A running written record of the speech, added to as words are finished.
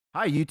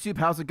Hi YouTube,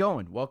 how's it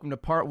going? Welcome to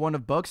part 1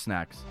 of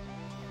Bugsnax.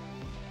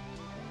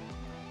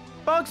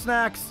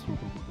 Bugsnax!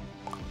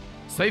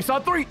 Safe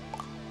on 3!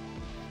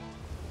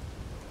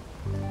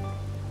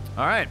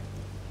 Alright.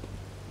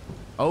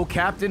 Oh,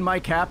 Captain, my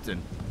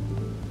Captain.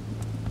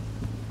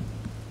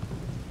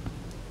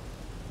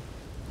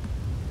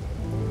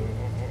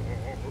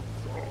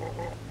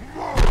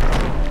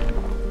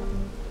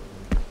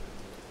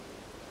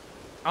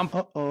 I'm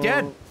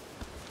dead.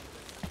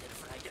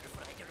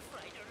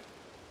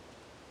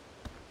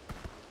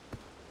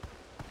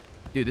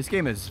 Dude, this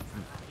game is...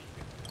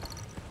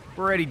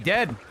 We're already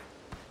dead.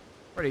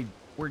 We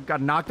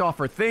got knocked off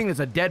our thing.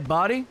 There's a dead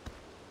body.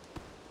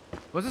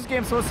 Was this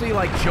game supposed to be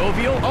like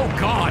jovial? Oh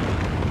god!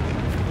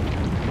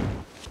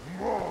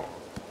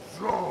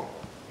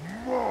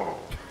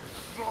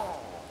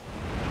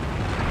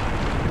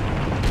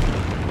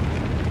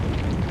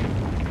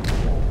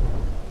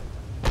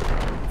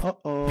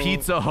 Uh-oh.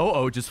 Pizza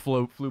Ho-Oh just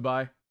flew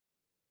by.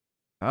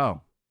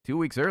 Oh, 2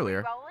 weeks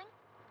earlier. Rolling?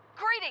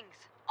 Greetings!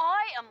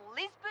 I am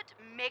Lisbeth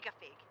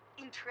Megafig,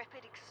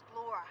 intrepid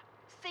explorer,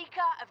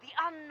 seeker of the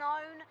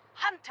unknown,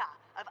 hunter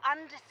of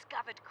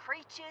undiscovered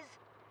creatures.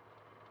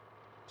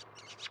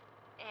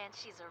 And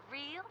she's a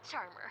real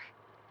charmer.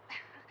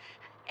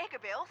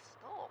 Eggabell,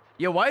 stop.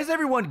 Yeah, why is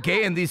everyone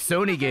gay in these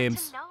Sony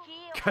games? Here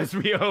Because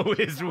we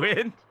always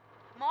win.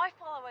 my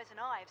followers and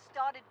I have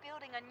started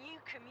building a new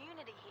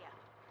community here.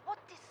 What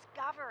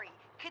discovery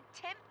could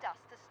tempt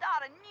us to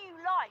start a new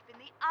life in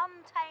the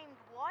untamed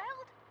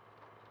wild?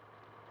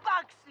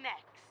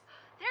 Bugsnax.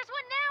 There's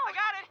one now! I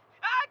got it!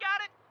 I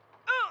got it!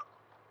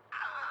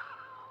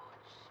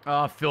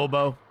 Ah,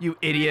 Philbo, you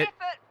idiot. Good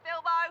effort,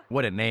 Philbo.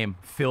 What a name,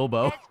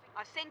 Philbo.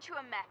 I've sent you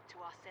a map to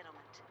our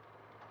settlement.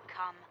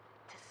 Come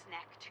to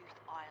Snacktooth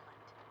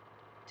Island.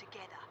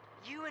 Together,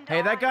 you and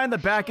Hey, that guy in the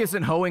back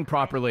isn't hoeing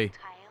properly.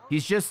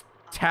 He's just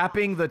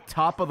tapping the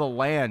top of the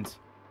land.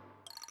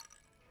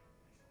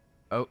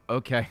 Oh,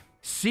 okay.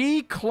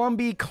 C.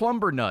 Clumby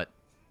Clumbernut.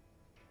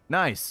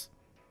 Nice.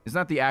 Isn't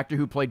that the actor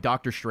who played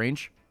Doctor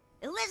Strange?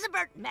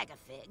 Elizabeth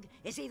Megafig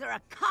is either a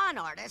con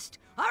artist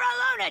or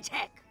a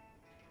lunatic.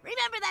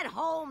 Remember that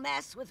whole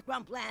mess with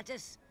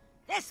Grumplantis?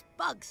 This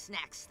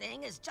Bugsnax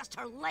thing is just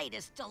her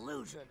latest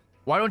delusion.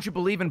 Why don't you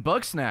believe in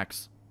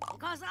Bugsnax?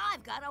 Because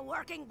I've got a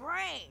working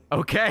brain.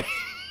 Okay.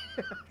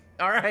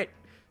 Alright.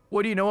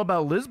 What do you know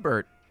about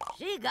Lisbeth?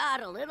 She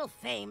got a little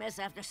famous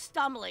after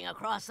stumbling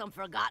across some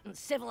forgotten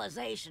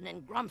civilization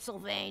in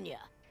Grumpsylvania.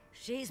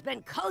 She's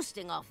been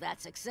coasting off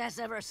that success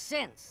ever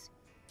since.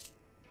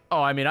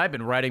 Oh, I mean, I've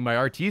been writing my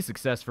RT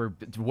success for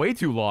way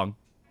too long.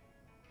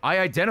 I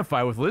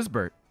identify with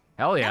Lisbeth.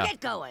 Hell yeah. Now get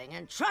going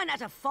and try not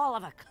to fall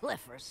off a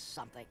cliff or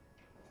something.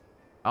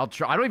 I'll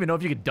try. I don't even know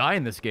if you could die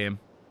in this game.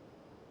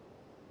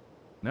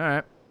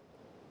 Alright.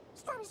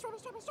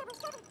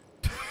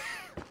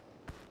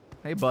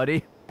 Hey,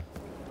 buddy.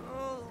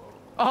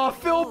 Oh,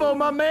 Philbo,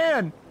 my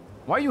man!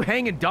 Why are you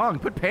hanging dong?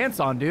 Put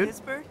pants on, dude.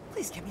 Lisbeth,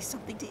 please give me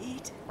something to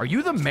eat. Are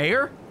you the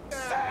mayor?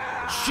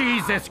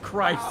 Jesus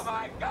Christ. Oh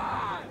my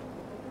god!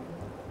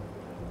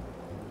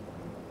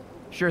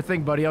 Sure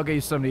thing, buddy. I'll get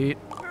you something to eat.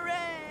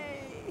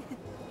 Hooray!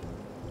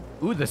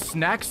 Ooh, the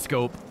snack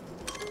scope.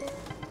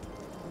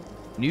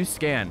 New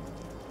scan.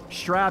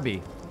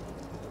 Strabby.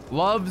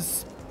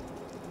 Loves...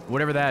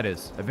 whatever that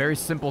is. A very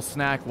simple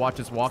snack. Watch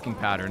its walking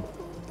pattern.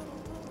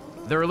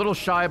 They're a little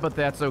shy, but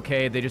that's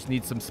okay. They just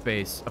need some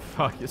space.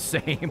 Fuck,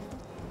 same.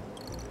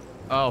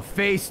 Oh,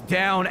 face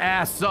down,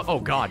 ass up. Oh,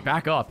 God,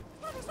 back up.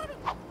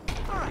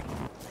 Alright,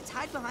 let's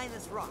hide behind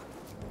this rock.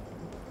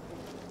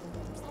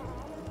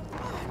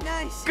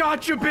 Nice!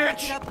 Gotcha, Pick it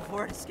bitch! up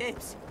before it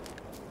escapes.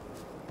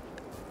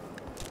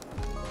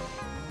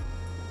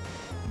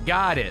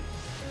 Got it.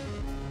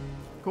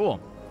 Cool.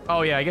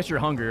 Oh, yeah, I guess you're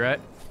hungry, right?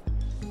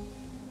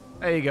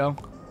 There you go.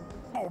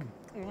 Oh,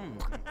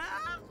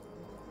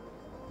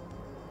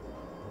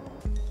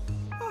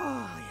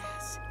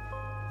 yes.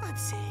 I'm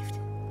saved.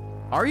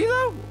 Are you,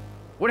 though?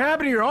 What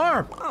happened to your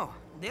arm? Oh,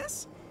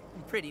 this?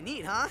 Pretty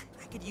neat, huh?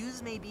 I could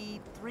use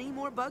maybe 3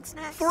 more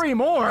Bugsnax. 3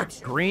 more?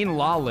 Green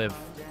Lolive.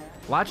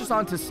 Latches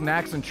onto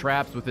snacks and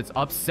traps with its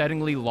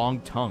upsettingly long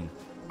tongue.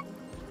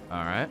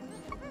 Alright.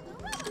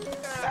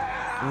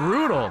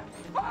 Brutal.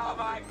 Oh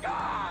my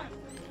god!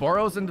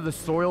 Burrows into the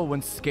soil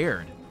when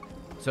scared.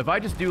 So if I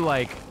just do,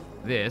 like,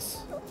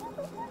 this.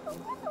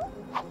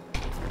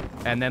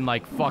 And then,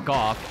 like, fuck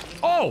off.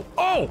 Oh!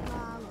 Oh!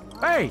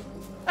 Hey!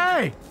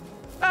 Hey!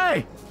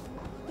 Hey!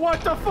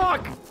 What the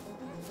fuck?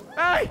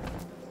 Hey!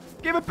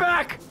 Give it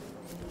back!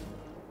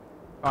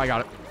 Oh, I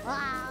got it.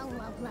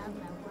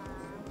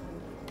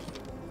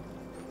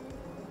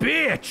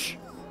 Bitch!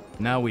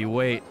 Now we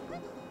wait.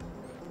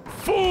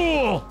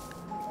 Fool!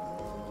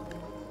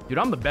 Dude,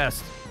 I'm the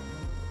best.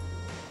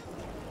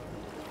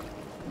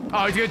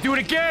 Oh, he's gonna do it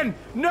again!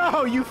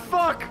 No, you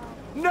fuck!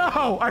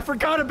 No! I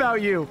forgot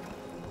about you!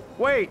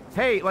 Wait,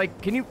 hey,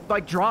 like, can you,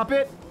 like, drop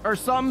it? Or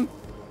something?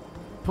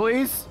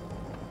 Please?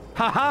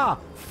 Haha!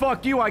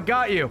 Fuck you, I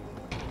got you!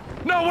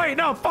 No, wait,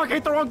 no! Fuck, I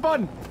hit the wrong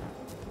button!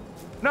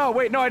 No,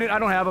 wait, no, I didn't. I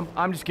don't have him.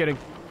 I'm just kidding.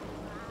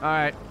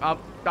 Alright,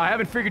 I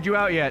haven't figured you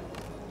out yet.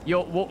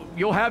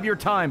 You'll have your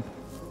time.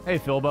 Hey,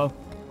 Philbo.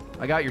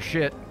 I got your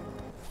shit.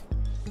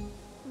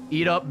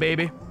 Eat up,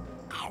 baby.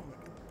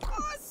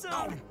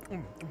 Awesome!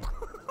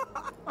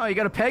 Oh, you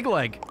got a peg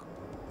leg.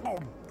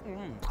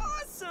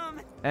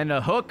 Awesome! And a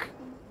hook.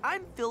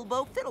 I'm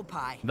Philbo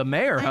Fiddlepie. The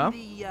mayor, huh? I'm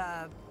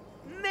the,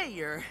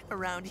 mayor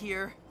around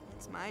here.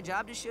 It's my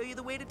job to show you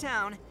the way to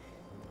town.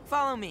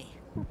 Follow me.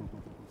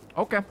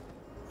 Okay.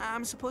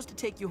 I'm supposed to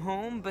take you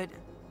home, but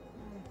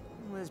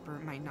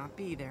Lizbert might not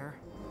be there.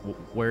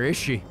 Where is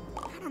she?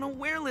 I don't know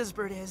where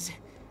Lizbert is.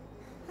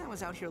 I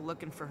was out here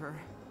looking for her.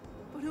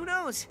 But who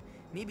knows?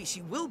 Maybe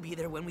she will be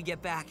there when we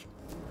get back.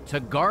 To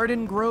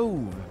Garden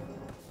Grove.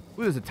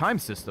 Ooh, there's a time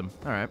system.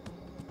 All right.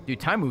 Dude,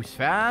 time moves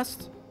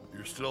fast.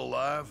 You're still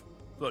alive?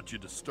 Thought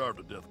you'd have starved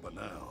to death by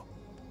now.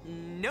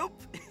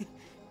 Nope.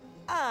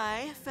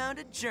 I found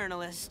a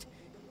journalist.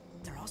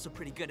 They're also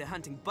pretty good at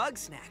hunting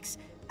Bugsnax.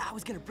 I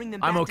was gonna bring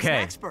them back I'm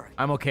okay. to Snaxburg.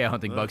 I'm okay at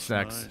hunting That's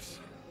Bugsnax. nice.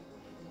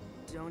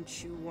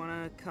 Don't you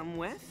wanna come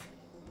with?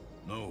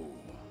 No.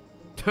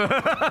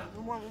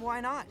 Why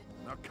not?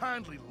 Now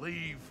kindly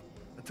leave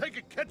and take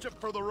a ketchup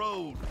for the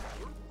road.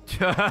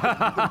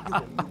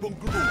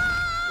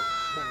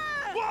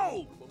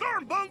 Whoa!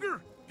 Darn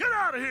bunger! Get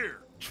out of here!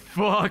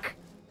 Fuck.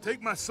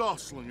 Take my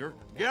sauce slinger,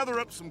 gather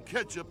up some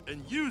ketchup,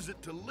 and use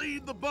it to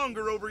lead the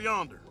bunger over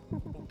yonder.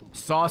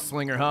 Sauce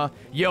slinger, huh?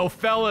 Yo,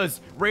 fellas,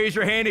 raise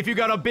your hand if you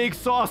got a big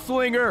sauce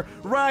slinger.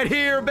 Right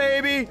here,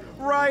 baby.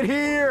 Right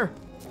here.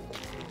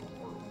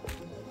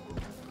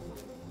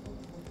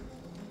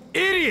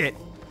 Idiot!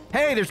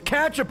 Hey, there's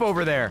ketchup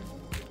over there.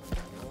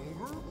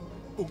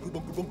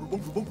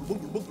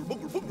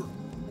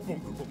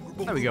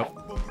 There we go.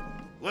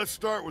 Let's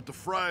start with the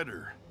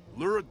frieder.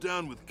 Lure it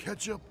down with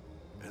ketchup,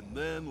 and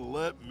then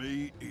let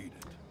me eat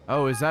it.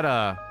 Oh, is that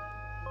a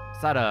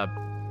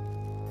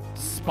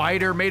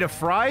spider made of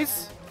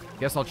fries?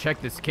 Guess I'll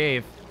check this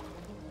cave.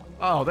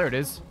 Oh, there it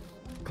is.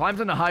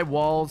 Climbs into high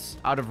walls,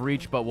 out of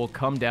reach, but will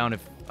come down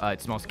if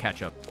it smells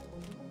ketchup.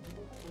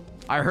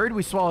 I heard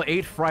we swallow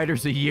 8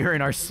 frieders a year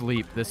in our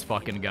sleep. This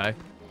fucking guy.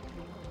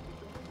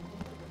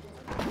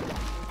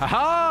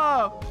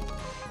 Haha!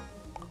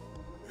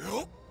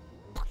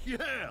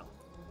 Yeah.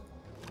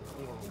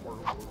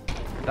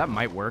 That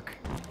might work.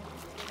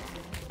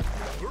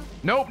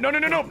 Nope, no, no,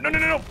 no, no, no, no, no,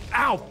 no.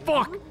 Ow,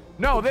 fuck.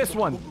 No, this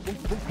one.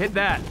 Hit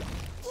that.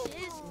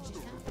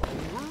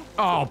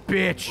 Oh,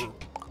 bitch.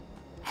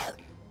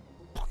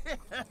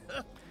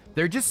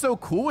 They're just so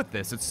cool with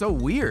this. It's so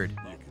weird. You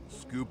can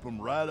scoop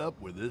them right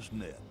up with this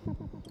net.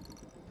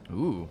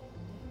 Ooh.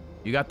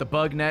 You got the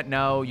bug net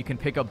now. You can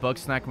pick up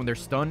Bugsnax when they're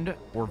stunned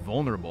or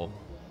vulnerable.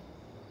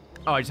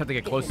 Oh, I just have to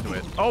get close to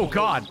it. Oh,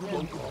 God.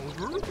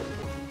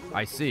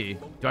 I see.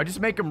 Do I just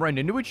make them run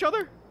into each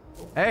other?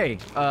 Hey,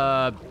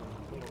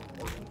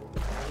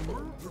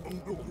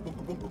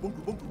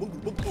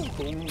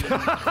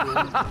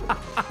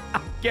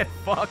 get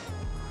fucked.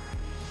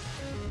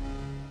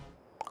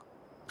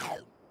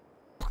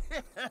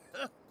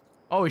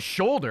 Oh, his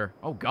shoulder.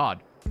 Oh,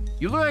 God.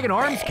 You look like an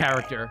ARMS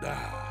character.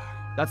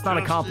 That's not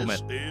a compliment.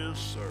 Justice is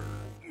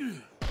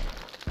served.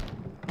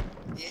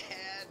 Yeah,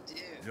 dude.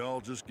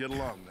 Y'all just get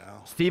along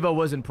now. Steve-O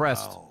was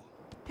impressed. Wow.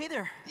 Hey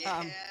there.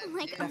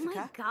 Like, oh my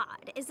Jessica?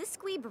 god, is this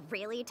squeeb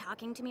really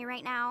talking to me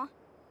right now?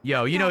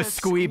 Yo, you know Not a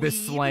squeeb is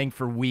squeeb. slang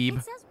for It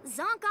weeb. says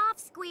zonk off,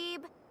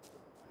 squeeb.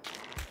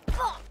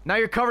 Now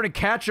you're covered in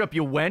ketchup,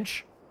 you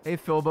wench. Hey,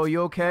 Philbo,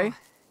 you okay?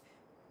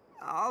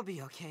 I'll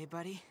be okay,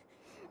 buddy.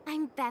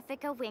 I'm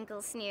Bethica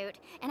Winklesnoot,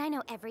 and I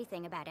know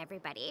everything about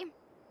everybody.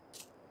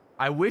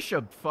 I wish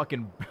a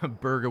fucking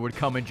burger would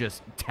come and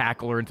just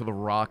tackle her into the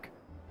rock.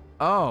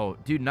 Oh,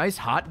 dude, nice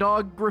hot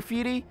dog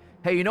graffiti.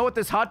 Hey, you know what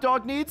this hot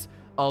dog needs?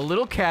 A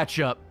little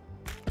ketchup.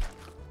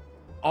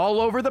 All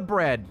over the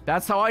bread.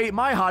 That's how I eat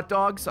my hot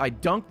dogs. I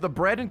dunk the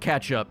bread in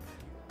ketchup.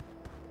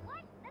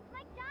 What? That's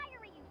my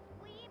diary, you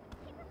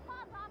squeeb. Keep your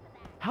paws off of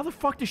that. How the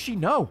fuck does she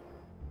know?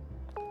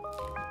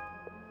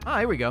 Ah,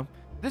 here we go.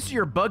 This is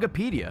your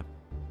Bugapedia.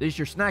 This is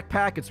your snack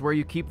packets where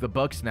you keep the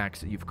bug snacks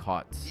that you've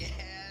caught. Yeah,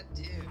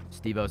 dude.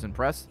 Steve-O's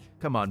impressed.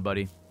 Come on,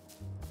 buddy.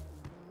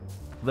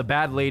 The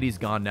bad lady's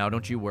gone now,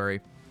 don't you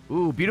worry.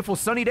 Ooh, beautiful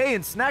sunny day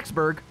in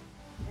Snaxburg.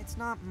 It's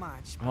not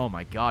much, but Oh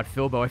my god,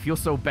 Philbo, I feel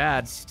so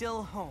bad. it's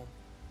still home.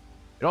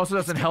 It also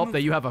doesn't help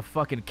that you have a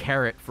fucking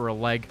carrot for a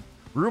leg.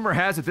 Rumor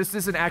has it this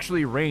isn't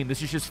actually rain,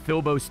 this is just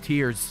Philbo's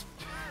tears.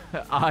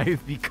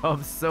 I've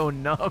become so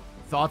numb.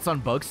 Thoughts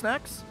on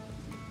Bugsnax?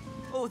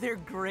 Oh, they're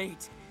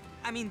great.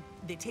 I mean,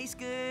 they taste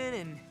good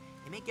and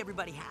they make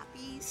everybody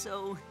happy,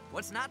 so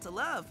what's not to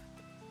love?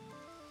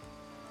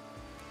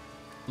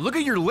 Look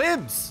at your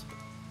limbs!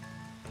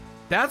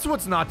 That's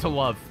what's not to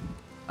love.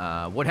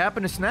 What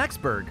happened to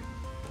Snaxburg?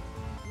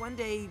 One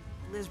day,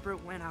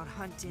 Lizbert went out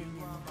hunting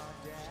and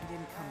she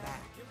didn't come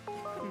back.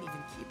 Couldn't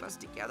even keep us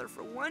together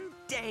for one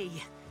day.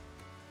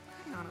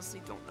 I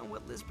honestly don't know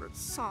what Lizbert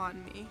saw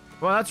in me.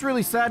 Well, that's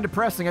really sad and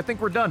depressing. I think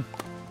we're done.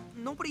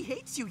 Nobody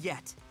hates you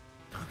yet.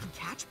 You can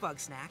catch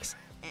Bugsnax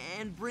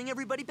and bring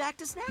everybody back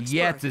to Snaxburg.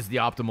 Yet is the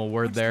optimal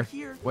word Once there.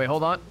 you're here- Wait,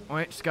 hold on.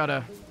 Wait, just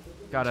gotta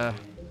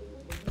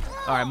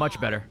All right, much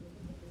better.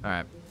 All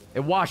right. It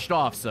washed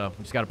off, so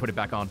we just got to put it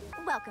back on.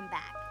 Welcome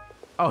back.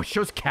 Oh, it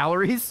shows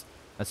calories?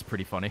 That's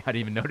pretty funny. I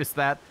didn't even notice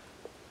that.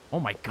 Oh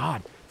my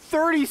god.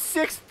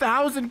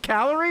 36,000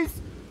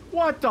 calories?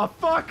 What the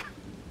fuck?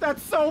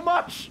 That's so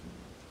much.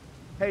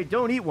 Hey,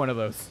 don't eat one of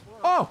those.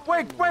 Oh,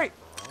 wait.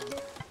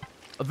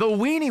 The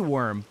weenie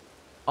worm.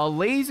 A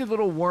lazy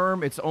little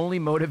worm. It's only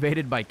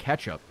motivated by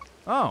ketchup.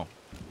 Oh.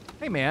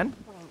 Hey, man.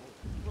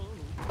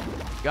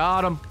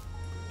 Got him.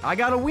 I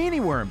got a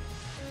weenie worm.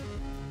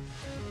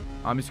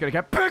 I'm just gonna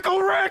get Pickle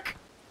Rick!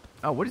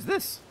 Oh, what is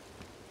this? Is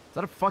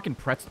that a fucking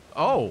pretzel?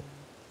 Oh.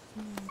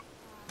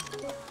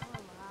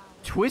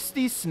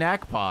 Twisty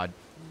snack pod.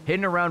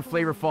 Hidden around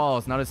Flavor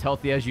Falls. Not as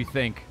healthy as you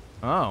think.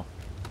 Oh.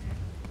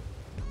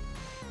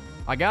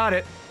 I got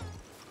it.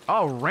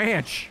 Oh,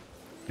 ranch.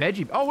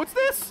 Veggie. Oh, what's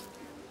this?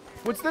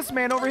 What's this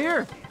man over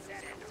here?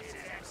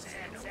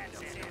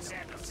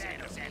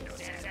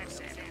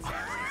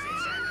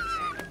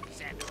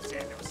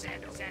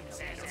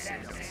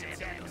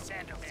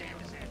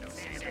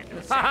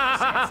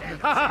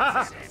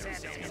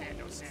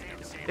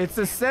 It's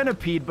a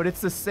centipede, but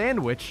it's a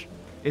sandwich.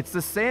 It's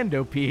a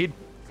sandopede.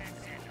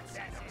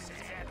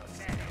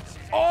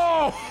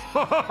 Oh!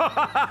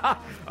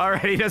 All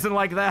right, he doesn't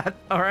like that.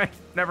 All right,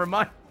 never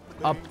mind.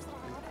 A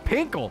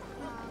pinkle.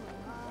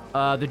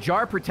 The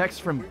jar protects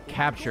from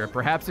capture.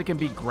 Perhaps it can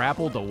be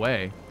grappled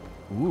away.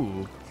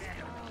 Ooh.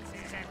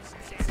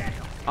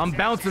 I'm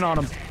bouncing on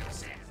him.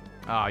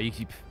 Oh,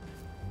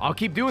 I'll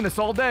keep doing this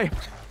all day.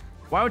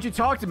 Why don't you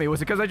talk to me?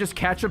 Was it because I just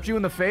catch-upped you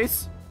in the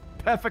face?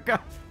 Peffica.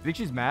 You think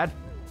she's mad?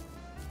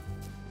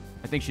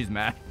 I think she's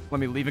mad. Let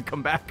me leave and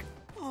come back.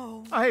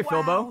 Oh, hey, wow.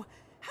 Philbo.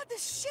 How'd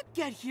this ship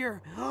get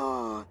here?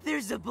 Oh,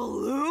 there's a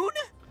balloon?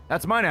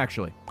 That's mine,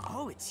 actually.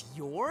 Oh, it's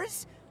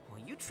yours?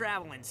 Well, you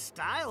travel in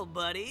style,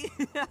 buddy.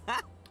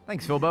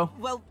 Thanks, Philbo.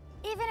 Well,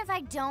 Even if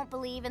I don't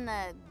believe in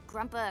the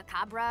Grumpa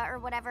Cabra or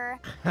whatever,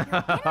 your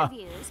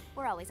interviews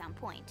were always on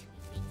point.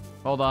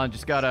 Hold on,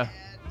 just gotta...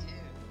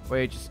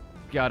 Wait, just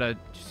gotta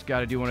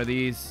do one of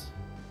these.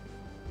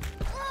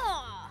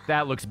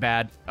 That looks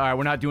bad. All right,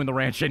 we're not doing the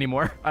ranch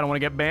anymore. I don't want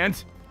to get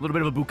banned. A little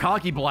bit of a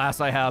bukkake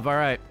blast I have. All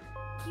right.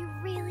 You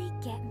really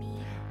get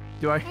me.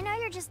 Do I? I know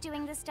you're just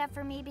doing this stuff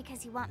for me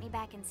because you want me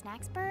back in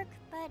Snacksburg,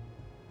 but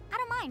I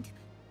don't mind.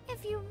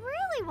 If you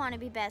really want to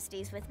be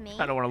besties with me,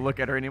 I don't want to look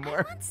at her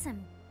anymore. I want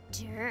some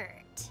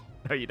dirt.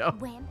 No, you don't.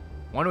 Wham.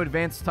 Want to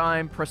advance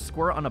time? Press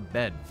square on a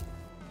bed.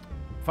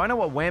 Find out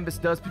what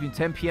Wambus does between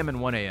 10 p.m. and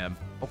 1 a.m.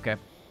 Okay.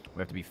 We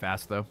have to be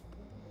fast, though.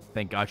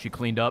 Thank God she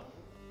cleaned up.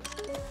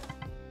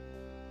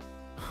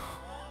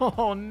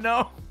 Oh,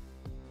 no.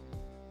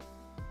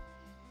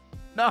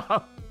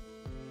 No.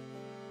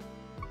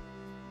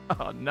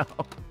 Oh, no.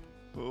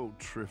 Oh,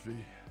 Triffy.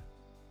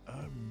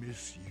 I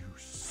miss you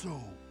so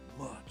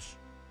much.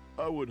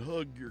 I would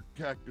hug your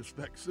cactus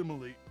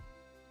facsimile,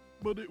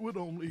 but it would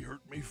only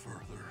hurt me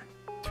further.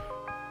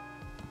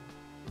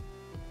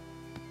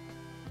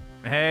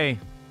 Hey.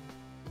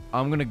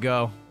 I'm gonna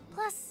go.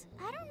 Plus,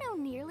 I don't know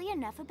nearly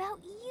enough about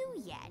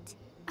you yet.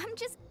 I'm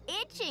just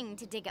itching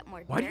to dig up more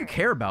dirt. Why do you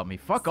care about me?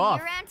 Fuck See off.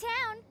 you around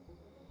town,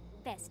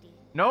 bestie.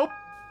 Nope.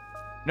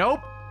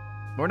 Nope.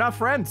 We're not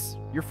friends.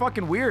 You're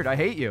fucking weird. I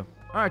hate you.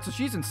 All right, so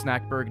she's in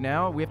Snackburg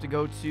now. We have to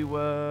go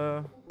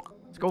to,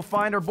 let's go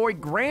find our boy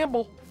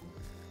Gramble.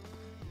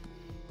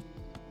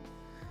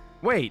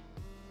 Wait.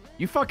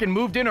 You fucking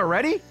moved in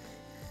already?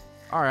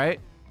 All right.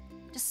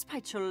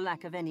 Despite your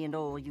lack of any and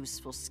all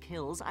useful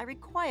skills, I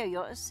require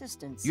your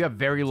assistance. You have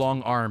very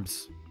long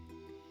arms.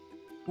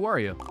 Who are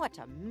you? What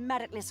a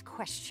meritless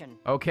question.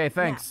 Okay,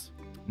 thanks.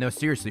 No,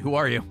 seriously, who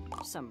are you?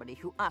 Somebody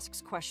who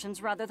asks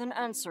questions rather than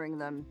answering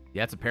them.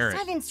 Yeah, it's apparent.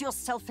 Silence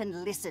yourself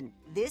and listen.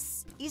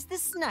 This is the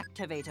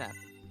Snacktivator.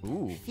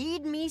 Ooh.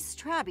 Feed me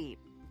Strabby.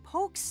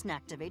 Poke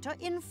Snacktivator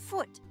in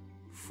foot.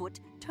 Foot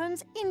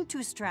turns into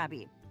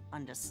Strabby.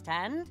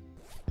 Understand?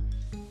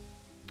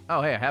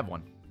 Oh, hey, I have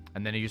one.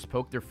 And then you just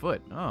poke their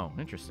foot. Oh,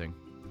 interesting.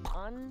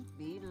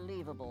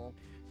 Unbelievable.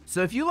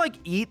 So if you, like,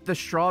 eat the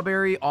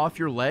strawberry off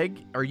your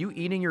leg, are you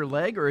eating your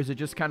leg, or is it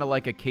just kind of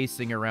like a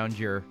casing around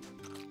your...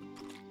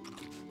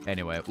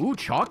 Anyway. Ooh,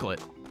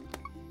 chocolate.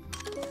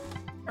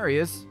 There he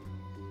is.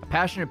 A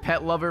passionate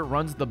pet lover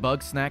runs the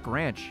Bugsnax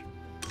Ranch.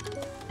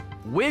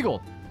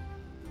 Wiggle.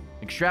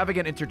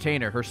 Extravagant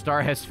entertainer. Her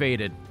star has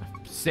faded.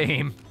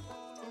 Same.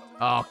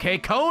 Okay,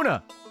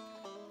 Kona.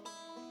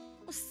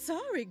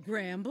 Sorry,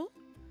 Gramble.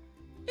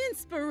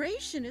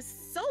 Inspiration is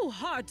so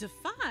hard to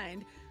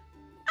find.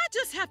 I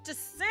just have to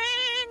sing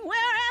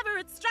wherever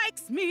it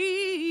strikes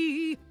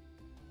me.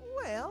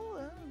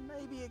 Well,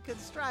 maybe it could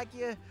strike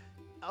you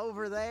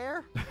over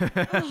there.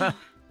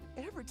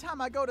 Every time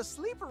I go to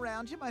sleep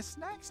around you, my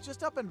snacks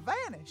just up and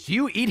vanish. Do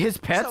you eat his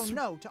pets? So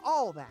no to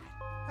all that.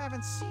 I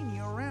haven't seen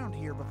you around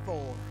here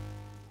before.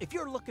 If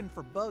you're looking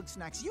for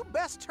Bugsnax, you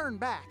best turn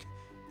back.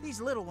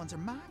 These little ones are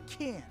my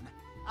kin.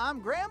 I'm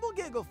Gramble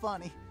Giggle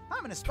Funny.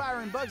 I'm an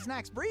aspiring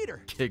Bugsnax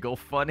breeder. Giggle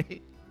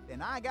Funny?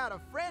 And I got a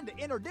friend to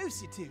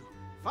introduce you to.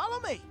 Follow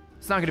me.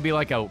 It's not going to be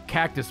like a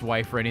cactus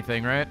wife or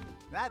anything, right?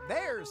 That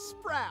there's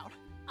Sprout.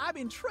 I've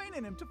been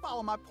training him to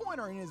follow my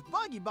pointer in his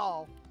buggy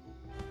ball.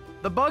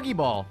 The buggy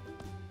ball.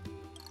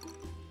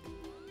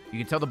 You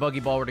can tell the buggy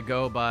ball where to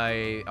go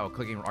by,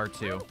 clicking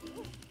R2.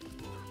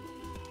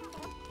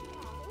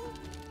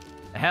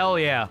 Hell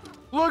yeah.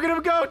 Look at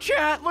him go,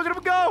 chat. Look at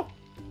him go.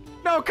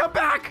 No, come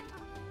back.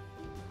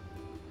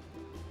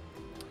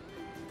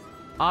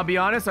 I'll be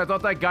honest, I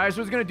thought that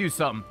geyser was going to do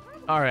something.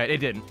 All right, it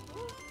didn't.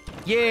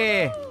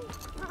 Yeah.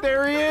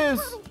 There he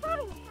is.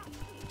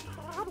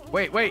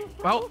 Wait.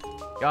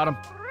 Oh, got him.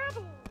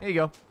 There you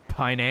go.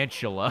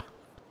 Pinantula.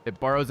 It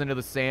burrows into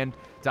the sand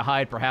to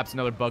hide. Perhaps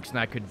another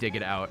Bugsnax could dig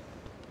it out.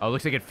 Oh, it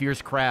looks like it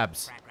fears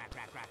crabs.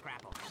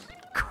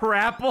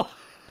 Crapple.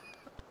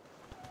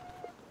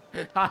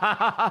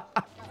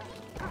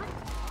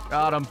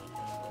 Got him.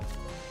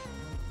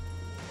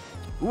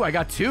 Ooh, I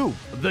got 2.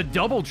 The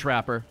double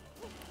trapper.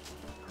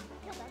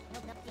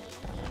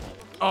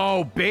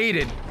 Oh,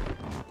 baited.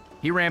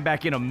 He ran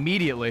back in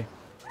immediately.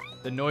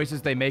 The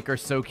noises they make are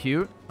so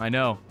cute. I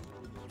know.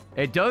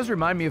 It does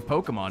remind me of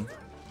Pokemon.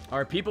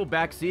 Are people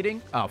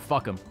backseating? Oh,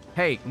 fuck them.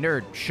 Hey,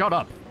 nerd, shut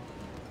up.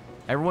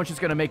 Everyone's just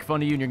gonna make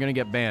fun of you and you're gonna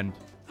get banned.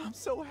 I'm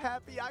so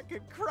happy I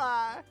could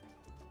cry.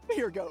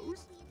 Here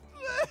goes.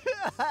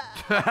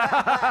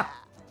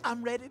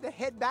 I'm ready to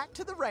head back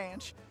to the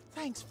ranch.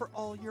 Thanks for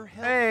all your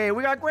help. Hey,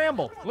 we got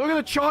Gramble. Look at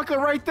the chocolate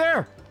right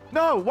there.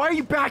 No, why are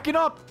you backing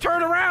up?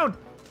 Turn around.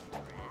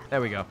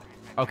 There we go.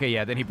 Okay,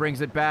 yeah, then he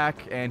brings it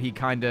back and he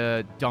kind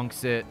of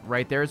dunks it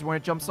right there is when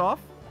it jumps off.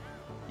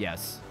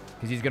 Yes,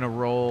 because he's gonna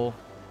roll.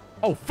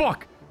 Oh,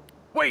 fuck.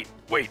 Wait.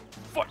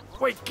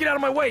 Fuck. Wait, get out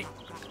of my way.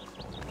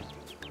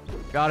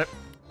 Got it.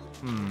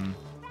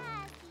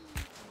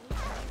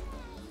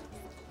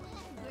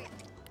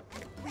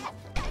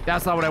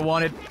 That's not what I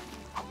wanted.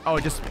 Oh,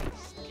 it just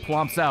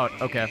plumps out.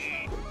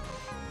 Okay.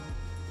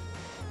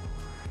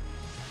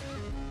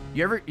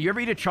 You ever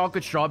eat a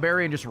chocolate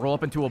strawberry and just roll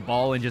up into a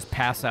ball and just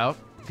pass out?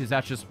 Because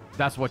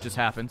that's what just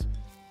happened.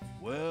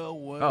 Well.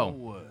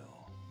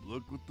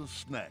 Look what the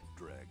snack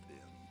dragged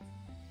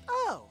in.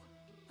 Oh,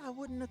 I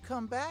wouldn't have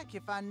come back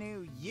if I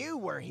knew you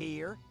were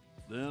here.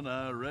 Then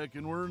I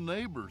reckon we're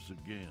neighbors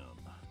again.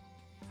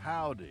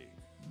 Howdy,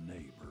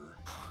 neighbor.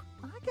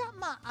 I got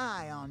my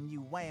eye on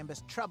you,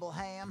 Wambus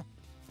Troubleham.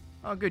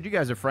 Oh, good. You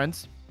guys are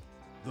friends.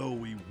 Though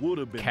we would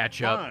have been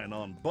Catch up. fine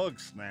on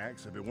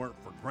Bugsnax if it weren't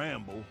for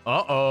Gramble.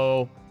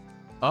 Uh-oh.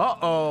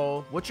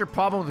 What's your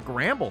problem with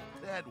Gramble?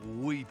 That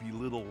weepy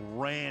little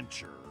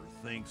rancher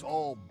thinks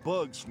all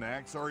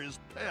Bugsnax are his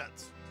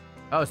pets.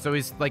 Oh, so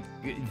he's like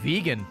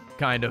vegan,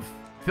 kind of.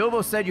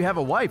 Philbo said you have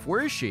a wife.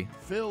 Where is she?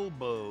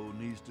 Philbo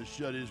needs to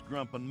shut his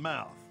grumpin'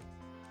 mouth.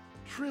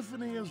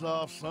 Triffany is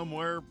off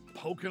somewhere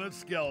poking at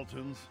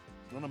skeletons.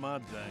 None of my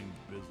dang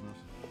business.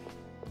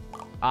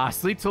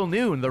 Sleep till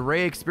noon, the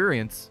Ray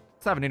experience.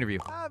 Let's have an interview.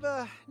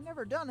 I've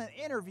never done an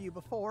interview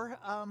before.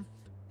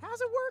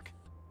 How's it work?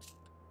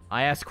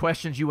 I ask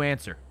questions, you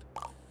answer.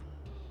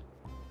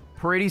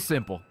 Pretty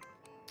simple.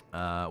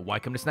 Why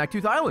come to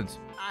Snacktooth Islands?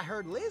 I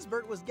heard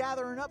Lizbert was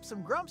gathering up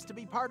some grumps to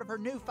be part of her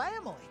new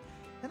family,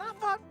 and I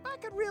thought I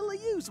could really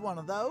use one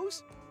of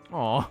those.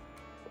 Aw.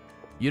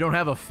 You don't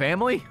have a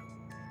family?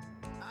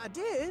 I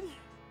did,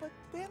 but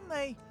then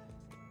they...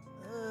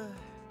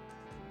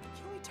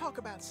 Can we talk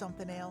about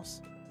something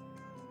else?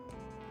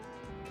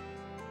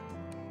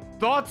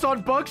 Thoughts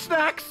on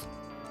Bugsnax?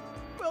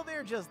 Well,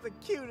 they're just the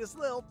cutest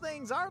little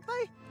things, aren't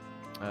they?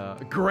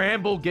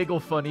 Gramble Giggle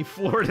Funny,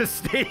 Florida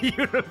State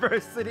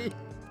University.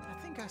 I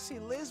think I see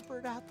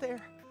Lizbert out there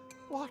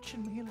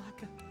watching me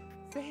like a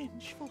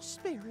vengeful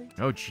spirit.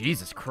 Oh,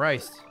 Jesus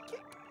Christ.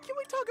 Can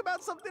we talk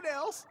about something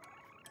else?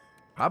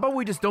 How about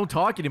we just don't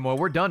talk anymore?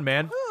 We're done,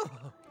 man.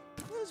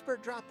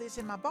 Lizbert dropped this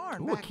in my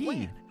barn Ooh, back a key.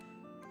 when.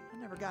 I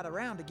never got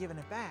around to giving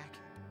it back.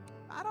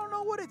 I don't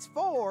know what it's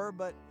for,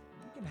 but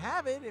you can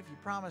have it if you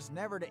promise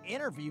never to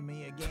interview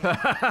me again.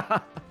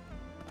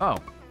 Oh.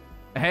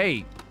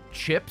 Hey,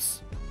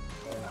 Chips.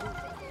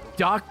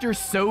 Dr.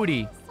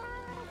 Sody.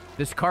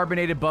 This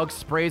carbonated bug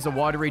sprays a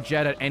watery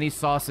jet at any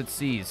sauce it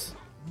sees.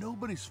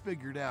 Nobody's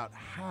figured out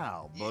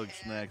how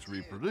Bugsnax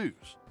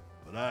reproduce,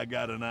 but I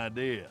got an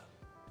idea.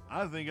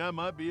 I think I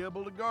might be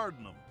able to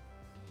garden them.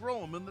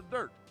 Grow them in the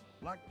dirt,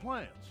 like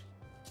plants.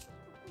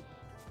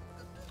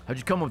 How'd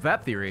you come up with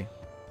that theory?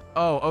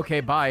 Oh, okay,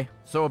 bye.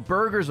 So a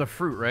burger's a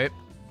fruit, right?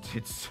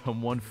 Did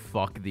someone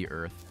fuck the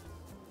earth?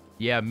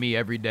 Yeah, me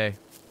every day.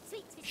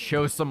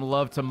 Show some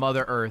love to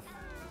Mother Earth.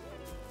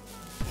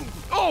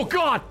 Oh,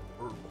 God!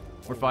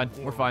 We're fine.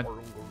 We're fine.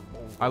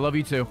 I love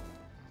you, too.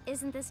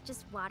 Isn't this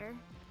just water?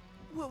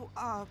 Well,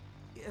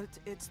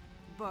 it's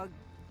bug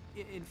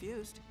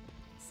infused.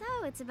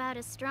 So it's about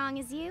as strong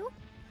as you?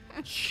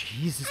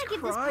 Jesus I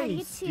give this party a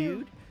Christ, 2.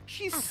 dude.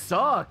 She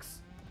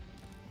sucks.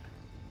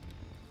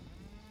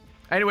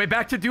 Anyway,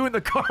 back to doing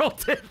the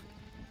Carlton.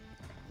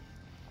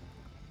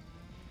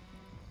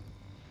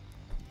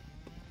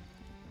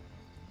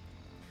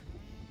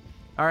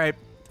 All right,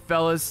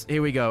 fellas,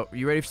 here we go.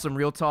 You ready for some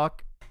real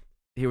talk?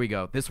 Here we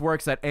go. This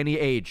works at any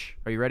age.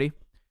 Are you ready?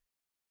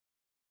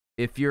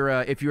 If you're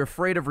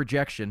afraid of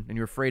rejection and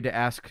you're afraid to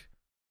ask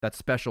that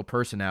special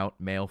person out,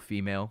 male,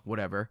 female,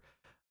 whatever.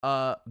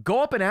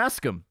 Go up and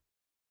ask them.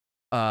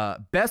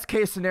 Best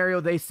case scenario,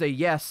 they say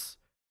yes.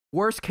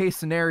 Worst case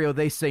scenario,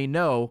 they say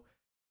no.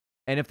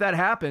 And if that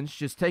happens,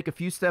 just take a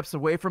few steps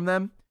away from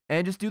them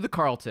and just do the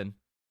Carlton.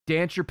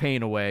 Dance your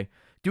pain away.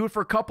 Do it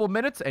for a couple of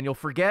minutes and you'll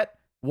forget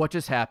what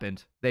just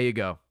happened. There you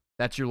go.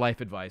 That's your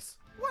life advice.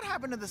 What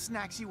happened to the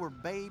snacks you were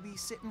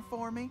babysitting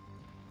for me?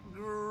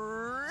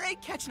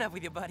 Great catching up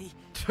with you, buddy.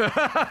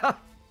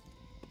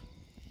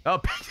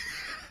 Oh.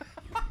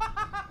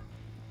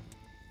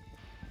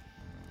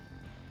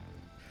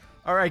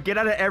 All right, get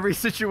out of every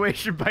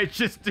situation by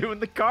just doing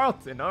the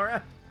Carlton, all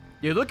right?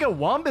 Yeah, look at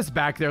Wombus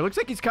back there. Looks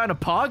like he's kind of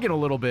pogging a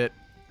little bit.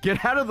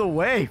 Get out of the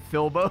way,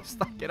 Philbo.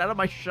 Stop. Get out of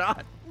my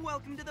shot.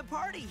 Welcome to the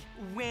party,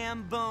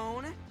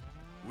 Whambone.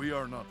 We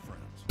are not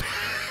friends.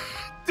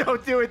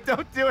 Don't do it.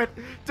 Don't do it.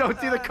 Don't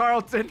do the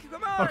Carlton.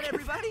 Come on,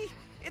 everybody.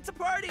 It's a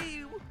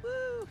party.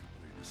 Woo.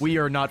 We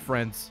are not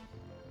friends.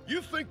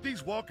 You think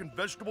these walking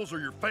vegetables are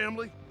your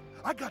family?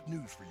 I got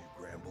news for you,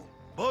 Gramble.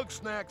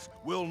 Bugsnax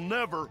will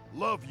never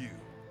love you.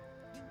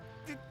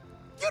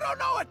 You don't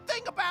know a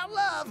thing about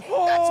love.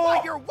 Oh. That's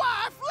why your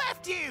wife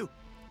left you.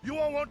 You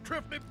all want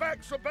Tiffany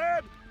back so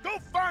bad? Go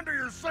find her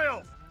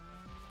yourself.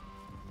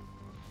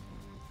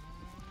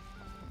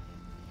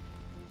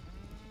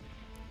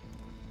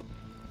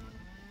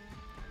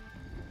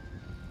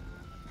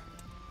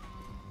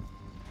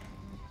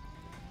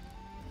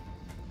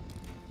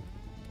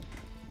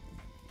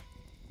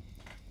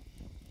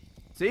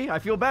 See, I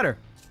feel better.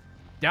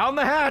 Down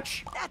the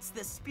hatch. That's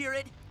the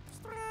spirit.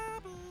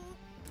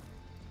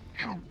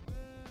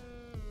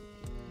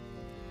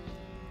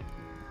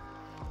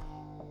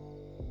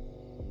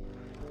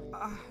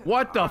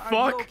 What the fuck?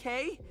 Are you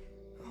okay?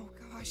 Oh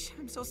gosh,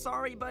 I'm so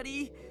sorry,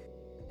 buddy.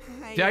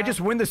 Did I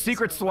just win the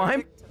secret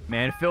slime?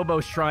 Man,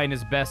 Philbo's trying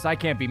his best. I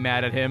can't be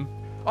mad at him.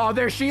 Oh,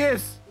 there she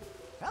is.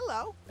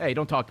 Hello. Hey,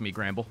 don't talk to me,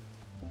 Gramble.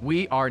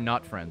 We are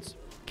not friends.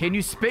 Can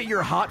you spit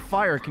your hot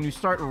fire? Can you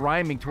start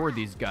rhyming toward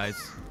these guys?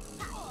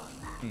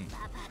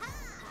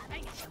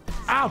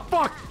 Ow,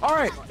 fuck! All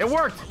right, it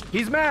worked.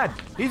 He's mad.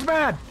 He's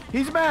mad.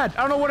 He's mad.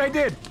 I don't know what I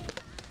did.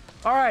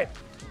 All right.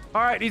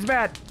 All right, he's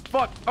mad.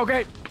 Fuck.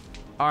 Okay.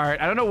 All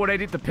right, I don't know what I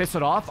did to piss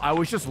it off. I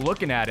was just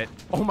looking at it.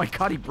 Oh my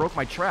god, he broke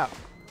my trap.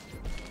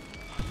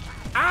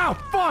 Ow,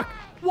 fuck!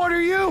 What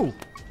are you?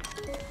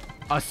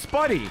 A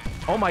Spuddy.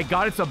 Oh my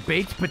god, it's a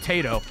baked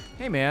potato.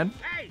 Hey, man.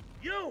 Hey,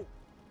 you!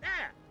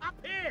 There, up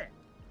here!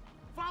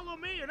 Follow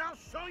me and I'll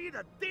show you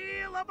the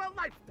deal of a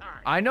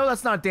lifetime! I know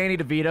that's not Danny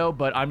DeVito,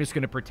 but I'm just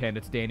gonna pretend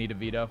it's Danny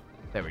DeVito.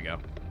 There we go.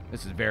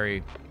 This is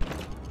very...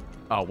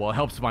 Oh, well, it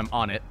helps if I'm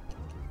on it.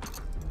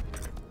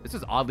 This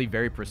is oddly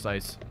very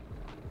precise.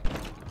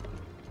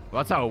 Well,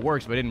 that's how it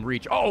works, but it didn't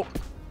reach. Oh!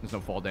 There's no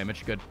fall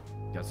damage. Good.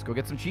 Let's go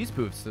get some cheese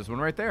poofs. There's one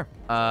right there.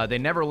 They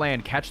never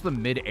land. Catch them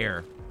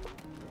mid-air.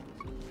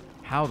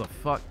 How the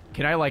fuck?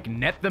 Can I, like,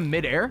 net them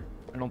mid-air?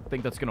 I don't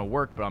think that's gonna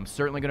work, but I'm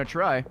certainly gonna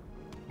try.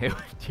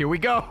 Here we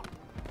go.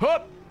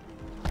 Hup!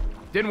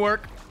 Didn't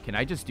work. Can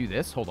I just do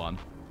this? Hold on.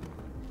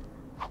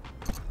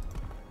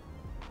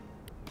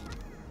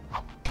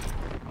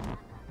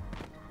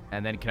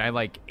 And then can I,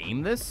 like,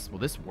 aim this? Will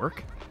this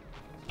work?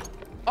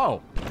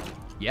 Oh.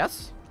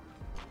 Yes?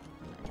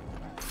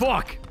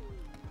 Fuck!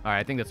 Alright,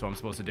 I think that's what I'm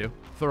supposed to do.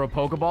 Throw a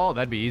Pokeball?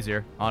 That'd be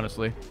easier,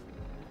 honestly.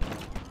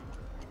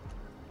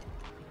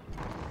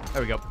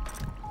 There we go.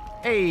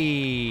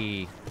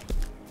 Hey!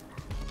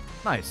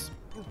 Nice.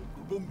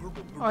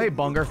 Oh, hey,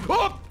 Bunger.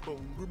 Oh!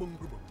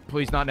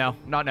 Please, not now.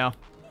 Not now.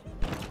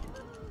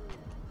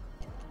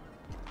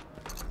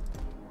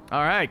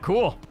 Alright,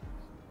 cool.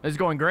 This is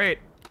going great.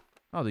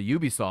 Oh, the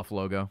Ubisoft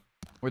logo.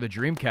 Or the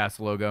Dreamcast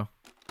logo.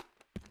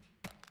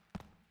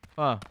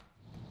 Huh.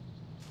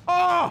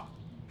 Oh!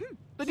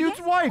 The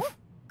dude's wife! Oh,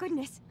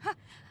 goodness. Huh.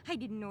 I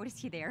didn't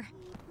notice you there.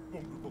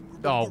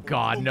 Oh,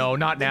 God, no.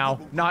 Not now.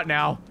 Not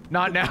now.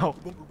 Not now.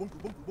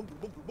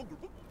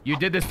 You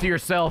did this to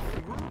yourself.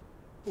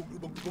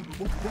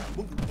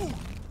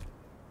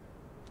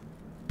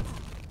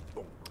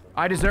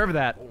 I deserve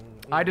that.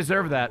 I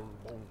deserve that.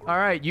 All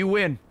right, you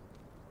win.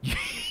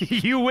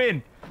 You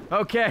win.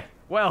 Okay,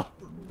 well.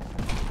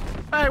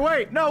 Hey,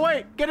 wait. No,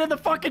 wait. Get in the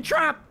fucking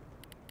trap.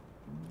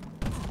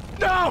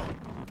 No!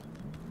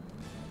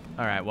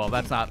 All right, well,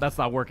 that's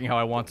not working how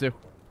I want to.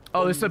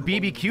 Oh, this is a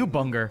BBQ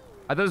bunger.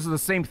 I thought this was the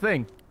same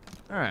thing.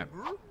 All right.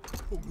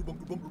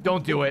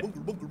 Don't do it.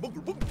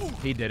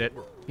 He did it.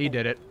 He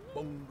did it.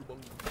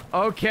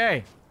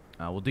 Okay.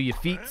 We'll do your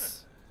feets.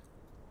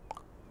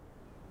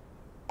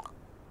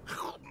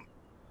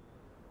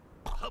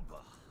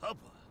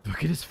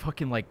 Look at his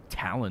fucking, like,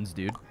 talons,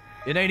 dude.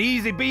 It ain't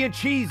easy being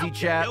cheesy,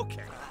 chat.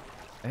 Okay.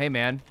 Hey,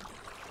 man.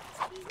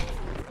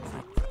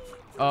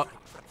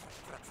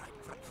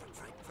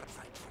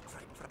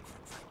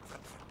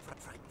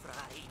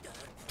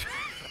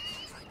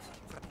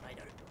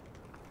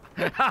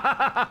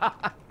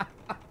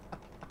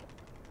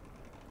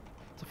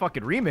 It's a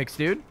fucking remix,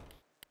 dude.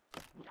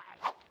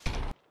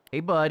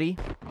 Hey, buddy.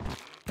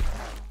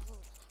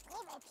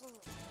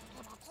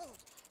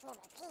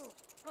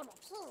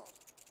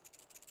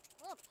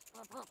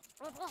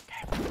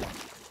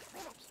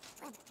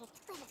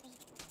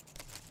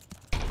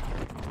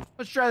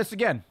 Let's try this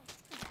again.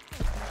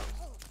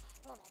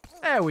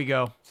 There we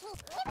go.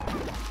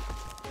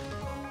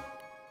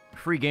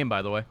 Free game,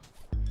 by the way.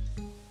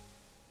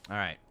 All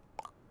right.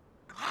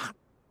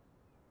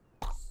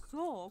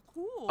 So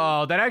cool.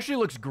 Oh, that actually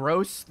looks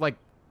gross. Like,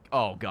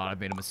 oh god, I've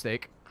made a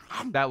mistake.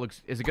 That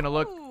looks, is it gonna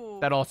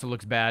look? That also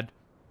looks bad.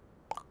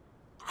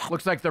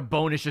 Looks like their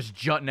bone is just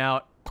jutting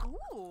out.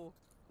 Ooh.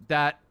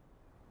 That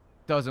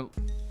doesn't,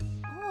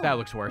 that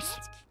looks worse.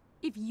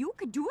 If you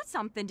could do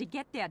something to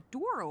get that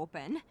door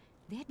open,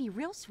 that'd be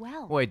real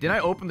swell. Wait, didn't I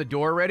open the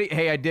door already?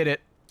 Hey, I did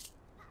it.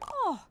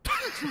 Oh,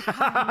 you're too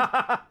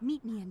kind.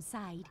 Meet me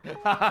inside.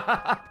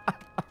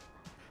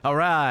 All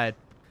right.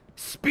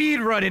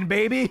 Speed running,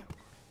 baby.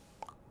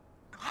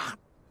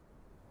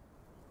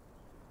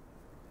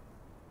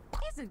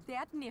 Isn't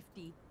that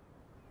nifty?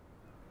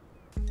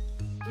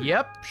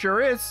 Yep,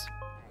 sure is.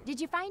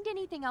 Did you find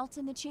anything else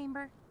in the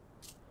chamber?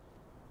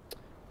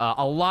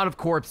 A lot of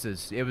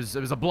corpses. It was a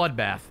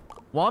bloodbath.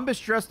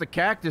 Wombus dressed the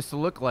cactus to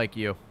look like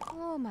you.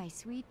 Oh, my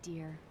sweet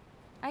dear.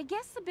 I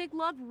guess the big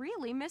lug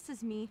really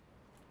misses me.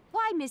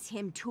 Well, I miss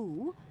him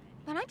too,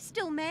 but I'm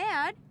still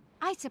mad.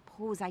 I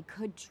suppose I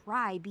could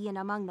try being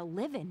among the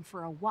living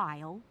for a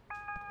while.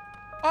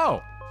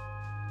 Oh.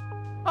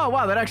 Oh,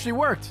 wow, that actually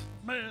worked.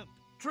 Man,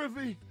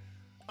 Triffy,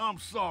 I'm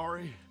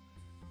sorry.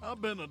 I've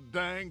been a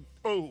dang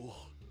fool.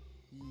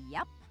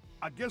 Yep.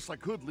 I guess I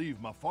could leave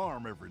my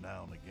farm every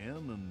now and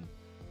again and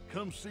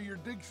come see your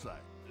dig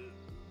site.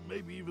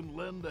 Maybe even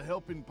lend a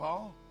helping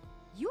paw.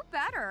 You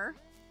better.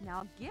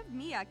 Now give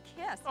me a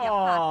kiss, you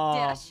Aw.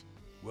 hot dish.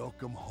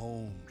 Welcome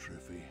home,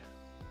 Triffy.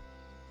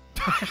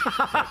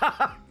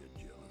 Get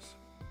jealous.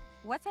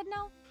 What's that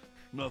now?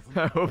 Nothing.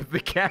 I hope the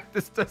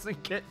cactus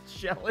doesn't get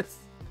jealous.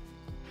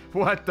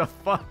 What the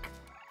fuck?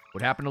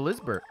 What happened to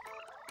Lisbert?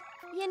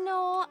 You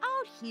know,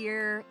 out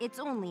here, it's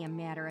only a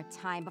matter of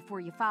time before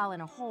you fall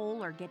in a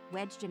hole or get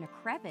wedged in a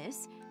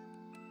crevice.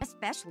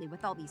 Especially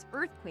with all these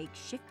earthquakes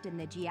shifting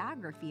the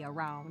geography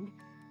around.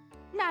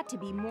 Not to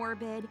be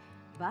morbid,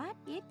 but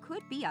it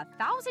could be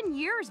 1,000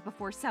 years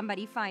before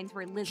somebody finds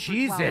where Lisbeth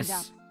wound up.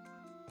 Jesus.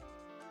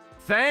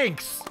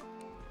 Thanks.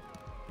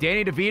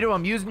 Danny DeVito,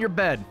 I'm using your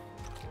bed.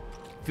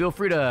 Feel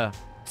free to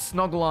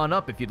snuggle on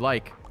up if you'd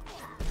like.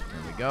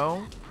 There we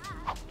go.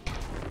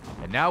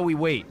 And now we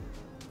wait.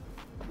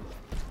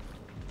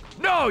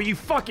 No, you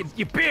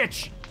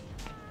bitch!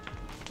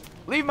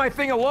 Leave my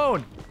thing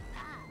alone.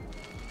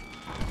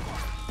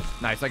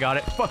 Nice, I got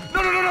it.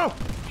 No, no, no, no!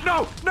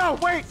 No, no,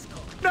 wait!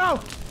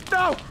 No,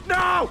 no,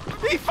 no!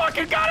 He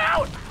fucking got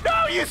out!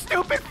 No, you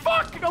stupid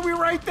fuck! No, we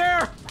right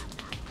there!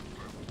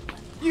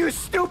 You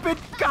stupid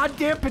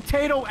goddamn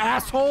potato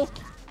asshole!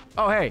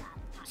 Oh, hey.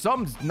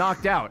 Something's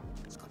knocked out.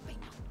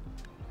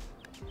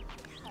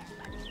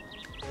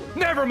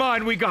 Never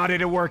mind, we got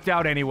it. It worked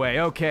out anyway.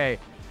 Okay.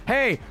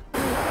 Hey!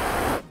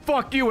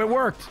 Fuck you, it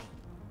worked!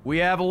 We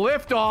have a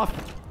liftoff!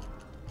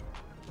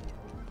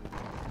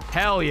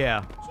 Hell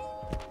yeah.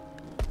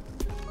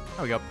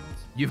 There we go.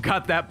 You've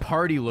got that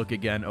party look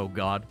again. Oh,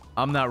 God.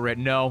 I'm not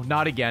ready. No,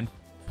 not again.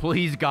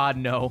 Please, God,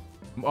 no.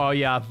 Oh,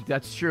 yeah,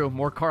 that's true.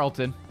 More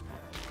Carlton.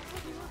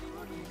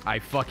 I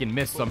fucking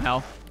missed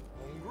somehow.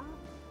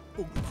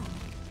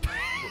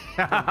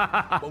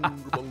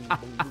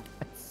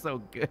 It's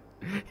so good.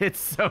 It's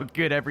so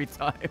good every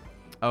time.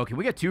 Oh, can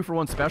we get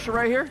 2-for-1 special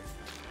right here?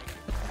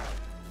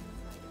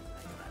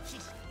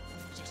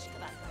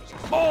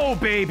 Oh,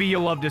 baby, you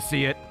love to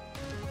see it.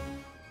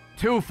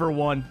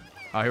 2-for-1.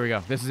 Oh, here we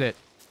go. This is it.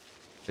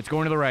 It's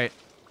going to the right.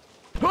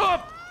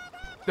 Oh!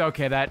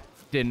 Okay, that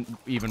didn't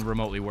even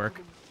remotely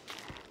work.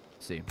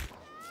 Let's see.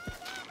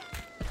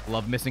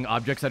 Love missing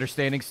objects that are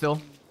standing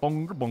still.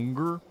 Bonger,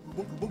 bonger.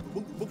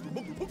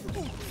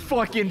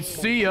 Fucking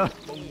see ya.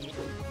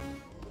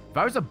 If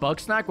I was a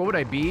Bugsnax, what would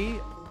I be?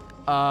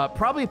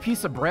 Probably a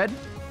piece of bread.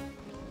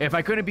 If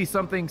I couldn't be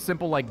something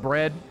simple like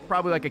bread,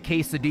 probably like a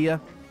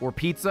quesadilla or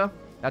pizza.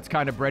 That's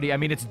kind of bready. I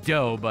mean, it's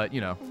dough, but, you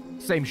know,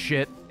 same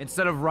shit.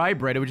 Instead of rye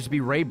bread, it would just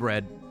be ray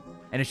bread.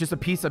 And it's just a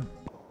piece of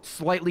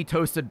slightly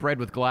toasted bread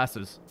with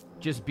glasses.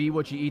 Just be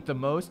what you eat the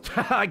most?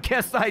 I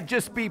guess I'd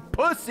just be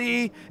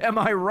pussy. Am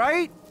I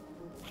right?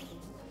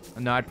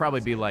 No, I'd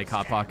probably be like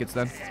Hot Pockets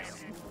then.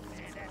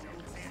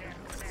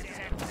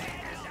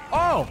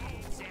 Oh!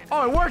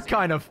 Oh, it worked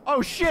kind of.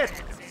 Oh, shit.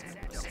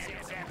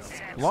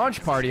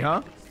 Launch party,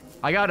 huh?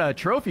 I got a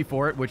trophy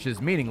for it, which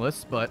is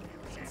meaningless, but...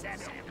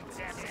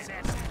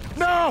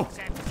 No!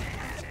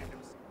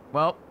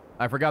 Well,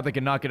 I forgot they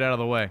could knock it out of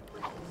the way.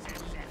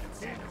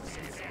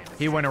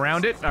 He went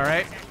around it. All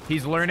right.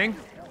 He's learning.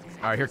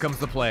 All right, here comes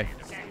the play.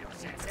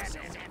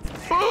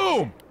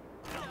 Boom!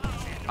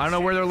 I don't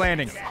know where they're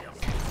landing.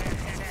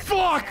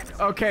 Fuck!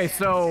 Okay,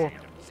 so...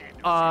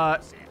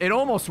 it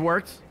almost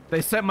worked.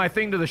 They sent my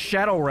thing to the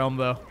Shadow Realm,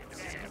 though.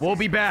 We'll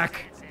be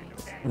back.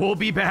 We'll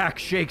be back.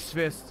 Shakes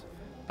fist.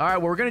 All right,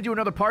 well, we're going to do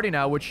another party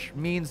now, which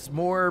means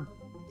more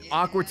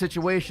awkward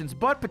situations,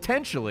 but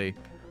potentially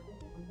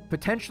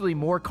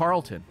more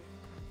Carlton.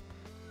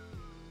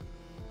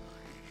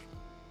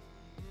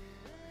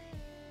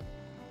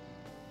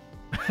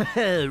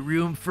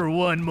 Room for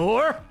one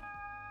more?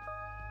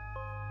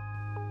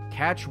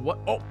 Catch what?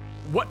 Oh,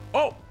 what?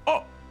 Oh,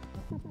 oh!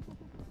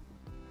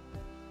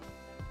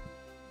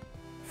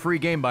 Free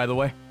game, by the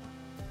way.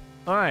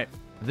 All right,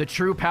 the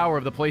true power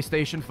of the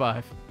PlayStation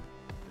 5.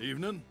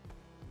 Evening.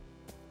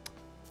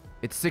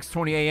 It's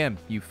 6:20 a.m.,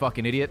 you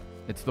fucking idiot.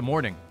 It's the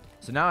morning.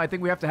 So now I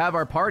think we have to have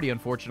our party,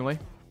 unfortunately.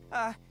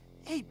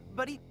 Hey,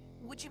 buddy,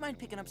 would you mind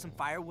picking up some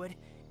firewood?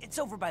 It's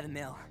over by the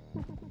mill.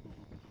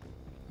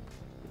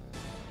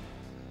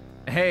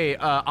 Hey,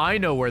 I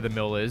know where the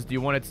mill is. Do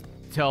you want to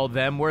tell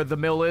them where the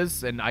mill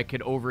is and I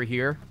can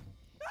overhear?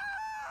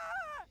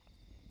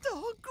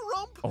 Oh,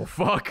 Grump. Oh,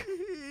 fuck.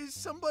 Is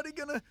somebody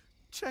gonna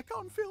check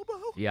on Philbo?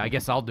 Yeah, I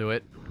guess I'll do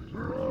it.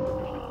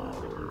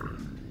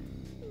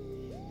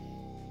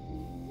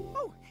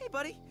 Oh, hey,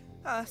 buddy.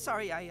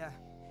 Sorry, I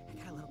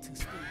got a little too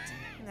spooked,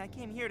 and I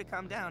came here to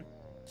calm down.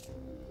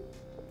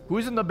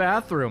 Who's in the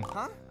bathroom?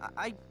 Huh?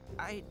 I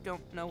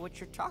don't know what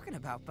you're talking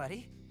about,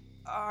 buddy.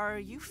 Are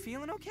you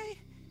feeling okay?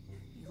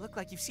 You look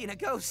like you've seen a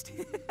ghost.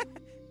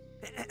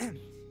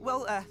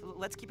 Well,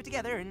 let's keep it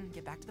together and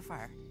get back to the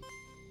fire.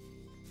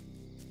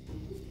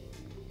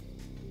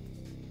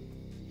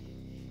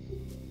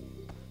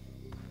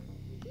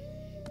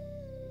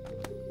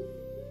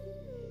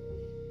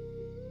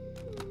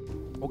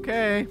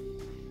 Okay.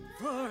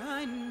 For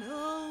I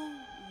know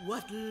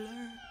what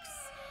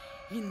lurks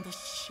in the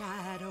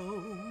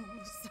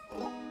shadows.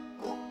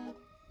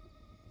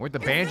 Where'd the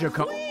banjo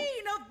come?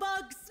 Queen of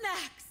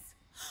Bugsnax!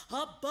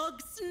 A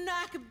bug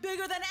snack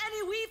bigger than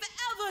any we've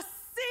ever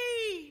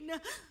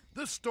seen!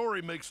 This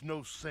story makes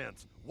no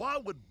sense. Why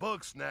would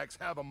Bugsnax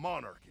have a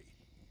monarchy?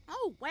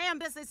 Oh,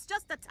 Wambus, it's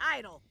just the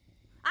title.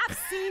 I've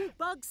seen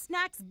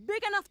Bugsnax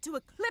big enough to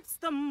eclipse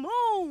the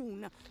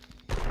moon.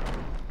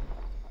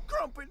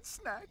 Grump and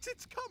Snacks,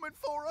 it's coming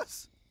for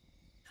us.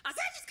 I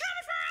said she's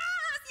coming for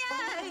us!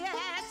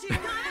 Yeah, she's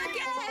gonna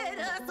get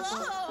us.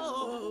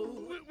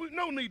 Oh!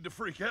 No need to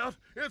freak out.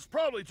 It's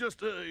probably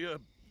just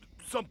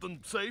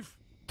something safe.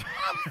 I'm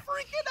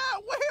freaking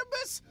out,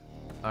 Wambus.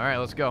 All right,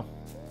 let's go.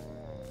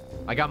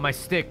 I got my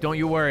stick, don't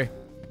you worry.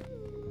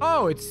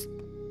 Oh, it's...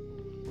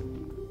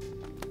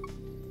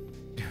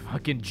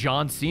 fucking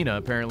John Cena,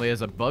 apparently,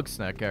 as a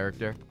Bugsnax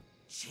character.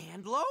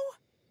 Chandlo?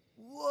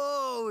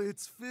 Whoa,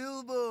 it's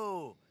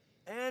Philbo.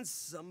 And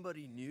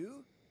somebody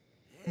new?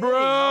 Hey,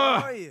 Bruh!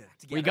 how are you?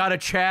 We got a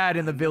Chad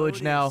in the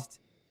village now.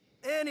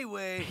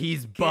 Anyway,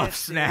 He's can't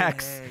stay to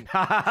Bugsnax. hang.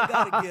 I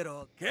gotta get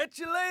off. Catch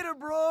you later,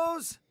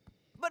 bros.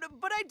 But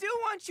I do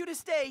want you to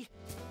stay.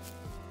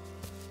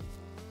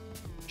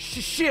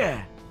 Shit.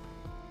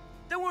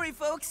 Don't worry,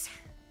 folks.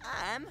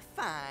 I'm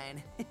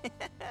fine.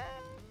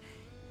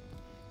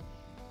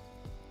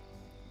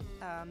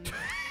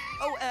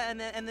 Oh,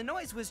 and the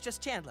noise was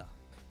just Chandler.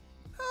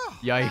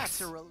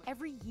 Yikes.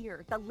 Every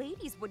year, the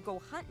ladies would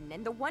go hunting,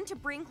 and the one to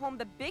bring home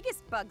the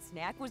biggest bug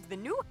snack was the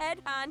new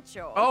head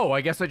honcho. Oh, I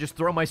guess I just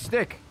throw my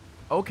stick.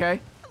 Okay.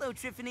 Hello,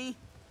 Tiffany.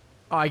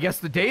 Oh, I guess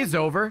the day's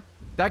over.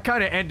 That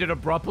kind of ended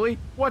abruptly.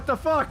 What the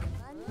fuck?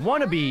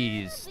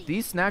 Wannabes.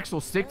 These snacks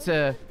will stick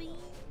to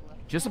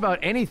just about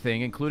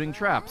anything, including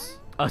traps.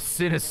 A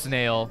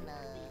Cinnasnail.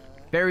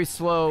 Very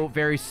slow,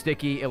 very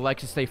sticky. It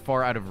likes to stay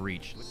far out of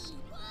reach.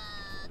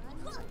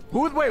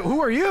 Wait, who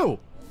are you?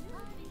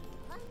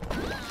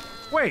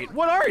 Wait,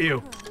 what are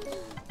you?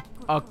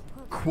 A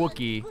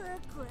Quookie.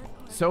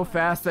 So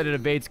fast that it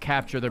evades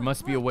capture, there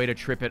must be a way to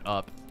trip it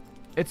up.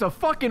 It's a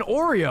fucking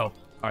Oreo. All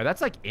right,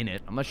 that's like in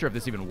it. I'm not sure if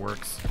this even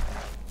works.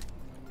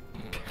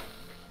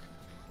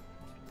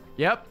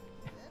 Yep.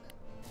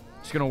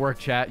 It's gonna work,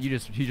 chat. You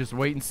just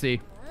wait and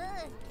see.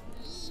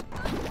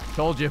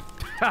 Told you.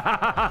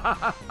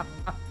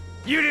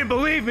 You didn't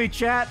believe me,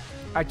 chat.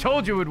 I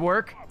told you it would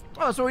work.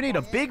 Oh, so we need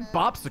a big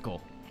bopsicle.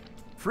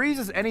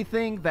 Freezes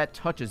anything that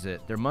touches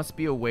it. There must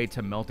be a way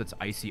to melt its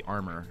icy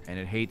armor, and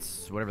it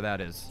hates whatever that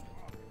is.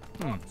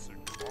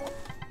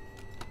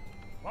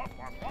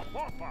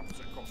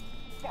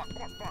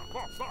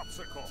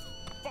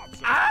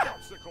 Ah!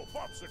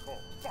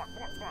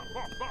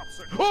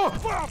 Oh!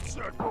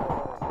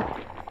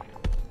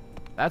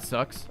 That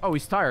sucks. Oh,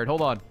 he's tired.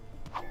 Hold on.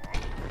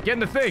 Get in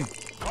the thing.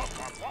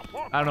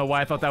 I don't know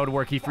why I thought that would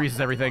work. He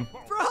freezes everything.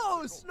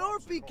 Bro,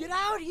 Snorpy, get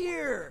out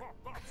here.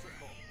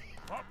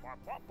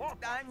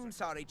 I'm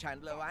sorry,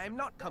 Chandler. I'm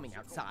not coming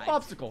outside.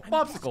 Popsicle,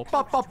 popsicle,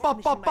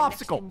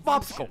 popsicle,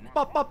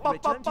 popsicle,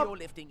 Return to your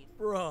lifting.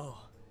 Bro,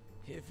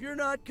 if you're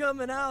not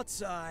coming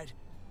outside,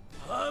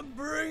 I'm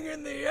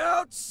bringing the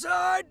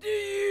outside to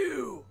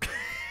you.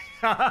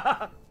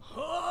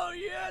 Oh,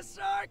 yes,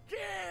 I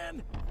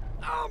can.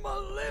 I'ma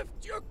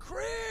lift your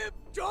crib,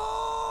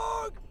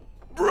 dog.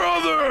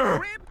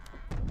 Brother!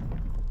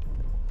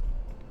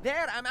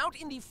 There, I'm out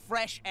in the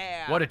fresh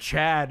air. What a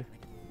Chad.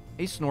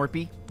 Hey,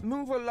 Snorpy.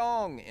 Move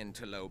along,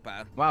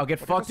 interloper. Wow, get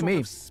fucked to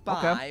me.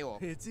 Spy Okay. or...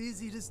 It's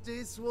easy to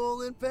stay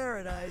swole in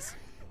paradise.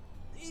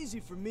 Easy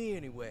for me,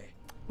 anyway.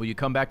 Will you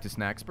come back to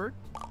Snacksburg?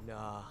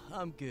 Nah,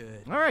 I'm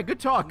good. All right, good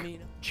talk.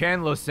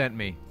 Chandler sent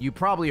me. You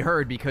probably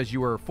heard because you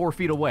were 4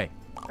 feet away.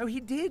 Oh, he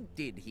did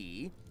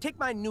he? Take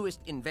my newest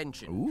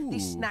invention, the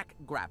snack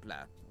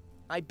grappler.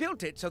 I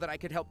built it so that I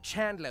could help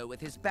Chandler with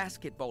his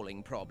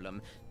basketballing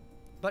problem.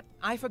 But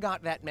I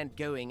forgot that meant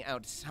going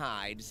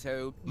outside,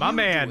 so My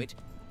man. do it.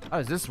 How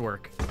does this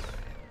work?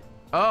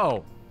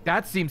 Oh,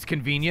 that seems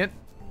convenient.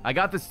 I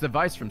got this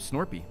device from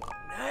Snorpy.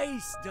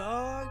 Nice,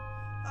 dog.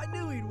 I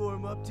knew he'd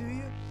warm up to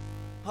you.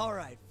 All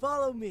right,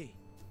 follow me.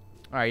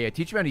 All right, yeah,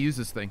 teach me how to use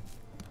this thing.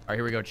 All right,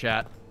 here we go,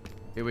 chat.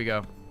 Here we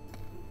go.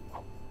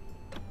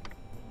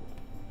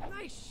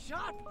 Nice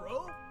shot,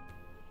 bro.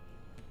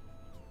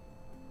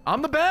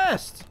 I'm the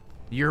best!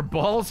 Your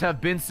balls have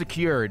been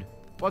secured.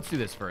 Let's do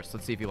this first.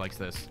 Let's see if he likes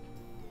this.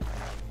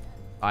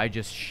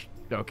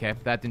 Okay,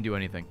 that didn't do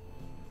anything.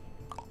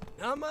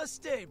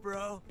 Namaste,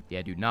 bro.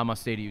 Yeah, dude,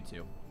 namaste to you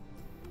too.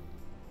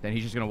 Then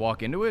he's just gonna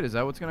walk into it? Is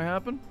that what's gonna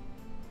happen?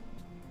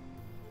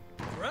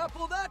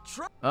 Grapple that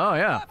truck. Oh,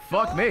 yeah.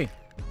 Fuck me.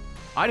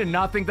 I did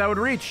not think that would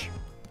reach.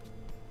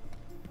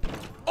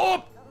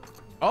 Oh!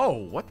 Oh,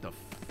 what the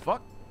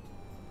fuck?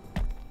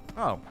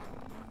 Oh. All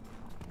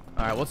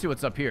right, let's see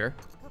what's up here.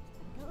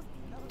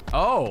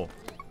 Oh.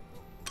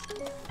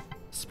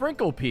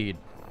 Sprinkle peed.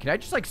 Can I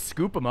just, like,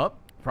 scoop him up?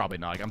 Probably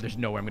not. There's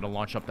no way I'm going to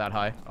launch up that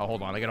high. Oh,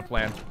 hold on. I got a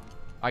plan.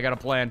 I got a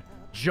plan.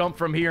 Jump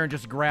from here and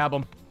just grab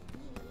him.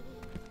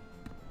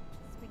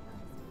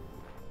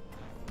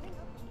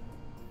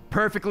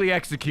 Perfectly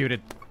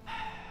executed.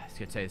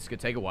 It's gonna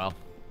take a while.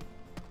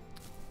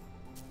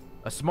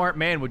 A smart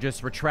man would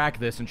just retract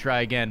this and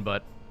try again,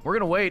 but we're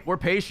gonna wait. We're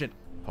patient.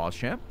 Pause,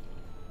 champ.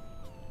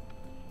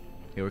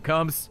 Here it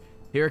comes.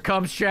 Here it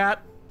comes,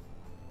 chat.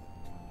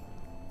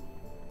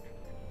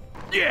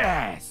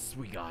 Yes!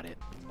 We got it.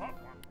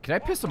 Can I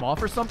piss him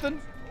off or something?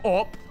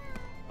 Oh.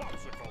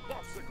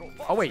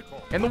 Oh, wait.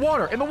 In the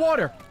water. In the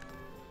water.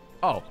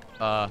 Oh,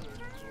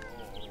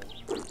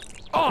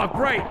 Oh,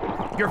 great.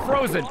 You're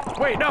frozen.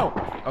 Wait, no.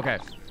 Okay.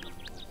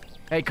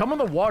 Hey, come in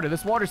the water.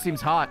 This water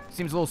seems hot.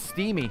 Seems a little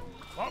steamy.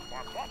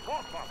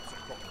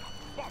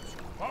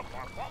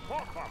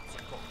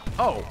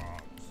 Oh.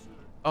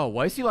 Oh,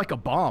 why is he like a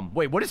bomb?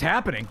 Wait, what is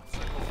happening?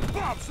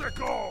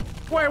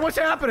 Wait, what's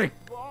happening?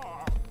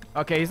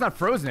 Okay, he's not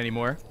frozen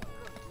anymore.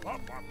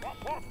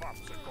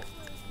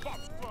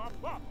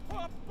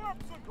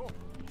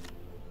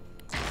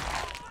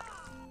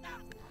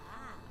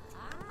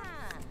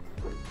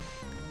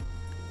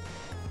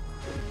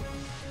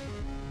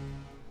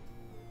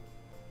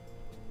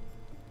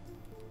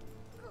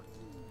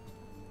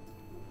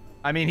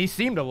 I mean, he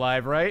seemed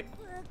alive, right?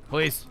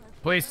 Please.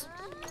 Please.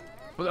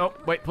 Oh,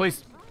 wait,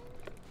 please.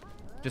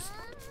 Just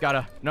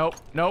gotta. Nope.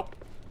 Nope.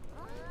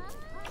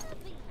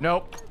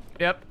 Nope.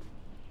 Yep.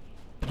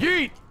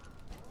 Yeet!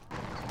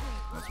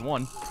 That's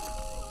one.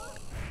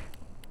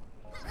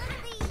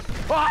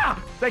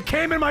 Ah! They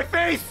came in my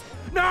face!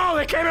 No!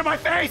 They came in my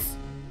face!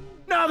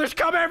 No, there's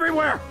cum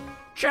everywhere!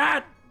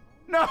 Chat!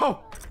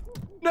 No!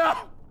 No!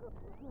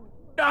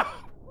 No!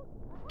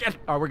 Get.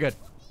 Oh, we're good.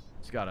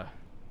 It's got a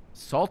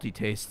salty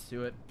taste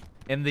to it.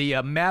 In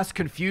the mass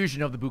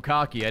confusion of the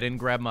bukkake, I didn't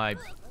grab my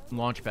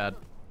launch pad.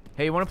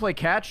 Hey, you want to play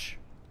catch?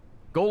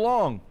 Go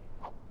long.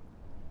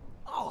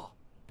 Oh.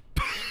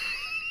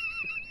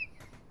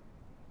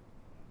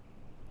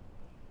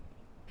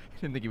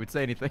 Didn't think he would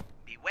say anything.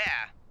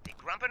 Beware, the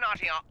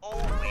Grumpinati are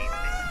always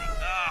listening.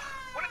 Ugh,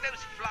 one of those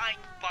flying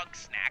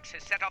Bugsnax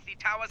has set off the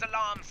tower's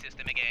alarm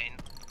system again.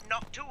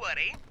 Not to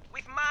worry,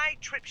 with my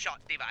trip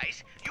shot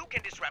device, you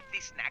can disrupt the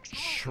snack's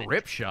movement.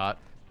 Trip shot?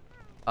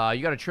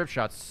 You got a trip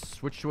shot.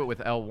 Switch to it with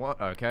L1.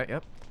 Okay,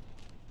 yep.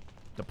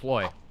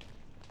 Deploy.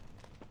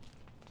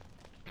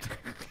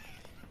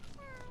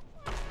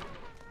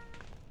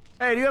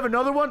 Hey, do you have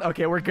another one?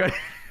 Okay, we're good.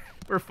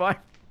 We're fine.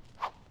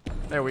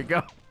 There we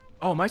go.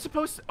 Oh, am I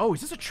supposed to? Oh,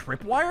 is this a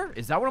tripwire?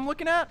 Is that what I'm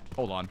looking at?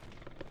 Hold on.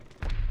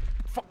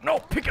 Fuck, no,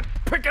 pick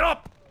it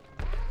up.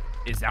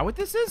 Is that what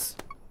this is?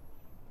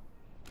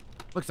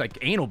 Looks like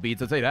anal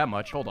beads, I'll tell you that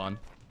much. Hold on.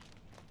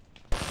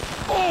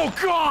 Oh,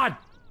 God!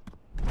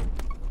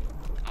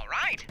 All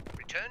right,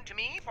 return to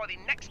me for the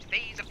next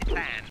phase of the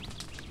plan.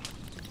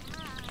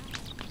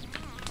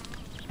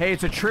 Hey,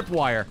 it's a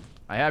tripwire.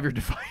 I have your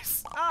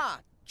device. Ah,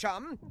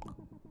 chum.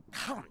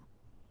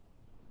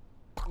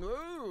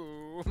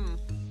 Ooh.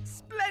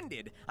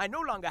 Splendid. I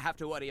no longer have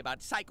to worry about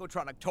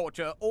psychotronic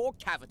torture or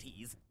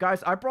cavities.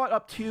 Guys, I brought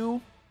up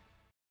 2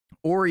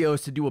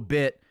 Oreos to do a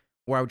bit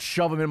where I would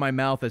shove them in my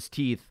mouth as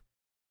teeth,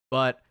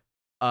 but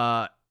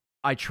I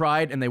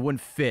tried and they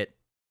wouldn't fit,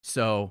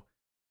 so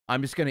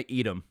I'm just gonna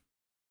eat them.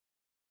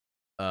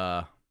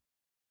 But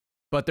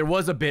there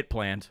was a bit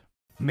planned.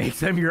 Make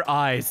them your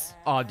eyes.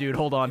 Aw, dude,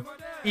 hold on.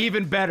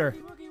 Even better.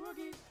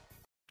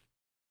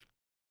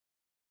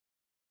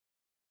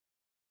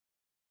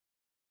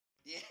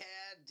 Yeah,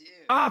 dude.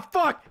 Ah,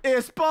 fuck!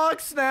 It's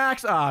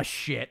Bugsnax! Ah,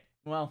 shit.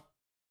 Well,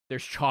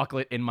 there's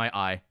chocolate in my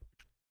eye.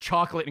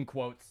 Chocolate in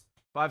quotes.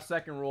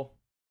 5-second rule.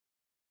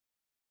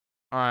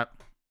 Alright.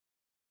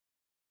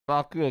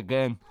 Fuck you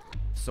again.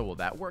 So will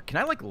that work? Can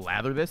I, like,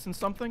 lather this in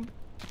something?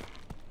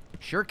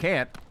 Sure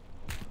can't.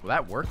 Will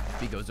that work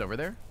if he goes over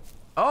there?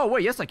 Oh,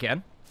 wait, yes I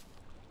can.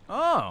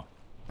 Oh.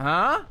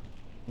 Huh?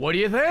 What do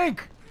you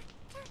think?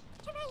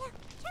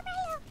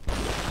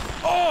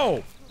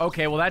 Oh!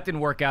 Okay, well that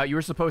didn't work out. You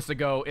were supposed to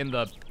go in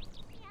the...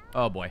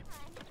 Oh, boy.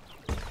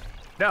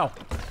 No.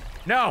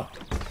 No!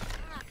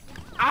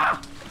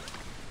 Ah!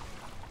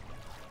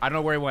 I don't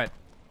know where he went.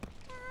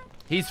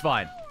 He's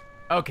fine.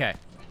 Okay.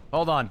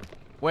 Hold on.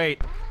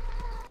 Wait.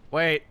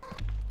 Wait.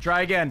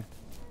 Try again.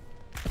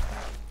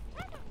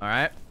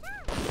 Alright.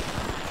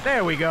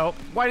 There we go.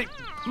 Why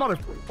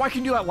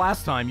can you do that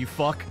last time, you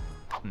fuck?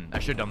 I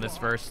should've done this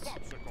first.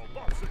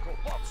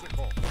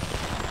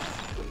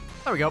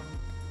 There we go.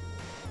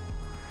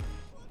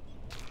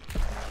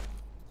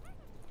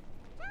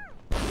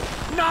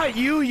 Not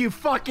you, you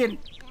fucking...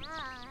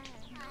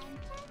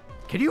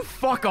 Can you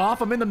fuck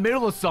off? I'm in the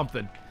middle of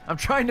something. I'm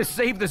trying to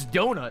save this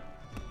donut.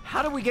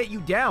 How do we get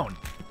you down?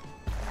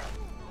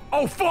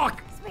 Oh,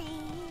 fuck!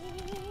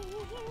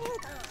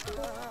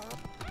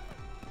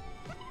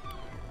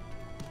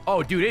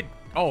 Oh, dude,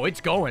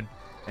 it's going.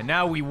 And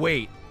now we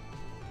wait.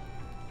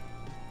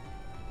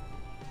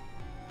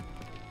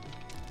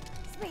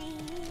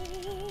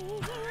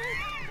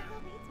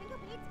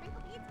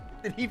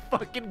 Did he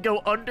fucking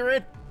go under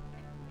it?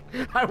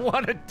 I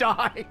want to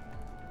die.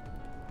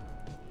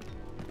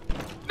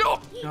 No!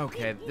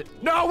 Okay.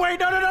 No, wait,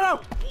 no.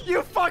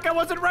 You fuck, I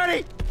wasn't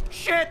ready.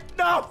 Shit,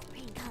 no.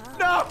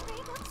 No.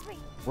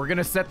 We're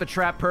gonna set the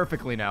trap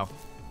perfectly now.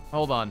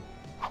 Hold on.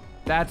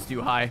 That's too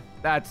high.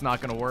 That's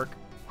not gonna work.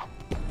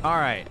 All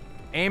right.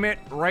 Aim it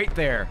right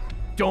there.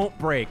 Don't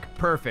break.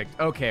 Perfect.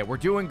 Okay, we're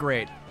doing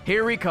great.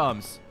 Here he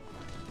comes.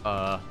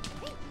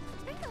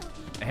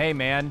 Hey,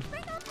 man.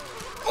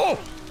 Oh!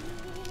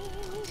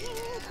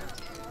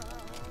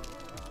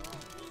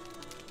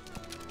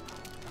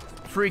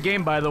 Free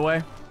game, by the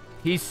way.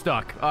 He's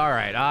stuck. All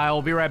right,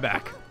 I'll be right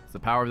back. It's the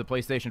power of the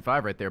PlayStation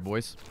 5 right there,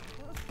 boys.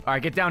 All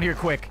right, get down here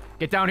quick.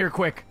 Get down here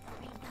quick.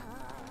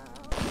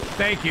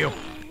 Thank you.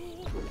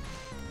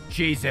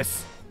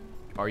 Jesus.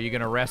 Are you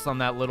gonna rest on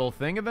that little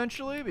thing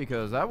eventually?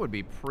 Because that would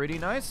be pretty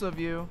nice of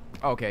you.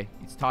 Okay,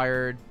 he's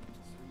tired.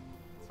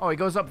 Oh, he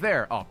goes up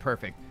there. Oh,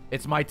 perfect.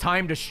 It's my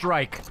time to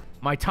strike.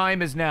 My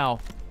time is now.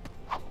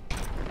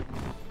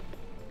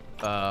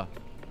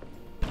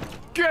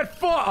 Get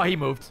fucked! Oh, he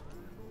moved.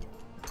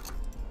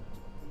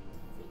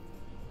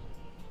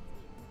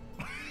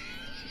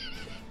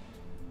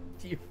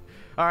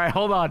 All right,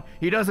 hold on.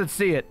 He doesn't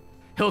see it.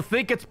 He'll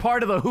think it's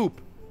part of the hoop.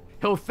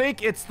 He'll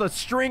think it's the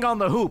string on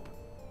the hoop.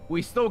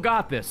 We still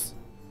got this.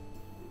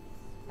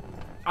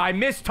 I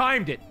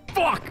mistimed it.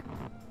 Fuck!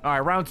 All right,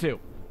 round 2.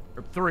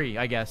 Or 3,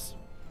 I guess.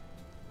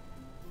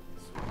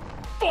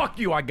 Fuck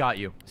you, I got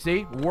you.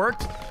 See?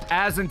 Worked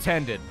as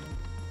intended.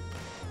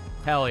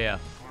 Hell yeah.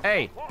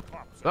 Hey.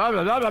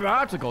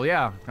 Obstacle,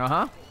 yeah.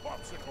 Uh-huh.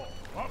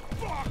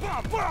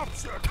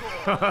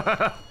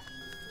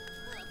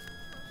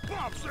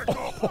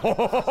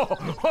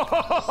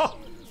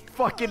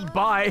 Fucking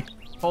bye.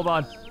 Hold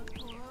on.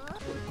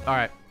 All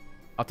right.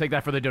 I'll take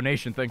that for the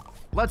donation thing.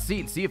 Let's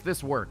see if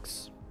this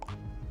works.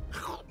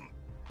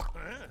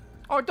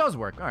 Oh, it does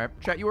work. All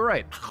right. Chat, you were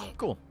right.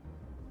 Cool.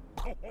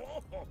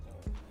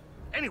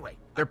 Anyway,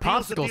 they're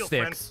popsicle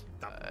sticks.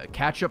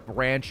 Ketchup,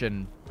 ranch,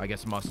 and I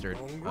guess mustard.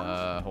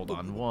 Hold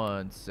on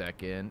 1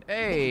 second.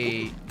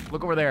 Hey,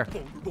 look over there.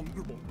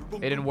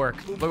 It didn't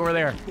work. Look over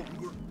there.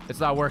 It's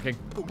not working.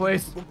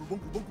 Please.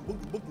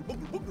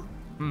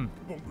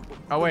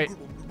 Oh, wait.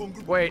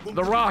 Wait,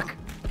 the rock.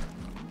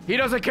 He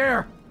doesn't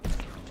care.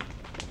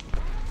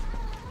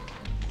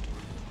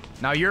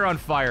 Now you're on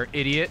fire,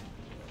 idiot.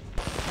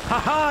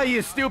 Haha,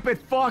 you stupid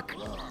fuck.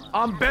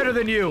 I'm better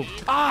than you.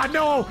 Ah,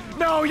 no.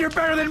 No, you're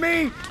better than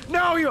me.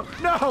 No, you.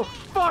 No.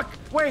 Fuck.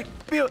 Wait.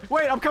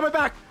 Wait, I'm coming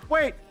back.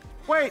 Wait.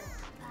 Wait.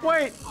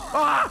 Wait.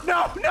 Ah,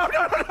 no. No,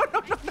 no, no, no, no,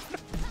 no,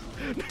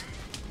 no.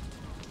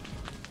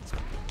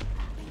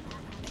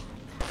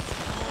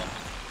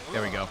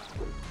 There we go.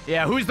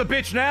 Yeah, who's the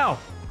bitch now?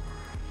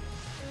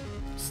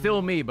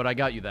 Still me, but I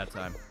got you that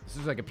time. This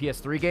is like a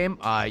PS3 game.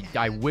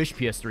 I wish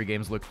PS3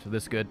 games looked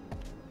this good.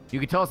 You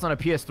can tell it's not a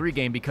PS3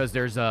 game because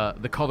there's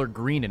the color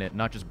green in it,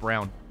 not just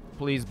brown.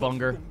 Please,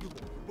 Bunger.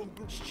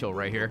 Just chill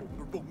right here.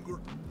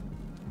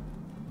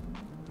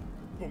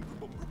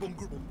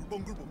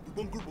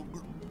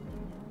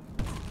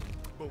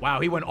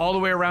 Wow, he went all the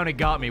way around and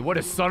got me. What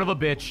a son of a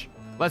bitch.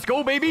 Let's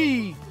go,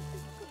 baby!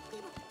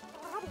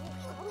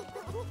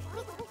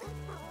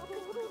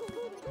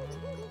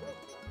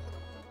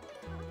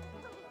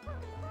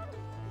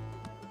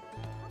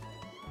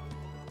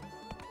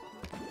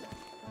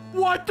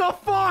 What the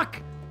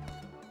fuck?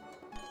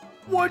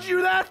 What'd you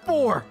do that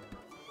for?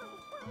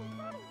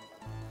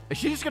 Is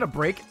she just gonna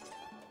break?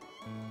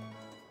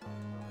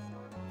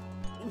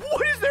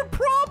 What is their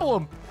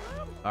problem?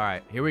 All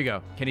right, here we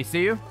go. Can he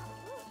see you?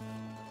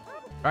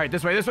 All right,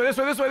 this way, this way, this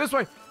way, this way, this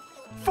way.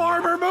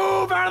 Farmer,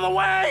 move out of the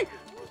way!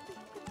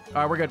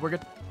 All right, we're good, we're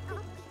good.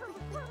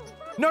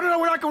 No, no, no,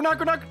 we're not going,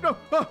 no.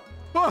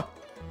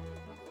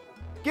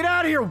 Get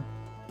out of here!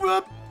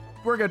 Whoop.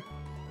 We're good.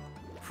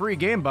 Free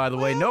game, by the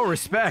way. No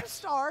respect.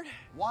 Start.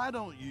 Why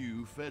don't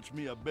you fetch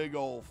me a big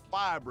old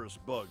fibrous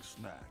bug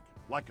snack,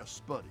 like a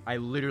spuddy? I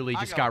literally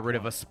just got rid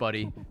of a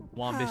spuddy.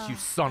 Wombus, you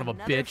son of a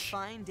bitch.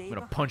 I'm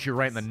gonna punch you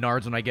right in the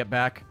nards when I get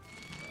back.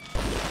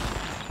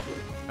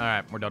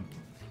 Alright, we're done.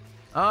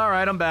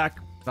 Alright, I'm back.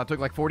 That took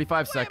like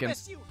 45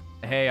 seconds.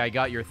 Hey, I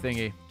got your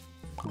thingy.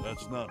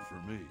 That's not for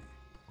me.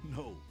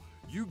 No,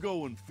 you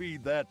go and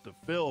feed that to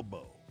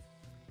Philbo.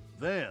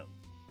 Then,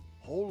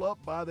 hole up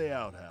by the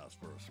outhouse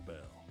for a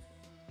spell.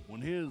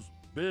 When his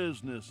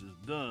business is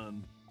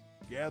done,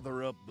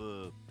 gather up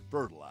the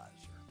fertilizer.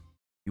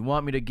 You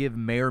want me to give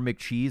Mayor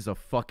McCheese a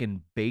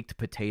fucking baked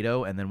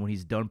potato, and then when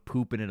he's done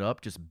pooping it up,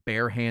 just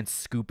bare hand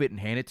scoop it and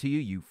hand it to you,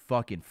 you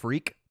fucking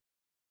freak?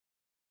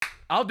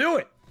 I'll do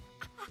it!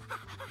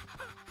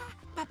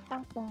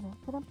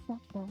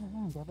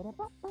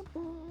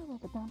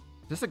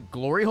 Is this a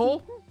glory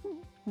hole?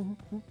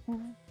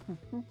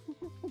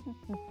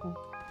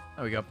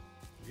 There we go.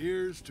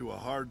 Here's to a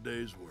hard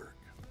day's work.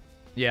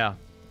 Yeah.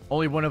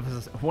 Only one of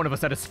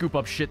us had to scoop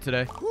up shit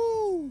today.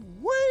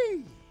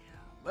 Woo-wee!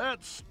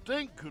 That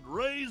stink could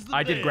raise the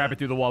I did dead. grab it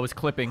through the wall. I was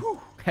clipping.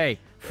 Hey,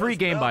 free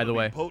game, by the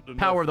way.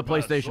 Power of the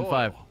PlayStation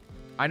 5.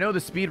 I know the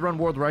speedrun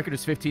world record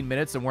is 15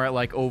 minutes, and we're at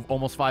like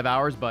almost 5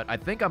 hours, but I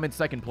think I'm in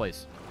second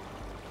place.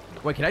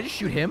 Wait, can I just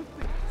shoot him?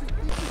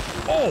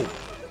 Oh!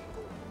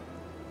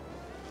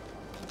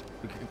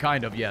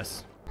 Kind of,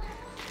 yes.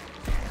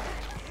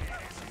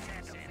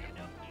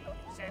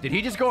 Did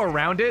he just go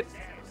around it?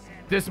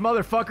 This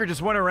motherfucker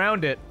just went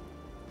around it.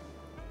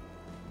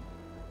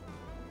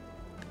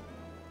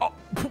 Oh,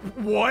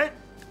 what?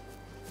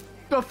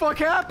 The fuck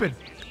happened?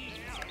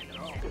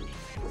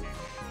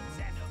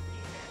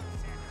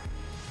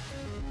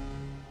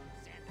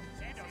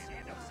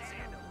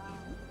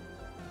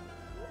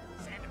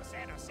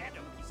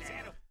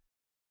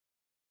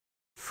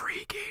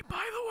 Free game, by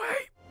the way.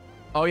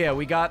 Oh yeah,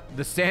 we got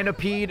the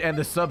Sandipede and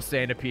the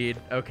Sub-Sandipede.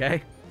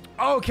 Okay.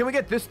 Oh, can we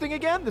get this thing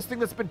again? This thing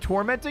that's been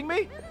tormenting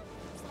me?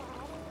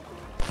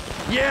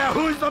 Yeah,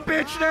 who's the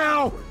bitch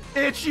now?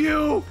 It's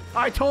you!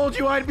 I told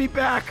you I'd be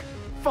back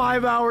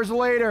 5 hours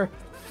later.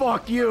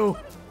 Fuck you.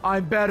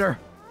 I'm better.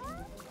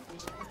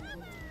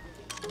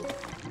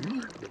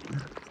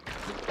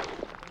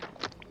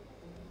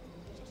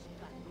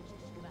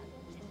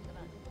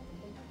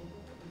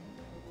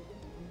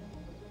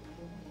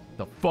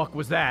 The fuck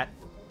was that?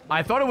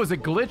 I thought it was a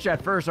glitch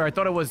at first, or I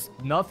thought it was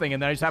nothing,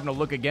 and then I just happened to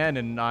look again,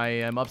 and I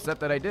am upset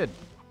that I did.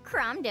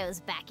 Cromdo's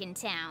back in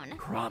town.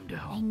 Cromdo.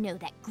 I know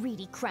that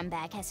greedy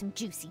crumbag has some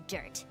juicy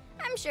dirt.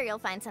 I'm sure you'll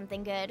find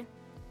something good.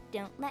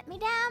 Don't let me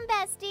down,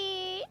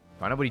 bestie.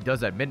 Find out what he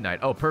does at midnight.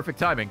 Oh, perfect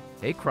timing.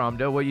 Hey,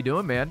 Cromdo, what you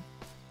doing, man?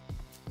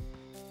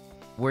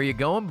 Where you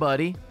going,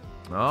 buddy?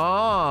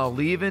 Oh,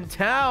 leaving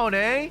town,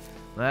 eh?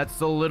 That's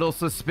a little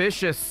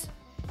suspicious.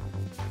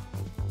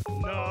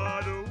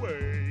 Not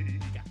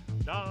awake,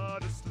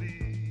 not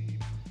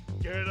asleep.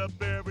 Get up,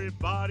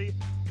 everybody.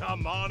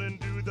 Come on and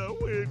do the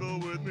wiggle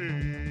with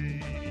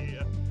me.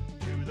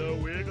 Do the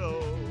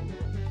wiggle.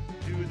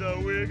 Do the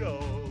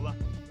wiggle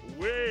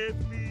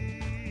with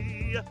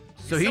me.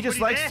 So he just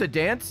likes to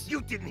dance?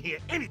 You didn't hear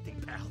anything,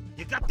 pal.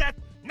 You got that?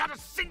 Not a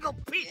single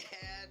peep.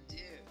 Yeah, dude.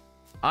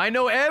 I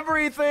know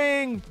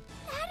everything.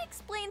 That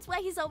explains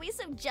why he's always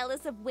so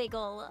jealous of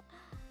Wiggle.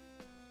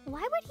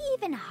 Why would he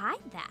even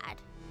hide that?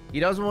 He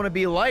doesn't want to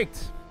be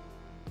liked.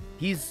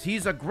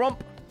 He's a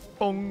grump.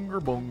 Bunger,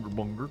 bunger,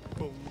 bunger.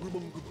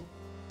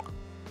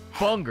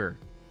 Bunger.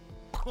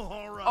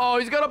 All right. Oh,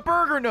 he's got a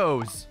burger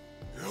nose.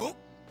 Yep.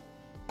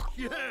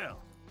 Yeah.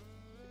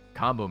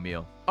 Combo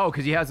meal. Oh,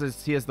 because he has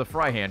the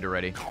fry hand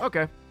already.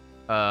 Okay.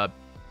 I'm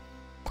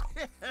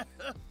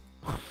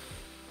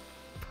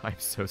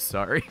so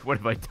sorry. What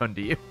have I done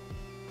to you?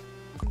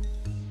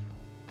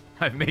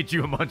 I've made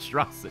you a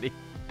monstrosity.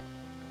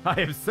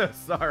 I am so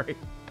sorry.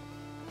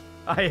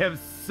 I am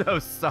so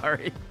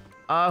sorry.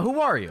 Who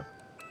are you?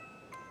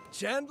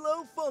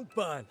 Chandlo Funk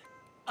Bun.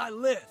 I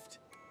lift.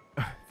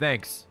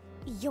 Thanks.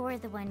 You're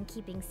the one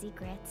keeping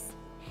secrets.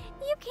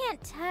 You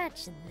can't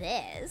touch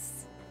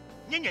this.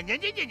 Yeah.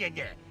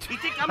 You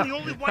think I'm the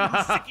only one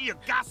who's sick of your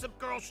gossip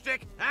girl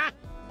shtick, huh?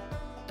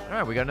 All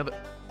right, we got another.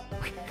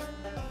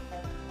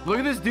 Look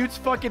at this dude's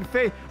fucking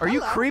face. Are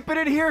you creeping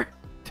in here?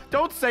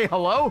 Don't say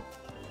hello.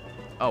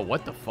 Oh,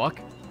 what the fuck?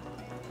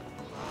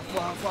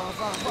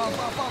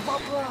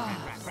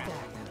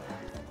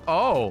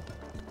 Oh.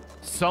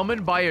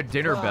 Summoned by a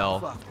dinner bell.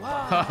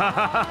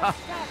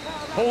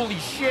 Holy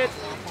shit.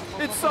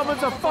 It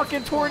summons a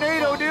fucking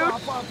tornado, dude.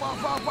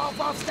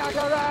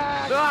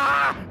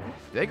 Ah!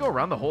 Did they go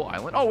around the whole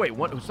island? Oh, wait.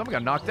 Someone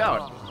got knocked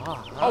out.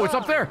 Oh, it's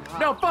up there.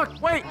 No,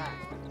 fuck. Wait.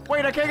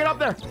 Wait, I can't get up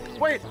there.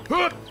 Wait.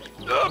 Got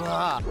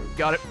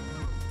it.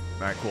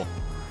 All right, cool.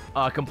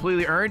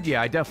 Completely earned?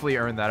 Yeah, I definitely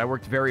earned that. I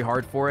worked very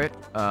hard for it.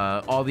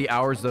 All the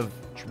hours of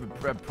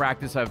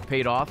practice have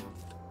paid off.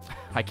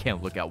 I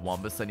can't look at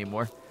Wombus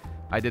anymore.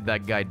 I did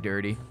that guy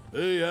dirty.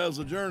 Hey, how's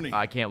the journey?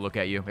 I can't look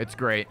at you. It's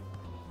great.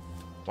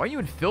 Why are you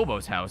in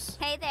Philbo's house?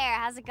 Hey there,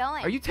 how's it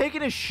going? Are you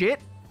taking a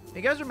shit?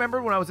 You guys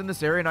remember when I was in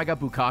this area and I got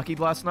bukkaki'd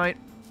last night?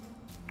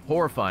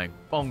 Horrifying.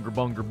 Bunger,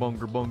 bunger,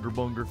 bunger, bunger,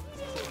 bunger.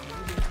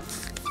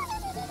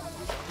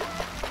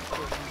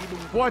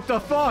 What the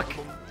fuck?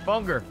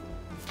 Bunger.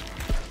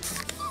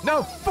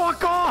 No,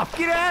 fuck off!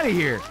 Get out of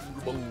here!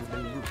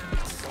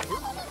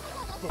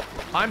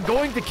 I'm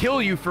going to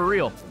kill you for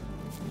real.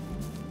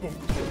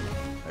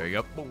 There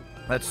you go.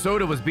 That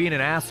soda was being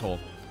an asshole.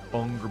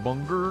 Bunger,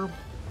 bunger.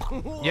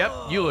 Yep,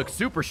 you look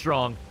super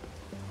strong.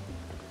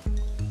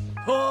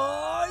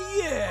 Oh,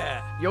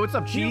 yeah! Yo, what's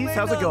up, Cheese? You may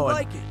How's it not going?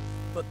 like it,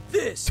 but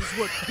this is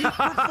what peak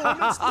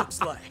performance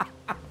looks like.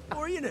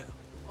 Or, you know,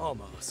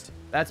 almost.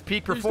 That's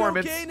peak There's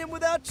performance. no gaining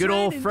without Good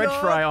old training, French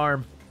dog. fry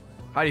arm.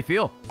 How do you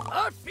feel?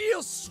 I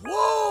feel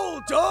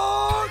swole,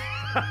 dog!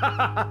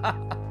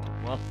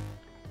 Well,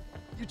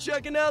 You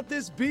checking out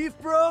this beef,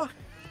 bro?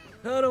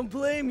 I don't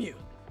blame you.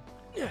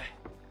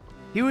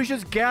 he was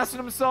just gassing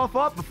himself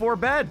up before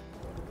bed.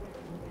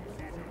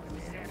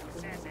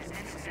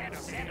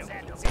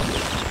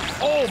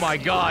 Oh my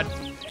god.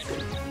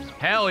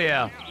 Hell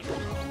yeah.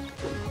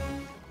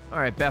 All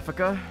right,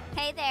 Beffica.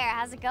 Hey there,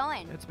 how's it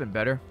going? It's been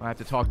better. I have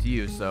to talk to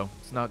you, so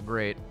it's not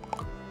great.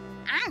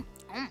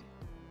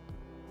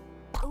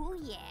 Oh,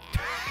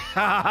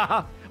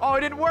 yeah. Oh,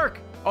 it didn't work.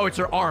 Oh, it's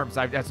her arms.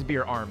 It has to be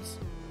her arms.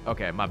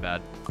 Okay, my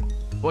bad.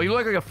 Well, you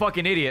look like a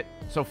fucking idiot,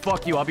 so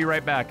fuck you. I'll be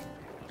right back.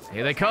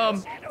 Here they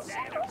come.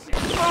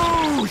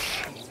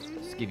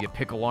 Boosh! Just give you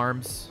pickle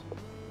arms.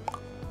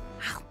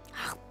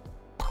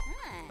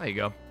 There you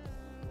go.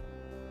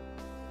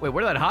 Wait,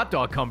 where did that hot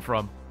dog come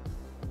from?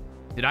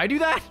 Did I do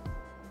that?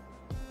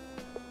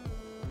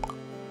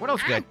 What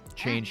else did I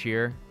change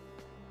here?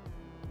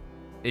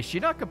 Is she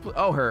not complete?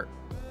 Oh, her.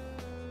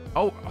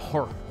 Oh,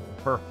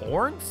 her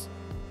horns?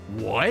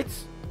 What?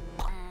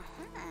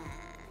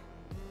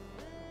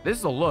 This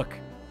is a look.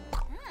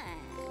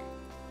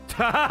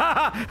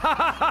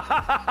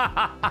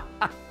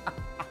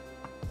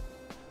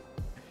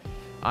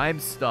 I'm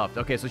stuffed.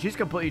 Okay, so she's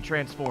completely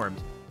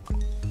transformed.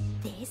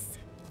 This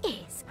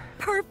is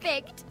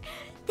perfect.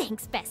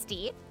 Thanks,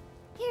 bestie.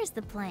 Here's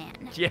the plan.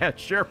 Yeah,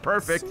 sure,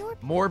 perfect.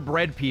 More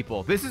bread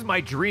people. This is my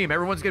dream.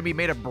 Everyone's gonna be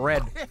made of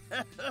bread.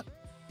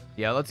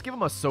 Yeah, let's give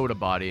him a soda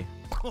body.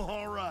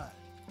 All right.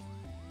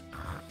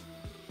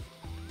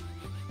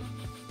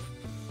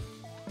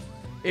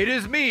 It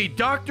is me,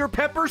 Dr.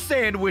 Pepper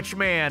Sandwich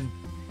Man.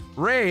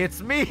 Ray,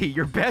 it's me,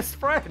 your best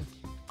friend.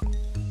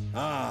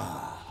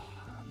 Ah,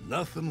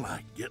 nothing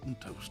like getting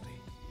toasty.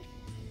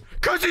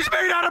 'Cause he's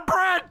made out of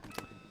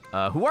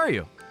bread! Who are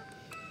you?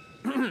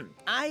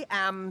 I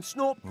am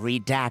Snort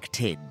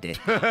Redacted.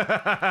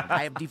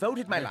 I have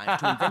devoted my life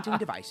to inventing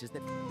devices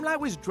that... I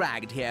was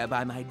dragged here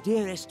by my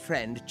dearest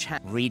friend,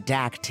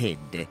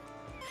 Redacted.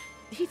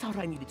 He thought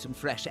I needed some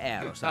fresh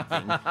air or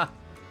something.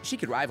 She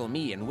could rival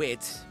me in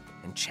wit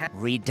and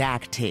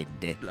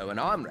Redacted. Blow and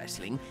arm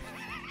wrestling.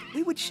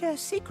 We would share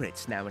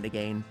secrets now and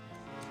again.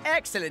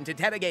 Excellent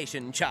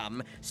interrogation,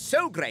 chum.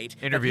 So great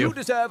Interview. that you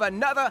deserve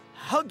another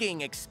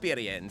hugging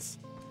experience.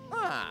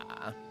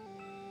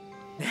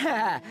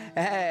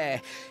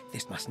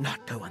 This must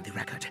not go on the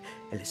record.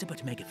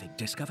 Elizabeth Megafig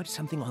discovered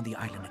something on the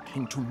island and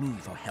came to me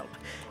for help.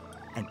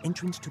 An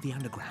entrance to the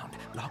underground,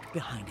 locked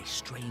behind a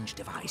strange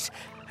device.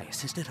 I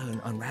assisted her in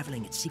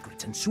unraveling its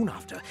secrets, and soon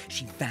after,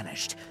 she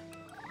vanished.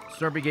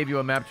 Stormy gave you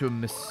a map to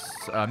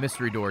a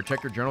mystery door.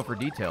 Check your journal for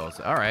details.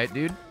 All right,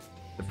 dude.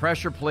 The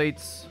pressure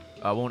plates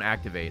won't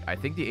activate. I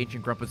think the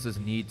ancient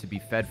grumpuses need to be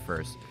fed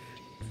first.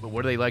 But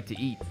what do they like to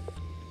eat?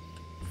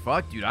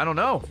 Fuck, dude, I don't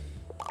know.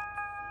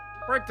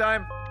 Break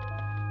time.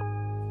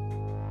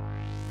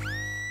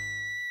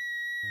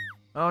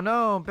 Oh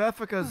no,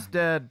 Beffica's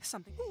dead.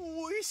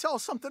 We saw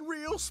something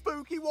real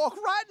spooky walk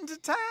right into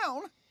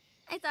town.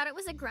 I thought it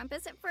was a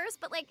grumpus at first,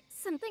 but like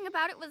something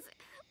about it was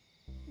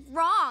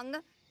wrong.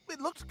 It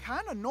looked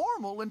kind of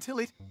normal until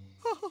it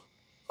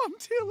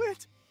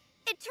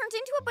It turned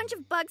into a bunch of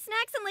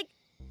Bugsnax and like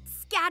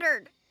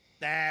scattered.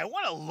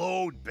 What a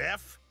load,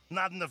 Beth.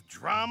 Not enough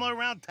drama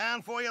around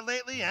town for you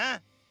lately, huh?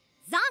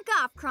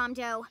 Zonk off,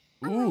 Cromdo.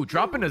 Ooh,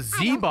 dropping a I don't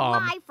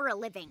Z-bomb. lie for a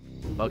living.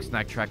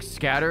 Bugsnax tracks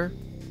scatter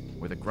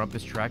where the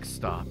grumpus track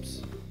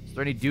stops. Is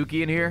there any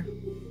dookie in here?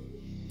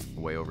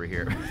 Way over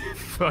here.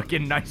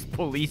 Fucking nice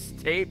police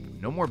tape.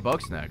 No more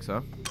Bugsnax,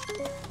 huh?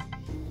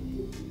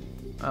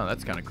 Oh,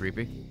 that's kind of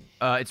creepy.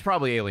 It's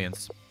probably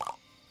aliens.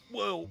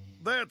 Well,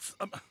 that's...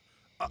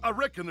 I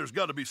reckon there's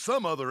got to be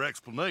some other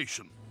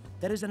explanation.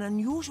 There is an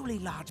unusually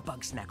large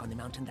bug snack on the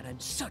mountain that I'm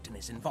certain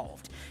is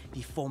involved.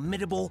 The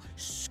formidable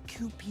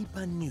Scoopy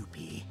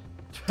Banoopy.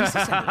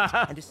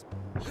 Disassemble it and dis-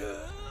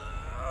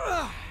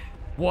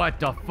 What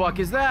the fuck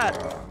is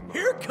that?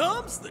 Here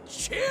comes the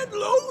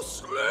Chandlo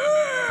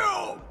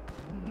Slam!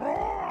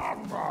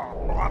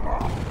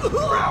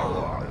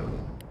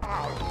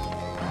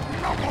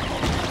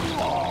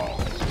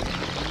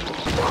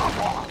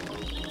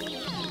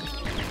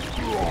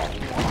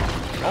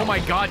 Oh my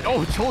god.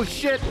 Oh, holy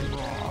shit.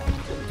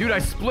 Dude, I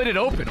split it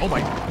open. Oh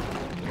my.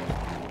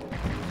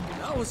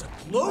 That was a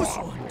close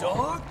one,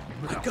 dog.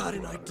 I got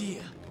an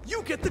idea.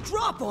 you get the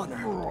drop on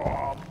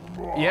her.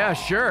 Yeah,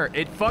 sure.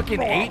 It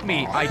fucking ate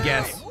me, I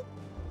guess.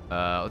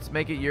 Let's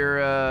make it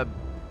your,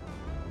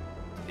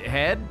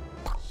 head.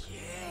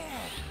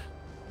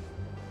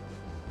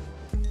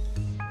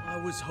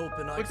 I was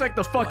hoping I Looks like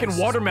the fucking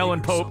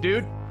watermelon pope,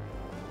 dude.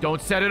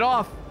 Don't set it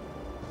off.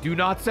 Do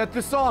not set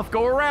this off.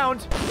 Go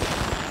around.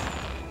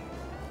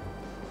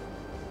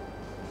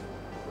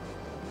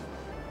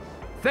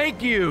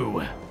 Thank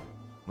you.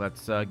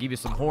 Let's give you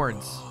some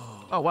horns.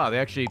 Oh, wow. They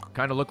actually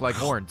kind of look like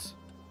horns.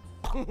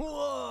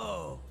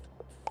 Whoa.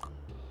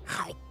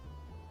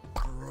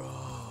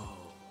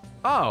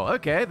 Oh,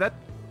 okay. That,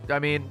 I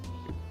mean,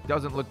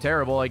 doesn't look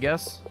terrible, I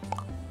guess.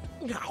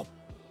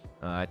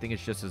 I think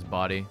it's just his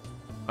body.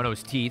 Oh, no,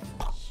 his teeth.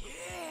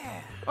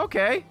 Yeah.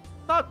 Okay.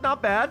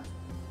 Not bad.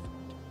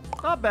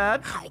 Not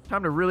bad.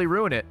 Time to really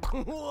ruin it.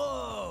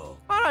 Whoa. Oh,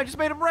 no, I just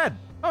made him red.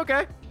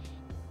 Okay.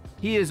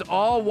 He is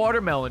all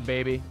watermelon,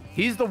 baby.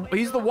 He's the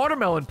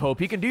watermelon pope.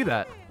 He can do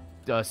that.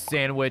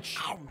 Sandwich.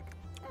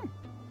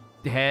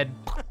 Head.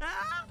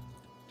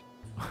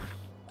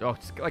 Oh,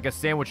 it's like a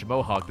sandwich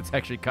mohawk. That's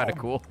actually kind of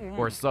cool.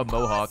 Or a sub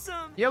mohawk.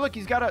 Awesome. Yeah, look,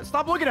 he's got a...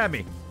 Stop looking at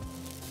me.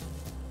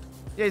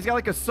 Yeah, he's got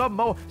like a sub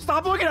mo...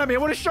 Stop looking at me. I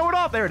want to show it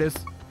off. There it is.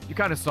 You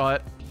kind of saw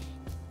it.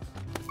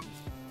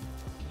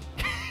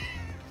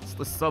 It's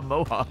the sub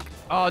mohawk.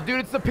 Oh, dude,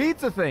 it's the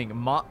pizza thing.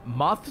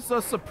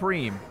 Mozza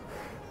Supreme.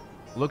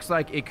 Looks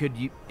like it could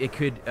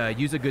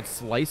use a good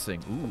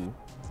slicing. Ooh.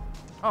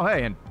 Oh,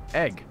 hey, an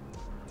egg.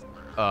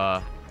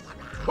 Oh!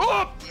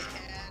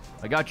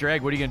 I got your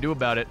egg. What are you gonna do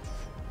about it?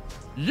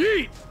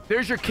 Yeet!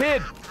 There's your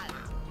kid!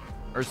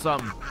 Or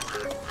something.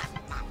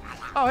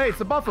 Oh, hey, it's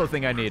the buffalo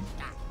thing I need.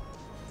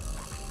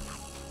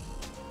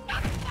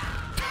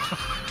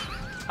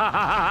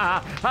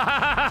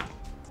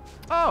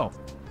 Oh.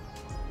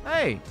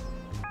 Hey.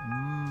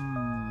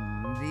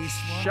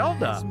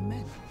 Shelda.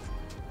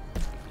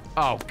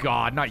 Oh,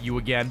 God, not you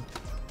again.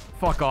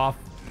 Fuck off.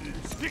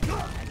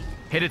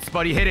 Hit it,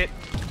 Spuddy, hit it.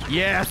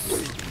 Yes.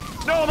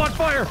 No, I'm on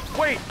fire.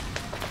 Wait.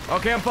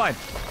 Okay, I'm fine.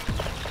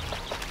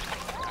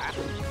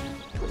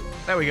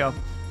 There we go.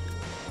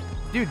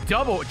 Dude,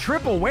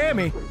 triple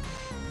whammy.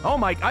 Oh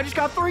my, I just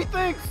got 3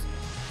 things.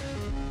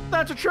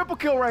 That's a triple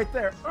kill right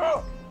there.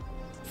 Oh,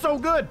 so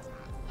good.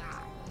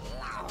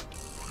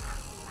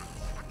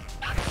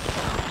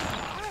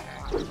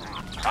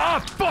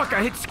 Ah, fuck,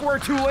 I hit square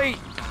too late.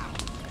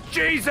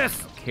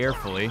 Jesus.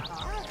 Carefully.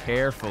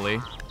 Carefully.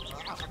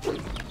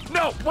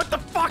 No, what the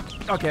fuck?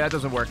 Okay, that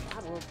doesn't work.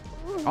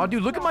 Oh,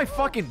 dude, look at my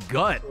fucking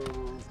gut.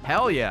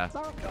 Hell yeah.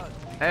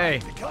 Hey.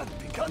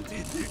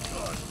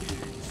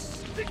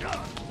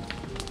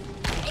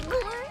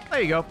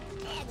 There you go.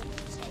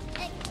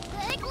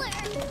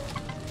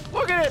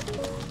 Look at it.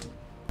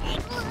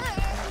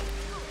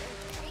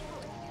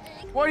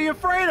 What are you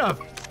afraid of?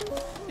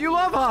 You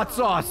love hot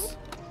sauce.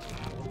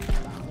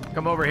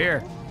 Come over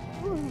here.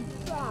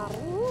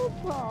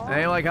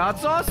 Ain't like hot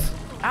sauce?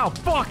 Ow,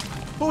 fuck.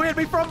 Who hit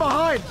me from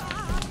behind?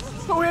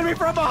 Who hit me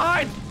from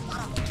behind?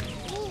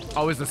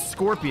 Oh, it's a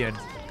scorpion.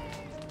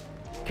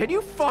 Can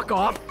you fuck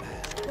off?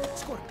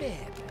 Scorpion.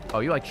 Oh,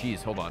 you like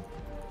cheese. Hold on.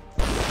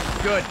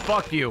 Good.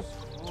 Fuck you.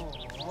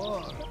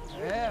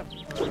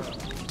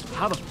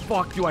 How the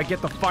fuck do I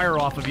get the fire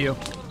off of you?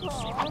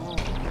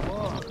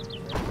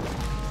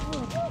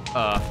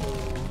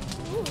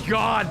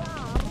 God.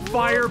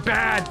 Fire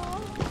bad.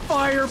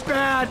 Fire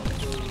bad.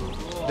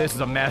 This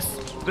is a mess.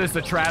 This is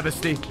a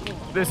travesty.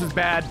 This is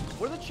bad.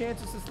 What are the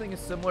chances this thing is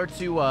similar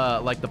to,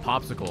 like, the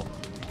popsicle?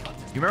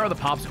 You remember how the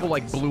popsicle,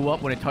 like, blew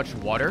up when it touched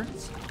water?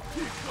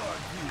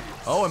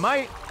 Oh, it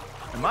might.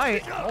 It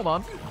might. Hold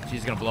on.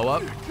 She's gonna blow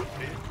up.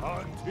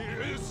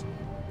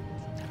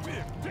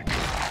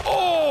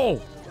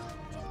 Oh!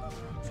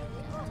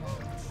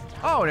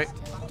 Oh, and it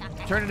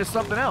turned into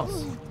something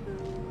else.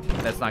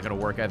 That's not gonna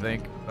work, I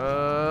think.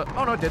 Oh,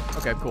 no, it did.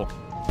 Okay, cool.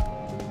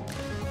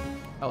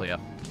 Hell yeah.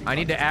 I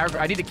need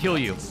to kill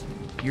you.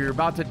 You're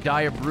about to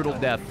die a brutal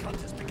death.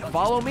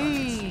 Follow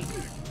me!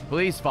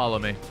 Please follow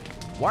me.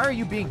 Why are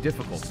you being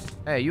difficult?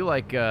 Hey, you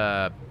like,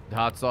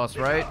 hot sauce,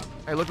 right?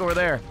 Hey, look over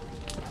there.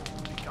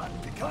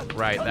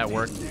 Right, that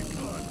worked.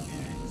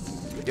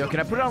 Yo, can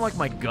I put it on, like,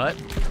 my gut?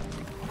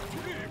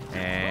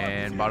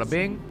 And bada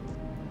bing.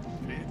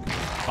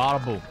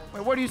 Bada boo.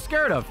 Wait, what are you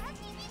scared of?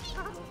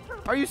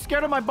 Are you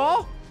scared of my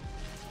ball?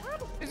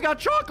 He's got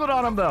chocolate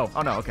on him, though.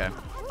 Oh, no, okay.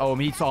 Oh,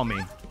 he saw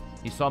me.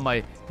 He saw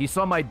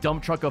my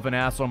dump truck of an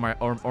ass or my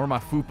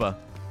fupa.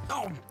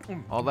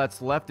 All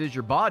that's left is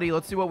your body.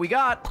 Let's see what we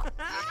got.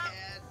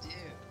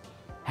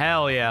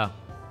 Hell yeah.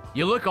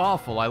 You look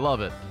awful. I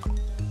love it.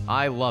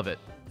 I love it.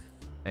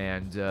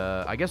 And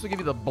I guess we'll give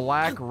you the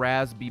black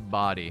raspy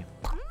body.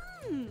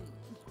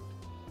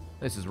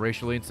 This is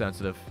racially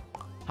insensitive.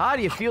 How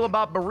do you feel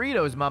about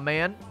burritos, my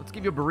man? Let's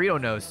give you a burrito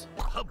nose.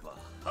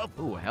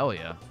 Ooh, hell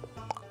yeah.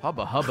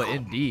 Hubba hubba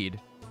indeed.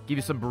 Give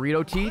you some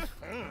burrito teeth.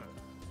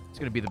 It's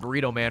gonna be the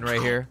burrito man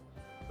right here.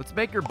 Let's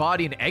make your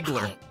body an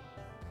eggler.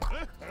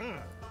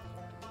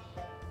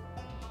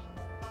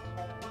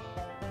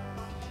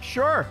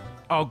 Sure.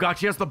 Oh god,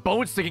 she has the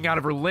bone sticking out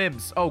of her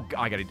limbs. Oh,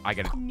 I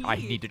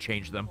need to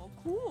change them.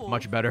 Cool.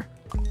 Much better.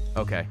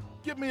 Okay.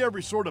 Give me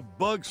every sort of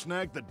bug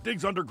snack that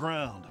digs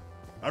underground.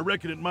 I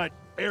reckon it might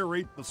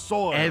aerate the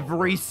soil.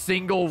 Every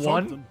single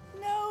one? Something.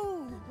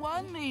 No,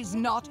 one is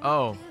not.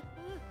 Oh.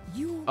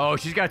 Oh,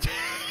 she's got...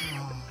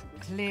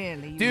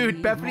 Clearly.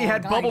 Dude, Bethany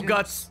had bubble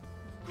guts.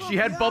 She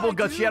had bubble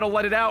guts. She had to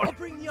let it out. I'll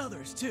bring the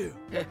others, too.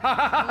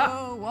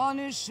 Oh, one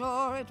is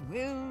sure it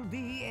will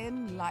be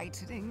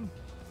enlightening.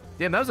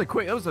 Damn, that was a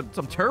quick... That was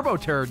some turbo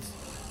turds.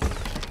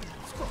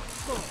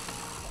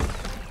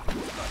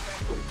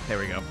 There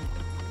we go.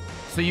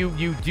 So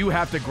you do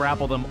have to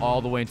grapple them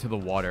all the way into the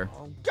water.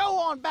 Go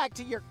on back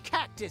to your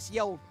cactus,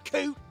 you old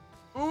coot.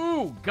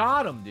 Ooh,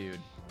 got him, dude.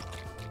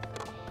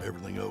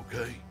 Everything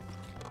okay?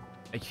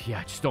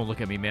 Yeah, just don't look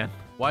at me, man.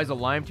 Why is a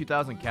lime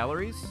 2,000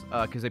 calories?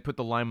 Because they put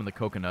the lime in the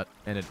coconut,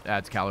 and it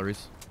adds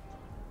calories.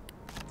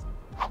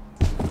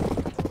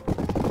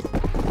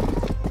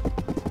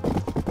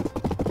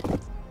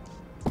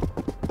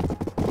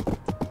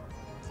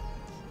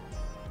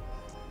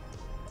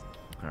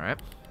 Alright.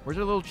 Where's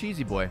our little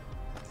cheesy boy?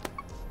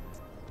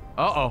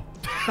 Uh-oh.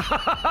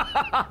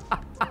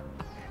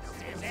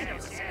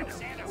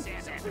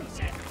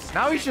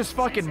 Now he's just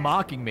fucking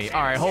mocking me.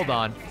 Alright, hold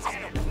on.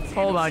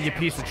 Hold on, you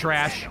piece of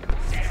trash.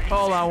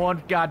 Hold on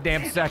one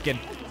goddamn second.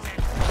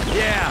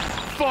 Yeah,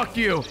 fuck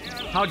you.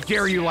 How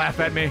dare you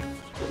laugh at me?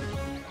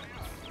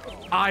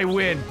 I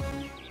win.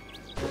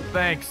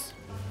 Thanks.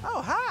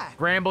 Oh, hi.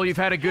 Gramble, you've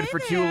had it good for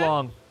too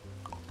long.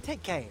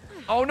 Take care.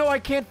 Oh no, I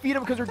can't feed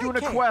him because we're doing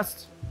a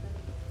quest.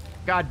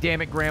 God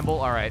damn it, Gramble.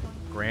 Alright,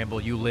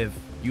 Gramble, you live.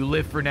 You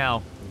live for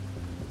now.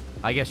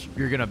 I guess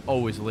you're gonna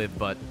always live,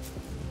 but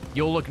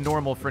you'll look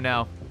normal for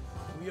now.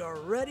 We are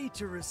ready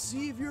to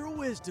receive your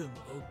wisdom,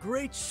 O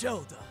great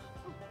Shelda.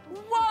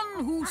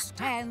 One who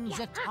stands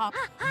atop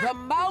the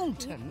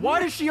mountain.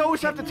 Why does she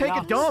always have to take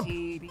a dump?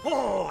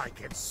 Oh, I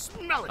can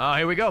smell it. Oh,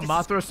 here we go.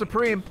 Mothra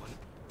Supreme.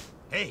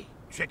 Hey,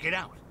 check it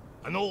out.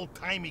 An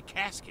old-timey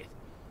casket.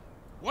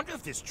 Wonder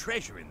if there's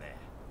treasure in there.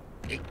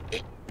 Hey,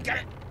 got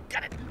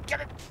it.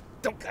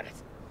 Don't cut it.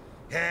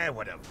 Yeah,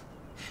 whatever.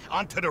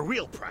 On to the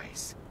real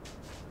prize.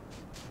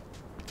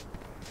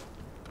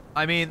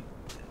 I mean,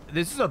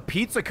 this is a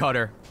pizza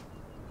cutter.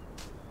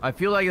 I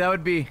feel like that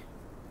would be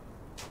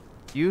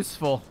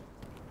useful.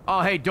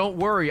 Oh, hey, don't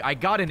worry. I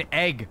got an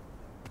egg.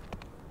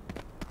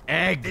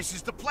 Egg. This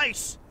is the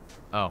place.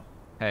 Oh,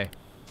 hey.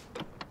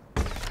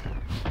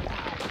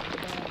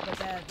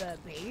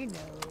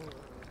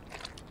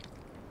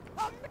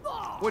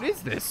 What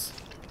is this?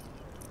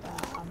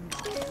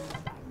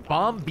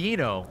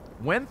 Bombino.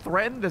 When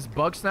threatened, this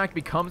bug snack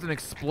becomes an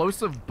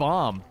explosive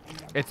bomb.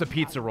 It's a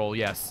pizza roll,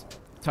 yes.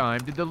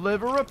 Time to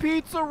deliver a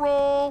pizza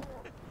roll.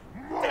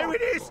 There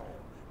it is.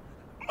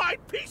 My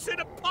piece of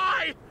the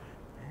pie.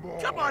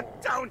 Come on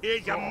down here,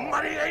 you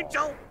money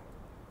angel.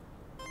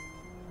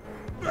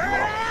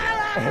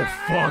 Oh,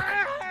 fuck.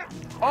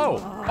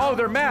 Oh,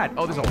 they're mad.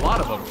 Oh, there's a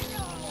lot of them.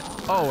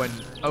 Oh, and,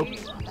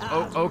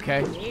 oh,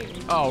 okay.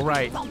 Oh,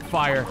 right.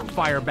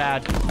 Fire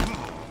bad.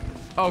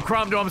 Oh,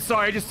 Cromdo, I'm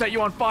sorry. I just set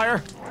you on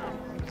fire.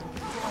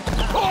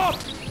 Oh!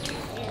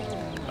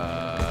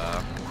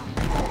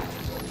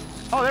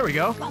 Oh, there we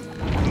go.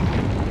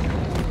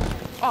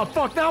 Oh,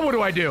 fuck, now what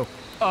do I do?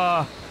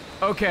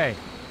 Okay.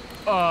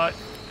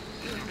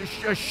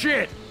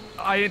 Shit.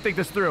 I didn't think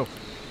this through.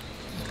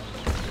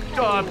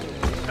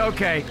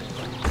 Okay.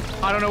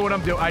 I don't know what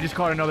I'm doing. I just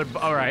caught another,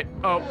 all right.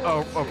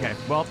 Oh, okay.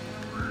 Well,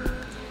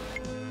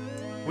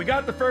 we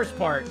got the first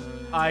part.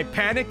 I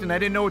panicked and I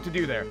didn't know what to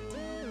do there.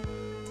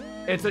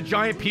 It's a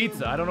giant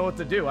pizza. I don't know what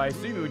to do. I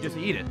assume we would just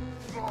eat it.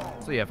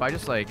 So yeah, if I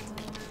just like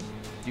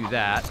do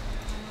that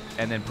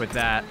and then put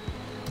that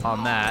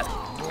on that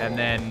and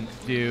then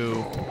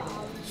do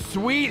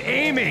sweet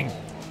aiming.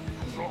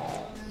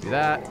 Do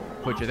that,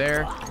 put you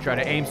there, try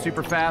to aim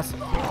super fast.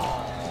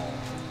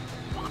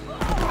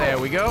 There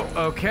we go.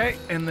 Okay,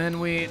 and then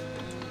we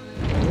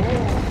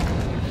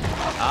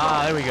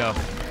there we go.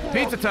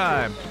 Pizza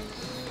time.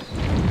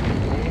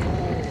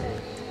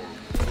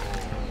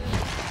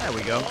 There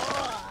we go.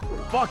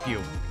 Fuck you.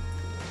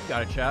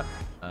 Got it, chat.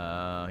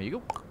 Here you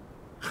go.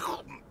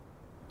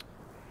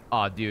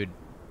 Aw, dude.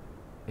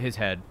 His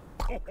head.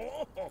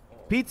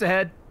 Pizza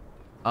head.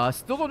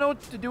 Still don't know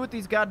what to do with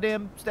these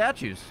goddamn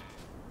statues.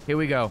 Here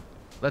we go.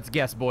 Let's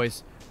guess,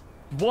 boys.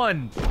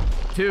 1,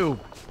 2,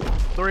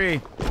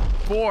 3,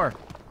 4.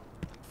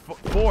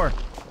 4.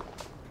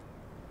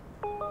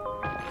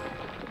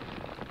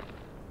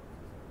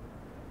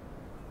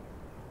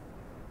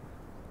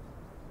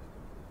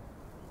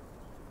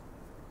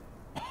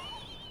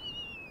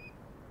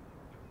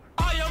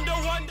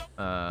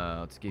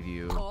 Let's give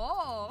you...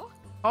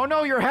 Oh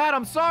no, your hat,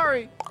 I'm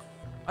sorry!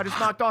 I just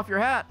knocked off your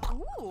hat.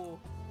 Ooh.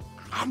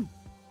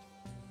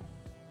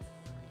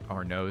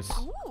 Our nose.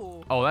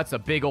 Ooh. Oh, that's a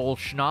big old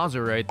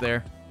schnauzer right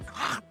there.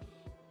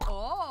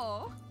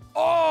 Oh.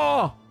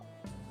 Oh!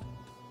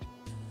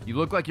 You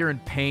look like you're in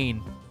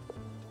pain.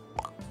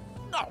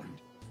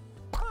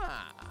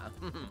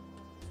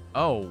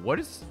 Oh, what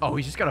is... Oh,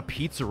 he's just got a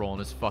pizza roll in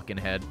his fucking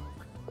head.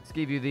 Let's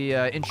give you the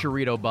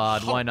enchilito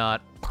bod. Why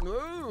not?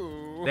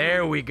 Ooh.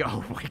 There we go.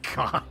 Oh my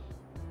god.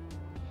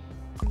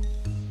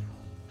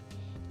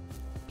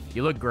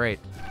 You look great.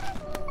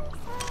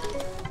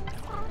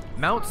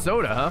 Mount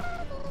Soda, huh?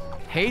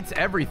 Hates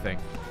everything.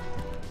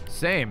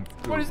 Same.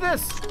 What is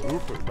this?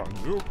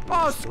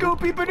 Oh,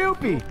 Scoopy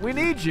Panoopy. We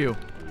need you.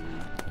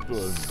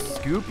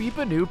 Scoopy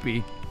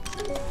Panoopy.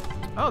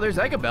 Oh, there's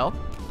Eggabell.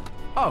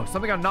 Oh,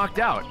 something got knocked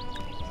out.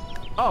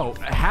 Oh,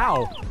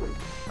 how?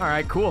 All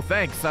right, cool,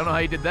 thanks. I don't know how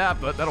you did that,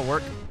 but that'll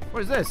work.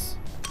 What is this?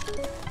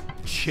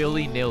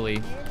 Chili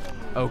Nilly.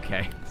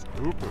 Okay.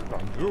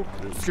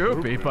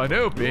 Scoopy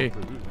Panoopy.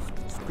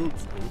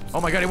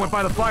 Oh my god, he went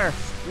by the fire.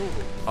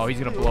 Oh, he's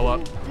gonna blow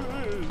up.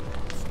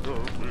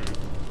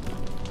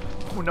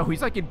 Oh no,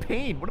 he's like in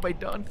pain. What have I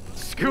done?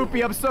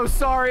 Scoopy, I'm so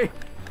sorry.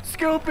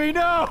 Scoopy,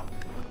 no!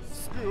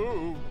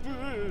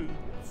 Scoopy.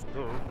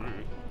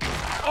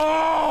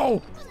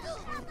 Oh!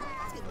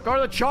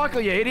 Garlic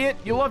chocolate, you idiot.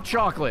 You love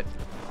chocolate.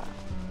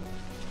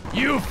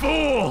 You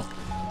fool!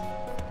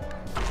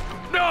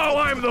 No,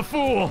 I'm the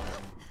fool!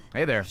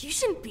 Hey there. You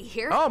shouldn't be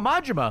here. Oh,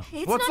 Majima.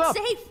 It's What's not up?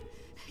 safe.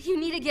 You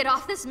need to get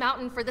off this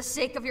mountain for the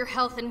sake of your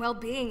health and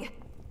well-being.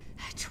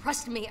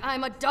 Trust me,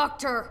 I'm a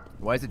doctor.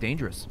 Why is it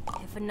dangerous?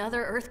 If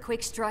another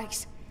earthquake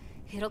strikes,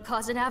 it'll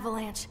cause an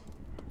avalanche.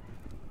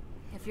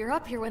 If you're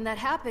up here when that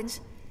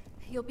happens,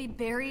 you'll be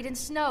buried in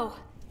snow.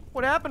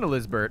 What happened to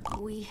Lizbert?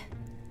 We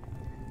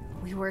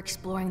were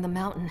exploring the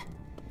mountain.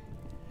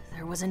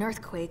 There was an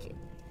earthquake,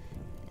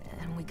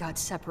 and we got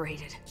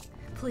separated.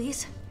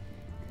 Please,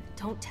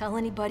 don't tell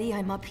anybody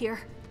I'm up here.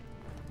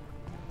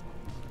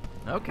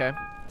 Okay.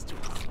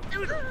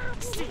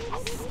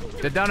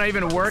 Did that not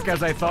even work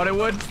as I thought it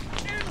would?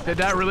 Did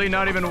that really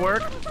not even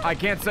work? I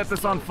can't set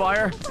this on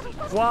fire?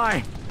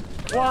 Why?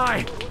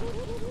 Why?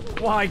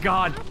 Why,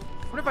 God?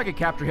 What if I could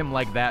capture him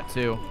like that,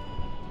 too?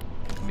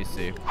 Let me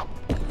see.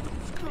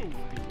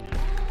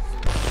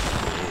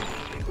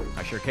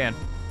 I sure can.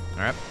 All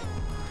right.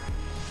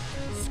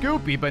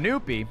 Scoopy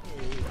Banoopy.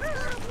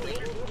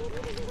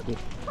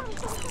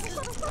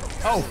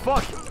 Oh,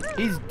 fuck.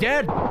 He's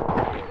dead.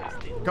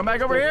 Come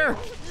back over here.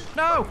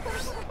 No.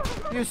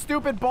 You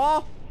stupid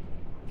ball.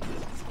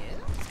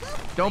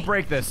 Don't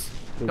break this.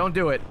 Don't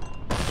do it.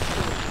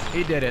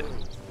 He did it.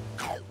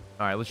 All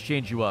right, let's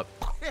change you up.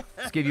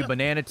 Let's give you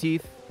banana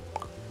teeth.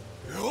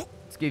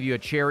 Let's give you a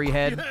cherry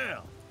head.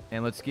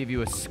 And let's give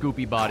you a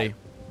Scoopy body.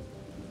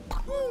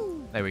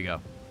 There we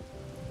go.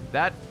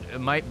 That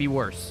might be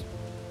worse,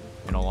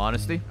 in all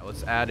honesty.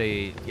 Let's add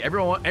a...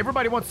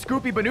 Everybody wants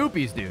Scoopy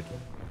Banoopies, dude.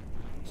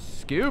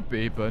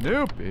 Scoopy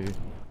Banoopy.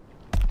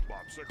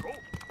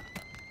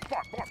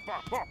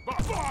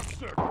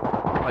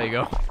 There you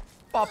go.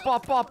 Bop,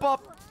 bop, bop,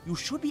 bop. You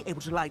should be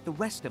able to light the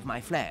rest of my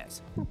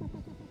flares.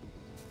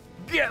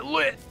 Get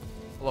lit!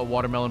 Hello,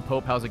 Watermelon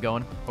Pope. How's it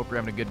going? Hope you're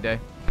having a good day.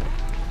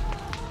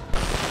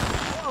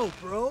 Whoa,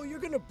 bro, you're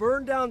gonna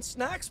burn down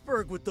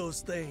Snacksburg with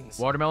those things.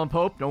 Watermelon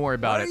Pope, don't worry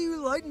about Why it. are you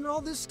lighting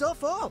all this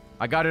stuff up?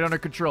 I got it under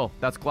control.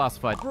 That's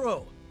classified.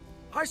 Bro,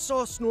 I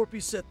saw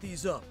Snorpy set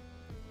these up.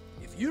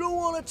 If you don't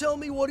want to tell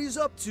me what he's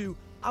up to,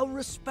 I'll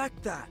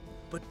respect that.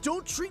 But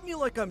don't treat me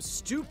like I'm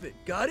stupid,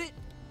 got it?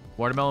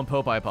 Watermelon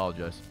Pope, I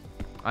apologize.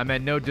 I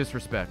meant no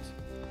disrespect.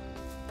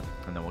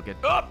 And then we'll get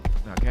up.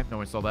 Okay, no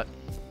one saw that.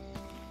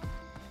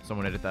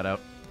 Someone edit that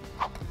out.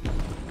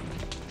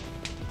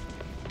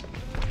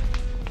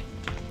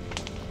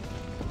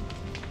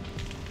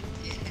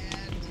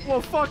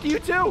 Well, fuck you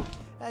too.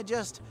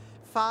 Just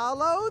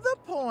follow the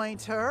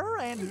pointer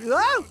and...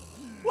 Oh!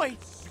 Wait!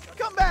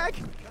 Come back!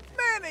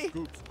 Manny!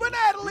 But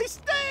Natalie,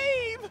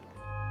 Steve!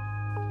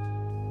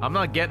 I'm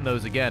not getting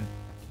those again.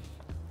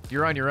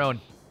 You're on your own.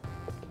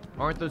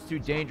 Aren't those two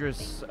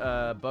dangerous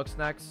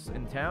Bugsnax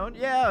in town?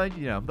 Yeah,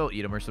 you know, they'll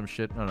eat them or some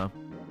shit. I don't know.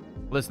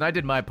 Listen, I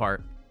did my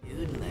part.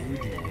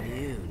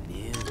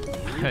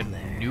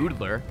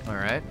 Noodler. All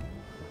right.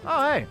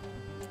 Oh, hey.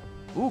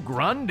 Ooh,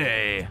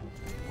 Grande.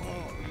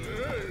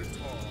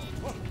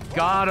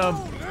 Got him.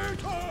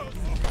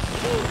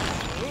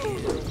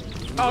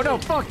 Oh, no,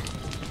 fuck.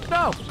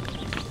 No.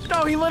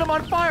 No, he lit him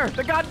on fire.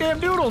 The goddamn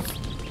noodles.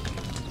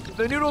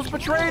 The noodles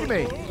betrayed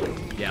me.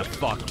 Yeah,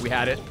 fuck. We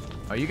had it.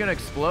 Are you gonna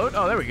explode?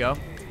 Oh, there we go.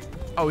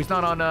 Oh, he's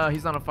not on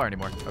fire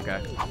anymore.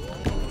 Okay.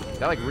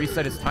 That like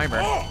reset his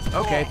timer.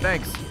 Okay,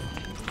 thanks.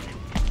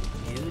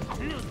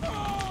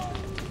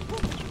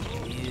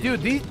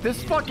 Dude,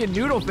 this fucking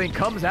noodle thing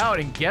comes out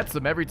and gets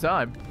him every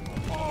time.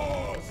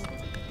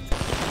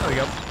 There we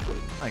go.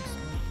 Thanks.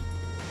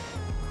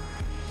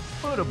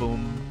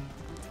 Boom.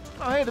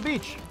 Oh, hey, the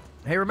beach.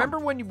 Hey, remember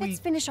when Let's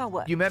finish our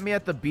work. you met me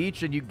at the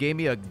beach and you gave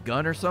me a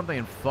gun or something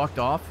and fucked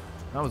off?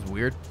 That was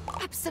weird.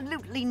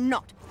 Absolutely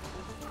not.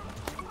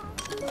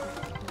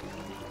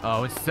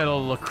 Oh, instead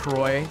of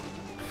LaCroix.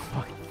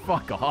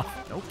 Fuck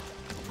off. Nope.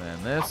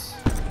 And this.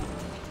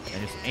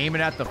 And just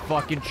aiming at the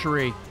fucking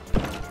tree.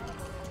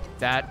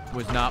 That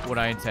was not what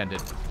I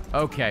intended.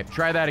 Okay,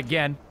 try that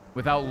again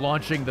without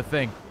launching the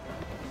thing.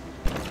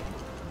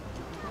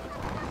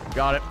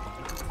 Got it.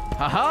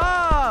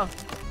 Haha!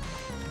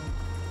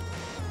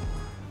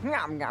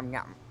 Nom nom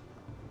nom.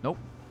 Nope.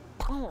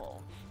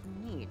 Oh,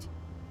 neat.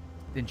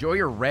 Enjoy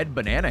your red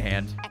banana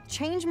hand.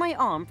 Change my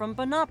arm from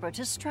Banapa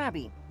to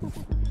Strabby.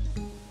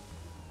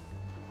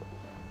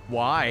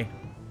 Why?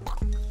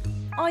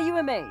 Are you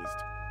amazed?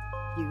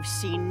 You've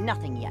seen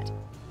nothing yet.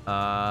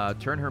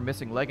 Turn her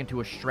missing leg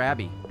into a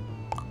Strabby.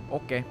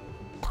 Okay.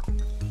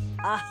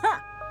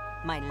 Aha!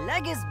 My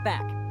leg is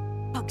back.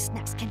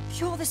 Bugsnax can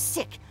cure the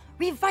sick,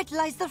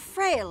 revitalize the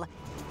frail.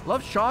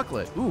 Love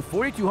chocolate. Ooh,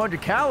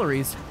 4,200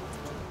 calories.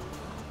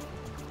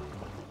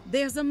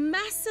 There's a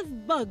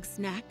massive bug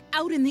snack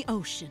out in the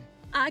ocean.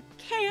 I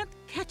can't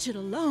catch it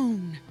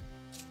alone.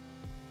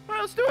 All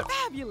right, let's do it.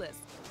 Fabulous.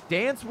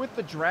 Dance with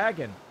the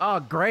dragon. Oh,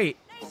 great.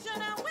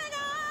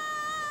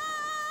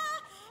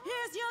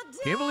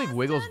 Can you believe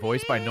Wiggle's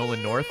voiced by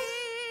Nolan North?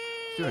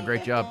 He's doing a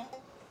great job.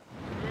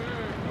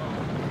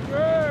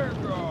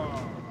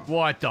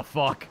 What the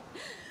fuck?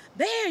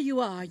 There you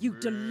are, you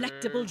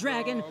delectable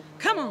dragon.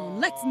 Come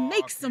on, let's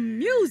make some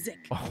music.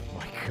 Oh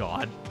my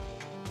god.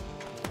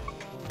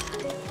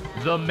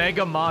 The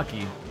Mega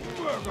Maki.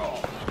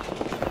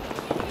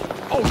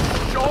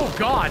 Oh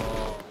god.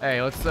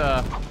 Hey, let's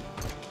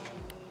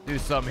do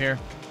something here.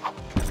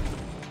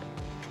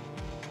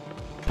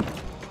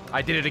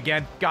 I did it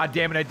again. God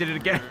damn it, I did it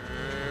again.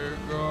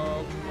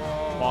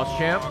 Boss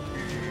champ.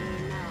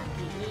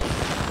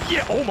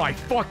 Yeah, oh my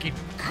fucking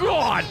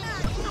god.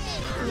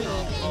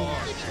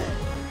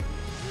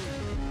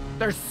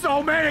 There's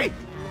so many.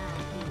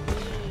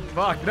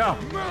 Fuck, no.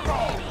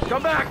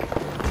 Come back.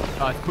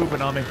 Oh, it's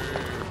pooping on me.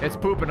 It's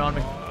pooping on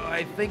me.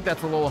 I think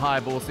that's a little high,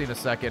 but we'll see in a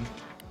second.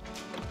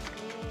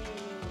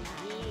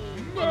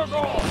 Nope,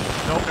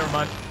 never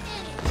mind.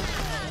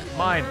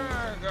 Mine.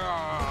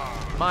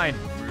 Mine.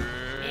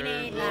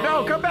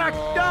 No, come back.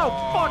 No,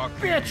 fuck,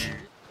 bitch.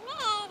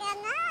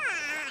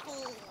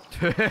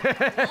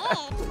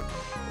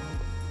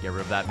 Get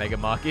rid of that Mega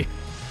Maki.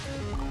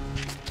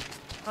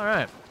 All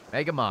right,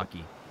 Mega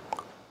Maki.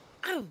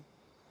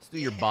 Let's do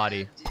your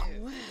body.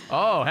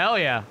 Oh, hell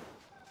yeah.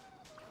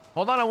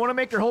 Hold on, I want to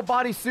make your whole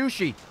body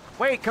sushi.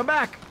 Wait, come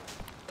back.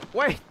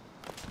 Wait.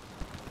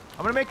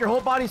 I'm gonna make your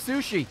whole body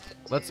sushi.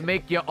 Let's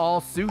make you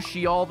all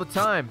sushi all the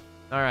time.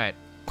 All right.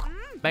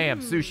 Bam,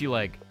 sushi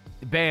leg.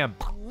 Bam,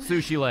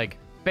 sushi leg.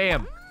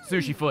 Bam,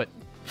 sushi foot.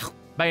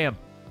 Bam,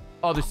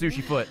 other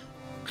sushi foot.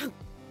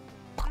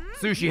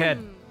 Sushi head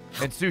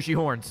and sushi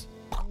horns.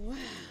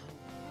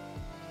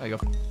 There you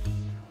go.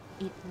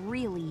 It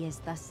really is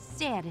the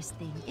saddest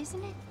thing,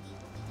 isn't it?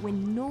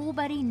 When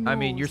nobody knows. I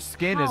mean, your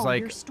skin is how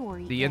like your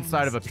story the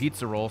inside of a ends.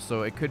 pizza roll,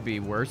 so it could be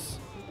worse.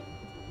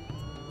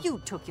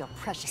 You took your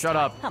precious Shut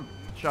time. up.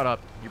 Shut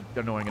up. You're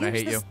annoying and I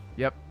hate you.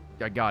 Yep,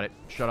 I got it.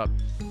 Shut up.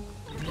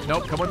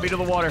 Nope, come with me to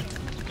the water.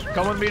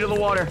 Come with me to the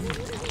water.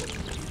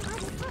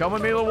 Come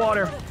with me to the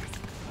water.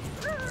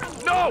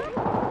 No!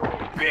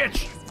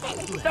 Bitch!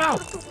 No!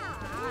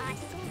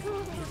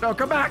 No,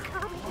 come back!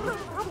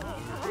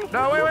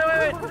 No, wait.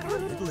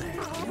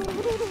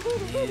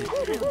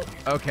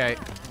 Okay,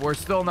 we're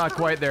still not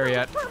quite there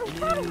yet.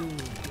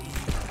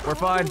 We're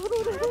fine.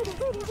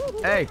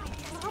 Hey!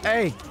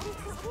 Hey!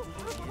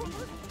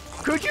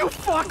 Could you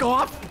fuck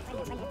off?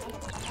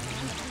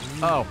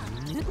 Oh.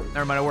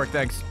 Never mind, it worked,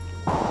 thanks.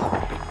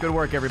 Good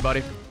work,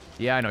 everybody.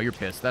 Yeah, I know, you're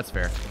pissed. That's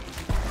fair.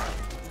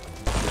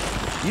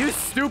 You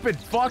stupid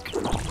fuck!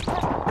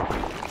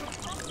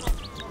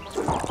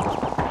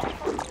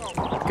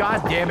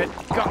 God damn it.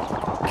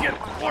 God, get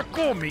the fuck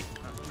on me.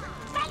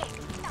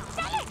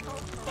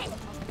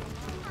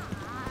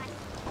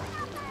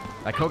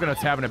 That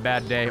coconut's having a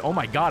bad day. Oh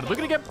my god, look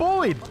at it get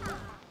bullied!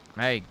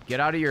 Hey, get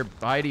out of your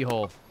hidey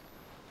hole.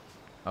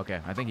 Okay,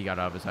 I think he got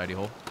out of his hidey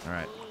hole.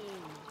 Alright.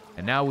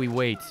 And now we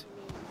wait.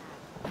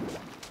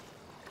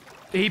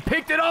 He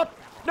picked it up!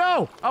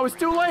 No! I was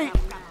too late!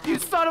 You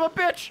son of a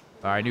bitch!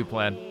 Alright, new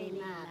plan.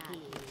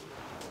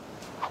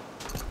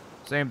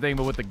 Same thing,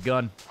 but with the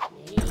gun.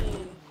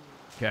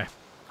 Okay.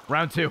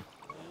 Round 2.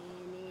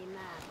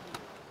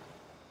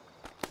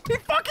 He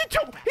fucking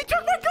took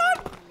my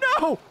gun!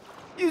 No!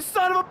 You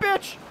son of a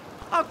bitch!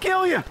 I'll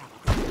kill you!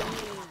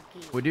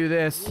 We do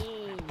this.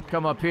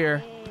 Come up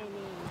here.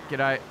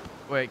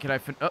 Wait, can I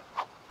oh,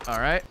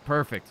 alright,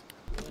 perfect.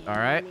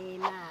 Alright.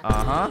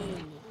 Uh-huh.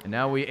 And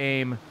now we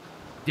aim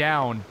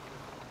down.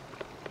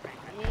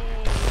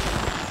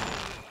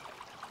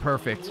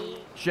 Perfect.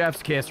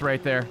 Chef's kiss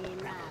right there.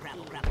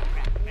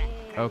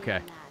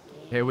 Okay.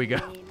 Here we go.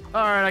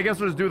 Alright, I guess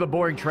we'll just do the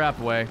boring trap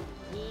way.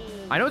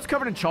 I know it's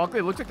covered in chocolate.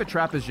 It looks like the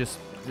trap is just...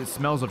 It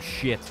smells of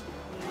shit.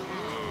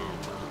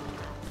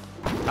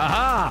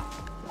 Aha!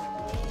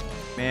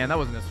 Man, that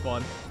wasn't as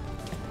fun.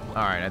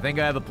 Alright, I think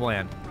I have a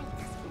plan.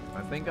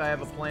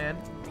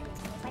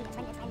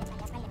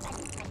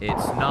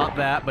 It's not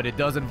that, but it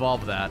does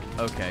involve that.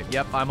 Okay,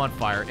 yep, I'm on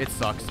fire. It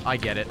sucks. I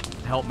get it.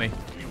 Help me.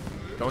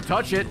 Don't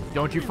touch it.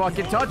 Don't you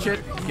fucking touch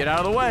it. Get out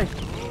of the way.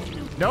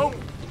 Nope.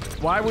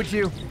 Why would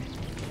you?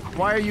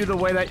 Why are you the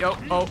way that...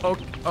 Oh,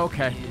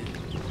 okay.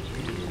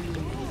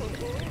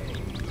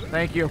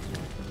 Thank you.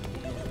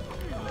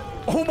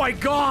 Oh my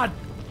god!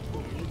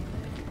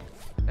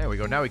 There we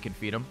go. Now we can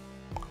feed him.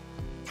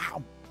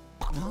 Ow.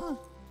 Huh?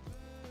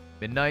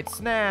 Midnight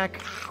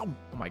snack. Oh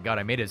my god,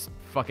 I made his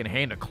fucking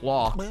hand a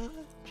claw.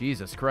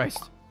 Jesus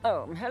Christ.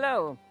 Oh,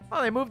 hello.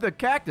 Oh, they moved the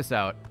cactus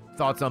out.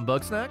 Thoughts on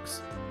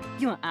Bugsnax?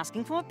 You are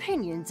asking for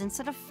opinions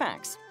instead of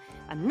facts.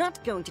 I'm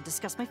not going to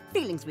discuss my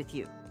feelings with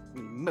you,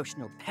 you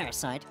emotional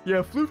parasite.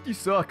 Yeah, Floofty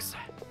sucks.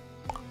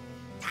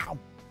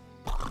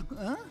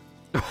 Huh?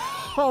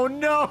 Oh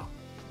no!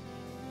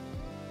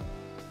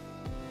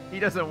 He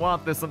doesn't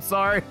want this, I'm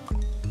sorry.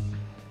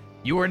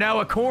 You are now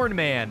a corn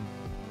man.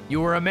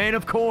 You are a man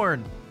of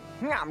corn.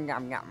 Yum,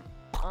 yum,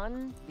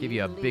 yum. Give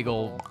you a big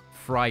old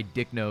fried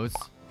dick nose.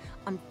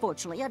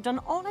 Unfortunately, I've done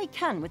all I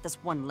can with this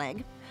one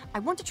leg. I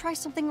want to try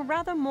something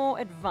rather more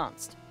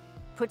advanced.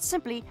 Put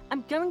simply,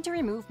 I'm going to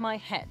remove my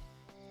head.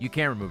 You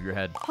can't remove your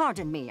head.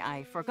 Pardon me,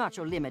 I forgot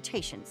your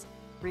limitations.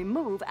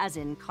 Remove as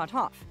in cut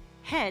off.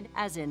 Head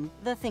as in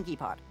the thinky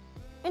part.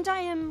 And I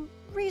am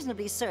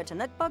reasonably certain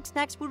that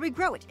Bugsnax will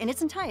regrow it in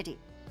its entirety.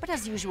 But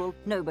as usual,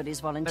 nobody's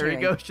volunteering.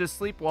 There you go, just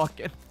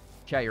sleepwalking.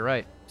 Chat, you're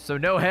right. So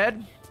no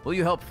head? Will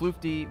you help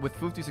Floofty with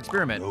Floofty's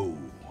experiment? No.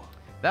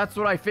 That's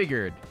what I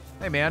figured.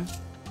 Hey, man.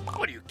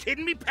 What, are you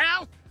kidding me,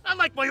 pal? I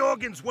like my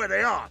organs where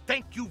they are.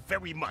 Thank you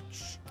very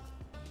much.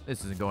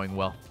 This isn't going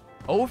well.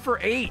 0 for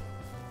 8.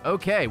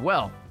 Okay,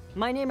 well.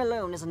 My name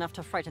alone is enough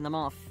to frighten them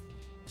off.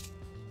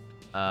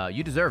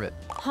 You deserve it.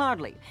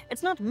 Hardly.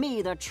 It's not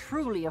me they're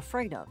truly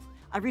afraid of.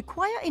 I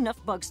require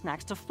enough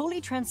Bugsnax to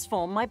fully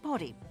transform my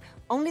body.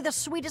 Only the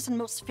sweetest and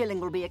most filling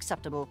will be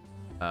acceptable.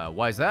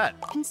 Why is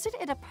that? Consider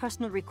it a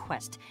personal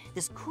request.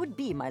 This could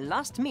be my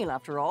last meal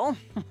after all.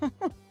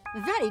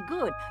 Very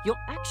good. You're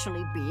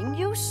actually being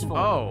useful.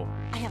 Oh.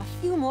 I have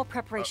a few more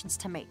preparations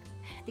to make.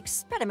 The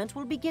experiment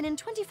will begin in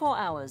 24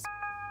 hours.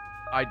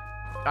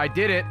 I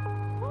did it.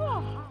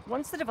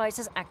 Once the device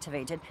is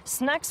activated,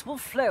 snacks will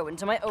flow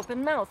into my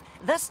open mouth,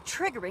 thus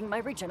triggering my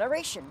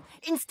regeneration.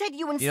 Instead,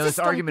 you insist this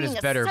argument on being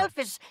is better a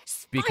selfish,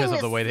 because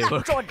of the way they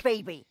look. slapjawed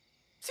baby.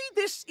 See,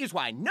 this is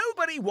why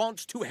nobody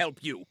wants to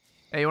help you.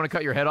 Hey, you want to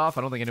cut your head off?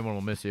 I don't think anyone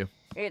will miss you.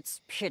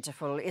 It's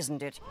pitiful,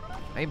 isn't it?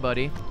 Hey,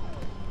 buddy.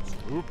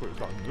 Scoopy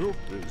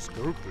Banoopy,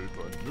 Scoopy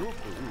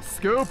Banoopy.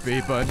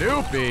 Scoopy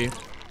Banoopy.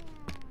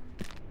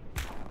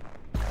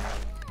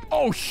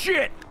 Oh,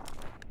 shit!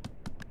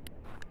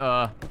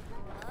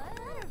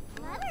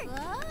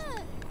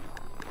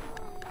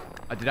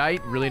 Did I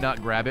really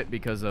not grab it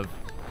because of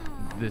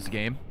this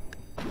game?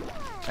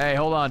 Hey,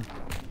 hold on.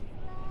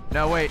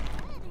 No, wait.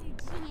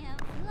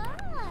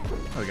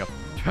 There we go.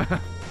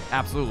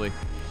 Absolutely.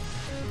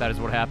 That is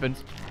what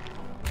happened.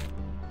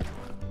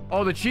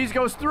 Oh, the cheese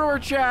goes through her,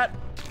 chat.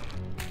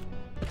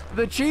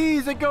 The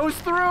cheese, it goes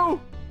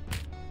through.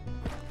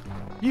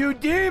 You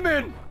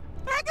demon.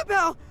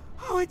 Agabel!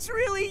 Oh, it's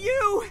really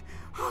you!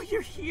 Oh,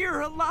 you're here,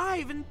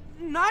 alive, and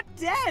not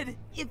dead!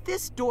 If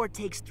this door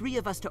takes 3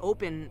 of us to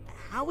open,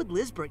 how would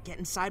Lizbert get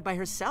inside by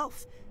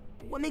herself?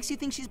 What makes you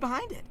think she's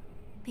behind it?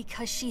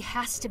 Because she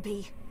has to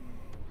be.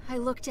 I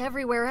looked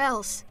everywhere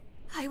else.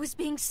 I was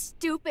being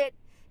stupid,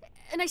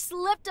 and I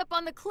slipped up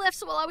on the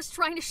cliffs while I was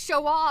trying to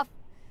show off.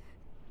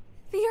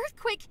 The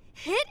earthquake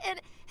hit, and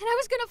I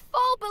was gonna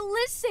fall, but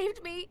Liz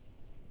saved me.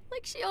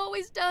 Like she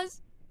always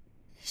does.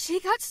 She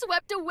got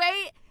swept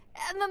away,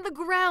 and then the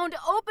ground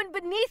opened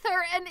beneath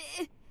her, and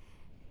it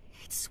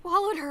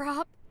swallowed her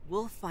up.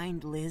 We'll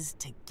find Liz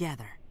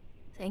together.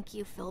 Thank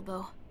you,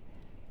 Filbo.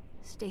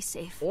 Stay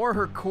safe. Or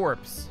her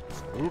corpse.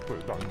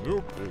 Scoopy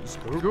Banoopy,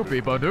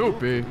 Scoopy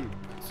Banoopy.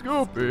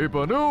 Scoopy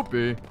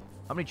Banoopy.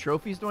 How many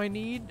trophies do I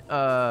need?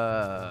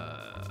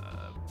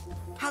 How's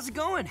it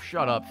going?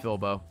 Shut up,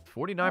 Filbo.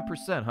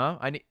 49%, huh?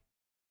 I need...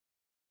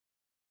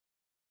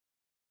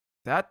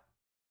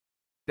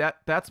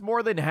 That's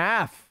more than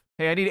half.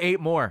 Hey, I need 8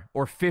 more.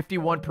 Or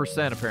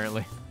 51%,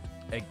 apparently.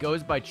 It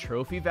goes by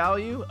trophy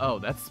value? Oh,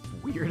 that's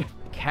weird.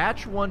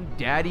 Catch 1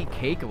 daddy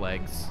cake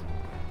legs.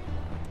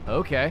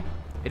 Okay.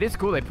 It is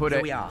cool they put it...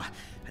 Here we are,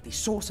 at the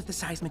source of the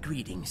seismic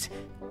readings.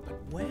 But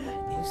where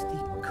is the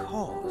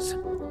cause?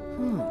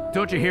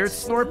 Don't you hear it,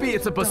 Snorpy?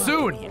 It's a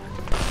bassoon!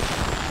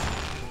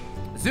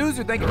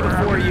 Zuzu, thank you for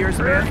 4 years,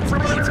 man.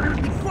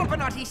 The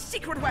Corponati's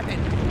secret weapon!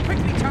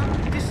 Quickly,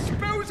 Tom,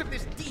 dispose of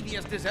this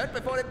devious dessert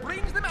before it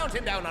brings the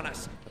mountain down on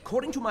us.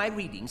 According to my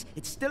readings,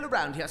 it's still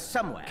around here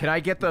somewhere. Can I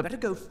get the... You better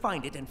go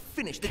find it and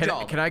finish the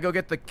job. Can I go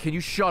get the... Can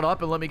you shut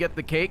up and let me get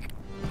the cake?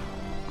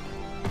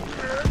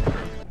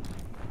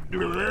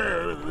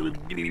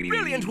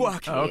 Brilliant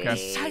work! Oh, okay.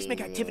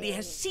 Seismic activity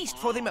has ceased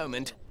for the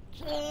moment.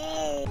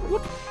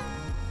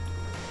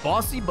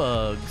 Bossy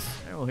Bugs.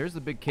 Right, well, here's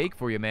the big cake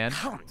for you, man.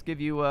 Let's give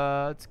you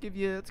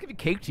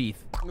cake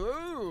teeth.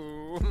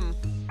 Ooh,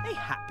 a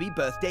happy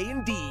birthday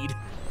indeed.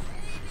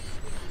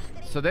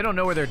 So they don't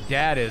know where their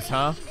dad is,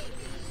 huh?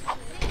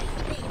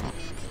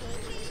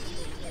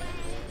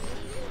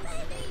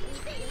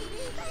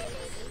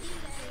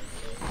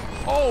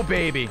 Oh,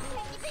 baby.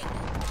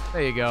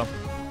 There you go.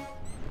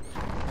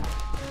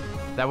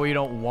 That way you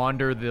don't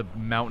wander the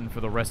mountain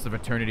for the rest of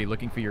eternity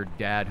looking for your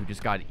dad who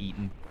just got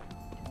eaten.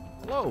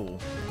 Whoa.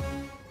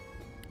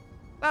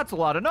 That's a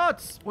lot of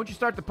nuts. Once you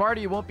start the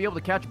party, you won't be able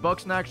to catch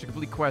Bugsnax to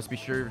complete quests. Be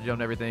sure you've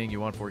done everything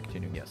you want before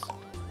continuing. Yes.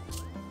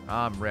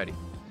 I'm ready.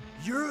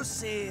 You're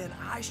saying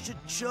I should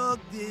chug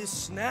this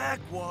snack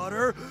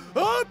water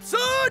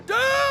upside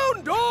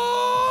down, dog?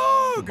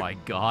 Oh my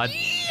god.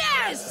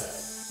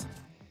 Yes!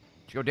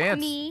 Let's go dance.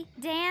 Me?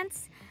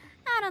 Dance?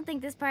 I don't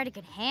think this party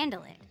could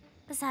handle it.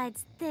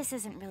 Besides, this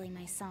isn't really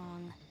my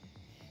song.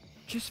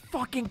 Just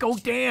fucking go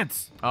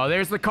dance. Oh,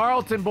 there's the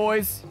Carlton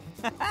boys.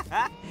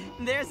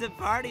 There's a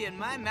party in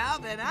my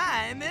mouth and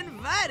I'm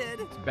invited.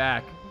 It's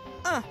back.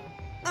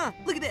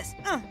 Look at this.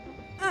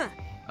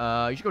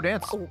 You should go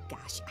dance. Oh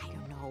gosh, I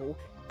don't know.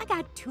 I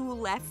got 2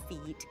 left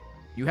feet.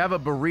 You have a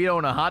burrito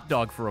and a hot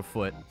dog for a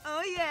foot.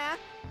 Oh yeah.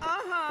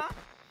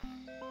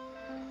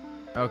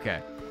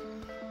 Okay.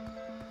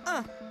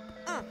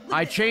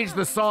 I changed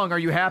the song. Are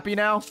you happy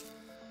now?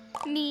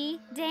 Me?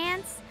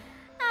 Dance?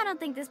 I don't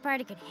think this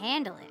party could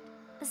handle it.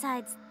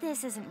 Besides,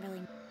 this isn't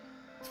really...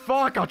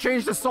 Fuck, I'll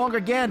change the song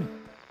again.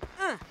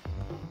 How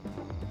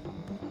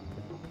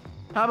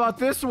about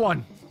this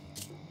one?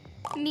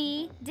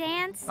 Me?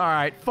 Dance? All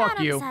right, fuck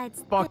you.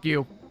 Fuck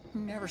you.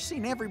 Never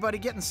seen everybody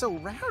getting so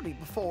rowdy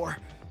before.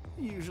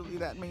 Usually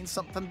that means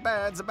something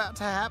bad's about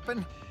to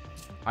happen.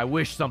 I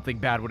wish something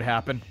bad would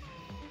happen.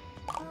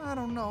 I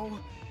don't know.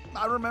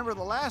 I remember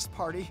the last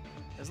party.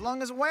 As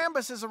long as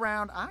Wambus is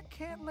around, I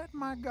can't let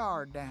my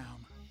guard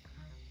down.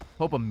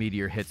 Hope a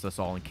meteor hits us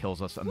all and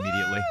kills us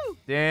immediately. Woo!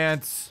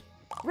 Dance.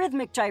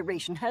 Rhythmic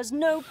gyration has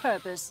no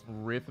purpose.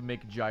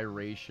 Rhythmic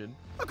gyration.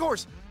 Of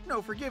course,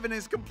 no forgiving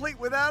is complete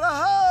without a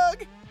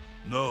hug.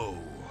 No.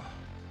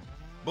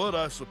 But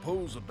I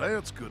suppose a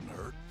dance couldn't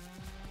hurt.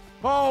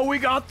 Oh, we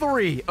got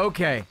 3.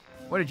 Okay.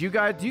 What did you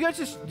guys... Do you guys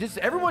just...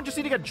 Everyone just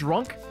need to get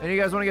drunk? And you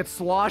guys want to get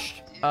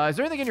sloshed? Is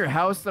there anything in your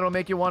house that'll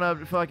make you want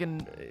to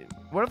fucking...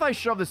 What if I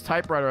shove this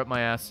typewriter up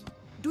my ass?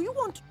 Do you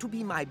want to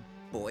be my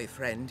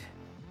boyfriend?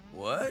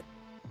 What?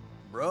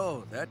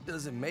 Bro, that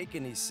doesn't make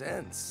any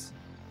sense.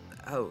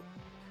 Oh,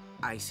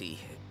 I see.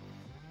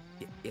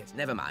 Yes,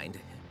 never mind.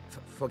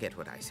 Forget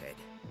what I said.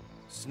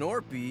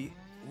 Snorpy,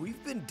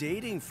 we've been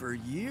dating for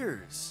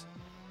years.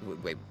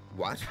 Wait,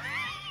 what?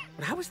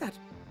 How is that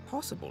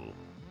possible?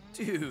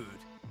 Dude,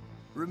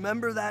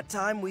 remember that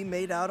time we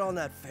made out on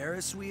that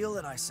Ferris wheel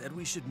and I said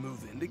we should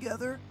move in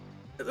together?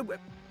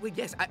 Well,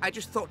 yes, I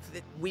just thought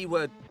that we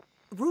were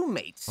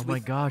roommates. Oh my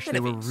gosh, they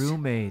were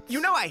roommates.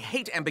 You know I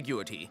hate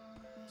ambiguity.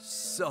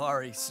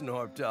 Sorry,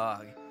 Snorp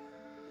Dog.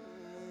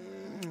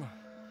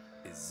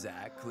 Is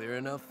that clear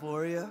enough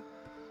for you?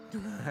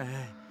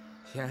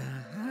 Yeah.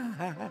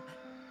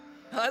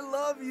 I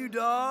love you,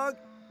 dog.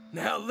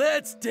 Now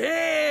let's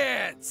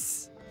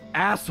dance!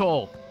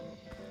 Asshole.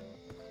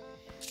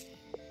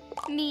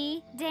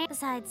 Me? Dance?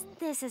 Besides,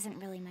 this isn't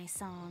really my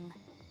song.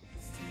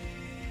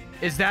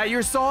 Is that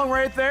your song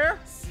right there?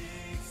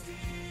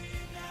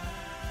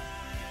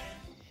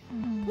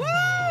 Woo!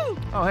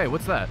 Oh, hey,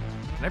 what's that?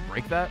 Can I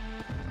break that?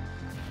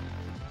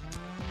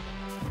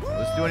 Will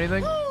this do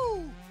anything?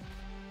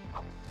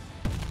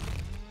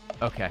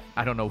 Okay,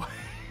 I don't know.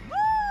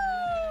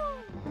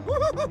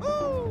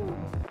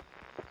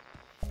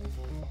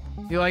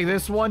 You like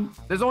this one?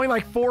 There's only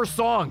like 4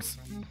 songs.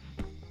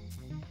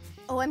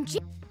 OMG.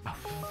 Oh,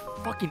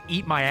 fucking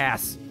eat my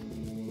ass.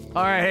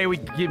 All right, hey, we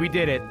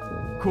did it.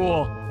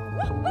 Cool.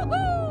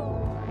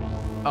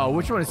 Oh,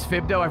 which one is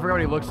Fibdo? I forgot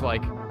what he looks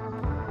like.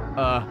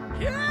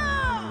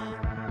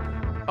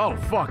 Yeah! Oh,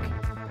 fuck.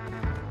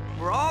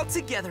 We're all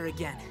together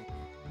again.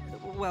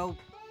 Well,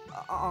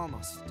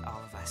 almost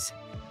all of us.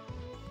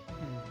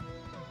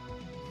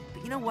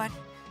 But you know what?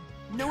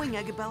 Knowing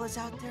Egabella's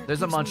out there...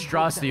 There's a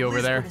monstrosity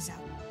over there.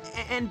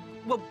 And,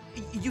 well,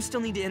 you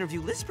still need to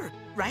interview Lisbeth,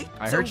 right?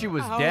 I heard she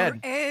was dead.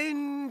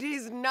 End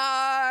is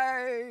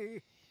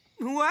nigh.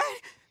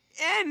 What?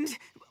 End?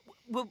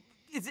 Well,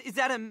 is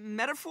that a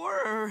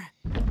metaphor, or...?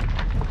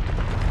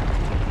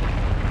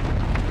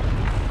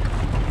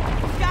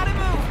 Gotta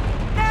move!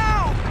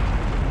 Now!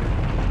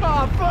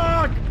 Oh,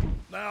 fuck!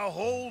 Now,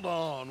 hold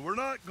on. We're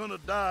not gonna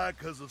die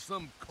because of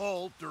some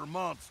cult or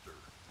monster.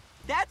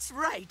 That's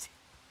right.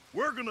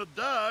 We're gonna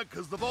die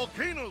because the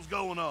volcano's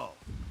going off.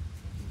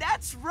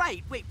 That's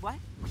right. Wait, what?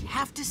 We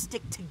have to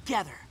stick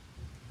together.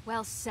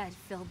 Well said,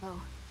 Philbo.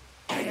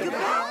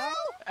 Egabelle?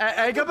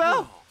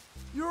 Egabelle?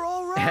 You're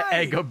all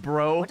right.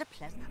 Egabro. What a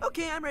pleasant.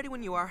 Okay, I'm ready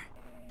when you are.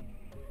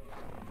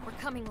 We're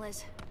coming,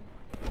 Liz.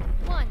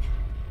 1,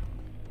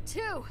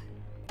 2,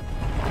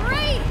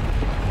 3!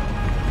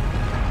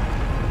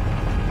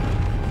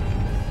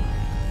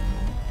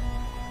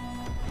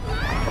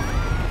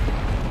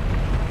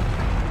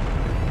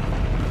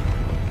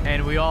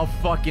 And we all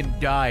fucking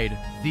died.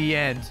 The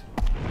end.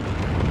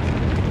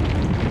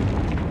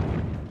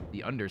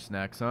 The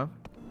undersnacks, huh?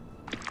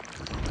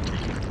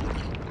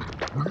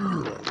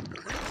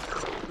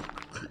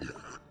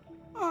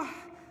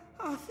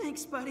 Oh,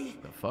 thanks, buddy.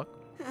 The fuck?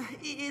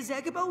 Is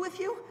Egabelle with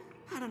you?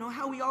 I don't know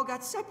how we all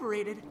got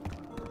separated.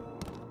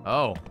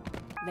 Oh.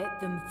 Let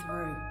them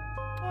through.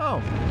 Oh.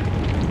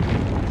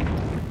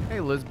 Hey,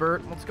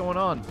 Lizbert. What's going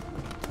on?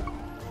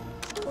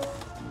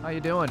 How you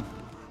doing?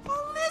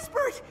 Oh,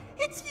 Lisbeth!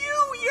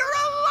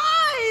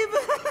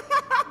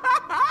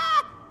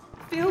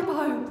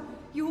 Bilbo,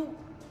 you're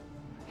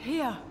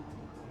here.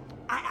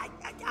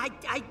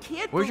 I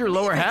can't. Where's your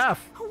lower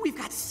half? We've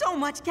got so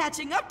much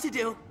catching up to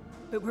do.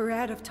 But we're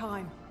out of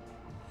time.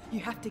 You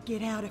have to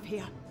get out of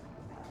here.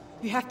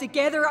 You have to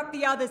gather up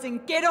the others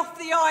and get off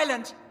the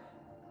island.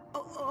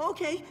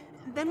 Okay,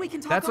 then we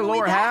can talk. That's on a the way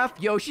lower back.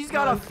 half? Yo, she's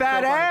got a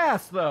fat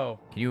ass, though.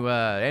 Can you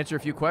answer a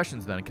few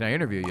questions, then? Can I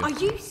interview you? Are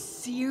you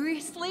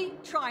seriously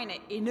trying to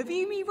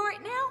interview me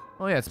right now?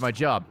 Oh, yeah, it's my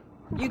job.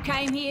 You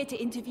came here to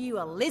interview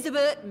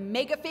Elizabeth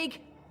Megafig?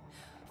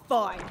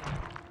 Fine.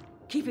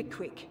 Keep it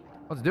quick.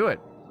 Let's do it.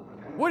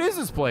 What is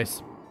this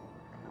place?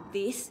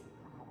 This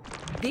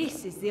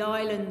is the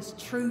island's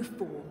true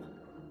form.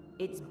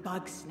 It's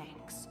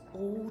Bugsnax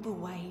all the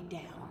way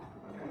down.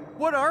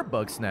 What are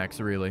Bugsnax,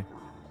 really?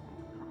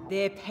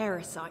 They're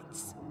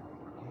parasites.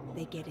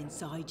 They get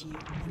inside you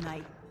and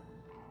they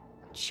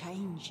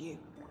change you.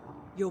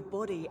 Your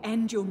body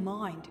and your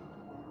mind.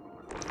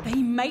 They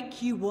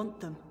make you want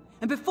them.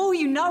 And before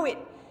you know it,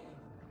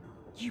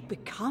 you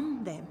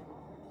become them.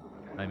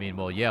 I mean,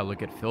 well, yeah,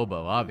 look at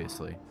Filbo,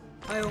 obviously.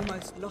 I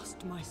almost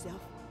lost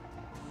myself.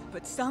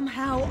 But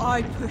somehow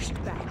I pushed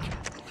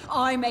back.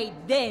 I made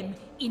them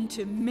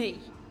into me.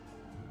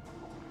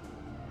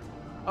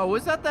 Oh,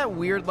 was that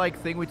weird,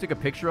 thing we took a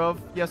picture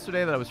of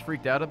yesterday that I was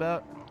freaked out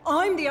about?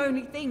 I'm the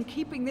only thing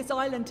keeping this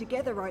island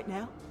together right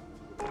now.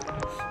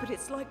 But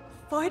it's like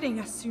fighting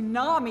a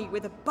tsunami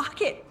with a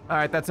bucket. All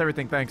right, that's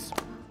everything, thanks.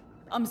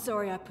 I'm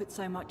sorry I put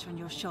so much on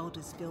your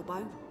shoulders,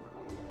 Bilbo.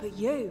 But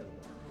you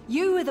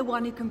are the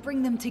one who can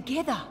bring them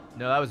together.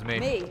 No, that was me.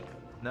 Me?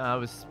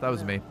 No, that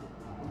was me.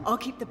 I'll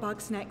keep the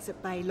Bugsnax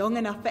at bay long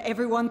enough for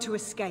everyone to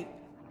escape.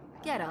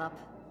 Get up.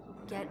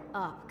 Get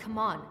up. Come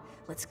on.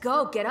 Let's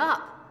go. Get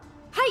up.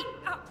 Hey!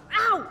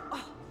 Ow!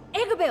 Oh,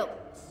 Eggabell,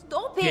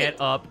 stop it! Get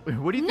up.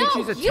 What do you think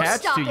she's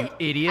attached to, you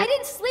idiot? I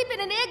didn't sleep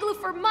in an igloo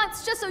for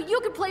months just so you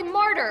could play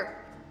martyr.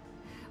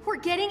 We're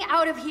getting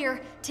out of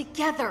here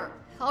together.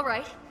 All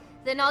right.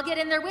 Then I'll get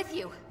in there with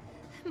you.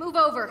 Move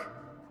over.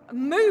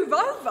 Move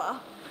over?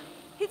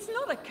 It's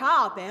not a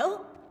car,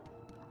 Belle.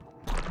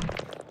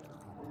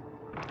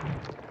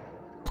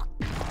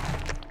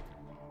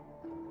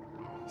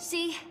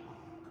 See?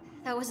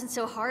 That wasn't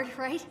so hard,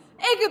 right?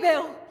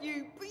 Eggabell,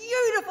 you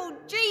beautiful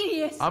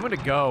genius! I'm gonna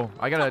go.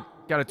 I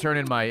gotta turn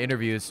in my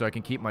interviews so I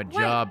can keep my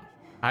job.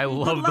 I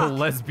love the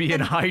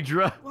lesbian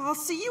Hydra. Well, I'll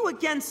see you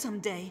again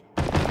someday.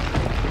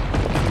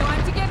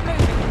 Time to get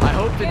moving. I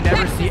hope to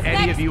never see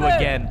any of you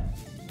again.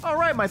 All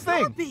right, my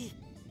thing.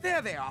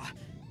 There they are.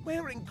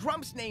 Where in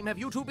Grump's name have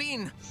you two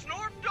been?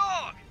 Snorp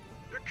Dog!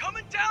 They're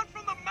coming down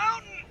from the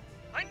mountain!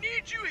 I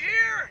need you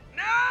here,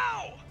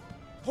 now!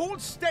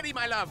 Hold steady,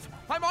 my love.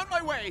 I'm on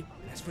my way.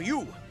 As for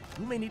you,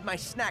 you may need my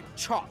snack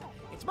chop.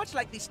 It's much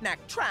like the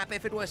snack trap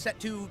if it were set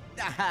to,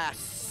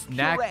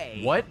 Snack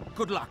puree. what?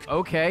 Good luck.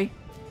 Okay.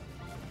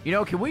 You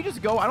know, can we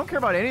just go? I don't care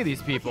about any of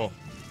these people.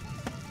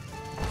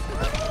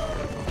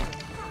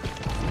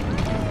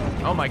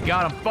 Oh my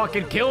god, I'm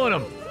fucking killing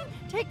them.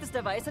 Take this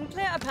device and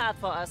clear a path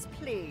for us,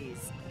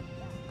 please.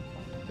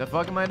 The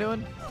fuck am I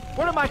doing?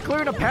 What am I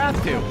clearing a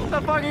path to? What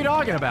the fuck are you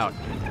talking about?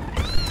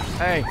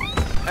 Hey.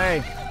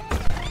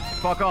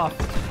 Fuck off.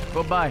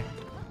 Goodbye.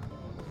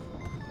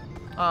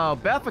 Oh,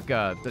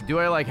 Bethica. Do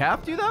I,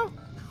 have to, though?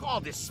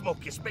 All this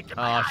smoke is making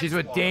my Oh, eyes she's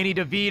with water. Danny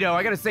DeVito.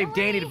 I gotta save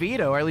Danny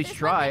DeVito, or at least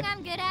try.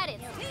 I'm good at it.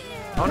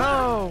 Oh,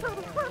 no.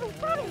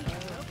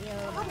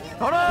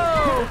 Oh,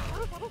 no.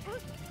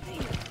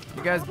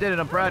 You guys did it.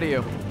 I'm proud of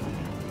you.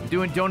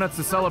 Doing donuts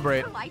to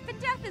celebrate. Life and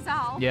death is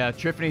all. Yeah,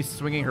 Tiffany's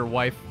swinging her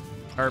wife.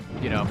 Or,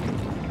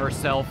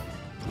 herself.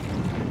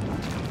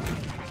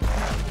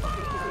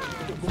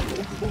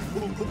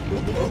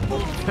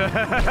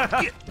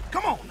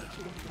 Come on.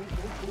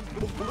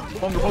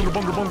 Bunger.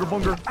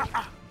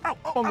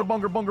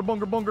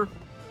 Bunger.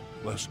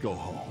 Let's go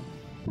home.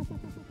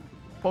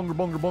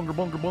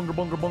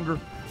 Bunger.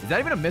 Is that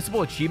even a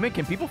missable achievement?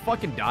 Can people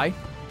fucking die?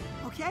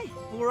 Okay,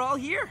 we're all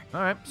here.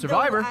 All right,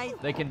 Survivor. No,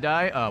 They can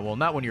die. Well,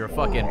 not when you're a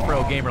fucking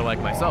pro gamer like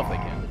myself, they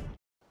can.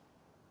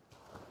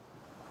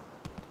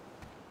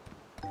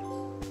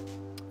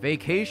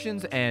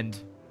 Vacations end.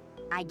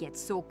 I get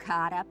so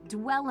caught up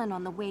dwelling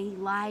on the way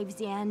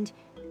lives end.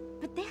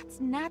 But that's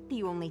not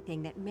the only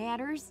thing that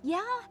matters,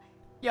 yeah?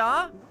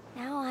 Yeah?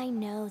 Now I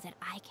know that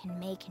I can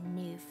make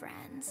new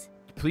friends.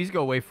 Please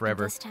go away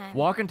forever. This time,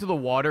 Walk into the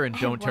water and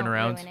don't turn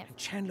around.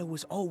 Chandler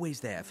was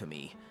always there for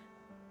me.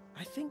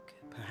 I think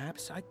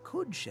perhaps I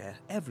could share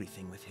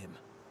everything with him.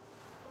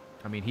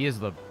 I mean, he is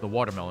the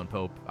watermelon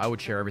pope. I would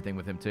share everything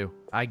with him, too.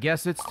 I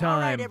guess it's time. All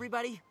right,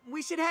 everybody,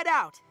 we should head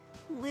out.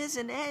 Liz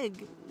and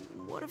Egg,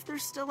 what if they're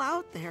still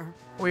out there?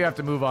 We have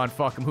to move on.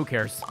 Fuck him. Who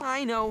cares?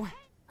 I know.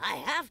 I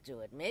have to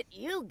admit,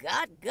 you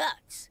got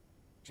guts.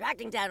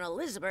 Tracking down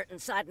Elizabeth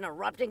inside an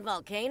erupting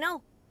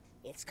volcano?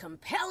 It's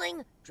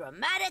compelling,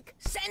 dramatic,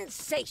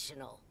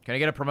 sensational. Can I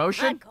get a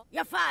promotion?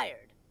 You're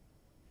fired.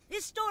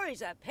 This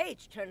story's a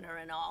page-turner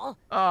and all.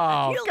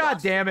 Oh, you God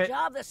lost damn your it.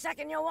 job the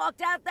second you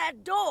walked out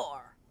that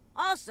door.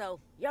 Also,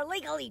 you're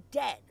legally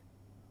dead.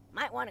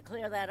 Might want to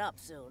clear that up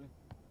soon.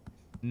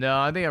 No,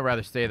 I think I'd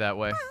rather stay that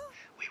way.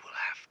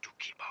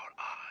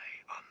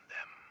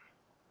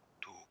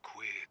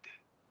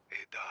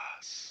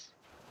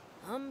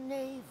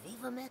 Omne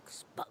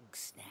Vivamex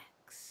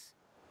Bugsnax.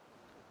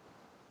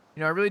 You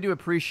know, I really do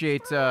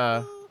appreciate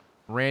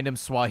random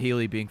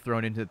Swahili being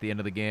thrown into at the end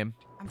of the game.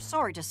 I'm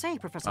sorry to say,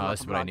 Professor This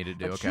is what I need to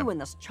do, but okay. you and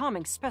this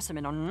charming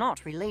specimen are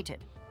not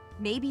related.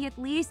 Maybe at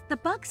least the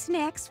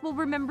Bugsnax will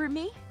remember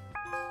me.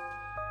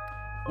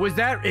 Was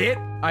that it?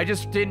 I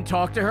just didn't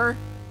talk to her?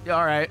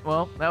 All right,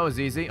 well, that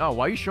was easy. Oh,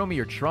 why you show me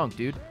your trunk,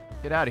 dude?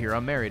 Get out of here,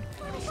 I'm married.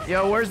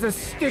 Yo, where's this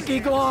sticky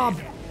glob?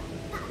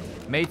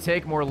 May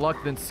take more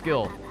luck than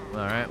skill. All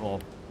right, well,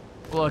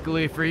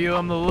 luckily for you,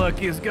 I'm the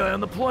luckiest guy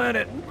on the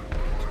planet.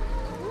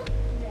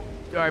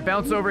 All right,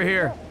 bounce over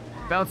here.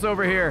 Bounce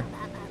over here.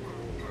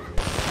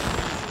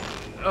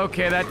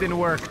 Okay, that didn't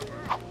work.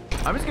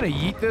 I'm just gonna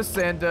yeet this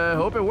and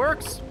hope it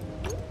works.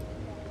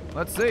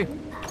 Let's see.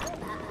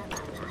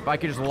 If I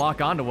could just lock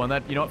onto one,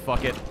 that, you know what,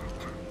 fuck it.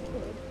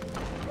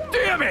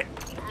 Damn it!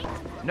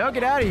 No,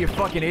 get out of here, you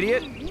fucking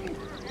idiot.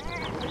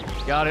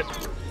 Got it.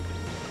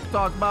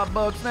 Talk about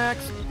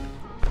Bugsnax.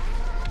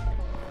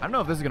 I don't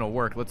know if this is gonna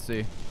work, let's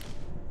see.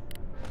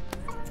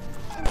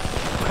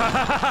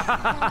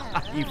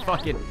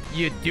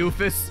 You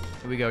doofus.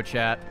 Here we go,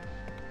 chat.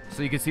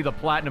 So you can see the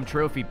platinum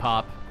trophy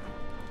pop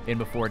in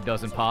before it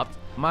doesn't pop.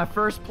 My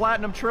first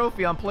platinum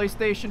trophy on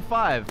PlayStation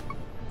 5.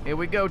 Here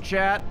we go,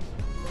 chat.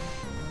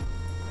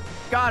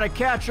 Gotta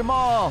catch them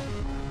all.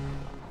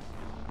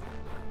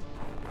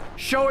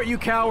 Show it, you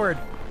coward.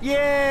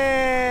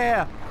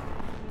 Yeah!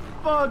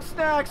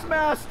 Bugsnax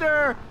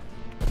Master!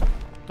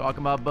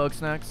 Talking about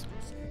Bugsnax.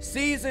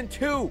 Season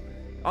 2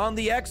 on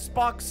the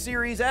Xbox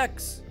Series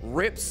X.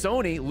 Rip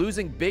Sony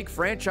losing big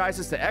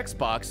franchises to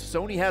Xbox.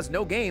 Sony has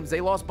no games. They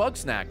lost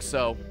Bugsnax,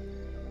 so...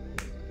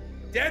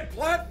 Dead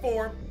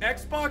platform.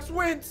 Xbox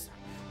wins.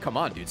 Come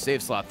on, dude.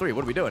 Save slot 3.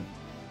 What are we doing?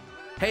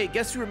 Hey,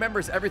 guess who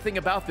remembers everything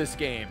about this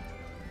game?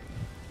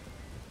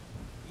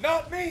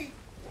 Not me!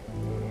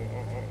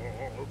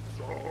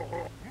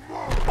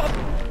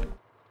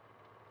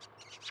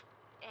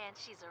 And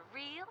she's a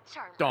real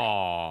charmer.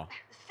 Aw. The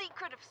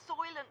Secret of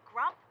Soylent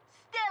Grump.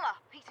 Stellar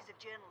pieces of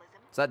journalism.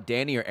 Is that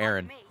Danny or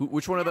Aaron?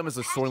 Which one of them is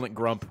a Soylent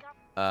Grump?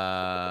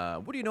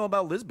 What do you know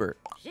about Lisbert?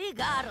 She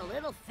got a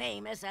little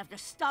famous after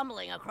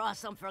stumbling across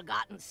some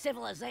forgotten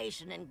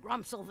civilization in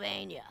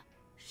Grumpsylvania.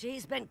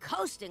 She's been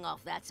coasting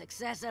off that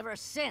success ever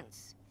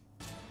since.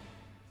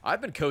 I've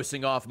been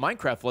coasting off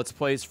Minecraft Let's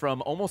Plays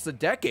from almost a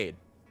decade.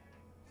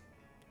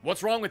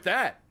 What's wrong with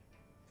that?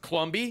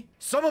 Clumby?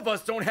 Some of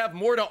us don't have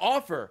more to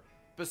offer.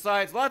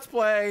 Besides, Let's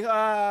Play,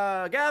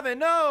 Gavin,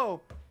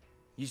 no!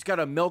 You just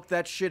gotta milk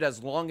that shit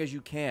as long as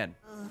you can.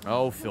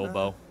 Oh,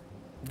 Philbo.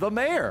 The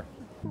mayor.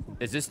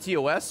 Is this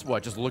TOS?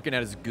 What, just looking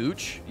at his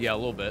gooch? Yeah, a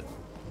little bit.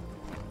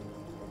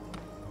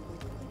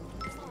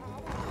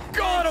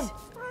 Got him!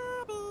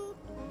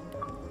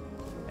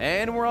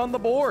 And we're on the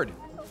board.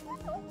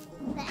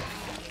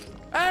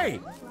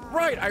 Hey!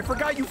 Right, I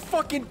forgot you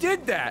fucking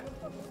did that!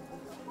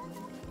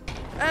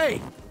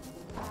 Hey!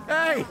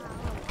 Hey!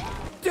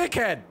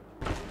 Dickhead!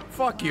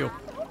 Fuck you.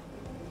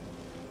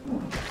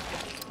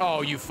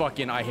 Oh, you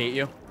fucking, I hate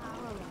you.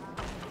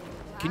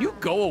 Can you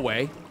go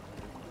away?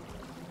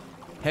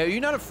 Hey, are you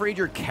not afraid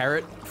your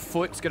carrot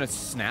foot's gonna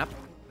snap?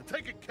 And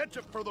take a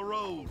ketchup for the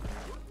road.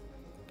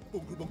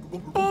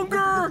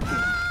 Bunger!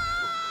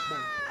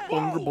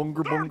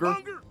 Bunger.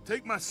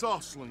 Take my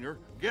sauce slinger,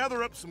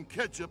 gather up some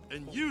ketchup,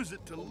 and use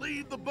it to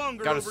lead the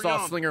bunger Got a over sauce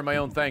yonder. slinger of my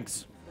own,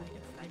 thanks.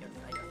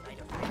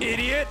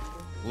 Idiot!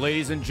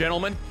 Ladies and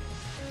gentlemen,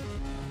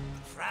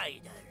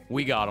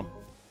 we got him.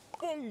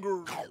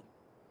 Bunger.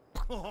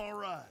 All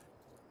right.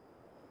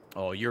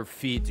 Oh, your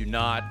feet do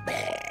not.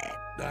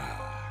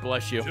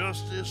 Bless you.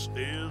 Justice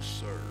is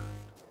served.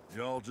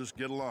 Y'all just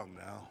get along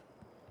now.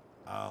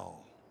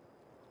 I'll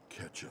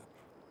catch up.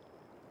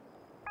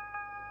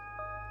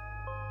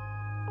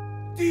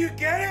 Do you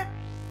get it?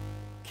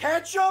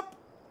 Ketchup?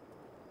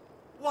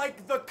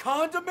 Like the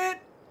condiment,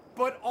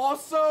 but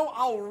also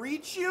I'll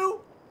reach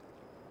you?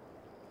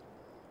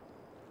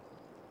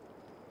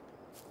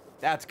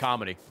 That's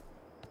comedy.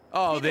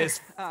 Oh, this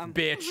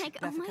bitch. Like,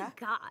 oh my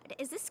god,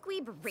 is this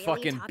squeeb really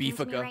Fucking talking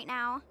to me beefica. right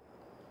now?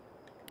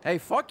 Hey,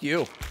 fuck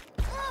you.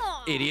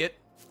 Idiot.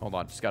 Hold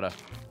on, just gotta...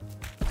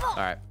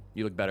 Alright,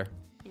 you look better.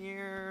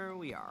 Here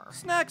we are.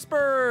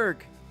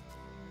 Snacksburg!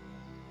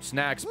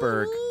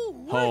 Snacksburg.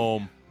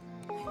 Home.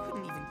 You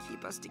couldn't even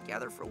keep us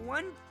together for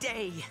one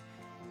day.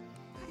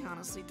 I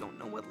honestly don't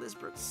know what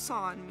Lisbert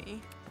saw in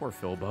me. Poor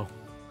Philbo.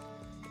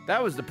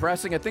 That was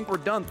depressing. I think we're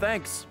done,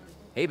 thanks.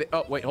 Hey,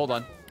 oh, wait, hold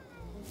on.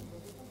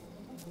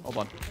 Hold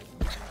on.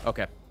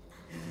 Okay.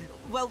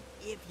 Well,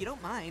 if you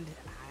don't mind,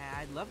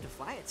 I'd love to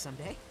fly it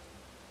someday.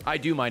 I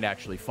do mind,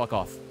 actually. Fuck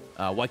off.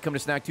 Why come to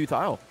Snacktooth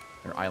Isle?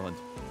 Or Island?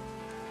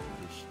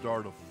 To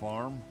start a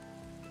farm?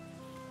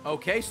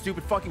 Okay,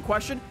 stupid fucking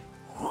question.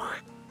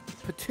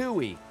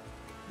 Patooey.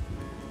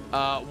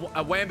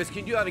 Wambus, can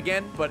you do that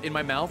again, but in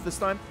my mouth this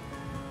time?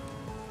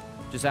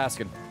 Just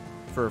asking.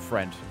 For a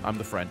friend. I'm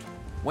the friend.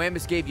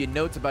 Wambus gave you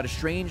notes about a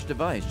strange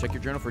device. Check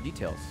your journal for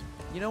details.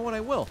 You know what?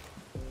 I will.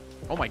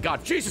 Oh my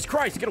god. Jesus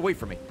Christ, get away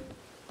from me.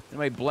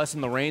 Anybody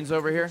blessing the rains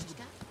over here?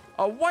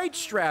 A white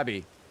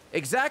Strabby.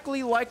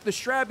 Exactly like the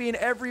Strabby in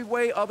every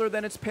way other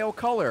than its pale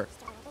color.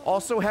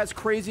 Also has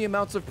crazy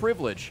amounts of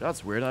privilege.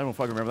 That's weird. I don't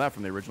fucking remember that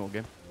from the original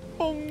game.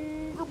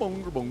 Bonger,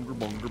 bonger, bonger,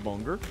 bonger,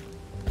 bonger.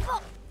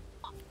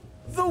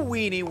 The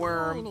weenie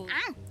worm.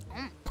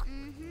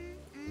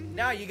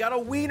 Now you got a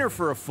wiener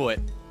for a foot.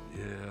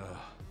 Yeah.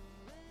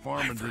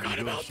 Farming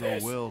didn't go so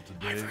well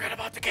today. I forgot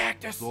about the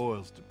cactus.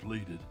 Soil's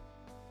depleted.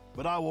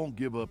 But I won't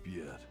give up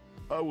yet.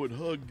 I would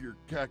hug your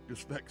cactus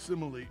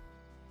facsimile,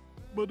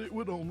 but it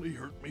would only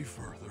hurt me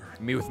further.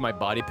 Me with my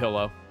body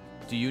pillow.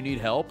 Do you need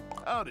help?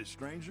 Howdy,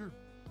 stranger.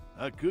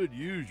 I could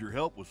use your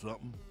help with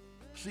something.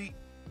 See,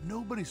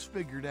 nobody's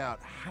figured out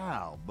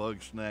how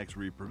Bugsnax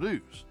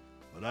reproduce,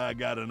 but I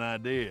got an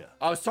idea.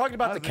 I was talking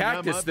about the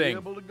cactus I might thing. Be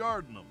able to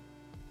garden them,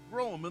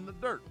 grow them in the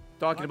dirt.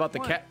 Talking about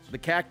the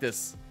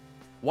cactus.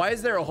 Why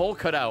is there a hole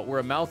cut out where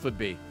a mouth would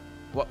be?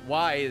 What?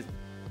 Why is?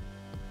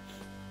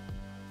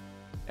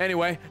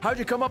 Anyway, how'd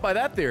you come up by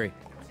that theory?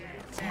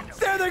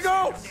 There they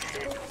go!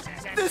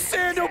 The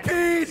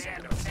Sandopede!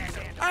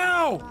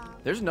 Ow!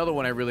 There's another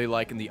one I really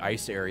like in the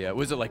ice area.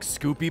 Was it like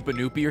Scoopy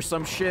Banoopy or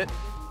some shit?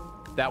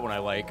 That one I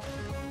like.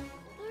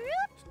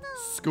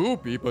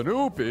 Scoopy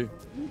Banoopy.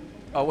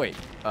 Oh, wait.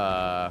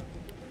 Huh?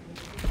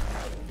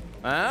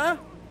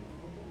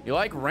 You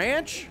like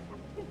ranch?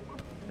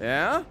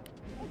 Yeah?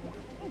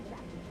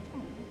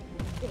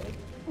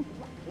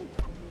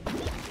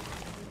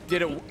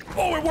 Did it?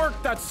 Oh, it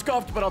worked! That's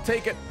scuffed, but I'll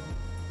take it.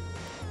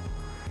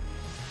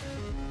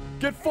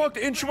 Get fucked,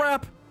 inch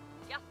wrap!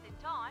 Just in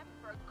time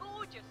for a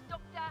gorgeous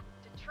doctor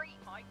to treat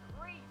my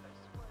grievous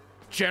wound.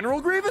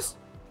 General Grievous?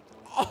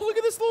 Oh, look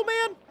at this little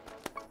man!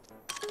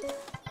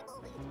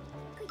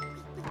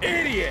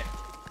 Idiot!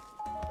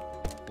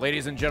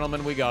 Ladies and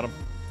gentlemen, we got him.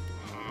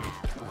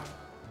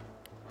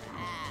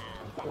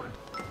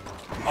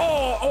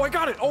 Oh, I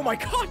got it! Oh my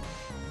god!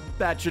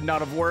 That should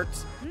not have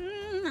worked.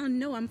 I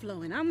know I'm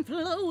flowing. I'm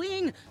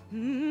flowing.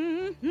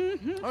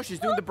 Oh, she's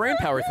doing the brain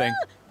power thing.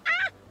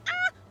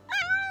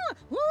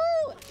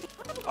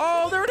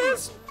 Oh, there it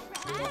is!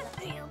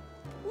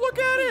 Look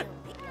at it!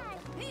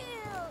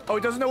 Oh,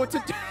 he doesn't know what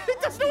to do. He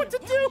doesn't know what to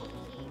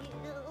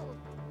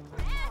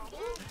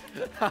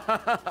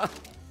do!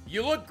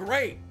 You look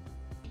great!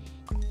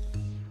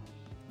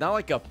 Not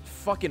like a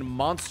fucking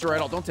monster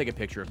at all. Don't take a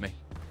picture of me.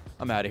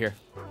 I'm out of here.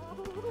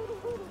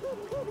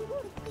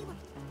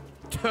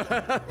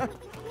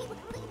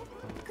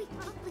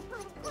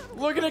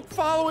 Look at it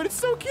following. It's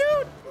so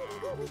cute.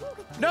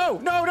 No,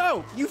 no,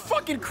 no. You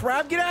fucking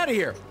crab. Get out of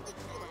here.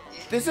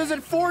 This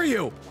isn't for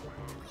you.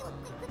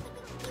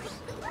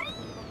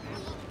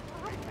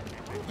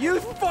 You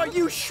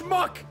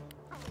schmuck.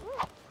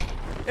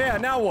 Yeah,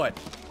 now what?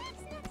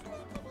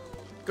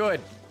 Good.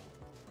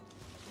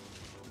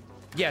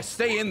 Yeah,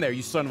 stay in there,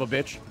 you son of a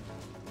bitch.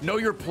 Know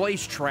your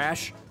place,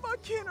 trash. My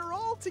kin are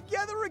all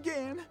together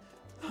again.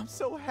 I'm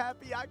so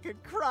happy I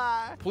could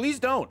cry. Please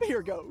don't.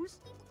 Here goes.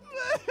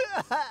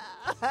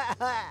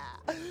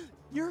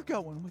 You're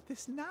going with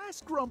this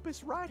nice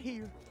grumpus right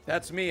here.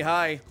 That's me,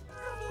 hi.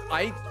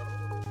 I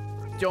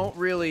don't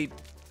really...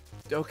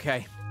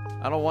 Okay.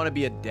 I don't want to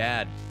be a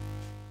dad.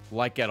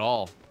 Like at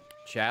all.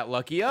 Chat,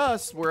 lucky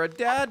us. We're a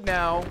dad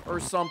now, or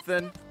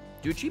something.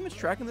 Do achievements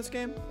track in this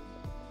game?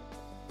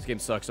 This game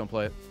sucks, don't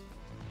play it.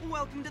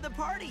 Welcome to the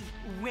party,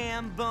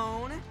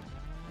 Whambone.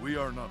 We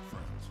are not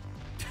friends.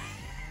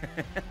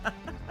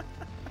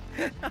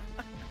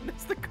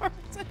 It's the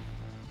Carlton.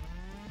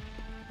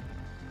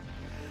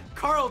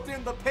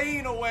 Carlton, the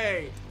pain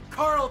away.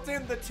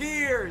 Carlton, the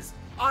tears.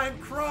 I'm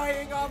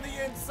crying on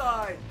the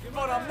inside,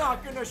 but I'm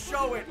not gonna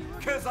show it,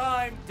 cause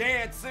I'm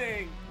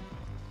dancing.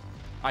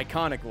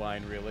 Iconic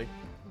line, really.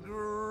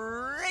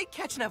 Great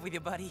catching up with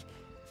you, buddy.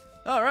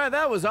 All right,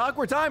 that was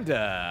awkward time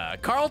to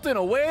Carlton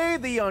away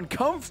the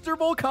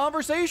uncomfortable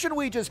conversation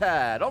we just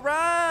had. All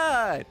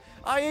right,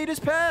 I ate his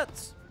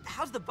pets.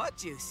 How's the butt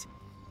juice?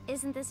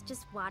 Isn't this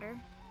just water?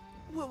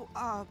 Well,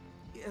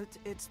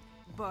 it's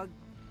bug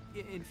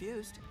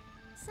infused.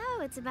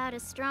 So it's about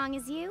as strong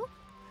as you?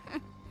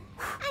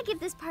 I give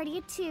this party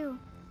a 2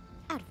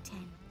 out of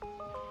 10.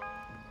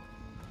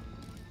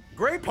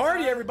 Great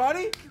party,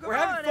 everybody. We're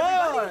having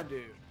fun,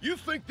 dude. You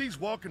think these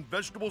walking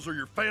vegetables are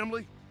your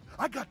family?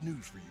 I got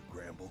news for you,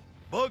 Gramble.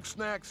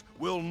 Bugsnax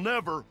will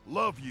never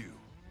love you.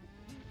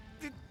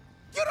 You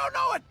don't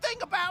know a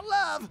thing about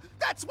love.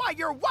 That's why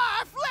your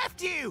wife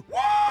left you.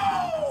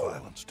 Whoa!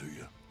 Violence to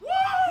you.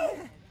 Whoa!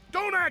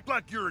 Don't act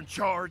like you're in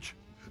charge.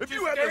 If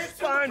you had the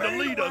spine to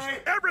lead us,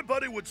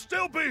 everybody would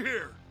still be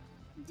here.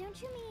 Don't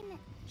you mean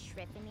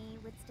Triffany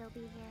would still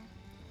be here?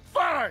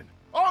 Fine!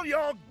 All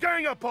y'all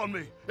gang up on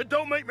me. It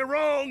don't make me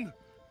wrong.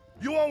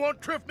 You all want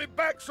Triffany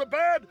back so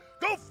bad?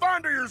 Go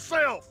find her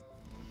yourself.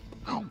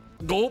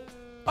 Gulp.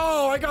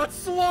 Oh, I got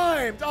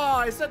slimed. Oh,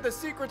 I said the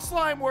secret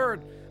slime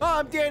word. Oh,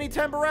 I'm Danny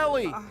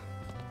Tamborelli.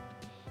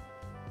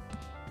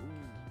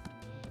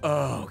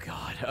 Oh,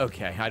 God.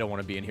 Okay, I don't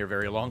want to be in here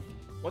very long.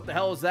 What the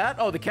hell is that?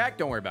 Oh, the cact.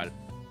 Don't worry about it.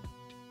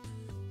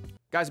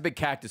 Guy's a big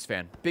cactus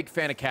fan. Big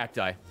fan of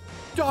cacti.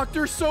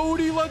 Dr.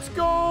 Sodi, let's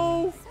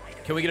go.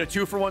 Can we get a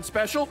 2-for-1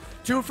 special?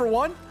 2 for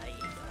 1?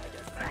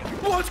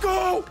 Let's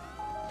go!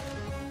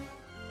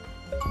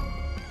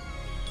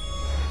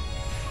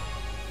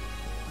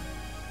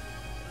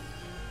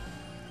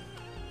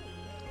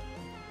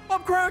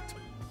 I'm cracked.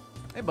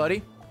 Hey,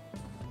 buddy.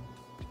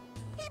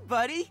 Hey,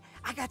 buddy.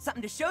 I got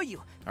something to show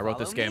you. I wrote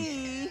this game.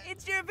 Me.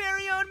 It's your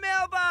very own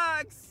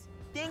mailbox.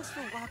 Thanks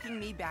for walking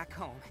me back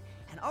home,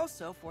 and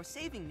also for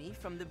saving me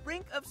from the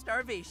brink of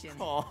starvation.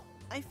 Aw.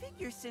 I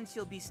figure since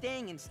you'll be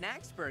staying in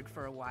Snacksburg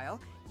for a while,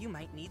 you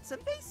might need some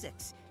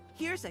basics.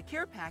 Here's a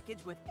care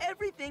package with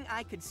everything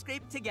I could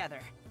scrape together.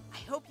 I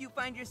hope you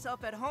find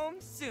yourself at home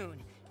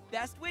soon.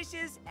 Best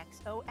wishes,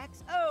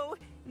 XOXO,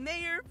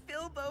 Mayor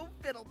Philbo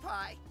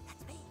Fiddlepie.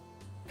 That's me.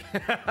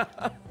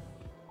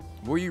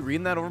 Were you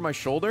reading that over my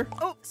shoulder?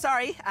 Oh,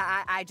 sorry.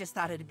 I just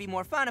thought it'd be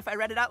more fun if I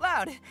read it out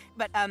loud.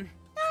 But, I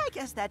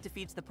guess that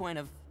defeats the point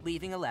of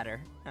leaving a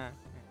letter.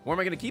 Where am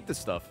I gonna keep this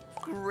stuff?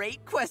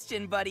 Great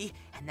question, buddy.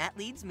 And that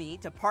leads me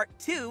to part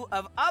 2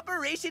 of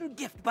Operation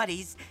Gift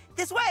Buddies.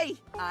 This way!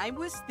 I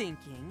was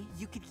thinking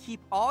you could keep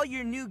all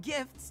your new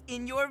gifts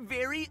in your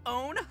very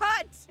own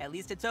hut. At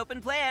least it's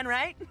open plan,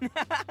 right?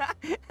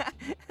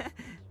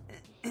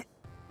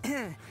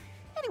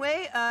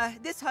 Anyway,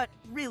 this hut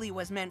really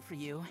was meant for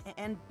you,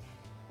 and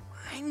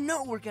I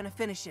know we're gonna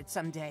finish it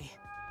someday.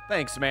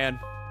 Thanks, man.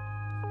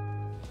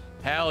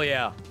 Hell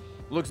yeah.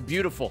 Looks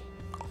beautiful.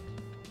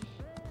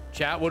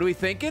 Chat, what are we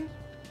thinking?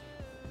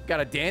 Got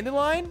a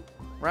dandelion,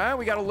 right?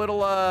 We got a little,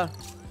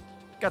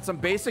 got some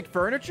basic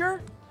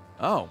furniture.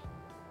 Oh,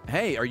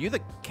 hey, are you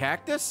the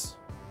cactus?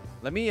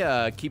 Let me,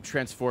 keep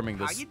transforming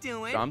this. How you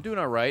doing? I'm doing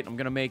all right. I'm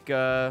gonna make,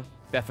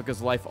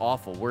 Beffica's life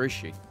awful. Where is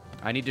she?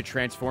 I need to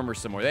transform her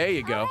somewhere. There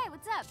you go. All right,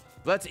 what's up?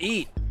 Let's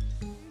eat.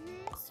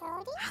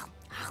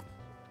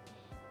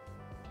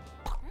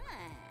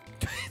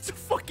 It's a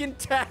fucking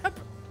tap.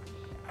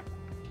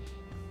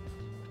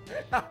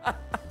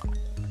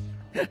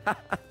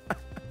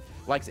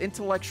 Likes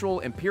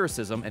intellectual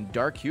empiricism and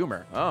dark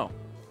humor. Oh,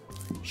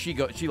 she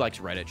likes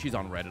Reddit. She's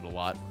on Reddit a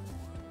lot.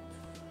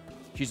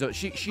 She's a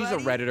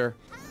Redditor.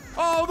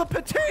 Oh, the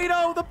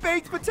potato, the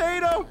baked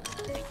potato,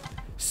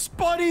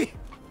 Spuddy.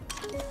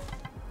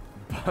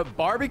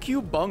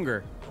 Barbecue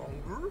bunger.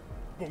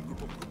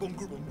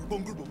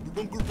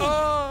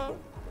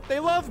 They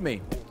love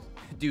me.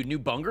 Dude, new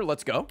bunger,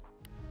 let's go.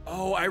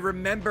 Oh, I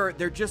remember.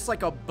 They're just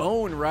like a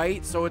bone,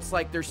 right? So it's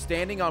like they're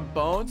standing on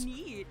bones.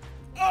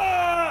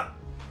 Ah!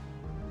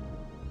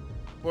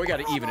 Well, we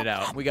gotta even it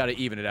out. We gotta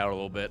even it out a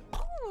little bit.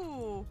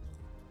 Ooh.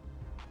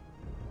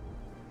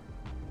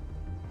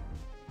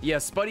 Yeah,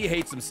 Spuddy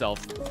hates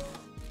himself.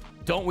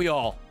 Don't we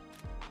all?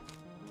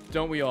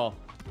 Don't we all?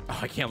 Oh,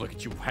 I can't look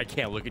at you. I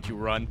can't look at you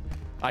run.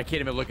 I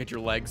can't even look at your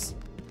legs.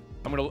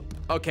 I'm gonna...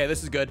 Okay,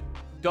 this is good.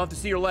 Don't have to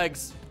see your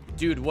legs.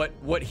 Dude,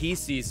 what he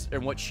sees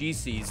and what she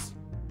sees.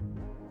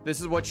 This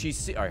is what she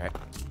sees. All right,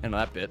 I know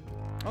that bit.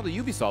 Oh, the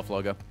Ubisoft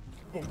logo.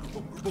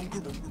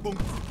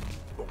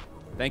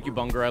 Thank you,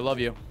 Bunger. I love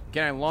you.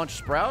 Can I launch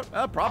Sprout?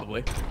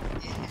 Probably.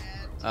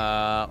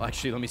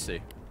 Actually, let me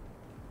see.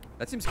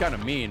 That seems kind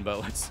of mean, but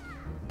let's...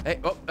 Hey,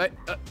 oh, hey,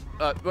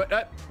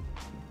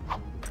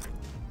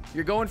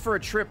 You're going for a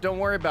trip. Don't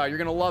worry about it. You're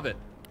gonna love it.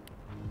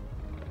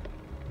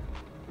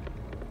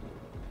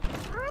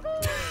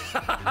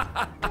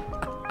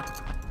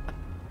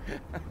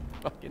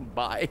 Fucking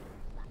bye.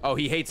 Oh,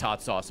 he hates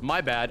hot sauce.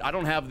 My bad. I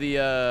don't have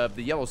the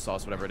yellow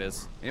sauce, whatever it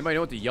is. Anybody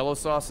know what the yellow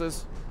sauce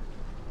is?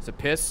 It's a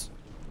piss.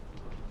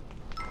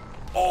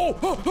 Oh!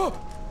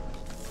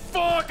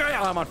 Fuck!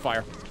 I'm on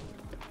fire.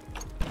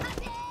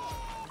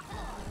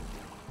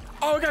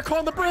 Oh, it got caught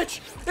on the bridge!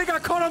 It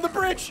got caught on the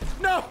bridge!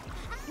 No!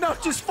 No,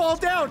 just fall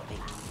down!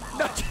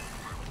 No.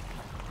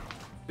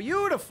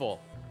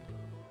 Beautiful.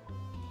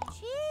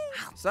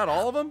 Is that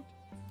all of them?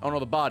 Oh no,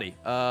 the body.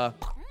 My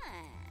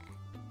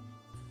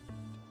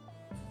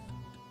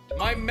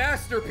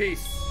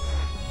masterpiece!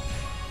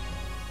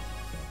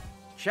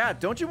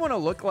 Chat, don't you want to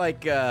look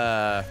like,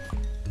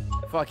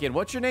 fucking,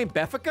 what's your name,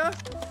 Beffica?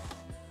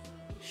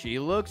 She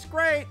looks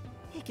great.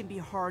 It can be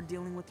hard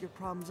dealing with your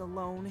problems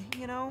alone,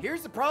 you know?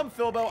 Here's the problem,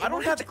 Philbo. I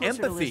don't have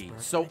empathy,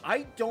 so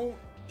I don't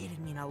It'd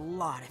mean a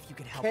lot if you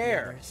could help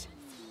care. the others.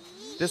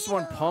 This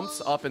one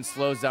pumps up and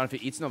slows down if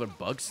it eats another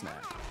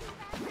Bugsnax.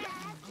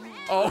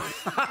 Oh.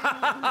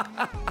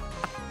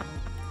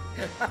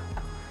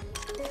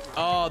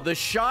 Oh, the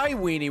shy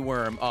weenie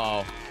worm.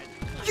 Oh.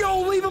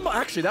 Yo, leave him.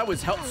 Actually, that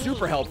was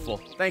super helpful.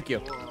 Thank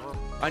you.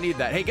 I need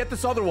that. Hey, get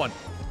this other one.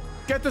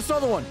 Get this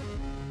other one.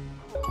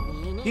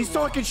 He's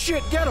talking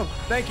shit. Get him.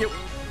 Thank you.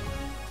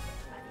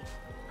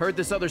 Heard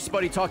this other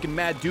Spuddy talking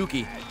mad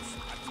dookie.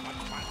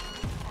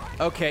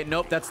 Okay,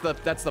 nope, that's the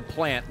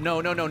plant.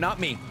 No, not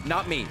me.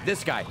 Not me.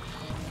 This guy.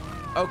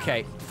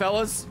 Okay,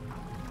 fellas.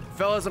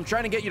 Fellas, I'm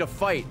trying to get you to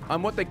fight.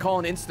 I'm what they call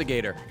an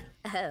instigator.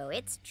 Oh,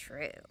 it's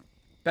true.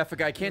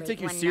 Beffica, I can't Late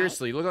take you one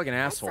seriously. night. You look like an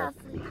That's asshole.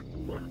 awfully-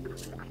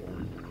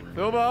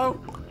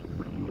 Bilbo?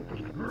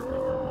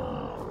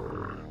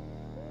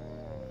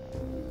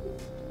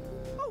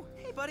 Oh,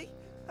 hey, buddy.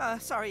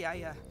 Sorry,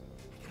 I got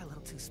a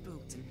little too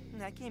spooked,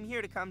 and I came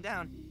here to calm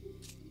down.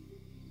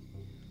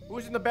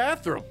 Who's in the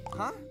bathroom?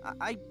 Huh?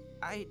 I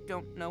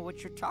don't know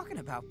what you're talking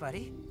about,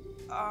 buddy.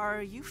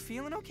 Are you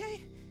feeling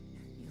okay?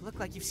 You look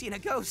like you've seen a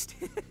ghost.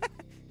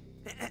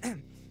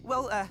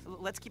 Well,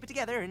 let's keep it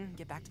together and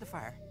get back to the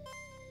fire.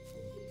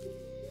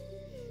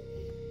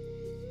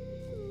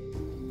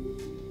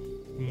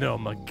 No,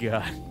 my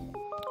God.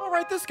 All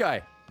right, this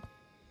guy.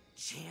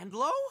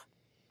 Chandlo?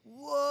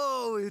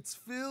 Whoa, it's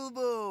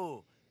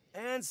Philbo.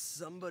 And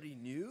somebody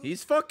new?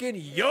 He's fucking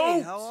yoked.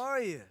 Hey, how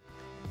are you?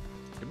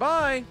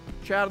 Goodbye,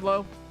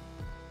 Chadlow.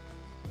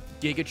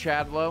 Giga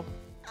Chadlow.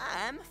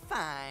 I'm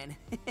fine.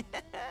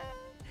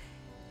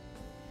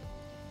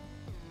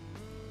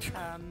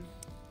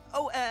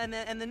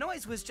 And the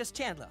noise was just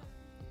Chandlo.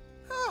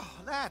 Oh,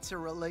 that's a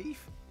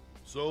relief.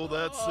 So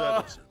that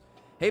settles it.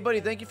 Hey, buddy,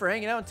 thank you for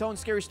hanging out and telling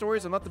scary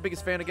stories. I'm not the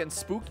biggest fan of getting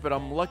spooked, but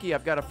I'm lucky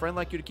I've got a friend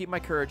like you to keep my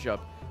courage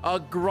up. A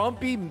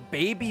grumpy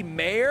baby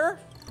mayor?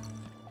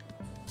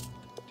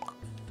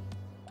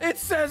 It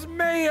says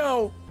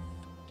mayo!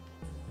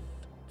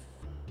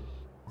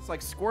 It's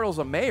like Squirtle's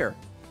a mayor.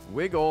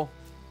 Wiggle.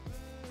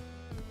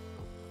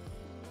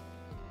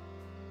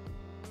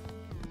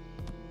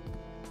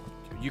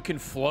 You can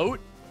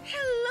float?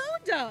 Hello,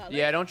 darling.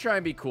 Yeah, don't try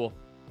and be cool.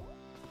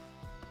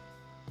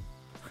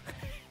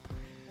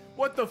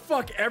 What the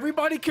fuck?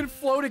 Everybody can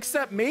float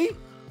except me?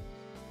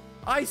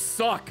 I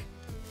suck.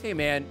 Hey,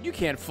 man, you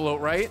can't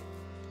float, right?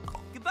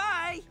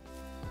 Goodbye.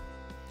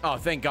 Oh,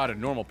 thank God, a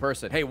normal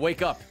person. Hey,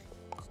 wake up.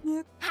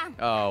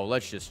 Oh,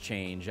 let's just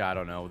change. I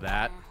don't know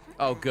that.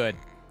 Oh, good.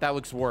 That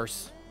looks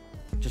worse.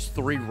 Just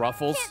 3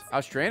 ruffles.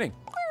 How's training?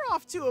 We're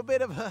off to a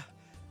bit of a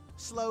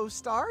slow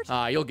start.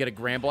 You'll get a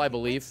Gramble, I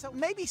believe. So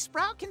maybe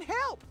Sprout can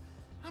help.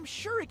 I'm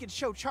sure he could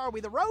show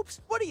Charlie the ropes.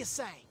 What do you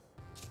say?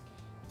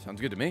 Sounds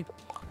good to me.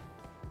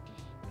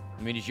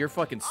 I mean, he's your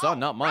fucking son,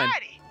 not mine.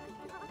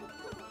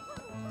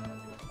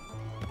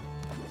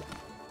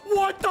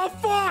 What the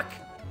fuck?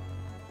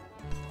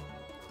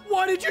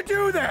 Why did you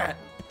do that?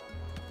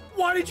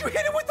 Why did you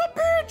hit it with the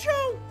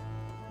banjo?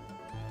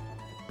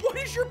 What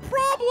is your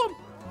problem?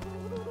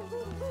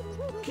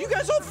 Can you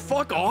guys all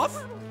fuck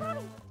off?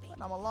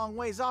 I'm a long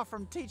ways off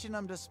from teaching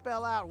them to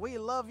spell out "We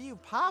love you,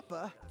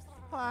 Papa."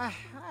 Why,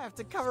 I have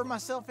to cover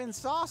myself in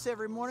sauce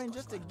every morning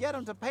just to get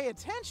them to pay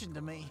attention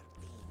to me.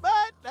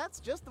 But that's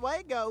just the way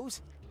it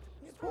goes.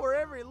 You pour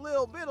every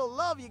little bit of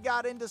love you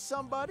got into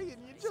somebody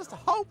and you just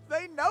hope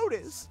they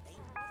notice.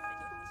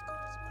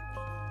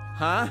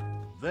 Huh?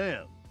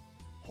 Then,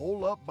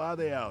 hole up by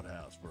the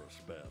outhouse for a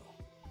spell.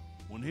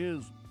 When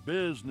his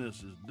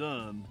business is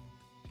done,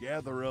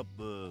 gather up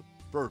the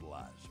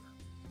fertilizer.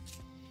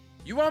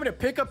 You want me to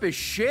pick up his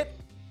shit?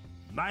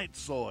 Night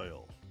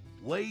soil,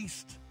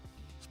 waste,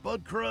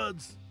 spud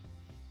cruds.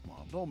 Come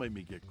on, don't make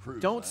me get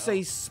crude. Don't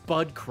say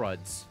spud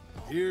cruds.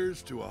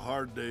 Here's to a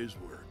hard day's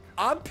work.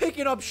 I'm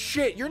picking up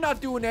shit. You're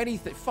not doing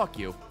anything. Fuck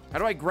you. How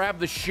do I grab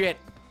the shit?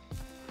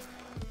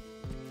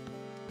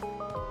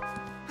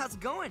 How's it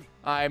going?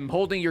 I'm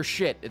holding your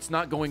shit. It's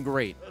not going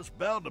great. That's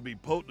bound to be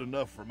potent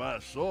enough for my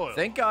soil.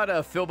 Thank God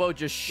Philbo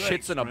just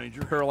Thanks, shits in a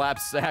stranger. burlap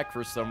sack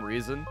for some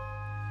reason.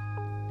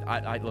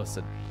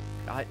 Listen.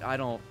 I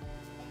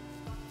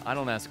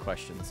don't ask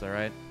questions, all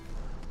right?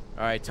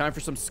 All right, time for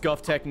some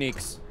scuff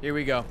techniques. Here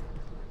we go.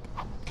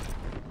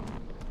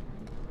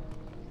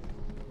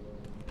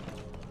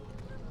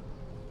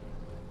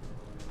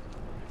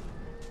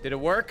 Did it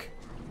work?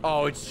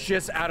 Oh, it's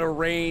just out of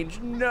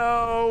range.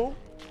 No.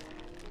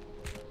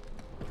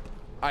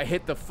 I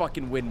hit the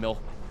fucking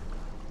windmill.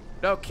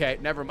 Okay,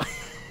 never mind.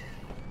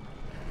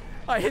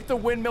 I hit the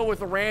windmill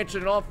with a ranch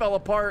and it all fell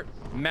apart.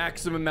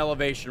 Maximum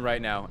elevation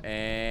right now.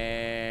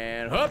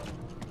 And hup.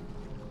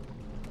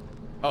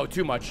 Oh,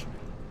 too much.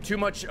 Too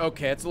much.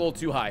 Okay, it's a little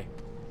too high.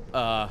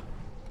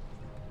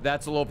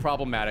 That's a little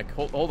problematic.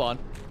 Hold on.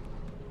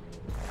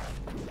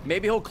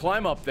 Maybe he'll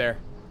climb up there.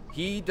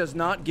 He does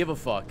not give a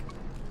fuck.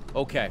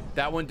 Okay,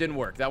 that one didn't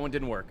work. That one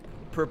didn't work.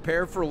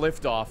 Prepare for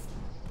liftoff.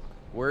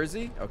 Where is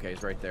he? Okay,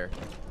 he's right there.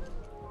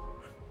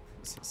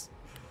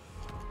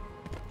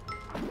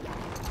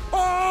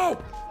 Oh!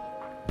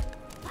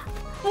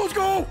 Let's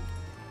go!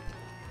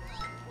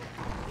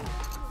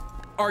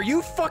 Are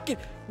you fucking...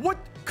 What?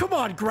 Come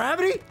on,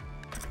 gravity?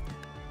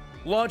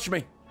 Launch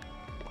me.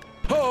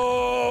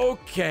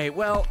 Okay,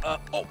 well,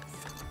 oh.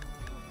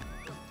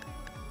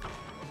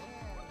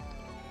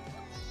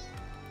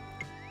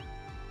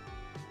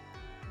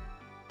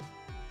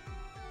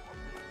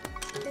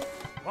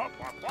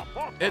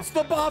 It's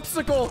the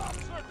bopsicle!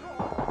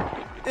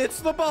 It's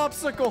the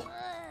bopsicle!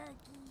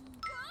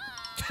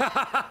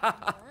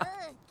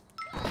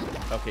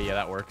 Okay, yeah,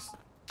 that works.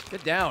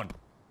 Get down.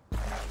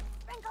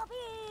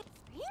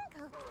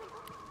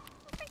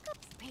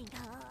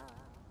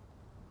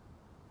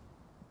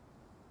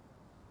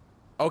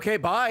 Okay,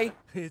 bye.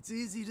 It's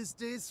easy to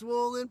stay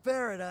swole in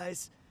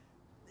paradise.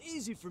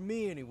 Easy for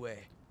me, anyway.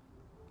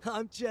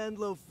 I'm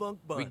Chandlo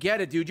Funkbun. We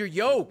get it, dude. You're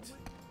yoked.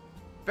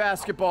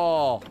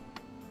 Basketball.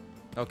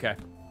 Okay.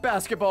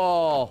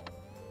 Basketball.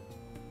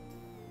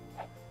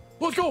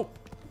 Let's go.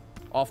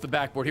 Off the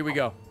backboard. Here we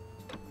go.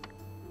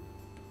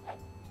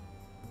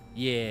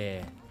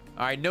 Yeah.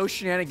 All right, no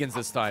shenanigans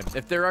this time.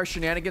 If there are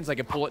shenanigans, I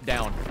can pull it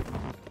down.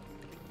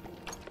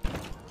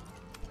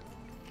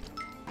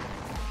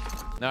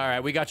 All right,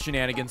 we got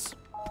shenanigans.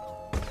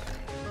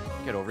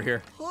 Get over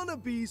here.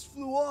 Honeybees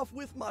flew off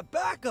with my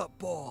backup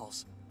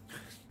balls.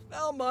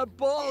 Now my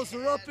balls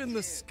are up in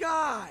the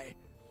sky.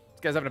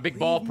 This guy's having a big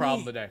ball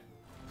problem today.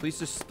 Please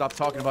just stop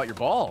talking about your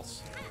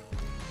balls.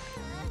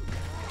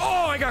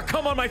 Oh, I got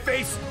cum on my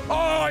face. Oh,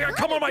 I got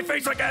cum on my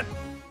face again.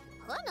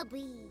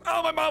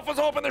 Oh, my mouth was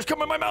open. There's cum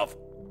in my mouth.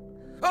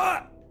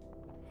 Ah!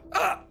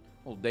 Ah!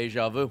 Little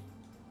deja vu.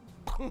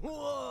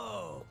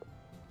 Whoa.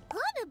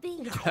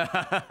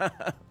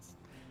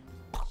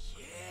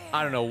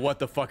 I don't know what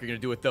the fuck you're gonna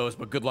do with those,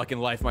 but good luck in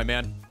life, my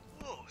man.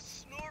 Whoa,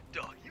 Snorp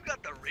Dog, you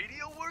got the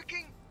radio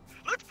working?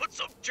 Let's put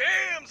some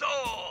jams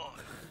on!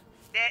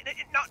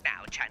 Not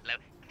now, Chandler.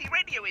 The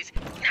radio is...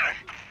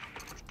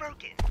 it's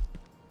broken.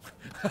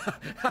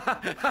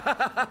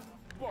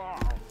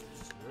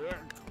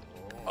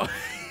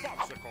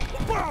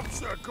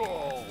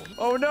 Popsicle!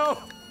 Oh no!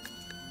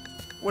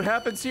 What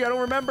happens here? I don't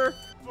remember.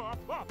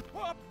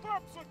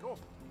 Popsicle!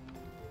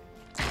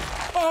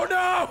 Oh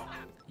no!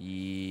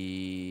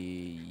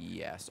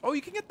 Yes. Oh,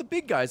 you can get the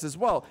big guys as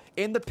well.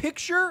 In the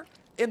picture,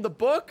 in the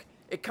book,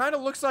 it kind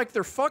of looks like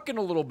they're fucking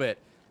a little bit.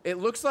 It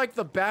looks like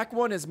the back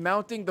one is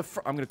mounting the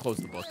I'm gonna close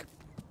the book.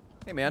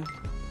 Hey, man.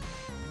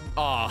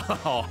 Oh,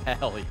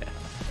 hell yeah.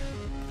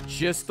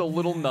 Just a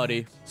little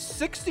nutty.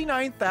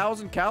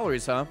 69,000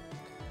 calories, huh?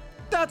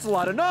 That's a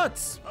lot of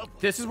nuts.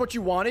 This is what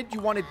you wanted? You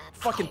wanted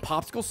fucking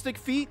popsicle stick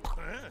feet?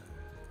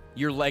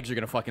 Your legs are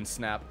gonna fucking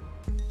snap.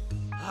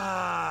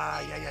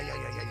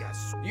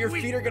 Yeah. Your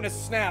feet are gonna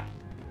snap.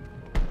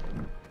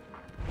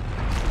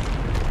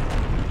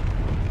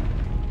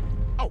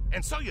 Oh,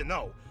 and so you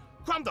know,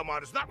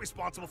 Crumdomart is not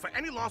responsible for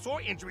any loss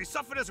or injury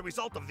suffered as a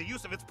result of the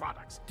use of its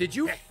products. Did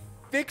you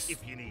fix?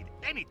 If you need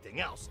anything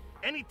else,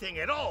 anything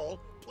at all,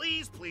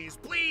 please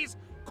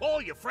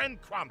call your friend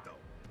Crumdo.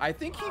 I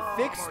think he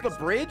fixed the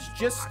bridge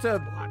just to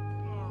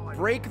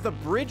break the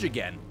bridge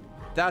again.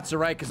 That's all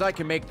right, because I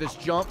can make this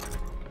jump.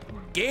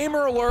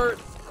 Gamer alert.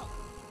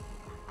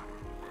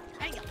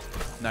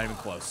 Not even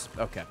close.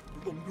 Okay.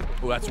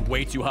 Oh, that's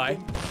way too high.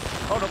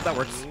 Oh, no, that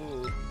works.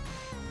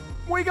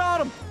 We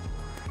got him.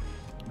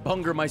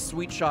 Bunger, my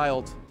sweet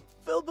child.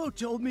 Filbo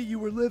told me you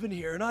were living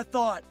here, and I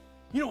thought,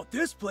 you know what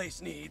this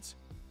place needs?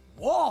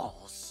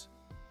 Walls.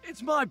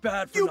 It's my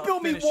bad for not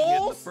built me finishing it in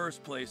the walls?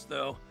 first place,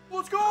 though.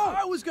 Let's go.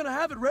 I was gonna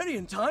have it ready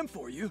in time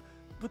for you,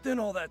 but then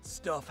all that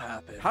stuff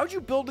happened. How'd you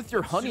build with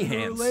your honey Sooner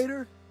hands? or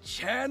later,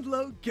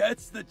 Chandlo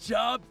gets the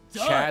job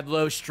done.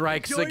 Chadlow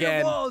strikes Enjoy again.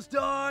 Your walls,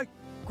 dog.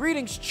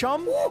 Greetings,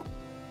 chum.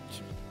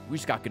 We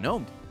just got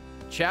gnomed.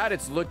 Chad,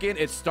 it's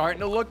starting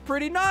to look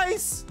pretty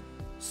nice.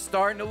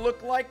 Starting to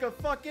look like a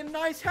fucking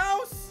nice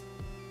house.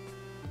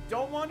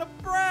 Don't want to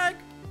brag.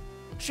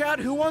 Chad,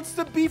 who wants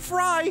to be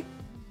Fry?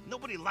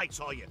 Nobody likes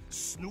all you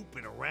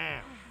snooping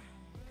around.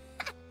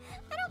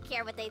 I don't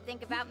care what they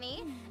think about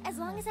me, as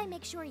long as I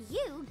make sure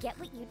you get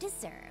what you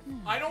deserve.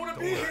 I don't want to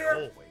be Don't here.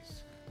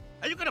 Always.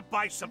 Are you gonna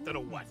buy something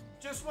or what?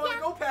 Just want to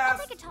go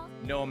past. I'll take a toss.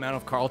 No amount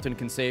of Carlton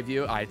can save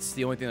you. It's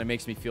the only thing that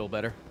makes me feel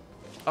better.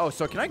 Oh,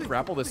 so can I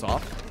grapple this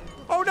off?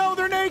 Oh no,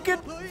 they're naked.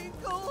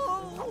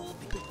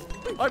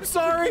 I'm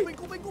sorry.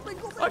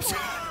 I'm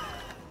sorry.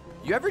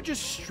 You ever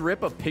just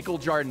strip a pickle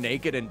jar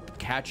naked and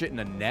catch it in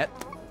a net?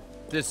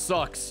 This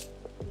sucks.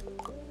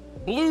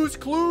 Blues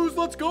Clues,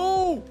 let's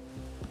go.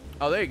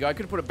 Oh, there you go. I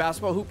could have put a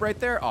basketball hoop right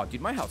there. Oh,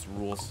 dude, my house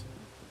rules.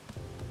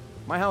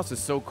 My house is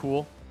so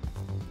cool.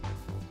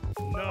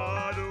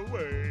 Not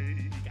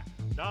awake,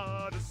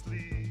 not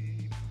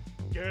asleep.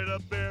 Get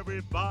up,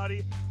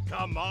 everybody.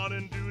 Come on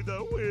and do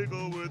the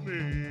wiggle with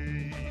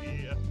me.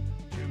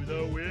 Do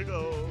the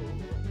wiggle.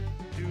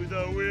 Do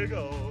the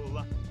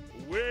wiggle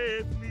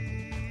with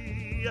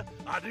me.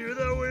 I do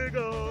the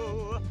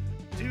wiggle.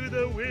 Do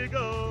the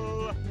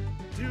wiggle.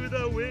 Do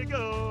the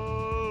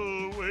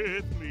wiggle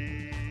with me.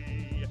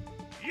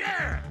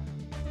 Yeah!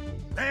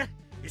 There?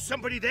 Is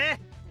somebody there?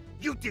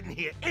 You didn't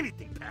hear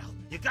anything, pal.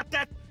 You got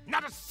that?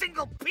 Not a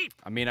single peep.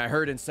 I mean, I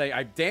heard and say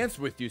I danced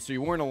with you, so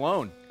you weren't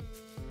alone.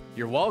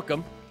 You're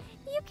welcome.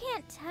 You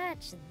can't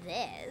touch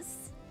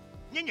this.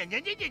 You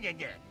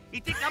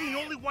think I'm the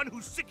only one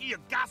who's sick of your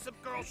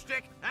gossip girl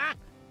shtick, huh?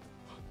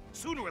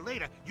 Sooner or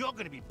later, you're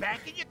gonna be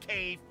back in your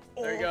cave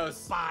There he all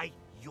goes. by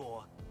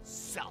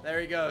yourself.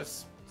 There he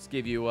goes. Let's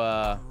give you,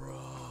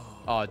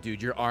 Oh,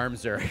 dude, your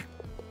arms are...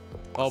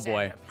 Oh,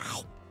 boy.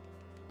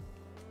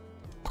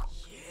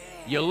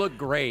 You look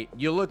great.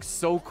 You look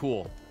so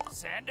cool.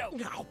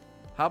 Sando.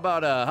 How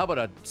about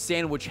a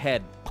sandwich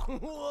head?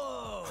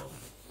 Whoa!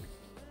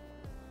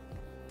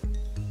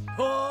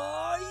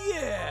 Oh,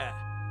 yeah!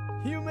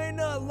 You may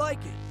not like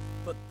it,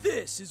 but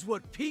this is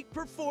what peak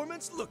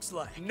performance looks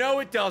like. No,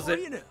 it doesn't.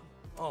 Oh, you know,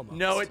 almost.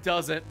 No, it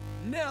doesn't.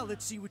 Now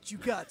let's see what you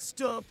got,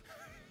 Stump.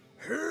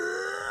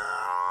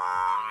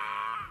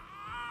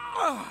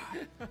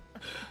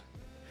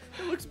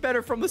 It looks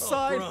better from the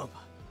side. Grump,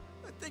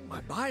 I think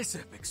my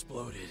bicep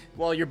exploded.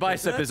 Well, your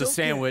bicep is a That's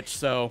okay. sandwich,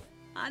 so...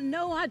 I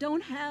know I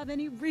don't have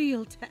any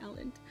real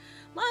talent.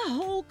 My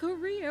whole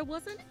career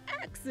was an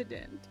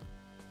accident.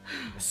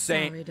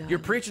 Saint, Sorry, you're darling.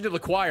 preaching to the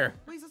choir.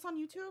 Wait, is this on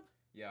YouTube?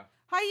 Yeah.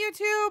 Hi,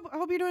 YouTube. I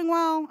hope you're doing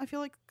well. I feel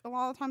like a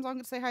lot of times I'm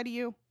going to say hi to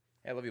you.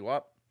 Hey, I love you a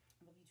lot.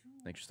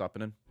 Thanks for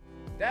stopping in.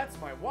 That's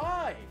my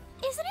wife.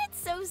 Isn't it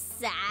so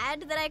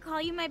sad that I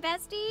call you my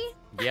bestie?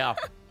 Yeah.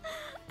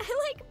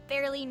 I, like,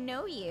 barely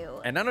know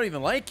you. And I don't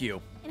even like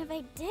you. And if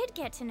I did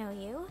get to know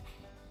you,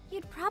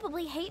 you'd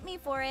probably hate me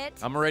for it.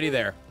 I'm already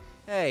there.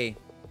 Hey,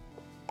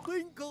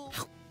 Twinkle.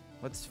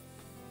 let's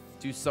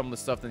do some of the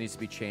stuff that needs to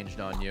be changed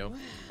on you.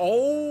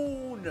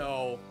 Oh,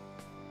 no.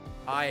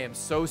 I am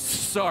so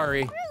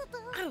sorry.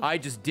 I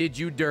just did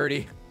you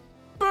dirty.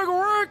 Big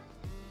work.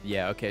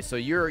 Yeah, okay, so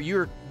you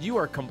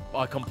are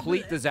a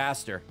complete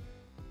disaster.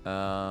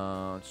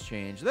 Let's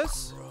change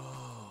this.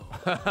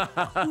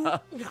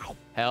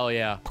 Hell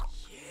yeah.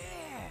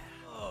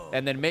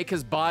 And then make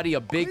his body a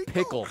big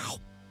pickle.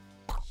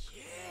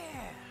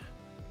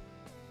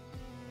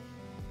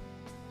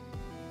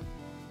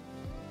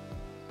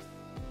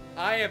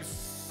 I am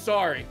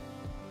sorry.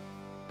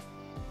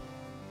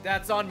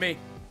 That's on me.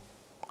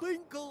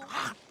 Twinkle.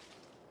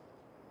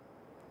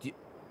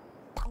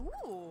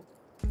 Ooh.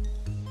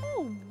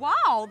 Oh,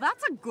 wow,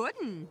 that's a good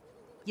one.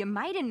 You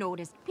might have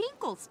noticed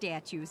Pinkle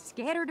statues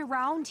scattered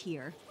around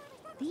here.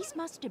 These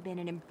must have been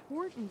an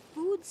important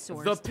food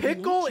source. The to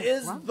pickle ancient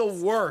is grunts. the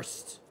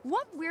worst.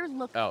 What we're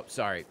looking. Oh,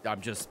 sorry.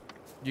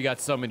 You got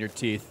some in your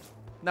teeth.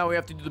 Now we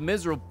have to do the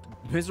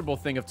miserable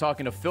thing of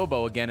talking to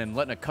Philbo again and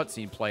letting a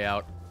cutscene play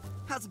out.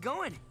 How's it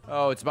going?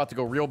 Oh, it's about to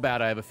go real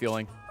bad, I have a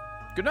feeling.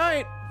 Good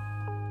night.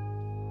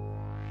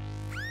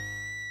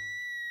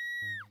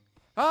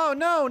 Oh,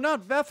 no,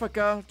 not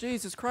Vefika.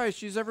 Jesus Christ,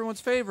 she's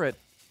everyone's favorite.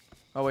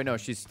 Oh, wait, no,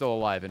 she's still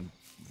alive and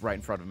right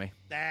in front of me.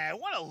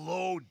 What a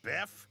load,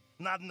 Beth.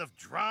 Not enough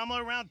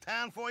drama around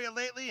town for you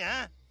lately,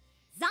 huh?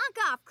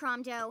 Zonk off,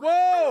 Cromdo.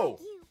 Whoa!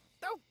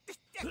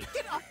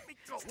 Get off me!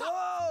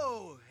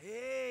 Whoa!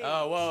 Hey!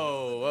 Oh,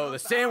 whoa, the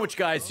sandwich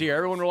guy's here.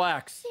 Everyone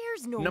relax.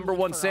 There's no Number need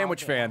one for all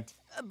sandwich that. fan.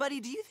 Buddy,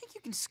 do you think you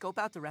can scope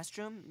out the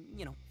restroom?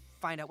 You know,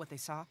 find out what they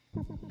saw?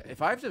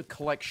 If I have to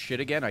collect shit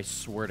again, I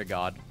swear to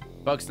God.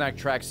 Bugsnax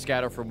tracks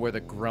scatter from where the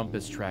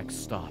Grumpus tracks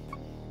stop.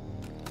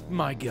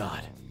 My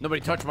God.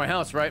 Nobody touched my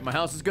house, right? My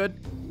house is good?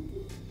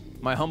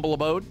 My humble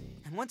abode?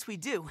 And once we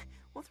do,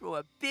 we'll throw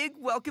a big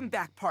welcome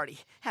back party.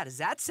 How does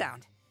that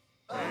sound?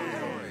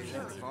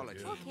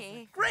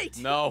 Okay. Great!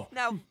 No.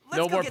 Now, let's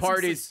No go more get some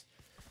parties.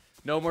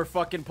 No more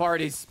fucking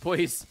parties,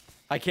 please.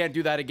 I can't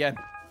do that again.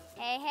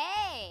 Hey,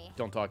 hey.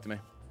 Don't talk to me.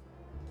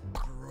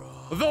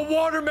 The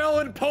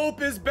Watermelon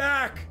Pope is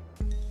back!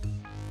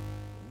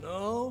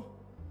 No,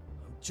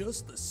 I'm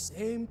just the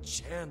same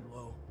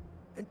Chandlo.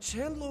 And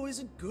Chandlo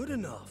isn't good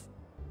enough.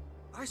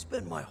 I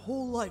spent my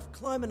whole life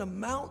climbing a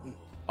mountain.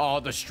 Oh,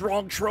 the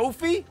strong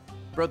trophy?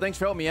 Bro, thanks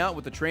for helping me out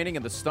with the training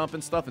and the stump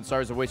and stuff, and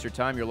sorry to waste your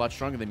time. You're a lot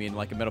stronger than me in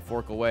like a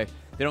metaphorical way.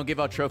 They don't give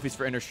out trophies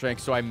for inner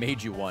strength, so I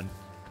made you one.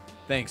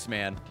 Thanks,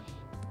 man.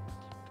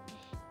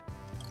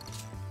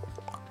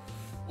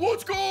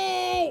 Let's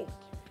go!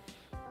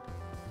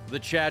 The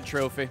Chad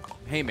trophy.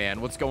 Hey,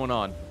 man, what's going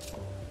on?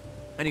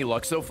 Any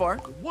luck so far?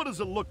 What does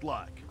it look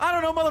like? I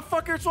don't know,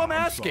 motherfucker, so I'm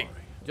asking. sorry.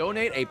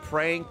 Donate a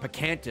praying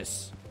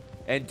Picantus.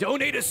 And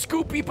donate a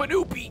Scoopy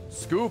Banoopy.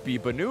 Scoopy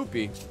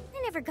Banoopy?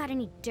 I never got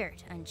any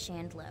dirt on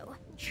Chandlo.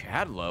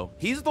 Chadlo?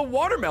 He's the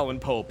Watermelon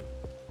Pope.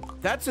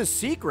 That's his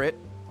secret.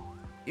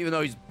 Even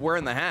though he's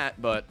wearing the hat,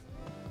 but...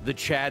 The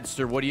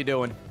Chadster, what are you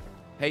doing?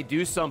 Hey,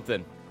 do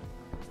something.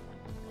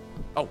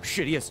 Oh,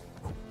 shit, he is.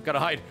 Gotta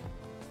hide.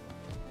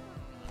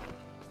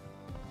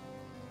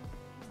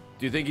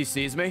 Do you think he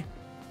sees me?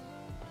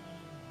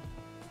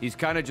 He's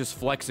kind of just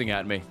flexing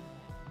at me.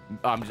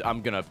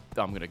 I'm gonna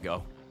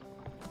go.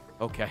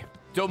 Okay.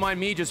 Don't mind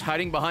me just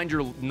hiding behind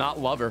your not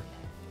lover.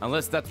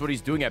 Unless that's what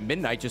he's doing at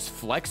midnight, just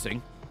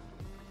flexing.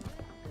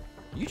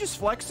 You just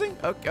flexing?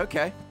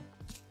 Okay.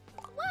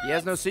 What? He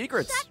has no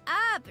secrets. Shut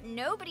up.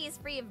 Nobody is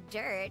free of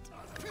dirt.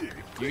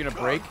 You gonna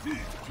break?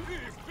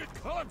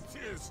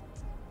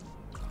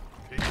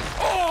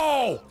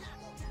 Oh!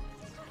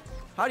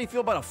 How do you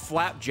feel about a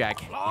flapjack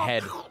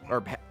head?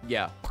 Or,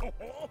 yeah.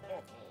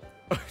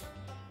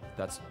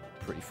 That's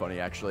pretty funny,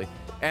 actually.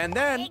 And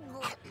then,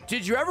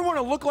 did you ever want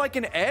to look like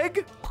an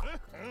egg?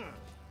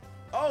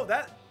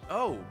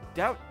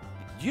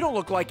 You don't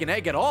look like an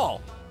egg at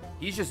all.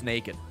 He's just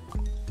naked.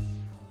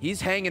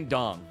 He's hanging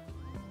dong.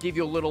 Give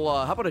you a little,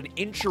 how about an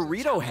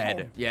enchilito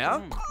head?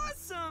 Yeah?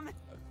 Awesome!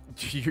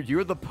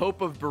 You're the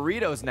Pope of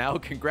burritos now.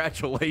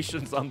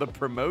 Congratulations on the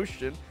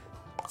promotion.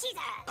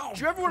 Do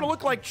you ever want to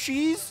look like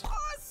cheese?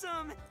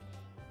 Awesome!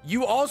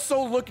 You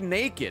also look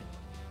naked.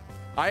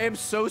 I am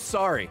so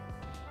sorry.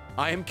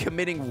 I am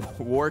committing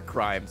war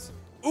crimes.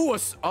 Ooh,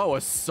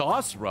 a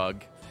sauce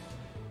rug.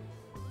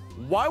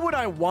 Why would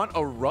I want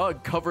a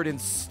rug covered in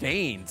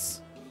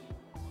stains?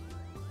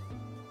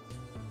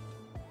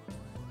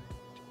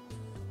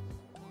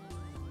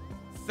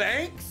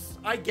 Thanks,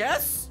 I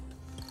guess?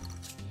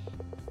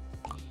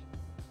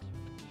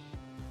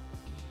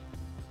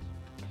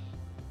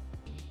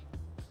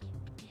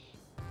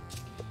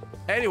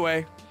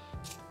 Anyway.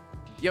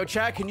 Yo,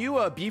 Chad, can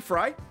you beef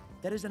fry?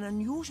 There is an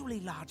unusually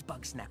large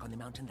bug snack on the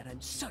mountain that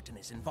I'm certain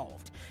is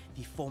involved.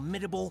 The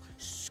formidable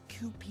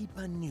Scoopy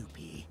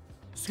Banoopy.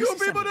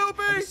 Scoopy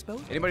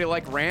Banoopy! Anybody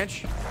like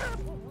ranch?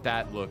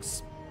 That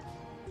looks...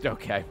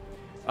 Okay.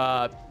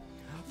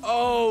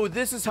 Oh,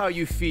 this is how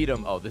you feed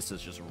them. Oh, this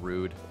is just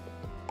rude.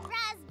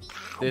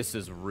 This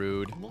is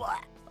rude.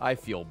 I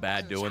feel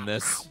bad doing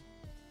this.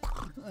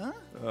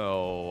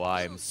 Oh,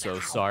 I'm so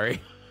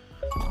sorry.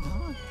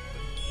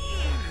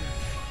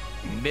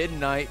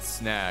 Midnight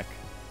snack.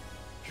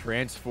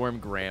 Transform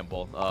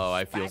Gramble. Oh,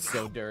 I feel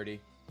so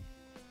dirty.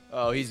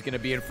 Oh, he's gonna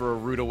be in for a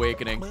rude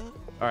awakening.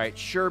 All right,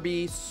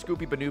 Sherby,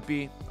 Scoopy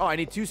Banoopy. Oh, I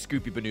need 2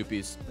 Scoopy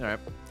Banoopies. All right.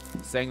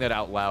 Saying that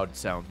out loud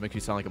makes me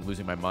sound like I'm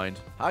losing my mind.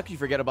 How can you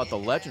forget about the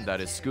legend that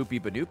is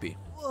Scoopy Banoopy?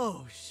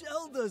 Whoa,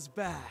 Shelda's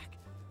back.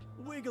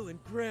 Wiggle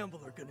and Gramble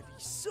are gonna be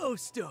so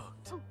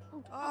stoked.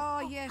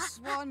 Oh, yes,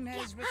 one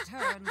has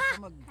returned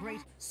from a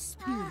great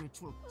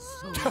spiritual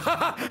soul. So it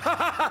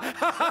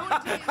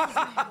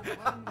is,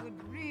 one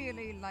would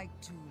really like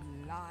to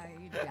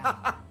lie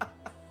down.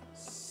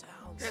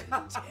 Sounds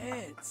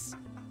intense.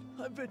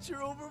 I bet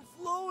you're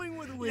overflowing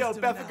with wisdom.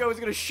 Yo, Beffica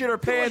was gonna shit her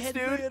pants, Go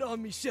ahead, dude. lay it on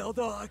me, Shell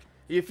Dog.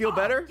 You feel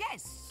better?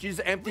 Yes. Did you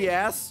just empty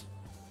ass?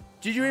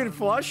 Did you even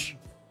flush?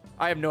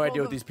 I have no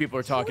idea what these people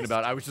are talking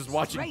about. I was just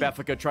watching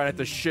Beffica try not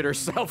to shit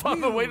herself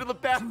on the way to the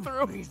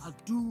bathroom. A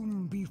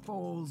doom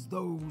befalls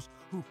those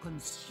who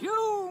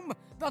consume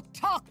the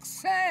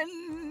toxin.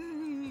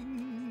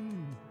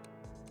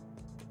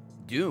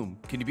 Doom?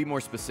 Can you be more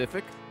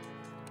specific?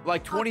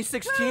 Like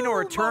 2016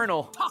 or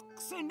Eternal?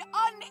 Toxin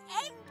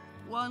unending.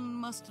 One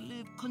must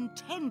live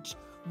content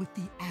with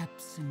the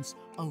absence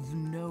of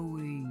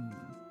knowing.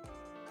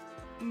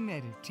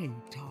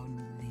 Meditate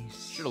on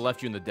this. Should have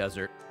left you in the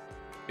desert.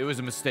 It was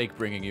a mistake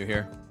bringing you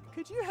here.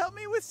 Could you help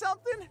me with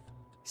something?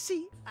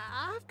 See,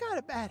 I've got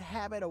a bad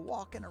habit of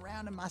walking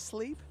around in my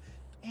sleep,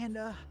 and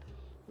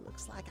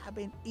looks like I've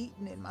been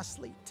eating in my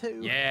sleep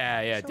too.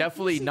 Yeah, So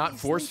definitely if you see not me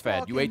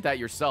force-fed. You ate that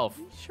yourself.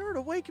 Be sure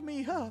to wake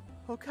me up,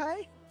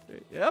 okay?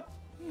 Yep.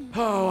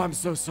 Oh, I'm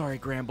so sorry,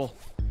 Gramble.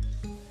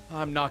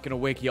 I'm not gonna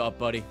wake you up,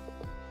 buddy.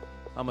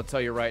 I'm gonna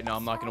tell you right now,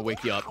 I'm not gonna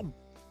wake you up.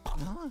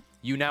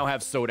 You now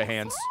have soda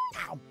hands.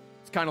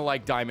 It's kind of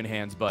like diamond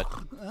hands, but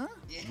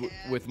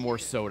with more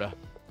soda.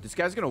 This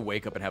guy's gonna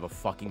wake up and have a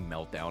fucking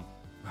meltdown.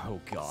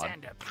 Oh, God.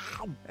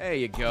 There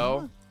you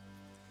go.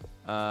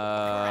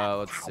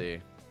 Let's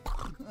see.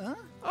 Oh,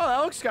 that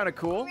looks kind of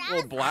cool. A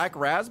little black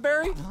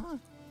raspberry.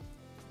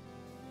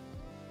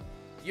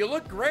 You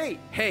look great.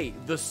 Hey,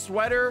 the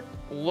sweater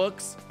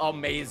looks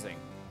amazing.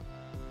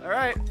 All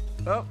right.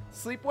 Oh,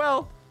 sleep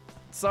well.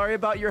 Sorry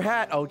about your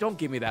hat. Oh, don't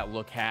give me that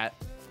look hat.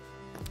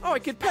 Oh, I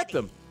could pet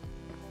them.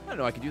 I don't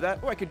know I could do that.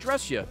 Oh, I could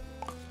dress you.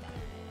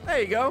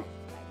 There you go.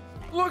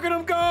 Look at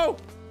him go.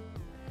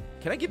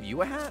 Can I give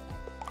you a hat?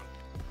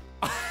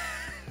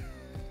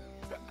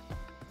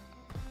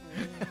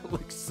 That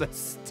looks so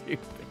stupid.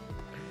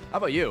 How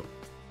about you?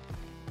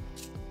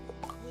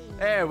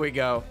 There we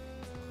go.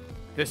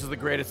 This is the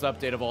greatest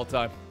update of all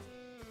time.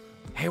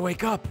 Hey,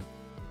 wake up.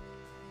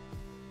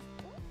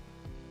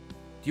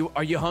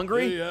 Are you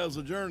hungry? Hey, how's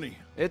the journey?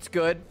 It's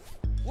good.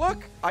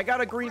 Look, I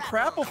got a green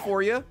crapple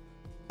for you.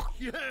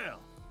 Yeah.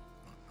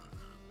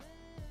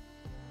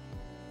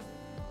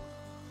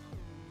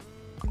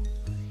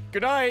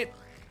 Good night.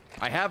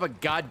 I have a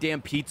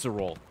goddamn pizza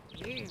roll.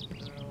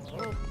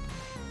 Oh,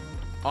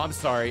 I'm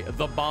sorry,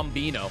 the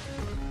Bombino.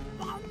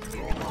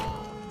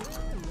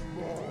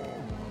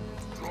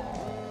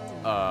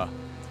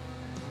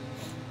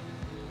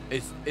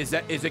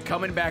 Is it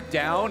coming back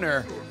down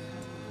or?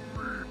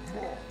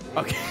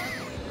 Okay.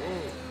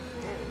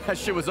 That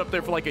shit was up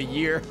there for like a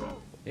year.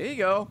 Here you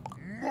go.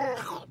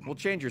 We'll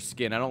change your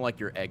skin. I don't like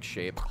your egg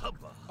shape.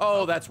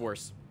 Oh, that's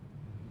worse.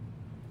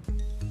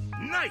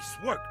 Nice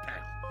work,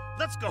 pal.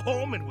 Let's go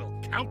home and we'll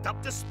count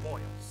up the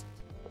spoils.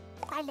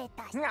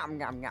 Nom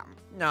nom nom.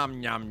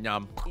 Nom nom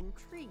nom.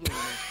 Intriguing.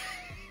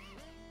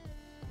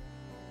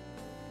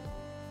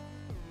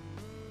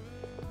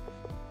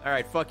 All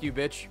right, fuck you,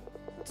 bitch.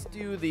 Let's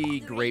do the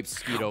grape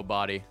skeeto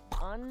body.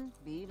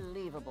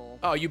 Unbelievable.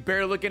 Oh, you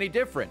barely look any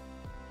different.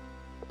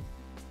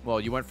 Well,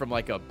 you went from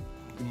like a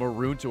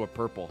maroon to a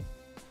purple.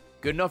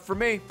 Good enough for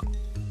me.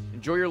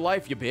 Enjoy your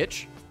life, you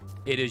bitch.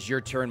 It is your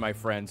turn, my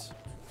friends.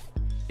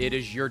 It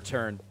is your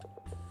turn.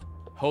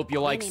 Hope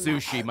you like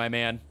sushi, my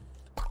man.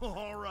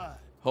 All right.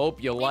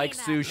 Hope you like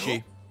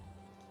sushi.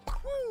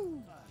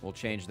 We'll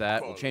change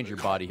that. We'll change your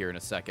body here in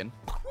a second.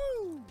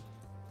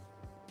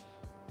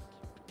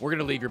 We're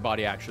gonna leave your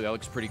body, actually. That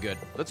looks pretty good.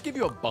 Let's give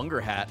you a bunger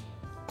hat.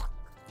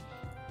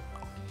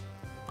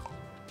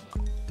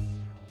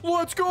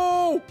 Let's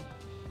go!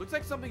 Looks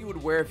like something you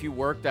would wear if you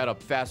worked at a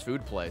fast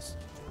food place.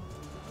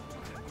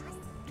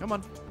 Come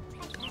on.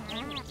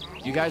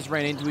 You guys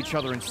ran into each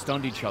other and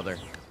stunned each other.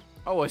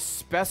 Oh, a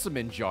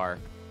specimen jar.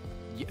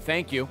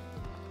 Thank you.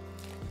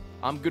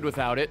 I'm good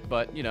without it,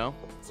 but, you know.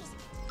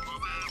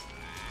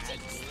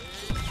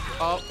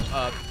 Oh,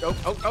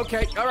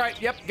 okay. All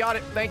right. Yep, got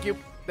it. Thank you.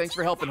 Thanks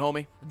for helping,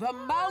 homie. The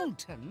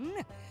mountain.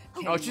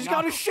 Oh, she's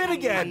got a shit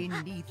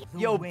again.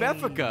 Yo,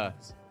 Bethica.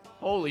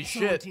 Holy So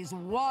shit. it is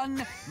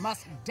one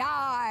must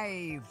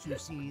dive to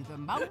see the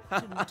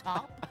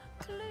mountaintop.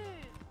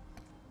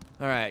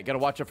 All right, gotta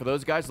watch out for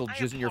those guys. They'll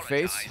jizz in your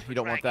face. You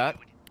don't want that.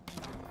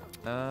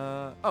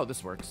 Oh,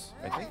 this works,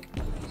 I think.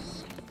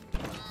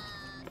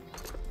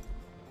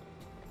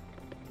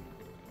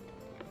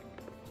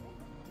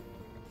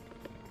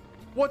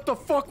 What the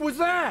fuck was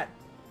that?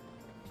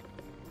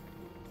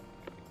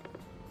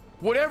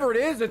 Whatever it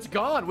is, it's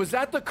gone. Was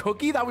that the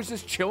cookie that was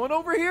just chilling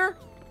over here?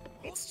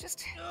 It's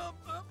just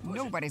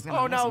nobody's Oh,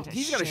 gonna no, listen to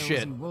he's gonna shills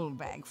shit. and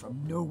woolbag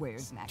from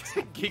nowhere's next.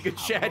 Giga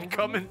Chad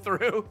coming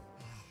through.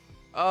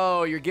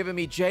 Oh, you're giving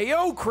me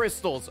J.O.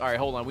 crystals. All right,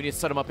 hold on. We need to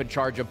set him up and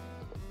charge him.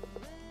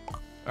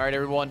 All right,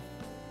 everyone.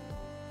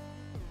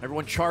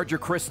 Everyone charge your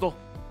crystal.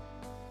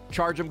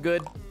 Charge him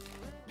good.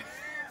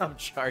 I'm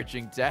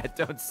charging, Dad.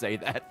 Don't say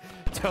that.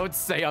 Don't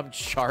say I'm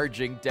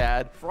charging,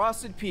 Dad.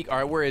 Frosted Peak. All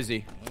right, where is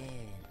he?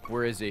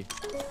 Where is he?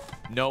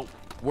 Nope.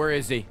 Where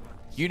is he?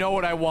 You know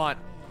what I want.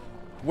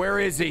 Where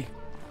is he?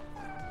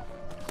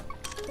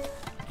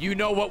 You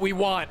know what we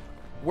want.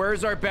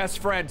 Where's our best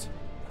friend?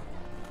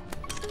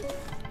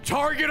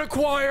 Target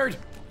acquired!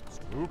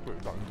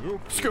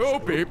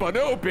 Scoopy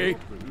Banoopy!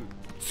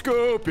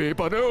 Scoopy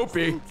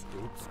Banoopy!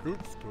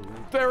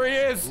 There he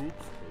is!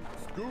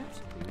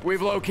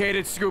 We've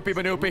located Scoopy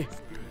Banoopy.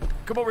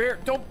 Come over here.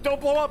 Don't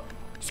blow up!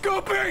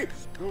 Scoopy!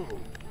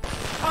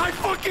 I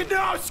fucking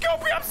know!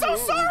 Scoopy, I'm so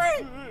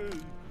sorry!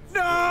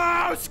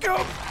 No!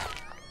 Scoop!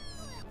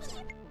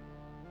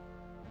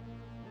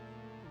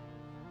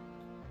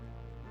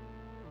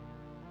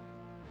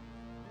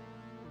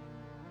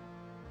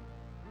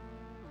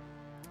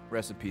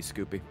 Rest in peace,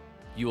 Scoopy.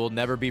 You will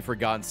never be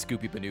forgotten,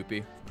 Scoopy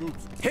Banoopy.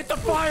 Hit the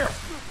fire!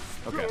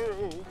 Okay.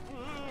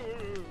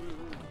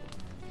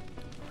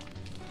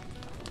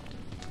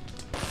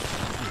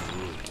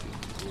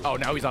 Oh,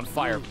 now he's on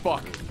fire.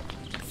 Fuck.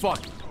 Fuck.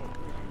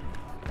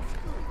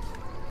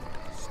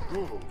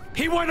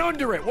 He went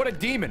under it. What a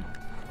demon.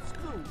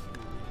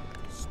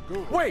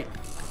 Wait.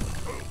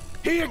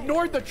 He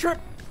ignored the trip.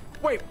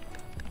 Wait.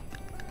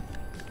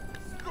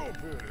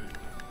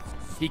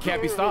 He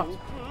can't be stopped.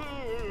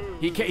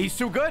 He's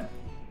too good.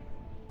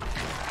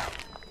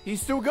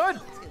 He's too good.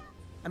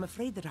 I'm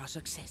afraid that our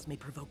success may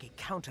provoke a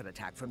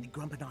counterattack from the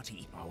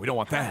Grumpinati. Oh, we don't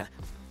want that.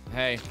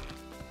 Hey.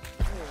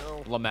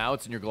 Lamau,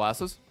 it's in your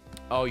glasses?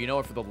 Oh, you know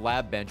what? For the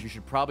lab bench, you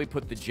should probably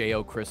put the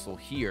J.O. crystal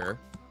here.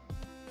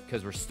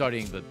 Because we're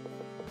studying the,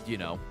 you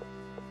know,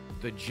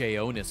 the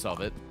J.O.ness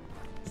of it.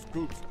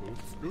 Scoop, scoop,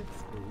 scoop,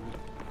 scoop.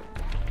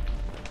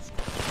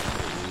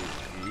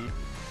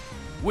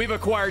 We've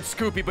acquired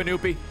Scoopy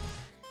Banoopy.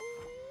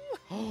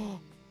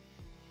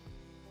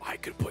 I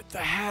could put the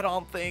hat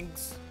on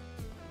things.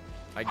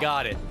 I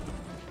got it.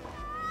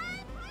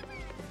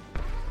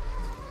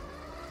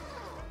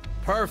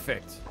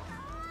 Perfect.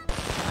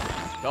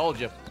 Told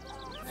you.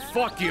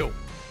 Fuck you.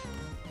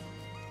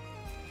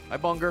 Hi,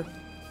 Bunger.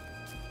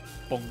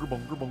 Bunger,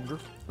 Bunger, Bunger.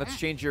 Let's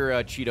change your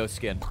Cheeto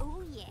skin.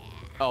 Oh, yeah.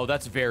 Oh,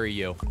 that's very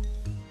you.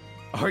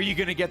 Are you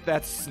gonna get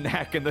that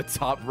snack in the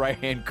top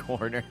right-hand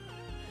corner?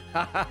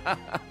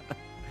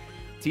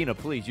 Tina,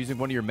 please, using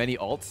one of your many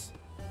alts.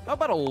 How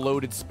about a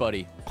loaded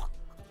Spuddy?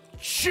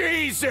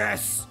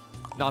 Jesus!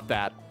 Not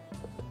that.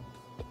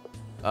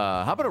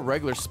 How about a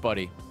regular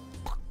Spuddy?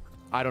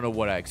 I don't know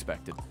what I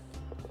expected.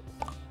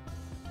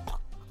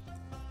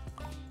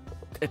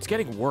 It's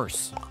getting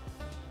worse.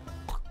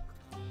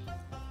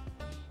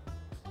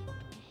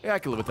 Yeah, I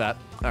can live with that.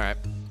 All right.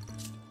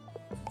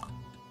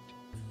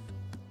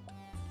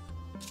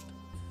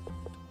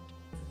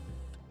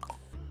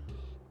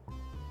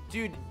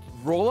 Dude,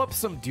 roll up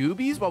some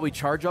doobies while we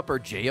charge up our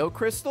J.O.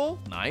 crystal?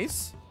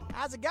 Nice.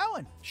 How's it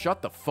going?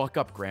 Shut the fuck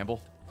up, Gramble.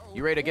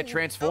 You ready to get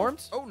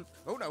transformed? Oh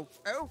no.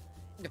 Oh,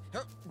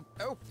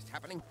 it's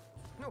happening.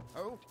 No.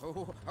 Oh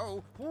no.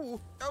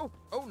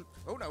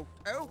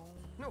 No.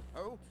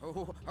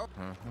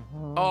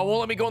 Oh, won't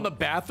let me go in the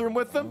bathroom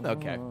with them?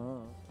 Okay.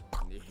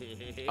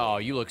 Oh,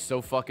 you look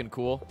so fucking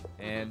cool.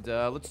 And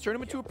let's turn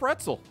him into a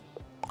pretzel.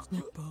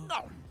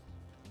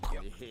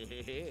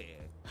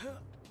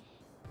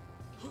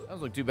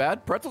 Doesn't look too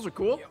bad. Pretzels are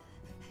cool.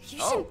 You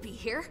shouldn't be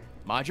here.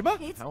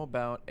 Majima? How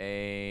about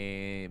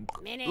a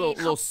Mini.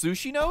 little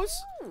sushi nose?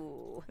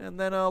 Ooh. And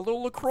then a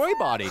little LaCroix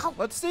body.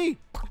 Let's see.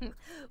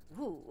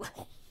 Ooh.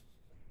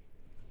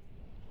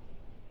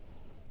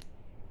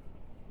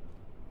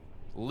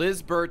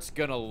 Liz Burt's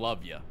gonna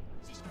love you.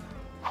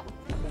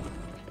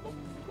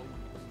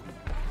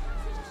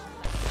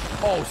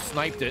 Oh,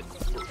 sniped it.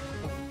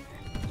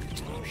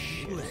 Oh,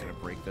 shit. I'm gonna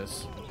break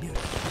this.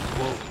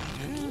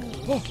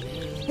 Whoa.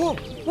 Whoa.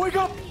 Wake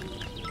up.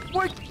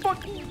 Wake.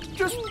 Fuck.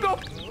 Just go.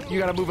 You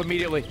gotta move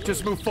immediately.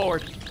 Just move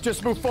forward.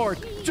 Just move forward.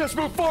 Just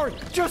move forward.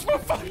 Just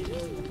move forward.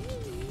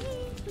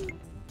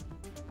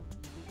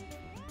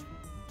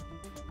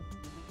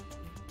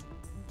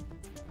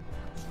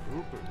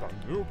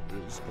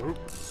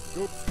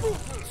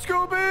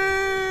 Scooby!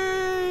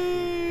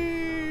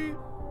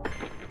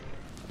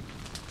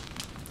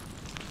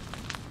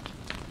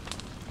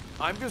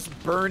 I'm just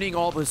burning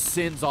all the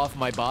sins off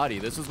my body.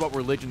 This is what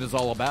religion is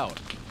all about.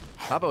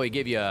 How about we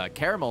give you a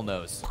caramel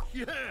nose?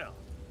 Yeah.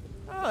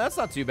 Oh, that's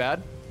not too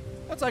bad.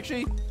 That's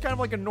actually kind of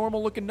like a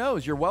normal looking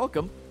nose. You're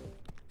welcome.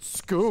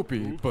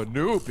 Scoopy,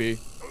 Banoopy.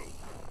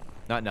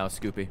 Not now,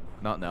 Scoopy.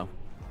 Not now.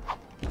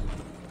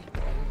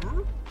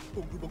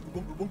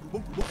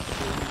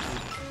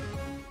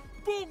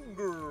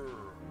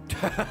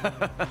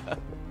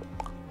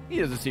 He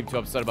doesn't seem too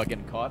upset about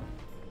getting caught.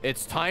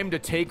 It's time to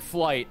take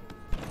flight.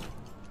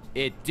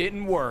 It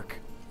didn't work.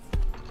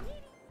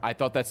 I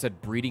thought that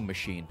said breeding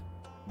machine.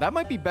 That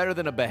might be better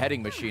than a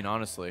beheading machine,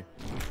 honestly.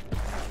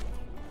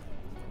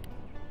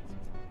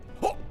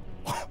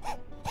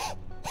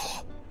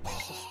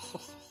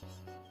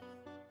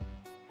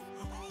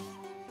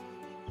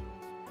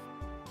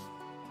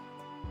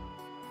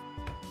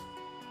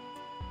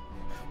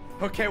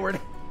 Okay, we're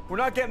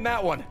not getting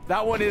that one.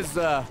 That one is,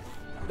 that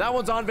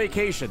one's on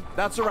vacation.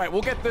 That's all right.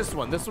 We'll get this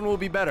one. This one will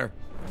be better.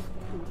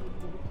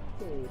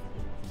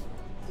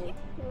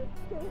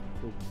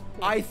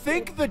 I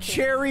think the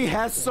cherry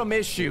has some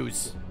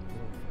issues.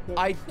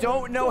 I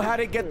don't know how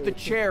to get the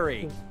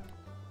cherry.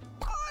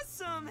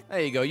 Awesome!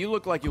 There you go. You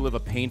look like you live a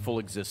painful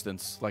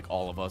existence, like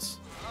all of us.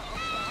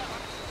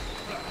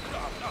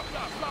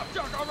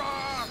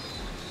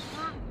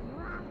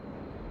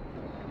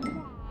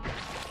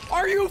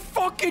 Are you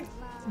fucking...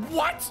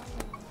 What?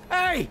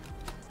 Hey!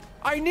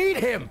 I need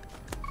him!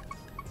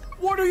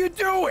 What are you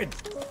doing?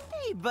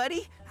 Hey,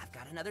 buddy. I've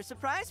got another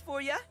surprise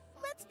for you.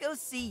 Let's go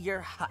see your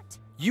hut.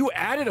 You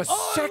added a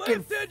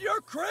second your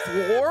crib,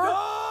 floor?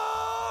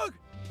 dog!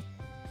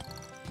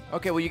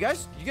 Okay, well, you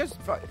guys, you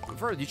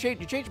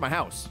changed my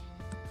house.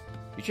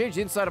 You changed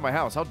the inside of my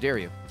house. How dare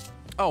you?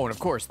 Oh, and of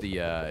course,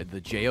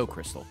 the JO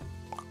crystal.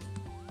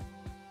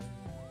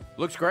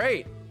 Looks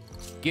great.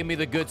 Give me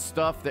the good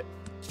stuff that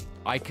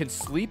I can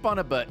sleep on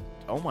it, but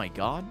oh my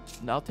God.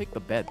 No, I'll take the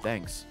bed,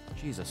 thanks.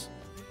 Jesus.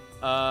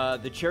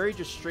 The cherry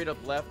just straight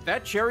up left.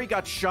 That cherry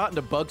got shot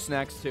into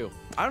Bugsnax 2.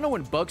 I don't know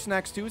when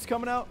Bugsnax 2 is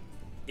coming out.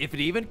 If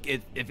it even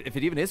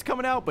is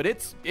coming out, but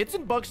it's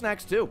in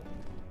Bugsnax 2.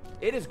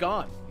 It is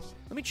gone.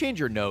 Let me change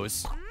your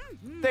nose.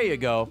 There you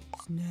go.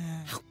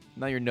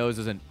 Now your nose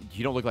isn't...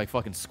 You don't look like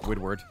fucking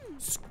Squidward.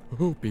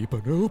 Scoopy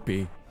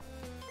Banoopy.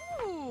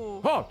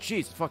 Oh,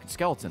 jeez, fucking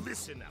skeleton.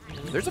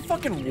 There's a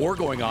fucking war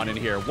going on in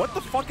here. What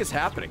the fuck is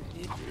happening?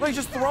 Like, he's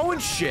just throwing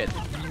shit.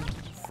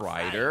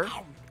 Frieder.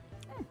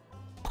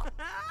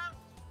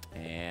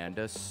 And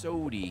a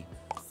sody.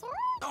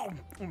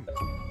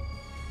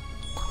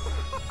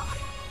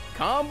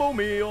 Combo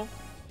meal.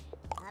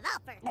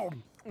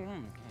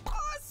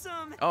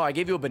 Awesome! Oh, I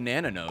gave you a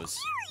banana nose.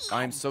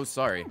 I'm so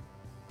sorry.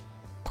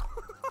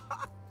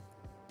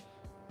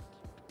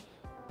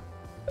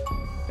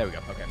 There we go.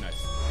 Okay,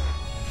 nice.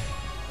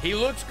 He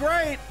looks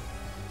great.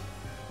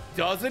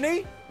 Doesn't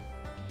he?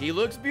 He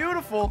looks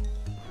beautiful.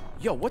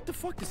 Yo, what the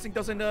fuck? This thing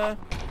doesn't,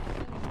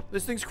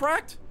 this thing's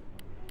cracked.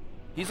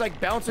 He's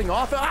like bouncing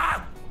off.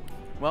 Ah!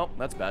 Well,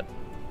 that's bad.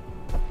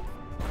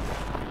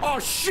 Oh,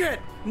 shit!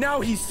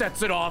 Now he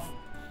sets it off.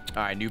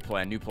 All right, new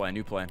plan, new plan,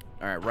 new plan.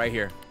 All right, right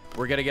here.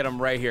 We're gonna get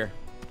him right here.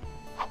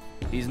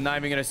 He's not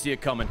even gonna see it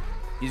coming.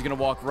 He's gonna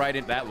walk right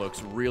in. That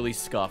looks really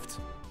scuffed.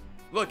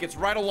 Look, it's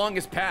right along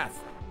his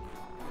path.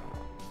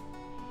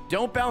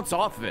 Don't bounce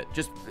off of it.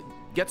 Just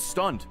get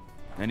stunned.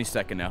 Any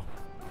second now.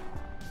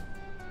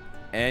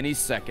 Any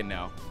second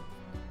now.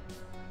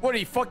 What, did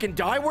he fucking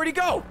die? Where'd he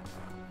go?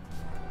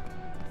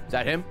 Is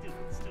that him?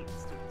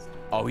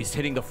 Oh, he's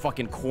hitting the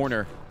fucking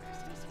corner.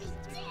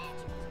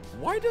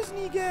 Why doesn't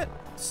he get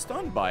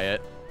stunned by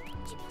it?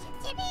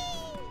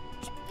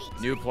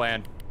 New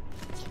plan.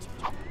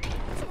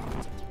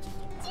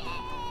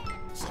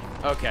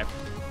 Okay.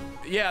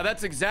 Yeah,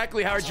 that's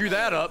exactly how I drew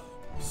that up.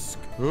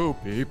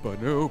 Scoopy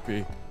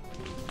Banoopy.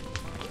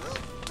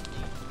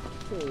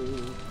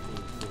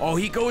 Oh,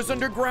 he goes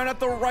underground at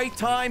the right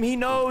time. He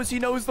knows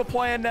the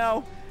plan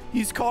now.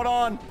 He's caught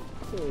on.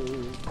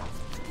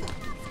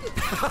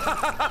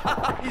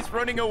 He's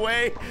running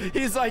away.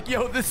 He's like,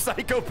 yo, this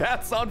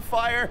psychopath's on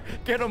fire.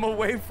 Get him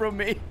away from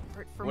me.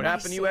 What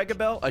happened to you,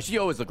 Eggabell? She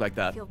always looked like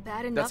that.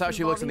 That's how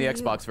she looks in the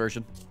Xbox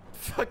version.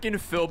 Fucking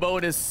Philbo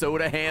and his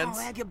soda hands.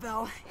 Oh,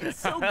 Eggabell, it's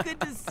so good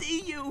to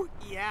see you.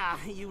 Yeah,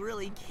 you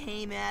really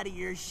came out of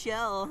your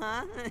shell,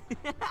 huh?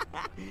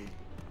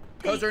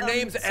 Because her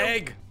name's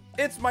Egg.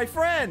 It's my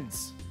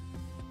friends.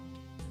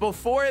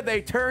 Before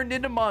they turned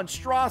into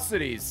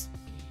monstrosities.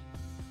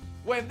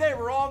 When they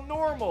were all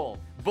normal.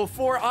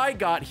 Before I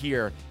got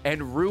here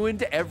and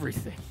ruined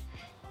everything.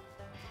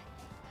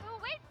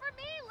 Wait for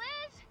me,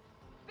 Liz.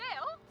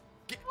 Bill,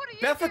 what are you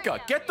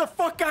Bethica, get the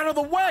fuck out of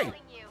the way.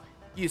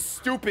 You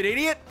stupid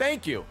idiot.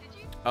 Thank you.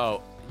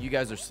 Oh, you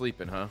guys are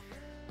sleeping, huh?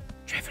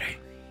 Jeffrey,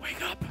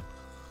 wake up.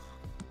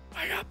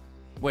 Wake up.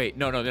 Wait,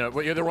 no,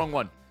 you're the wrong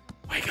one.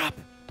 Wake up.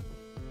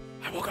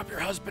 I woke up your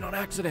husband on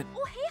accident.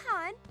 Oh, hey,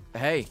 hon.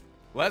 Hey,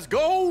 let's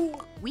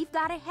go. We've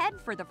got to head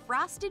for the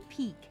Frosted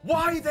Peak.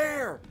 Why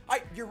there?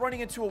 You're running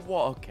into a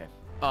wall. Okay.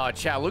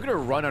 Chat, look at her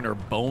run on her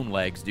bone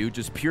legs, dude.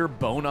 Just pure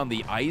bone on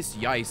the ice.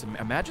 Yikes.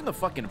 Imagine the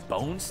fucking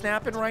bone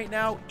snapping right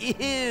now.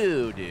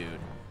 Ew, dude.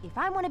 If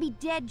I want to be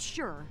dead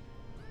sure,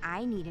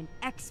 I need an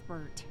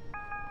expert.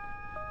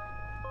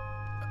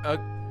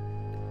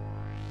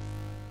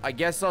 I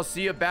guess I'll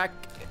see you back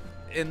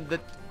in the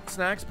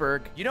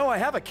Snacksburg. You know, I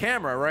have a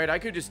camera, right? I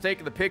could just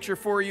take the picture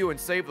for you and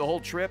save the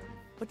whole trip.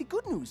 But the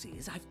good news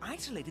is I've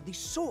isolated the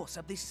source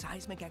of this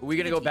seismic activity. Are we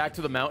gonna go back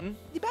to the mountain?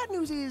 The bad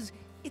news is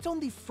it's on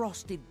the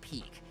frosted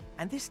peak,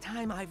 and this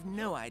time I've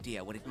no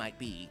idea what it might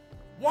be.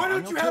 Why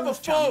don't you have a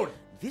phone?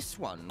 This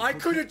one. I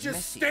could have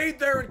just stayed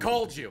there and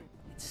called you.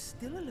 It's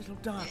still a little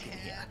dark in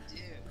here.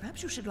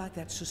 Perhaps you should light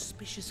that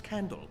suspicious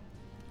candle.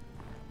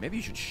 Maybe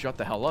you should shut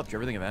the hell up. Do you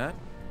ever think of that?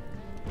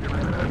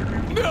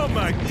 Oh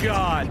my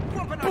god!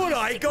 But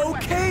I go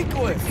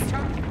cakeless!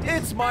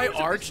 It's my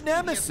arch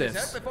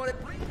nemesis!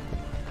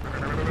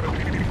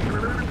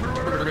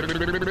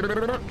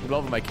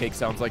 Love when my cake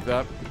sounds like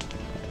that.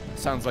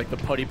 Sounds like the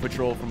Putty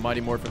Patrol from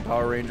Mighty Morphin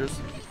Power Rangers.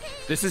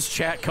 This is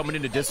chat coming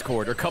into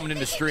Discord, or coming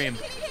into stream.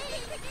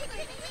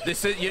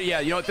 This is,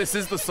 yeah, you know what? This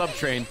is the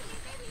subtrain.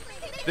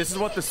 This is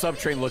what the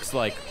subtrain looks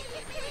like.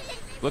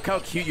 Look how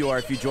cute you are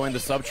if you join the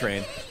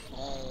subtrain.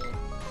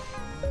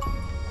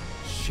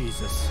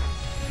 Jesus.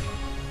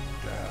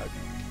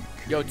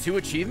 Yo, 2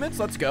 achievements,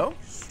 let's go.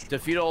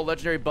 Defeat all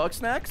legendary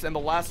Bugsnax, and the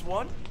last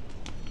one.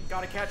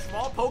 Gotta catch them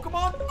all,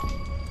 Pokemon.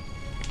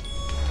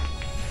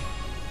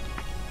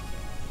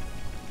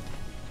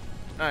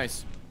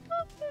 Nice.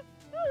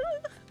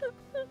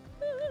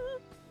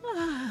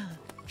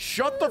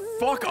 Shut the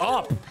fuck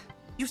up!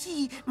 You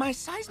see, my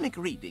seismic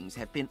readings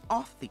have been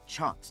off the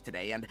charts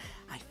today, and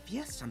I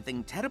fear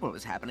something terrible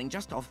is happening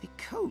just off the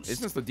coast.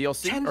 Isn't this the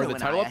DLC Chandler or the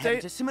title and I are headed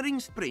update? to Simmering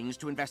Springs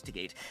to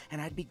investigate,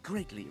 and I'd be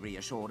greatly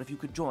reassured if you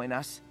could join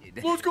us.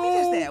 Let's go! Meet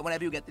us there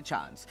whenever you get the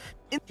chance.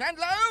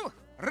 Chandler,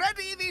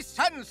 ready the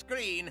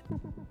sunscreen.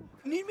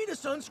 Need me to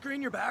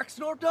sunscreen your back,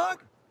 Snorp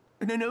Dog?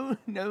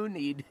 No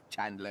need,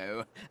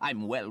 Chandler.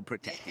 I'm well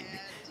protected.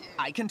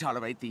 I can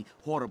tolerate the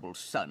horrible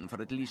sun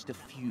for at least a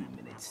few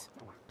minutes.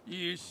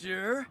 You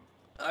sure?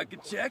 I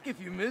could check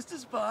if you missed a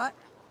spot.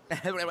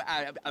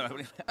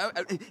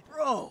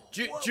 Bro,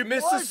 Did you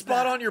miss a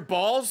spot on your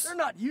balls? They're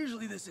not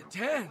usually this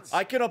intense.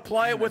 I can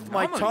apply it with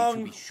my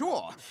tongue. To be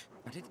sure,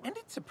 but it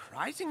ended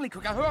surprisingly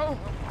quick. Oh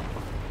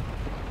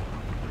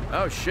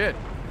shit!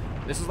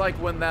 This is like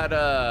when that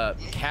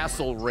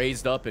castle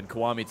raised up in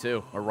Kiwami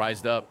 2, or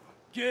rised up.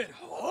 Get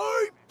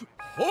hype!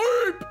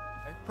 Hype!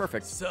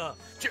 Perfect. Sup?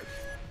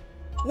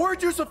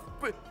 Where'd you?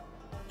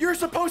 You're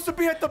supposed to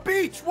be at the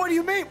beach. What do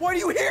you mean? What are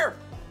you here?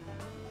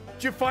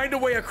 Did you find a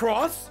way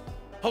across?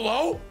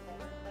 Hello?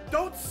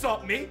 Don't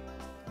sup me.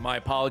 My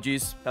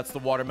apologies. That's the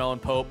Watermelon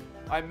Pope.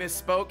 I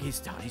misspoke.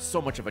 He's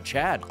so much of a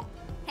Chad.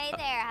 Hey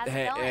there, how's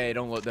it going? Hey,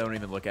 don't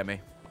even look at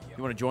me.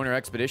 You want to join our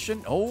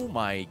expedition? Oh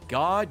my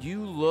God,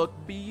 you look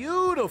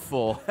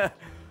beautiful.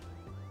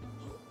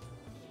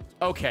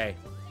 Okay,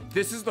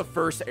 this is the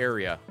first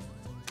area.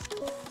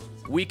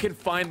 We can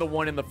find the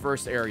one in the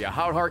first area.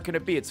 How hard can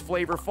it be? It's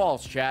Flavor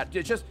Falls, chat.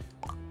 Just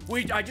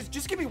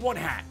give me one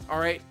hat, all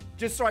right?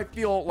 Just so I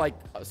feel like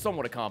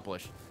somewhat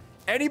accomplished.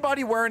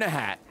 Anybody wearing a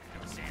hat?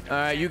 All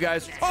right, you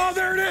guys. Oh,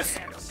 there it is.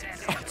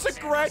 It's a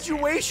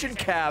graduation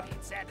cap.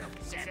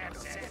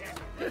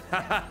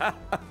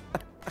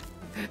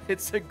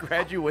 It's a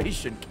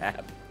graduation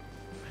cap.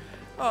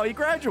 Oh, he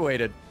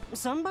graduated.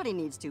 Somebody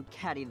needs to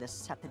carry the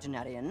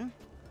septuagenarian.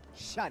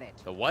 Shut it.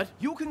 The what?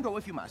 You can go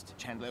if you must,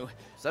 Chandler.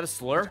 Is that a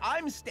slur? But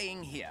I'm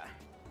staying here.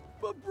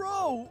 But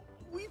bro,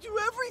 we do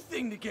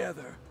everything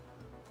together.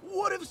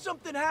 What if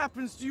something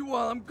happens to you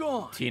while I'm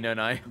gone? Tina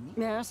and I.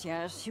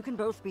 Yes, you can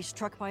both be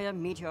struck by a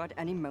meteor at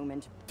any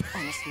moment.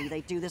 Honestly,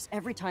 they do this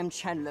every time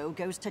Chandlo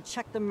goes to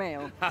check the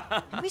mail.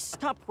 Can we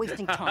stop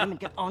wasting time and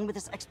get on with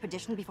this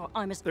expedition before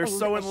I'm as They're old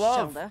so as in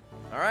love. Zelda?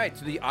 All right,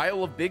 to the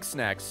Isle of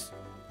BIGsnax.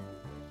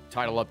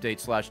 Title update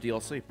 /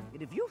 DLC.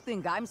 And if you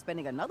think I'm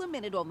spending another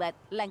minute on that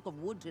plank of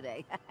wood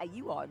today,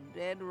 you are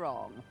dead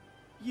wrong.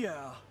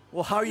 Yeah.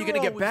 Well, how are you gonna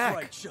get always back?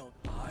 Right, Sheldon.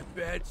 I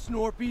bet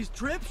Snorpy's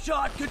trip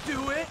shot could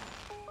do it.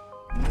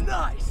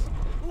 Nice.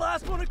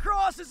 Last one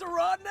across is a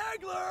rotten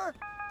angler.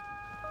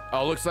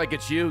 Oh, looks like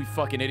it's you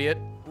fucking idiot.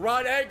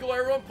 Rod Egler,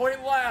 everyone point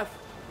and laugh.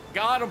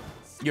 Got him.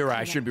 You're right,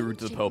 I shouldn't be rude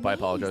to the Pope, I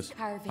apologize.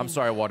 I'm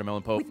sorry,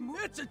 Watermelon Pope.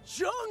 It's a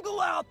jungle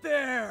out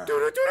there.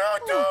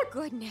 Oh,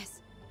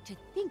 goodness. To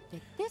think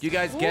that this Do you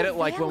guys get it,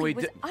 like, when we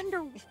was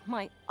under. If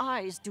my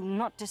eyes do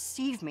not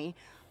deceive me,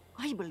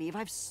 I believe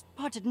I've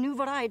spotted new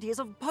varieties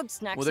of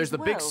Bugsnax. Well, there's the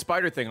big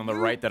spider thing on the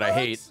right that I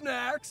hate.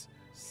 Bugsnax?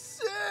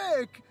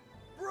 Sick!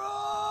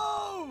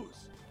 Bros!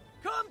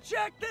 Come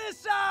check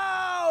this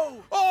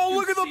out! Oh,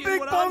 look at the big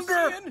what I'm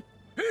bunger! seeing?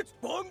 It's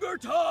bunger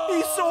time!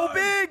 He's so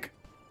big!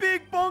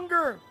 Big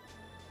bunger!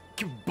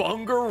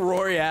 Bunger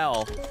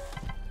Royale.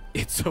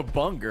 It's a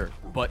bunger,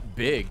 but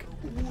big.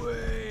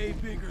 Way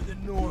bigger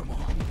than normal.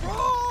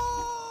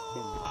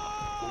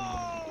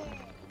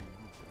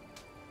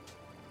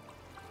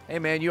 Hey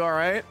man, you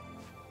alright?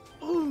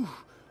 Ooh!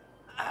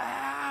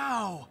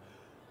 Ow!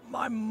 My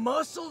my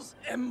muscles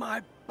and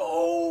my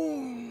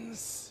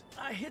bones.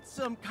 I hit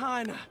some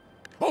kind of...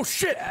 Oh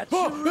shit!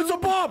 Oh, it's a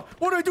bomb!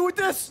 What do I do with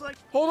this?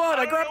 Hold on,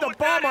 I grabbed a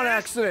bomb on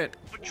accident.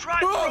 But try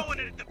throwing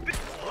it at the big.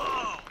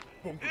 Oh,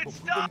 it's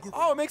stuck.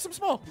 Oh, it makes them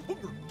small.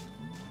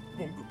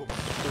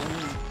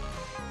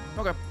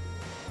 Okay.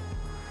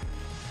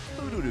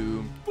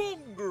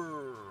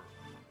 Bunger!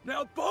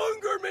 Now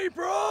bunger me,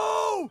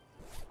 bro!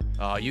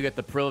 Oh, you get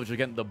the privilege of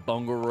getting the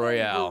Bunger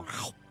Royale.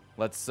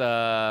 Let's,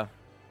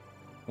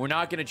 we're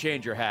not gonna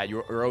change your hat.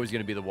 You're always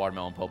gonna be the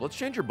watermelon pulp. Let's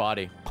change your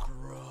body.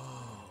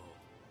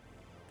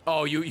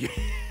 Oh, you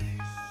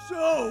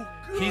So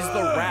good! He's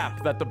the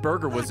wrap that the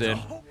burger was in.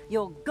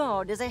 Your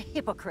god is a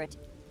hypocrite.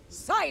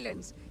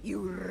 Silence, you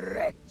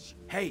wretch!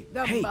 Hey,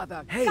 The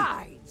mother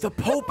guides. the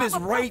Pope is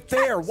right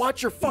there.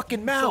 Watch your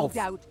fucking mouth.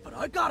 But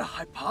I got a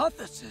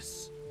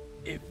hypothesis.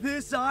 If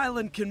this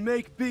island can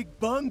make Big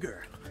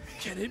Bunger,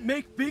 can it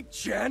make Big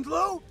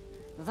Chandlo?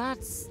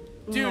 That's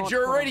Dude, not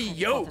you're what a already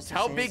yoked. hypothesis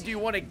How is. big do you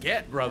want to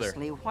get, brother?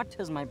 Honestly, what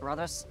does my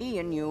brother see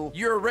in you?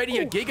 You're already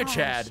a Oh, Giga gosh.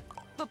 Chad.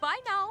 Bye-bye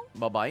now.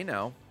 Bye-bye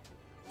now.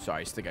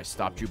 Sorry, I think I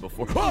stopped you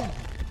before.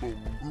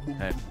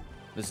 Hey,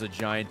 this is a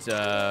giant,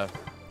 oh.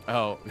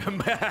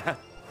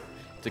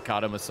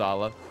 Takata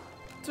masala.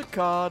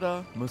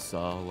 Takata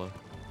masala.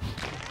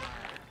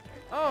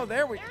 Oh,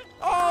 there we...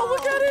 Oh,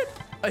 look at it!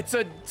 It's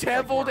a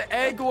deviled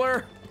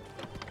eggler.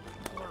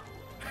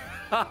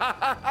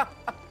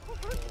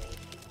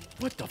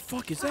 What the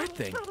fuck is that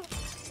thing?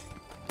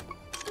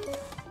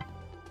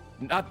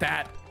 Not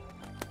that.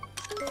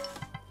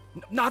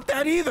 Not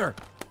that either.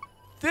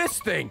 This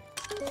thing.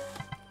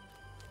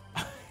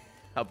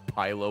 A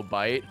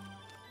pilobite.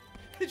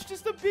 It's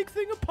just a big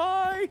thing of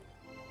pie.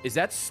 Is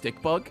that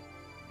stick bug?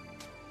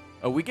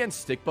 Are we getting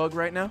stick bug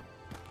right now?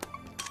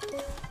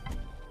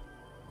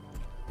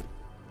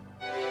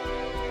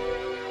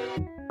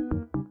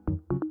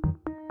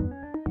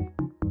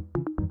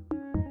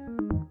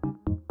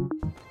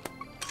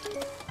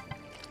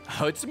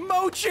 Oh, it's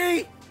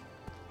Mochi!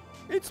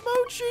 It's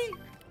Mochi!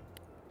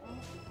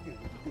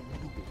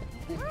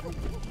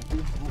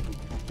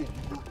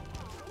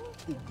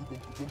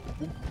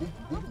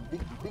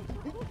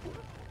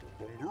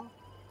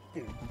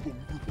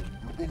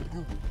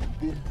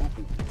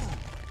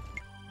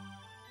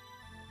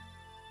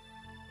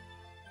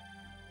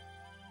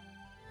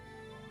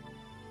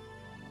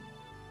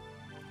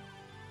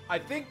 I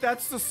think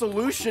that's the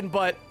solution,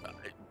 but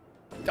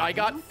I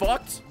got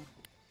fucked.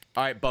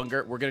 All right,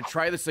 Bunger, we're gonna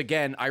try this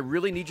again. I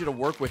really need you to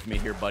work with me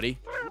here, buddy.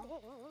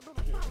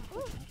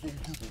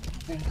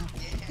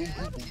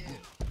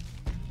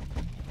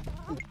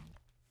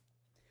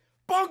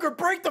 Bunger,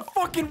 break the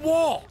fucking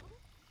wall!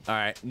 All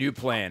right, new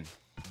plan.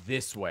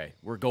 This way.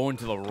 We're going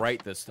to the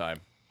right this time.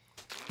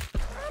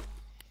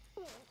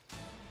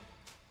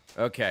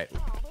 Okay.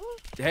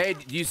 Hey,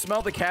 do you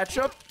smell the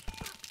ketchup?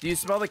 Do you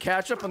smell the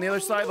ketchup on the other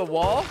side of the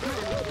wall?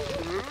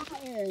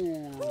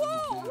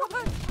 Whoa!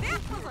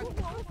 That was a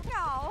close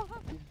call.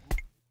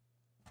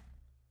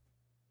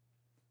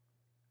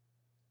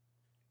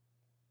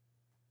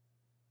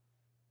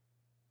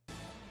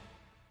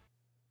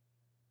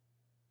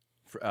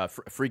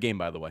 Free game,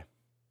 by the way.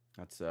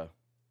 That's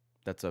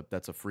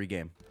a free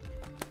game.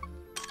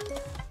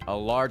 A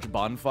large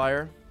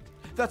bonfire.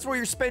 That's where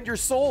you spend your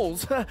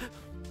souls.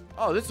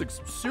 Oh, this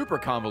looks super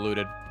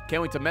convoluted.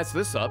 Can't wait to mess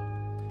this up.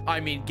 I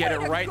mean, get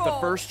it right the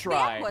first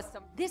try. That was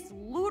this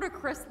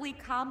ludicrously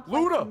complex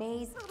Luda.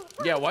 maze.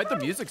 Yeah, why'd the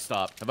music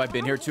stop? Have I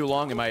been here too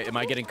long? Am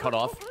I getting cut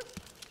off?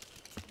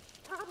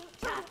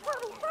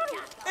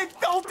 It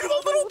fell through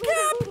the little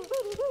gap!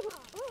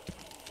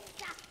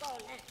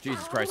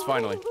 Jesus Christ,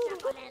 finally.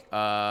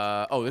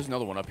 Oh, there's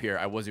another one up here.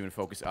 I wasn't even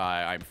focused.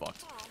 I'm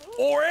fucked.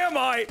 Or am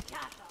I?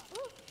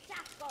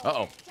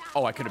 Uh-oh.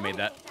 Oh, I could have made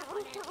that.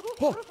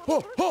 Oh,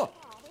 oh, oh.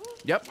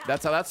 Yep,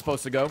 that's how that's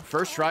supposed to go.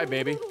 First try,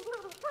 baby.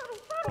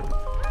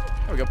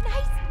 There we go.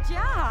 Nice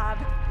job.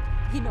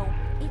 You know,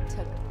 it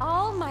took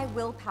all my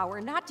willpower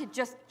not to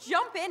just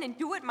jump in and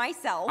do it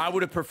myself. I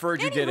would have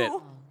preferred you did it.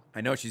 Anywho.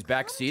 I know she's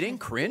backseating.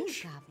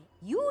 Cringe?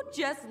 You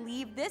just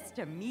leave this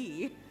to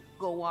me.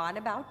 Go on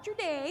about your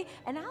day,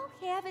 and I'll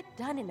have it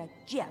done in a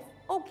jiff,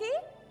 okay?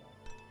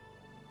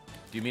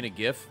 Do you mean a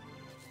GIF?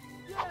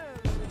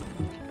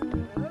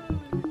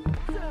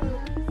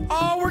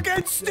 Oh, we're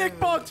getting stick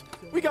bugged!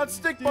 We got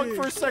stick bugged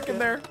for a second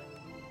there.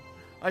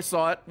 I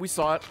saw it. We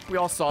saw it. We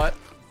all saw it.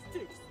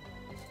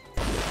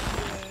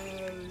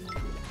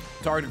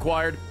 Target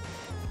acquired.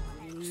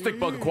 Stick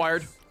bug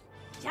acquired.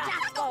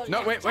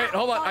 No, wait,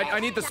 hold on. I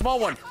need the small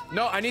one.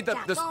 No, I need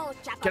this.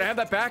 Can I have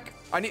that back?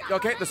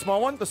 Okay, the small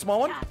one.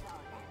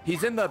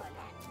 He's in the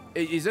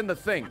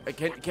thing.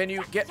 Can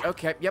you get,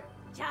 okay, yep.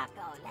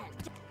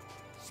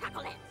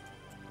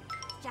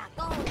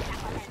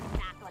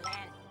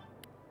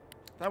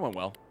 That went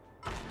well.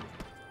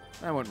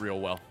 That went real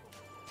well.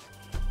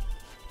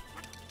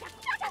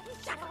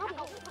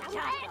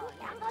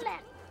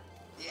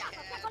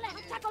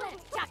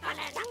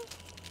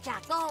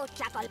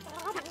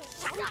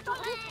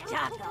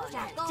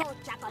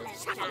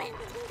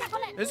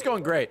 This is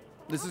going great.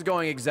 This is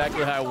going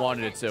exactly how I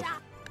wanted it to.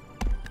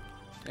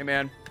 Hey,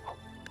 man.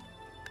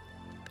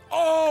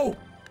 Oh!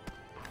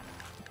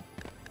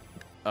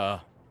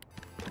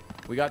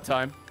 We got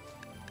time.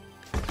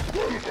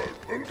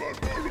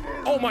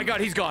 Oh my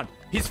god, he's gone.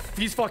 He's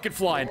fucking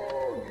flying.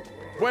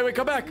 Wait,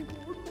 come back.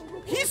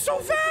 He's so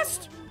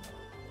fast!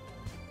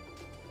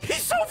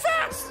 He's so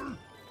fast! Oh,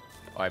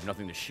 I have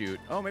nothing to shoot.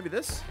 Oh, maybe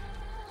this?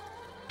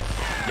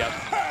 Yep.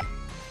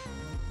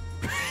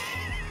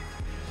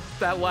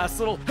 That last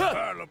little...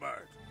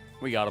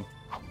 We got him.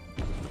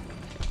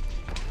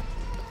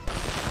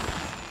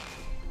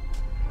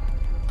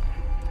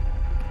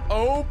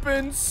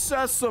 Open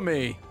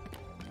sesame.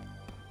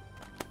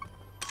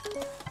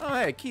 Oh,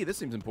 hey, key. This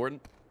seems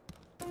important.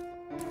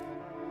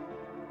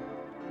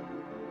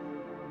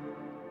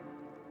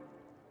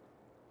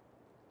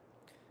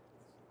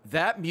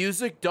 That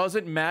music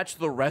doesn't match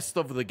the rest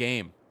of the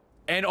game.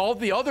 And all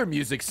the other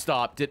music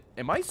stopped.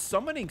 Am I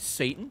summoning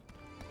Satan?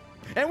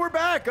 And we're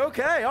back.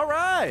 Okay, all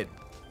right.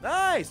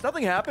 Nice.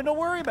 Nothing happened. Don't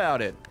worry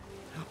about it.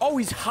 Oh,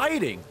 he's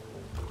hiding.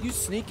 You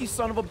sneaky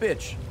son of a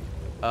bitch.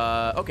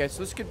 Okay, so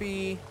this could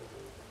be...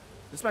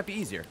 This might be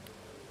easier.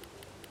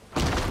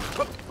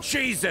 Oh,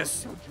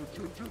 Jesus!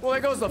 Well,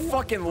 there goes the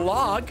fucking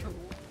log.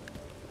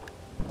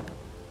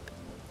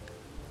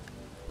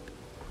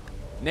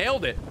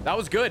 Nailed it. That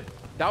was good.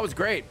 That was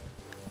great.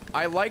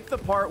 I like the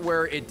part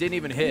where it didn't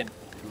even hit.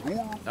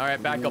 All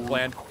right, backup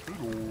plan.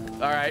 All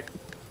right.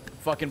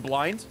 Fucking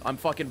blind. I'm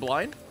fucking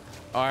blind.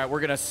 All right, we're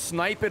gonna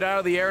snipe it out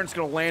of the air and it's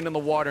gonna land in the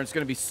water and it's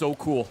gonna be so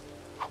cool.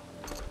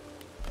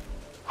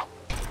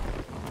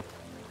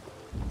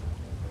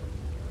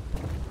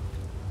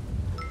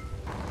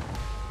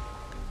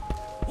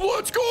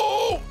 Let's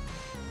go!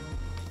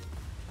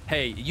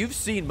 Hey, you've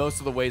seen most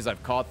of the ways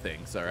I've caught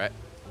things, all right?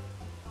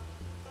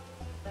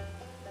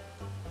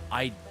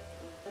 I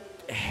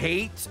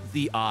hate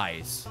the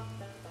eyes.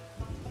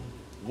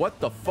 What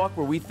the fuck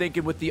were we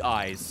thinking with the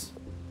eyes?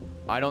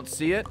 I don't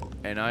see it,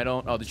 and I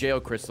don't... Oh, the J.O.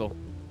 crystal.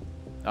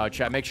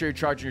 Chat, make sure you're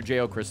charging your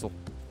J.O. crystal.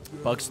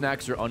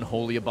 Bugsnax are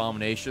unholy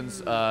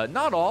abominations.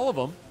 Not all of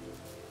them.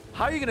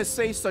 How are you gonna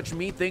say such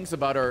mean things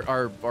about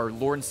our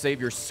Lord and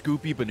Savior,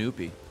 Scoopy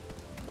Banoopy?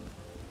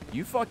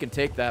 You fucking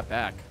take that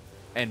back.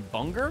 And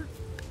Bunger?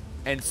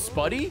 And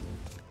Spuddy?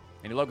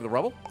 Any luck with the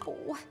rubble?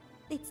 Oh,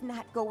 it's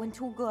not going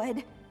too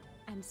good.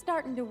 I'm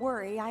starting to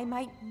worry I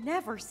might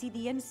never see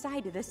the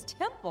inside of this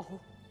temple.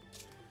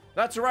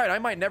 That's right, I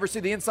might never see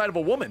the inside of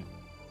a woman.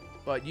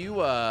 But you,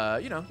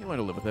 you know, you learn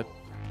to live with it.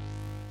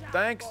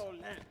 Thanks.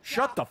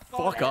 Shut the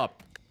fuck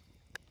up.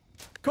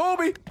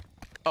 Kobe!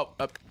 Oh,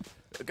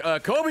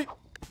 Kobe!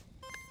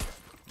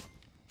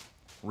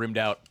 Rimmed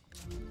out.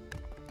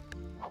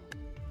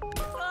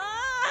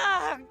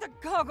 The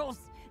goggles!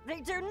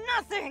 They do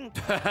nothing!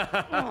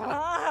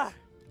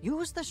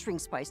 Use the shrink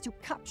spice to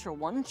capture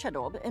one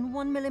Chedob and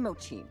one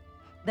Millimochi.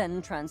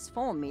 Then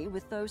transform me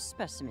with those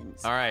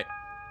specimens. All right.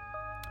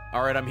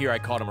 All right, I'm here. I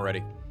caught him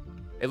already.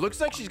 It looks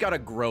like she's got a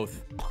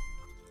growth.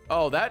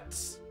 Oh,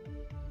 that's...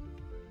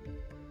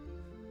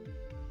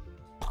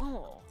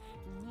 Oh,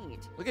 neat.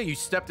 Look at you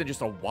stepped in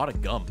just a wad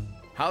of gum.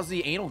 How's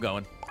the anal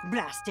going?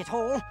 Blast it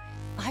all!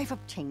 I've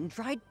obtained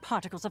dried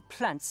particles of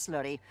plant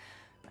slurry,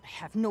 but I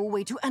have no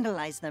way to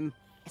analyze them.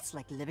 It's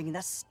like living in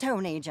the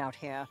Stone Age out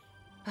here.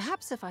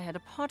 Perhaps if I had a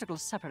particle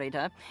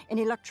separator, an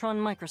electron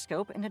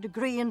microscope, and a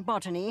degree in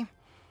botany...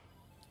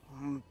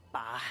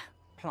 Bah,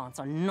 plants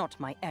are not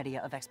my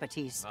area of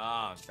expertise.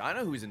 Ah, I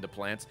know who's into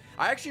plants.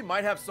 I actually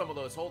might have some of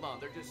those. Hold on,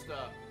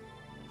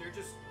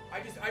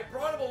 I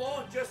brought them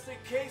along just in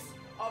case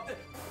of the...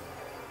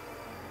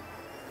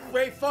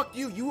 Wait, fuck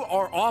you. You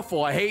are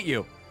awful. I hate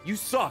you. You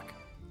suck.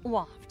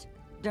 Waft.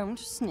 Don't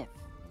sniff.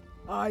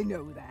 I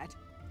know that.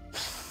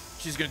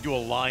 She's gonna do a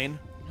line,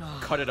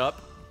 cut it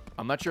up.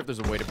 I'm not sure if there's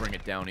a way to bring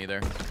it down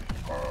either.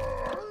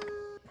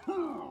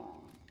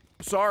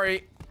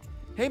 Sorry.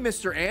 Hey,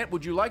 Mr. Ant,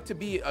 would you like to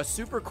be a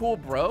super cool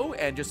bro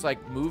and just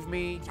like move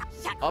me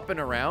up and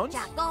around?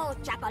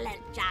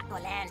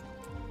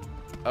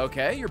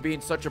 Okay, you're being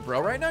such a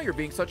bro right now? You're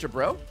being such a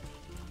bro?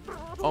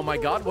 Oh my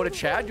god, what a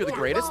Chad. You're the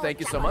greatest. Thank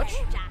you so much.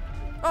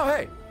 Oh,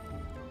 hey.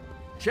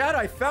 Chad,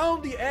 I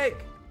found the egg.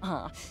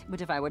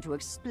 But if I were to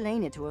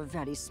explain it to a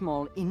very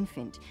small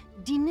infant,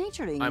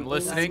 denaturing I'm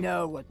listening. I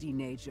know what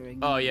denaturing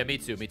Oh, yeah, me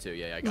too.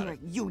 Yeah, I got it.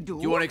 You do?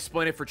 You want to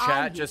explain it for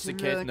chat just in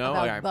case? No?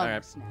 All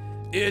right.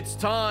 It's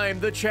time,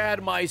 the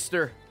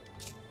Chadmeister.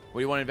 What do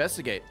you want to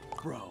investigate?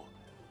 Bro,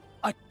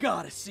 I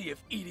gotta see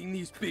if eating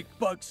these big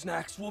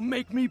Bugsnax will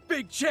make me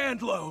Big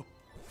Chandlo.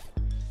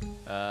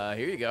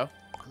 Here you go.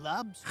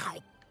 Clubs?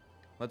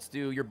 Let's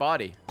do your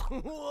body.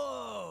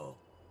 Whoa.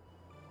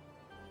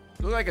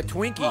 You look like a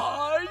Twinkie.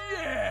 Oh,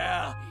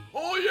 yeah.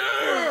 Oh,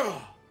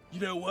 yeah. You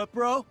know what,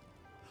 bro?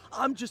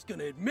 I'm just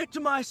gonna admit to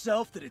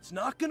myself that it's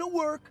not gonna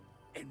work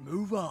and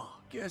move on.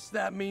 Guess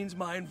that means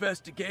my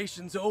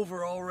investigation's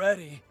over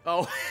already.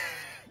 Oh.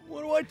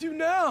 What do I do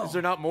now? Is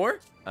there not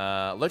more?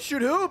 Let's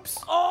shoot hoops.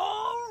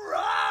 All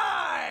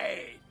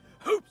right.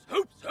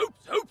 Hoops.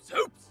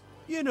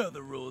 You know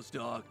the rules,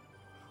 dog.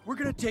 We're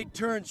gonna take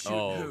turns shooting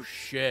Oh, hoops.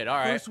 shit. All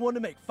right. First one to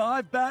make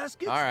 5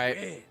 baskets All right.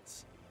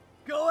 wins.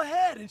 Go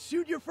ahead and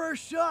shoot your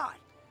first shot.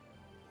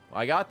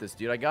 I got this,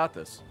 dude. I got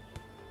this.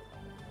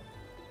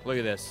 Look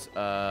at this.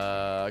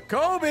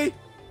 Kobe!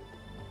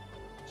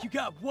 You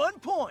got 1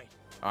 point.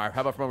 All right,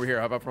 how about from over here?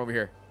 How about from over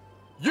here?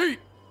 Yeet!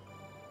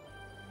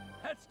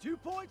 That's 2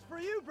 points for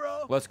you,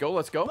 bro. Let's go,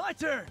 let's go. My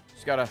turn.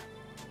 Just gotta...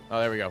 Oh,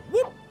 there we go.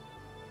 Whoop!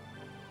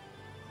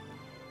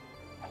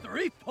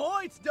 3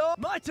 points, dog.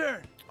 My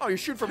turn. Oh, you're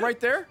shooting from right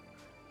there?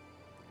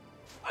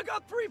 I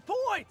got 3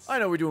 points. I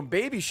know we're doing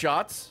baby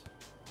shots.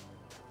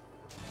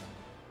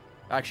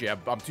 Actually,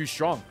 I'm too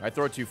strong. I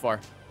throw it too far.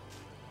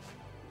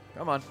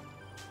 Come on.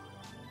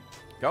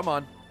 Come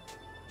on.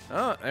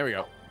 Oh, there we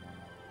go.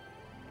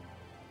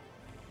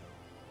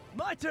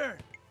 My turn.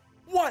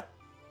 What?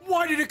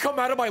 Why did it come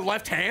out of my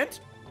left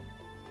hand?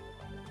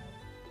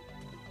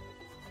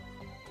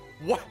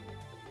 What?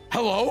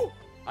 Hello?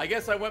 I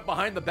guess I went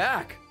behind the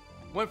back.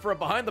 Went for a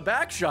behind the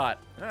back shot.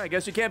 I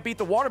guess you can't beat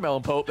the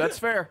watermelon Pope. That's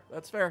fair.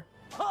 That's fair.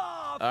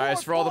 Ah, All right,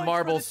 it's for all the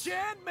marbles. For the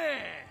Chan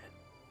Man.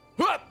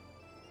 Hup!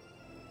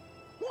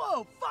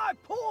 Whoa,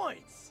 5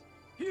 points.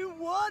 You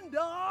won,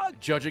 dog.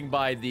 Judging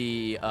by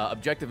the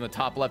objective in the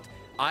top left,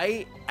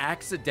 I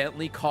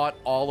accidentally caught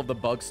all of the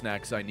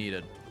Bugsnax I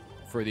needed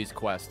for these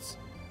quests.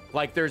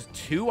 Like, there's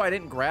 2 I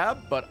didn't grab,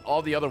 but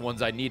all the other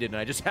ones I needed, and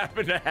I just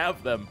happened to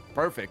have them.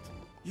 Perfect.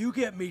 You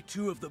get me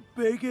 2 of the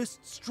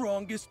biggest,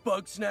 strongest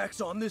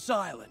Bugsnax on this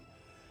island,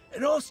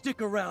 and I'll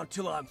stick around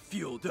till I'm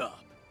fueled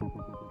up.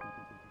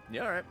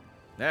 Yeah, all right.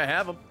 Yeah, I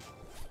have them.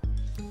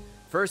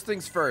 First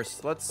things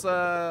first. Let's,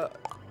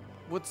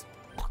 what's...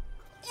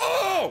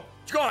 Oh!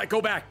 God,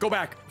 go back, go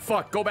back.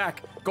 Fuck, go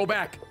back, go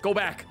back, go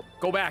back,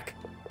 go back,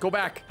 go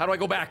back. How do I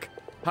go back?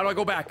 How do I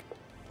go back?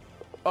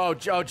 Oh,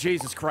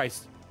 Jesus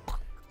Christ.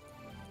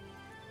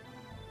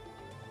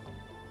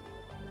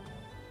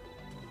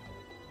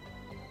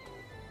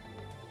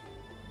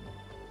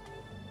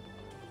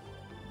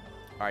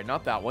 All right,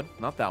 not that one.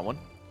 Not that one.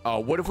 Oh,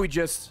 what if we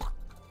just...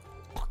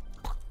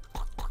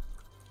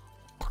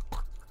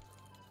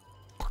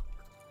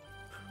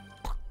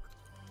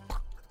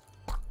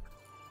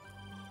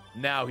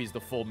 Now he's the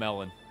full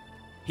melon.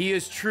 He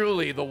is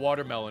truly the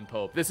watermelon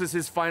Pope. This is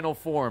his final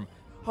form.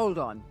 Hold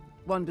on.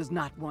 One does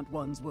not want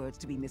one's words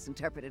to be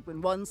misinterpreted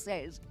when one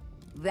says,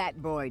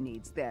 that boy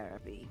needs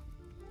therapy.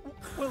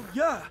 Well,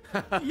 yeah.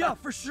 Yeah,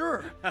 for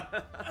sure.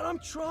 And I'm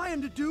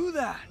trying to do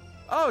that.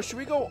 Oh, should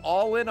we go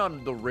all in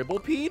on the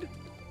Ribblepede?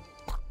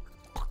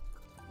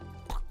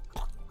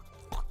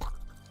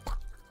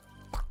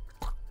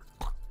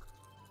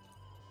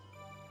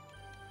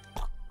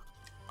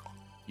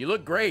 You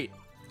look great.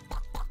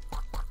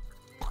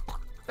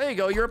 There you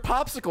go, you're a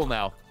popsicle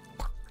now.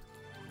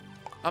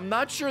 I'm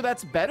not sure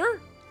that's better.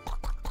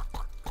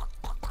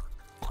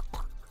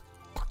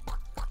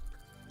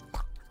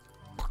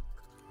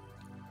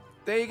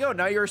 There you go,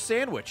 now you're a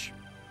sandwich.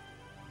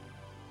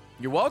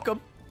 You're welcome.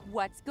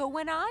 What's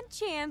going on,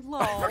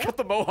 Chandler? I forgot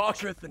the mohawk.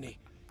 Trithany,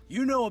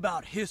 you know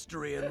about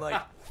history and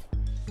like...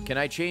 Can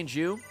I change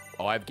you?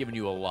 Oh, I've given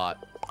you a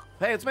lot.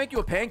 Hey, let's make you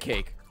a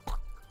pancake.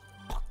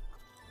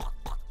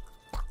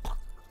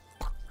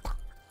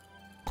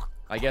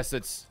 I guess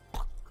it's...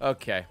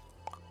 Okay.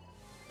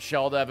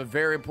 Sheldon, I have a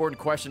very important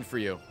question for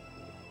you.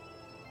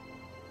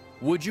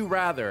 Would you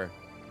rather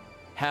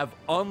have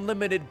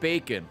unlimited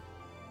bacon,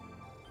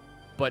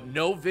 but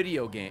no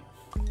video game?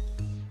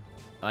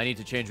 I need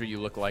to change what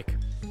you look like.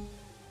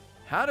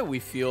 How do we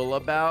feel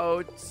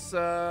about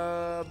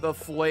the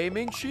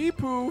flaming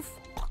sheepoof?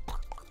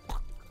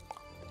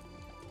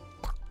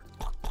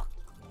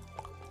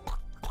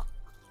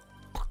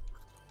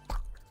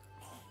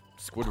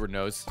 Squidward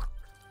knows.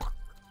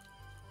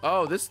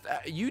 Oh, this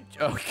you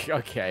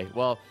okay?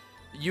 Well,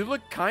 you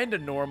look kind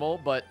of normal,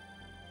 but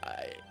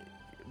I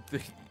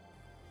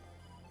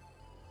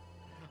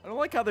don't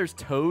like how there's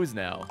toes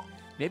now.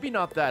 Maybe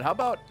not that. How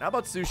about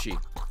sushi?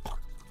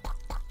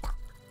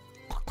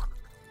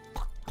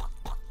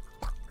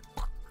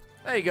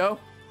 There you go.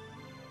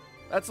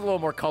 That's a little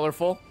more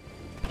colorful.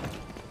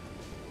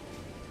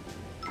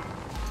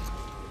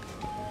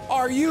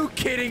 Are you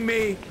kidding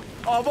me?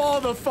 Of all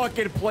the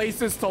fucking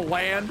places to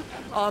land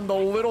on the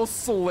little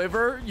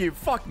sliver, you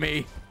fuck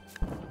me.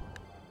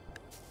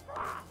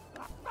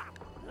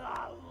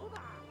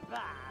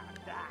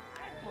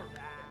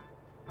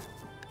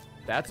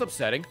 That's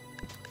upsetting.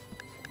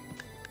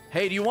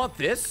 Hey, do you want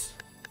this?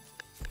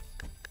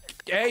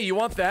 Hey, you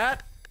want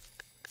that?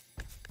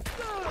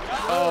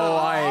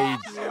 Oh,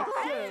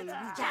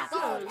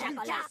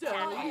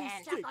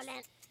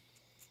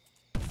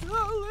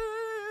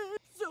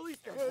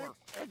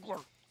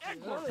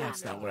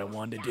 That's not what I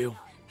wanted to do.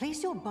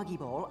 Place your buggy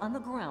ball on the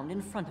ground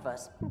in front of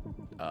us.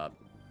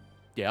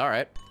 Yeah, all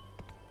right.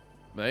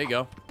 There you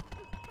go.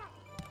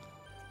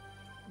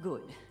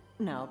 Good.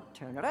 Now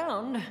turn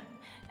around.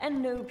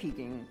 And no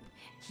peeking.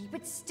 Keep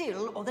it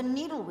still or the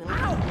needle will...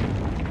 Ow!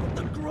 What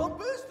the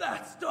grump is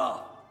that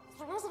stuff?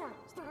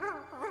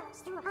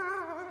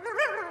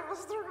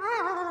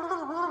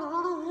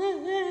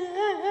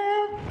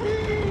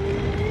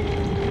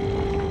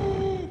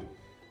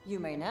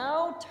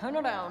 turn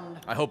around.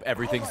 I hope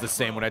everything's the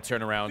same when I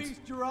turn around.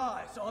 Feast your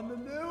eyes on the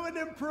new and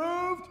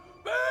improved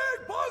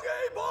Big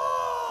Buggy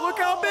Ball! Look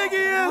how big he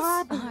is!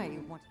 I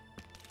want...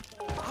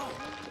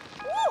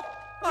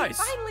 Nice.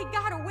 Finally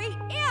got a way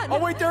in. Oh,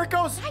 wait, there it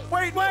goes.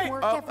 Wait.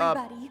 Work,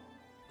 everybody.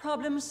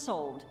 Problem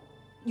solved.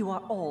 You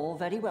are all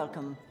very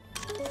welcome.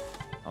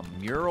 A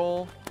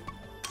mural.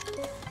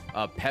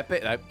 A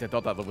Pepe. I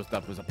thought that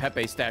was a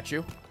Pepe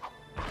statue.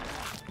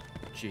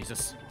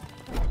 Jesus.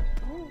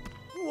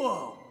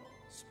 Whoa!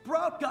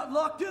 Sprout got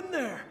locked in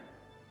there.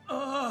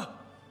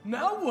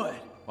 Now what?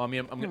 Well, I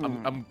mean,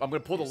 I'm gonna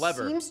pull the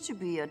lever. Seems to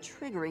be a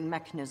triggering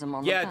mechanism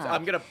on the Yeah, back.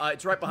 I'm gonna.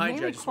 It's right behind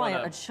you. I just require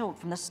wanna. a jolt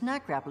from the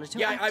snack grappler to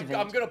Yeah, activate.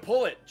 I'm gonna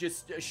pull it.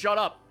 Just shut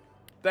up.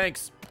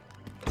 Thanks.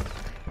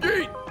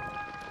 Yeet.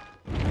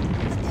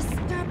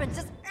 Disturbance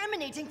is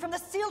emanating from the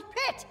sealed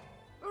pit.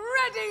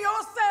 Ready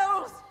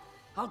yourselves!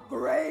 A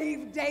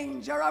grave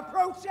danger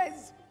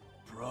approaches.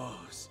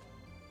 Bros,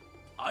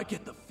 I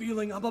get the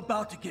feeling I'm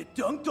about to get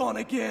dunked on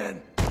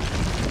again.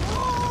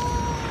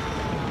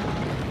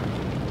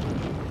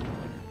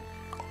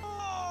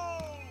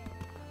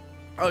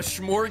 A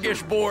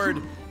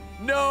smorgasbord.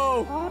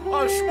 No,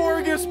 a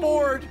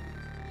smorgasbord.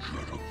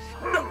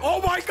 No.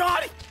 Oh my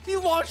God! He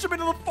launched him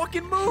into the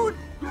fucking moon.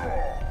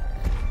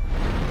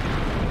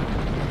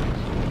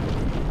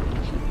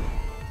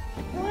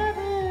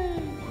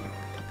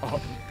 Oh,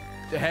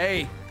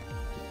 hey,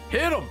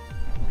 hit him.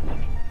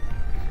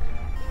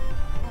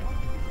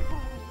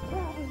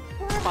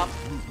 Pop.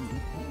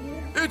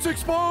 It's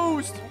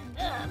exposed.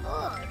 There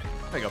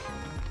you go.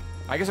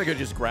 I guess I could have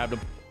just grabbed him.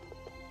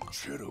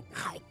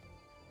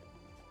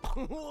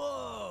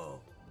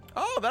 Whoa!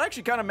 Oh, that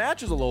actually kind of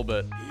matches a little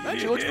bit. That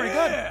actually looks pretty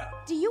good.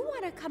 Do you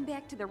want to come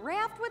back to the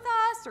raft with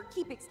us or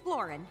keep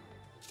exploring?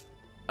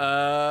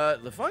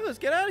 The fuck, let's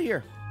get out of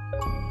here.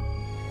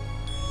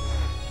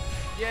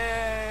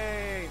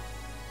 Yay!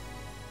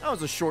 That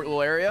was a short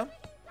little area.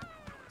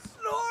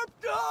 Snorp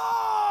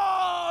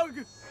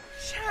Dog!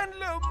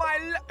 Chandler,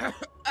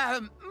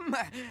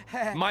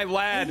 My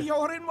lad.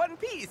 You're in one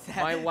piece.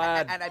 My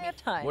lad. And I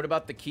mean, What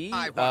about the key?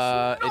 I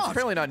was It's not.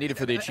 apparently not needed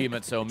for the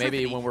achievement, so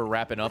maybe when we're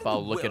wrapping up,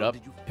 I'll look it up.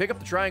 Pick up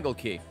the triangle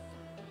key.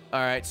 All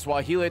right,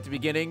 Swahili at the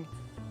beginning.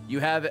 You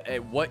have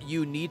what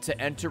you need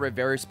to enter a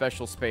very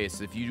special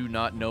space. If you do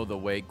not know the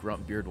way,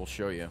 Gruntbeard will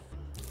show you.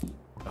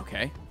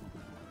 Okay.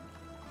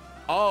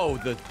 Oh,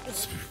 the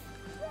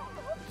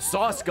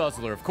sauce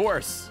guzzler, of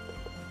course.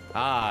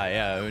 Ah,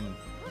 yeah,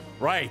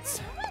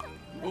 right.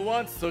 Who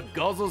wants to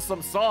guzzle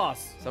some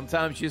sauce?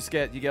 Sometimes you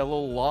get a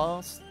little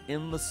lost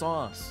in the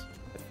sauce.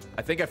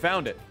 I think I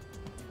found it.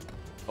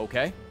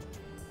 Okay.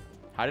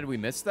 How did we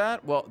miss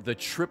that? Well, the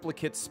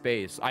triplicate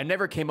space. I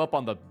never came up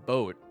on the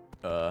boat.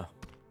 I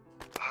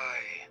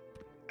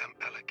am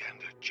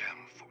Alexander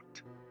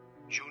Jamfoot,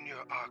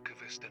 junior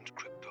archivist and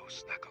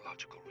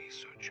crypto-snackological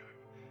researcher.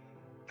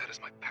 That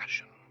is my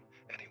passion,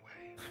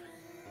 anyway.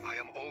 I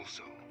am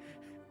also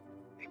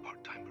a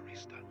part-time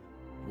barista.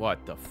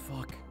 What the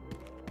fuck?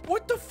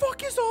 What the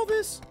fuck is all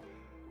this?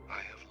 I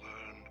have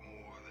learned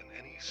more than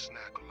any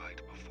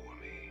snackolite before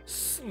me.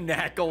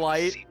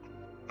 Snackolite?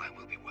 I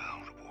will be well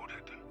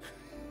rewarded,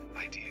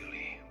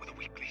 ideally with a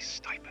weekly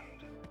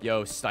stipend.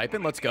 Yo,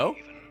 stipend, let's go.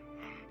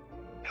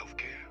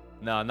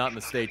 No, not in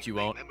the States, you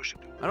won't.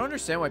 I don't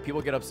understand why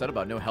people get upset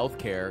about no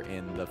healthcare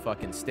in the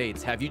fucking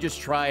States. Have you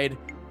just tried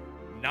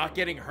not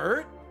getting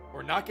hurt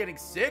or not getting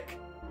sick?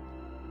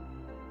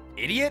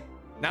 Idiot.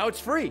 Now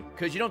it's free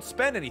because you don't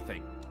spend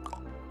anything.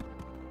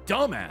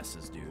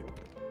 Dumbasses, dude.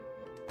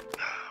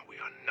 We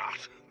are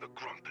not the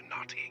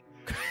Grumpinati.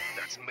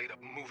 That's made up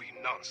movie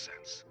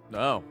nonsense.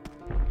 No.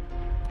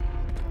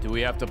 Do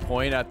we have to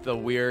point at the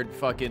weird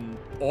fucking...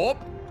 Oh!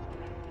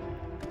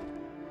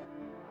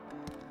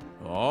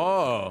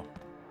 Oh.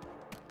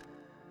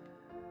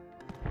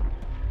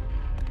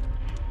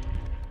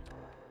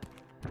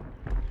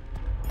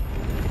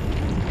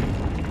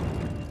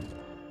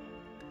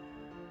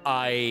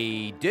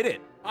 I did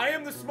it. I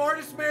am the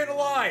smartest man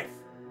alive.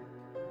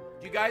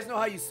 Do you guys know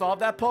how you solve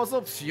that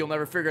puzzle? You'll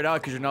never figure it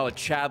out because you're not a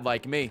Chad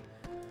like me.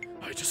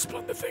 I just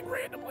spun the thing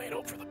randomly and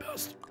hope for the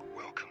best.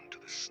 Welcome to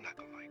the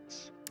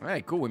Snackolites. All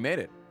right, cool. We made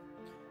it.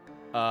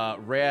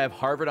 Ray, I have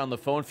Harvard on the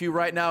phone for you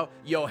right now.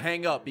 Yo,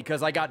 hang up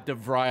because I got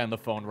DeVry on the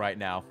phone right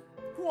now.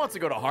 Who wants to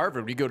go to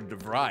Harvard when you go to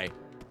DeVry?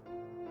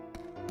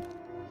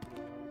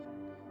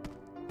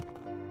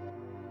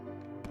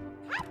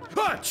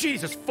 Ah,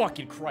 Jesus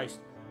fucking Christ.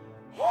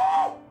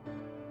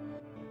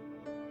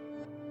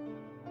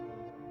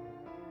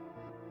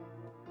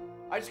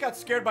 I just got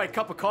scared by a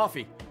cup of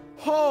coffee.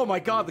 Oh my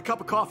God, the cup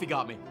of coffee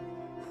got me.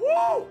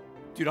 Woo!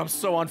 Dude, I'm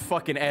so on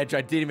fucking edge.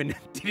 I didn't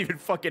even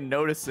fucking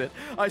notice it.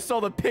 I saw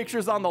the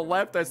pictures on the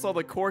left. I saw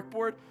the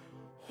corkboard.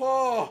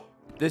 Oh,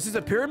 this is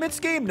a pyramid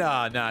scheme? No.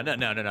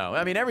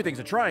 I mean, everything's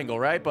a triangle,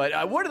 right?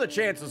 But what are the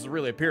chances it's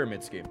really a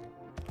pyramid scheme?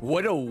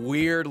 What a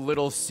weird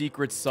little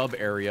secret sub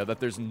area that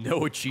there's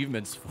no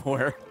achievements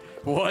for.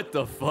 What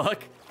the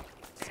fuck?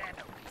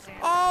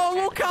 Oh,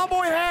 little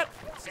cowboy hat.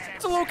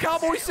 It's a little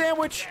cowboy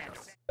sandwich.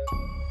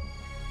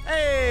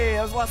 Hey,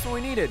 that was the last one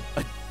we needed.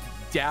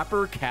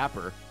 Dapper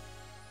Capper.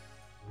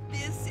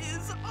 This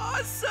is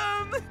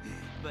awesome!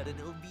 But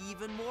it'll be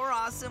even more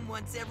awesome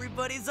once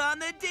everybody's on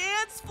the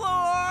dance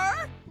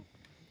floor!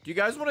 Do you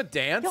guys want to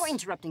dance? You're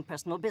interrupting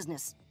personal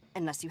business.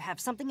 Unless you have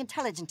something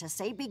intelligent to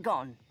say, be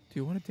gone. Do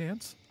you want to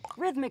dance?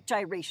 Rhythmic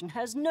gyration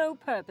has no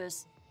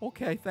purpose.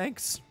 Okay,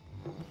 thanks.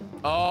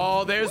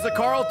 Oh, there's the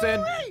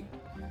Carlton.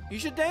 You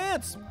should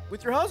dance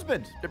with your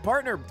husband, your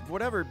partner,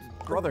 whatever,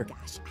 brother. Oh,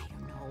 gosh, I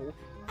don't know.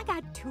 I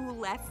got 2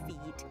 left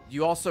feet.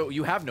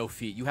 You have no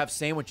feet. You have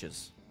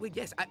sandwiches. Well,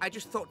 yes, I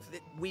just thought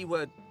that we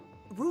were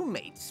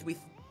roommates with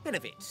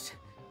benefits.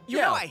 You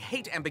Yeah. know I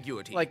hate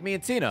ambiguity. Like me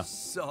and Tina.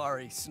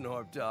 Sorry,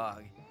 Snorp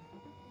Dog.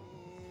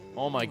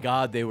 Oh my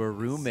God, they were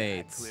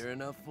roommates. Clear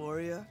enough for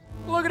you?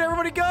 Look at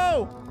everybody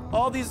go!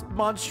 All these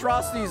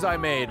monstrosities I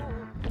made.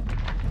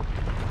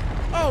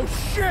 Oh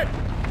shit!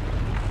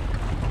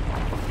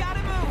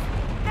 Gotta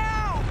move!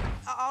 Now!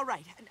 All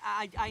right,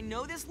 I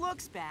know this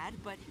looks bad,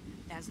 but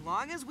as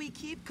long as we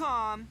keep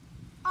calm,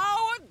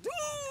 our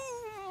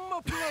doom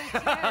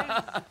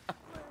approaches!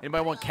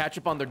 Anybody want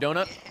ketchup on their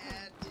donut?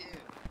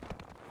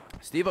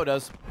 Steve-O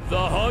does. The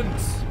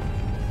hunt!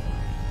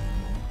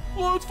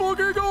 Let's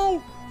fucking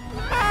go!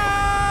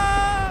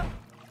 Ah!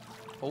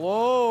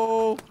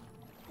 Hello?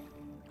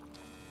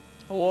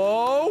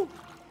 Hello?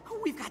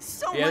 We've got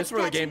so Yeah, much this is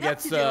where the catching game up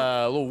gets to do.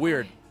 a little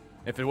weird.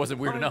 If it wasn't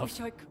weird I enough. wish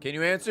I Can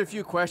you answer a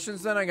few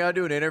questions then? I gotta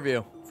do an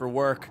interview for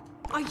work.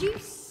 Are you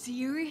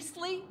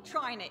seriously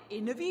trying to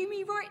interview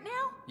me right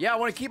now? Yeah, I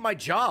want to keep my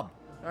job.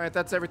 All right,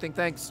 that's everything.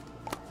 Thanks.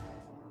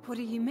 What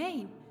do you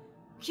mean?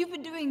 You've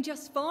been doing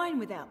just fine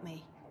without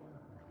me.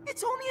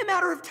 It's only a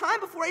matter of time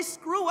before I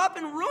screw up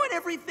and ruin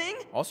everything.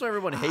 Also,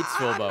 everyone hates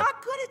I'm Philbo.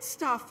 not good at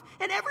stuff,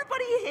 and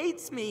everybody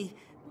hates me.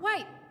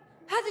 Wait,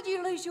 how did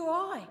you lose your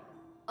eye?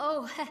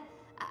 Oh,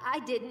 I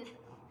didn't.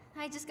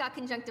 I just got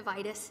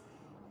conjunctivitis.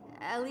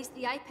 At least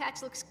the eye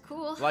patch looks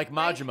cool. Like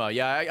Majima.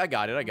 Yeah, I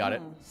got it. I got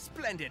it.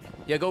 Splendid.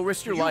 Yeah, go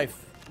risk your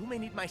life. You may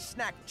need my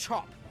snack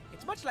chop.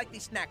 It's much like the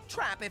snack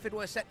trap if it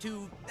were set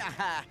to,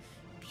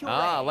 puree.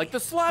 Ah, like the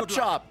slap Good luck.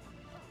 chop.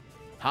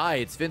 Hi,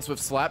 it's Vince with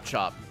Slap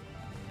Chop.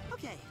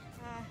 Okay,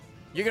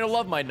 You're gonna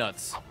love my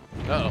nuts.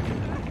 Uh-oh.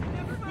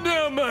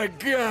 Oh my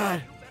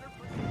God!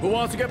 Who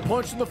wants to get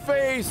punched in the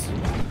face?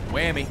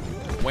 Whammy,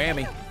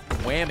 whammy,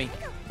 whammy,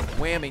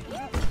 whammy.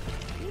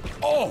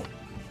 Oh!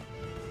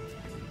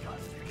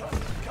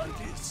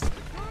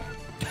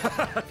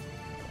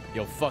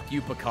 Yo, fuck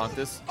you,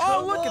 Pocahontas.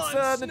 Oh, look,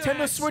 it's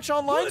Nintendo Switch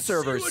Online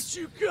servers. Let's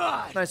see what you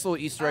got. Nice little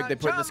Easter egg they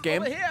put in this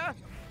game. Over here.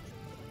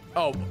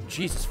 Oh,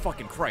 Jesus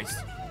fucking Christ.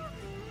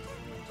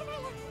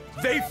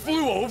 They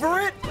flew over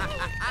it?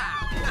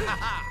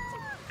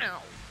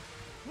 Ow.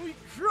 We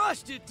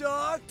crushed it,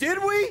 dog. Did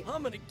we?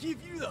 I'm gonna give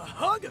you the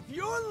hug of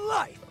your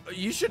life.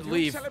 You should Don't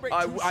leave. celebrate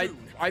I, too I, soon.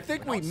 I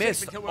think we I'll save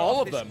missed until we're all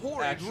off of this them,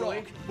 horrid actually.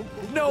 rock.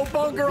 No,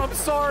 Bunger, I'm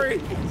sorry.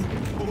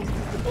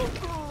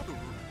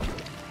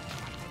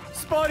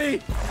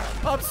 Spuddy,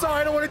 I'm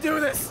sorry, I don't want to do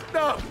this.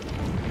 No.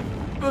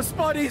 The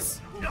Spuddies.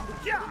 No.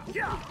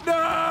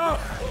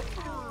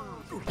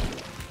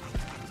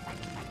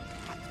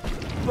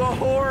 The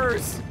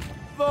whores.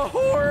 The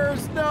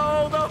whores.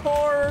 No, the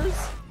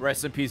whores.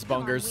 Rest in peace,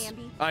 Bungers.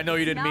 I know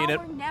you didn't mean it.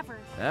 Now or never.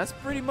 That's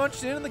pretty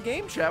much the end of the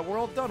game, chat. We're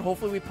all done.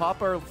 Hopefully we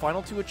pop our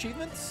final 2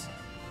 achievements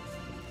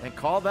and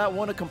call that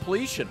one a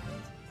completion.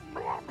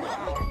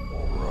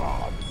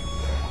 oh,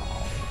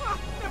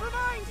 never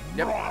mind.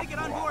 Yep. Gotta get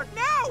on board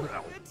now.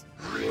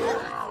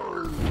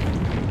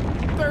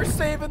 They're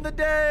saving the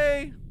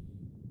day.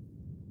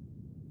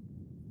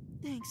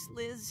 Thanks,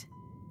 Liz.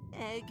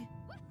 Egg.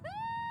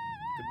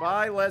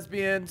 Goodbye,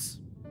 lesbians.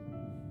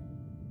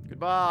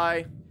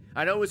 Goodbye.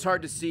 I know it was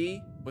hard to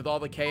see with all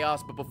the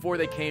chaos, but before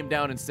they came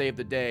down and saved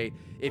the day,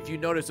 if you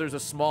notice there's a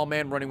small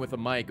man running with a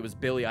mic, it was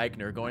Billy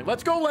Eichner going,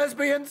 "Let's go,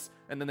 lesbians!"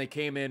 And then they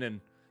came in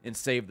and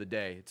saved the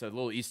day. It's a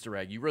little Easter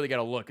egg. You really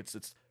gotta look.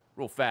 It's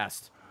real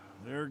fast.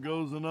 There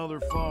goes another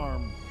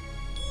farm.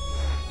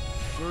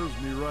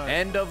 Serves me right.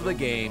 End of the Building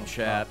game, on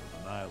chat.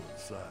 top of an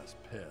island-sized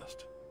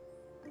pest.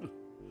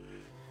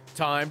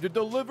 Time to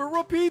deliver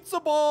a pizza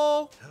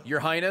ball. Your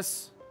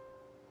Highness.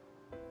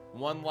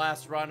 One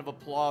last round of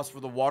applause for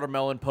the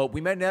Watermelon Pope.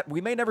 We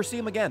may never see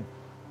him again.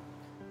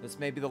 This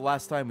may be the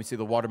last time we see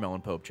the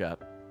Watermelon Pope, chat.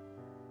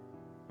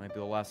 Might be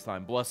the last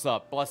time. Bless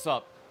up. Bless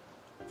up.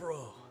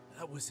 Bro,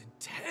 that was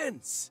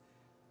intense.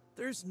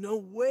 There's no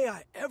way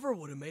I ever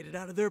would have made it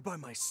out of there by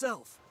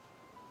myself.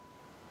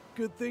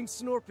 Good thing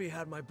Snorpy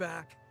had my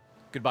back.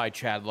 Goodbye,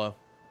 Chadlo.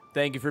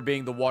 Thank you for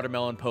being the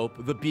Watermelon Pope,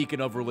 the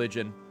beacon of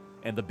religion,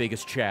 and the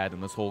biggest Chad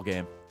in this whole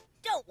game.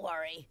 Don't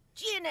worry.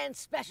 GNN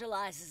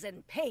specializes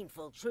in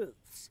painful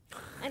truths.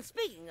 And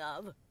speaking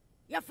of,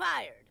 you're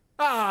fired.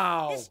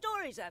 Ow! This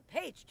story's a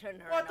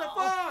page-turner What and the all,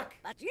 fuck?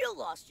 but you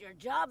lost your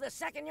job the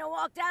second you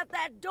walked out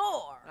that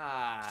door.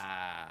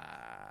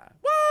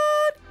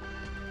 What?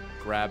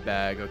 Grab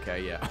bag.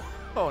 Okay, yeah.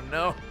 Oh,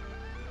 no.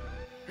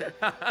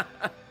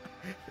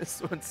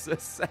 This one's so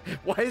sad.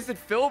 Why is it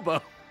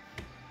Philbo?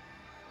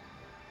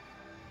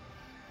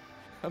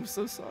 I'm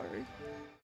so sorry.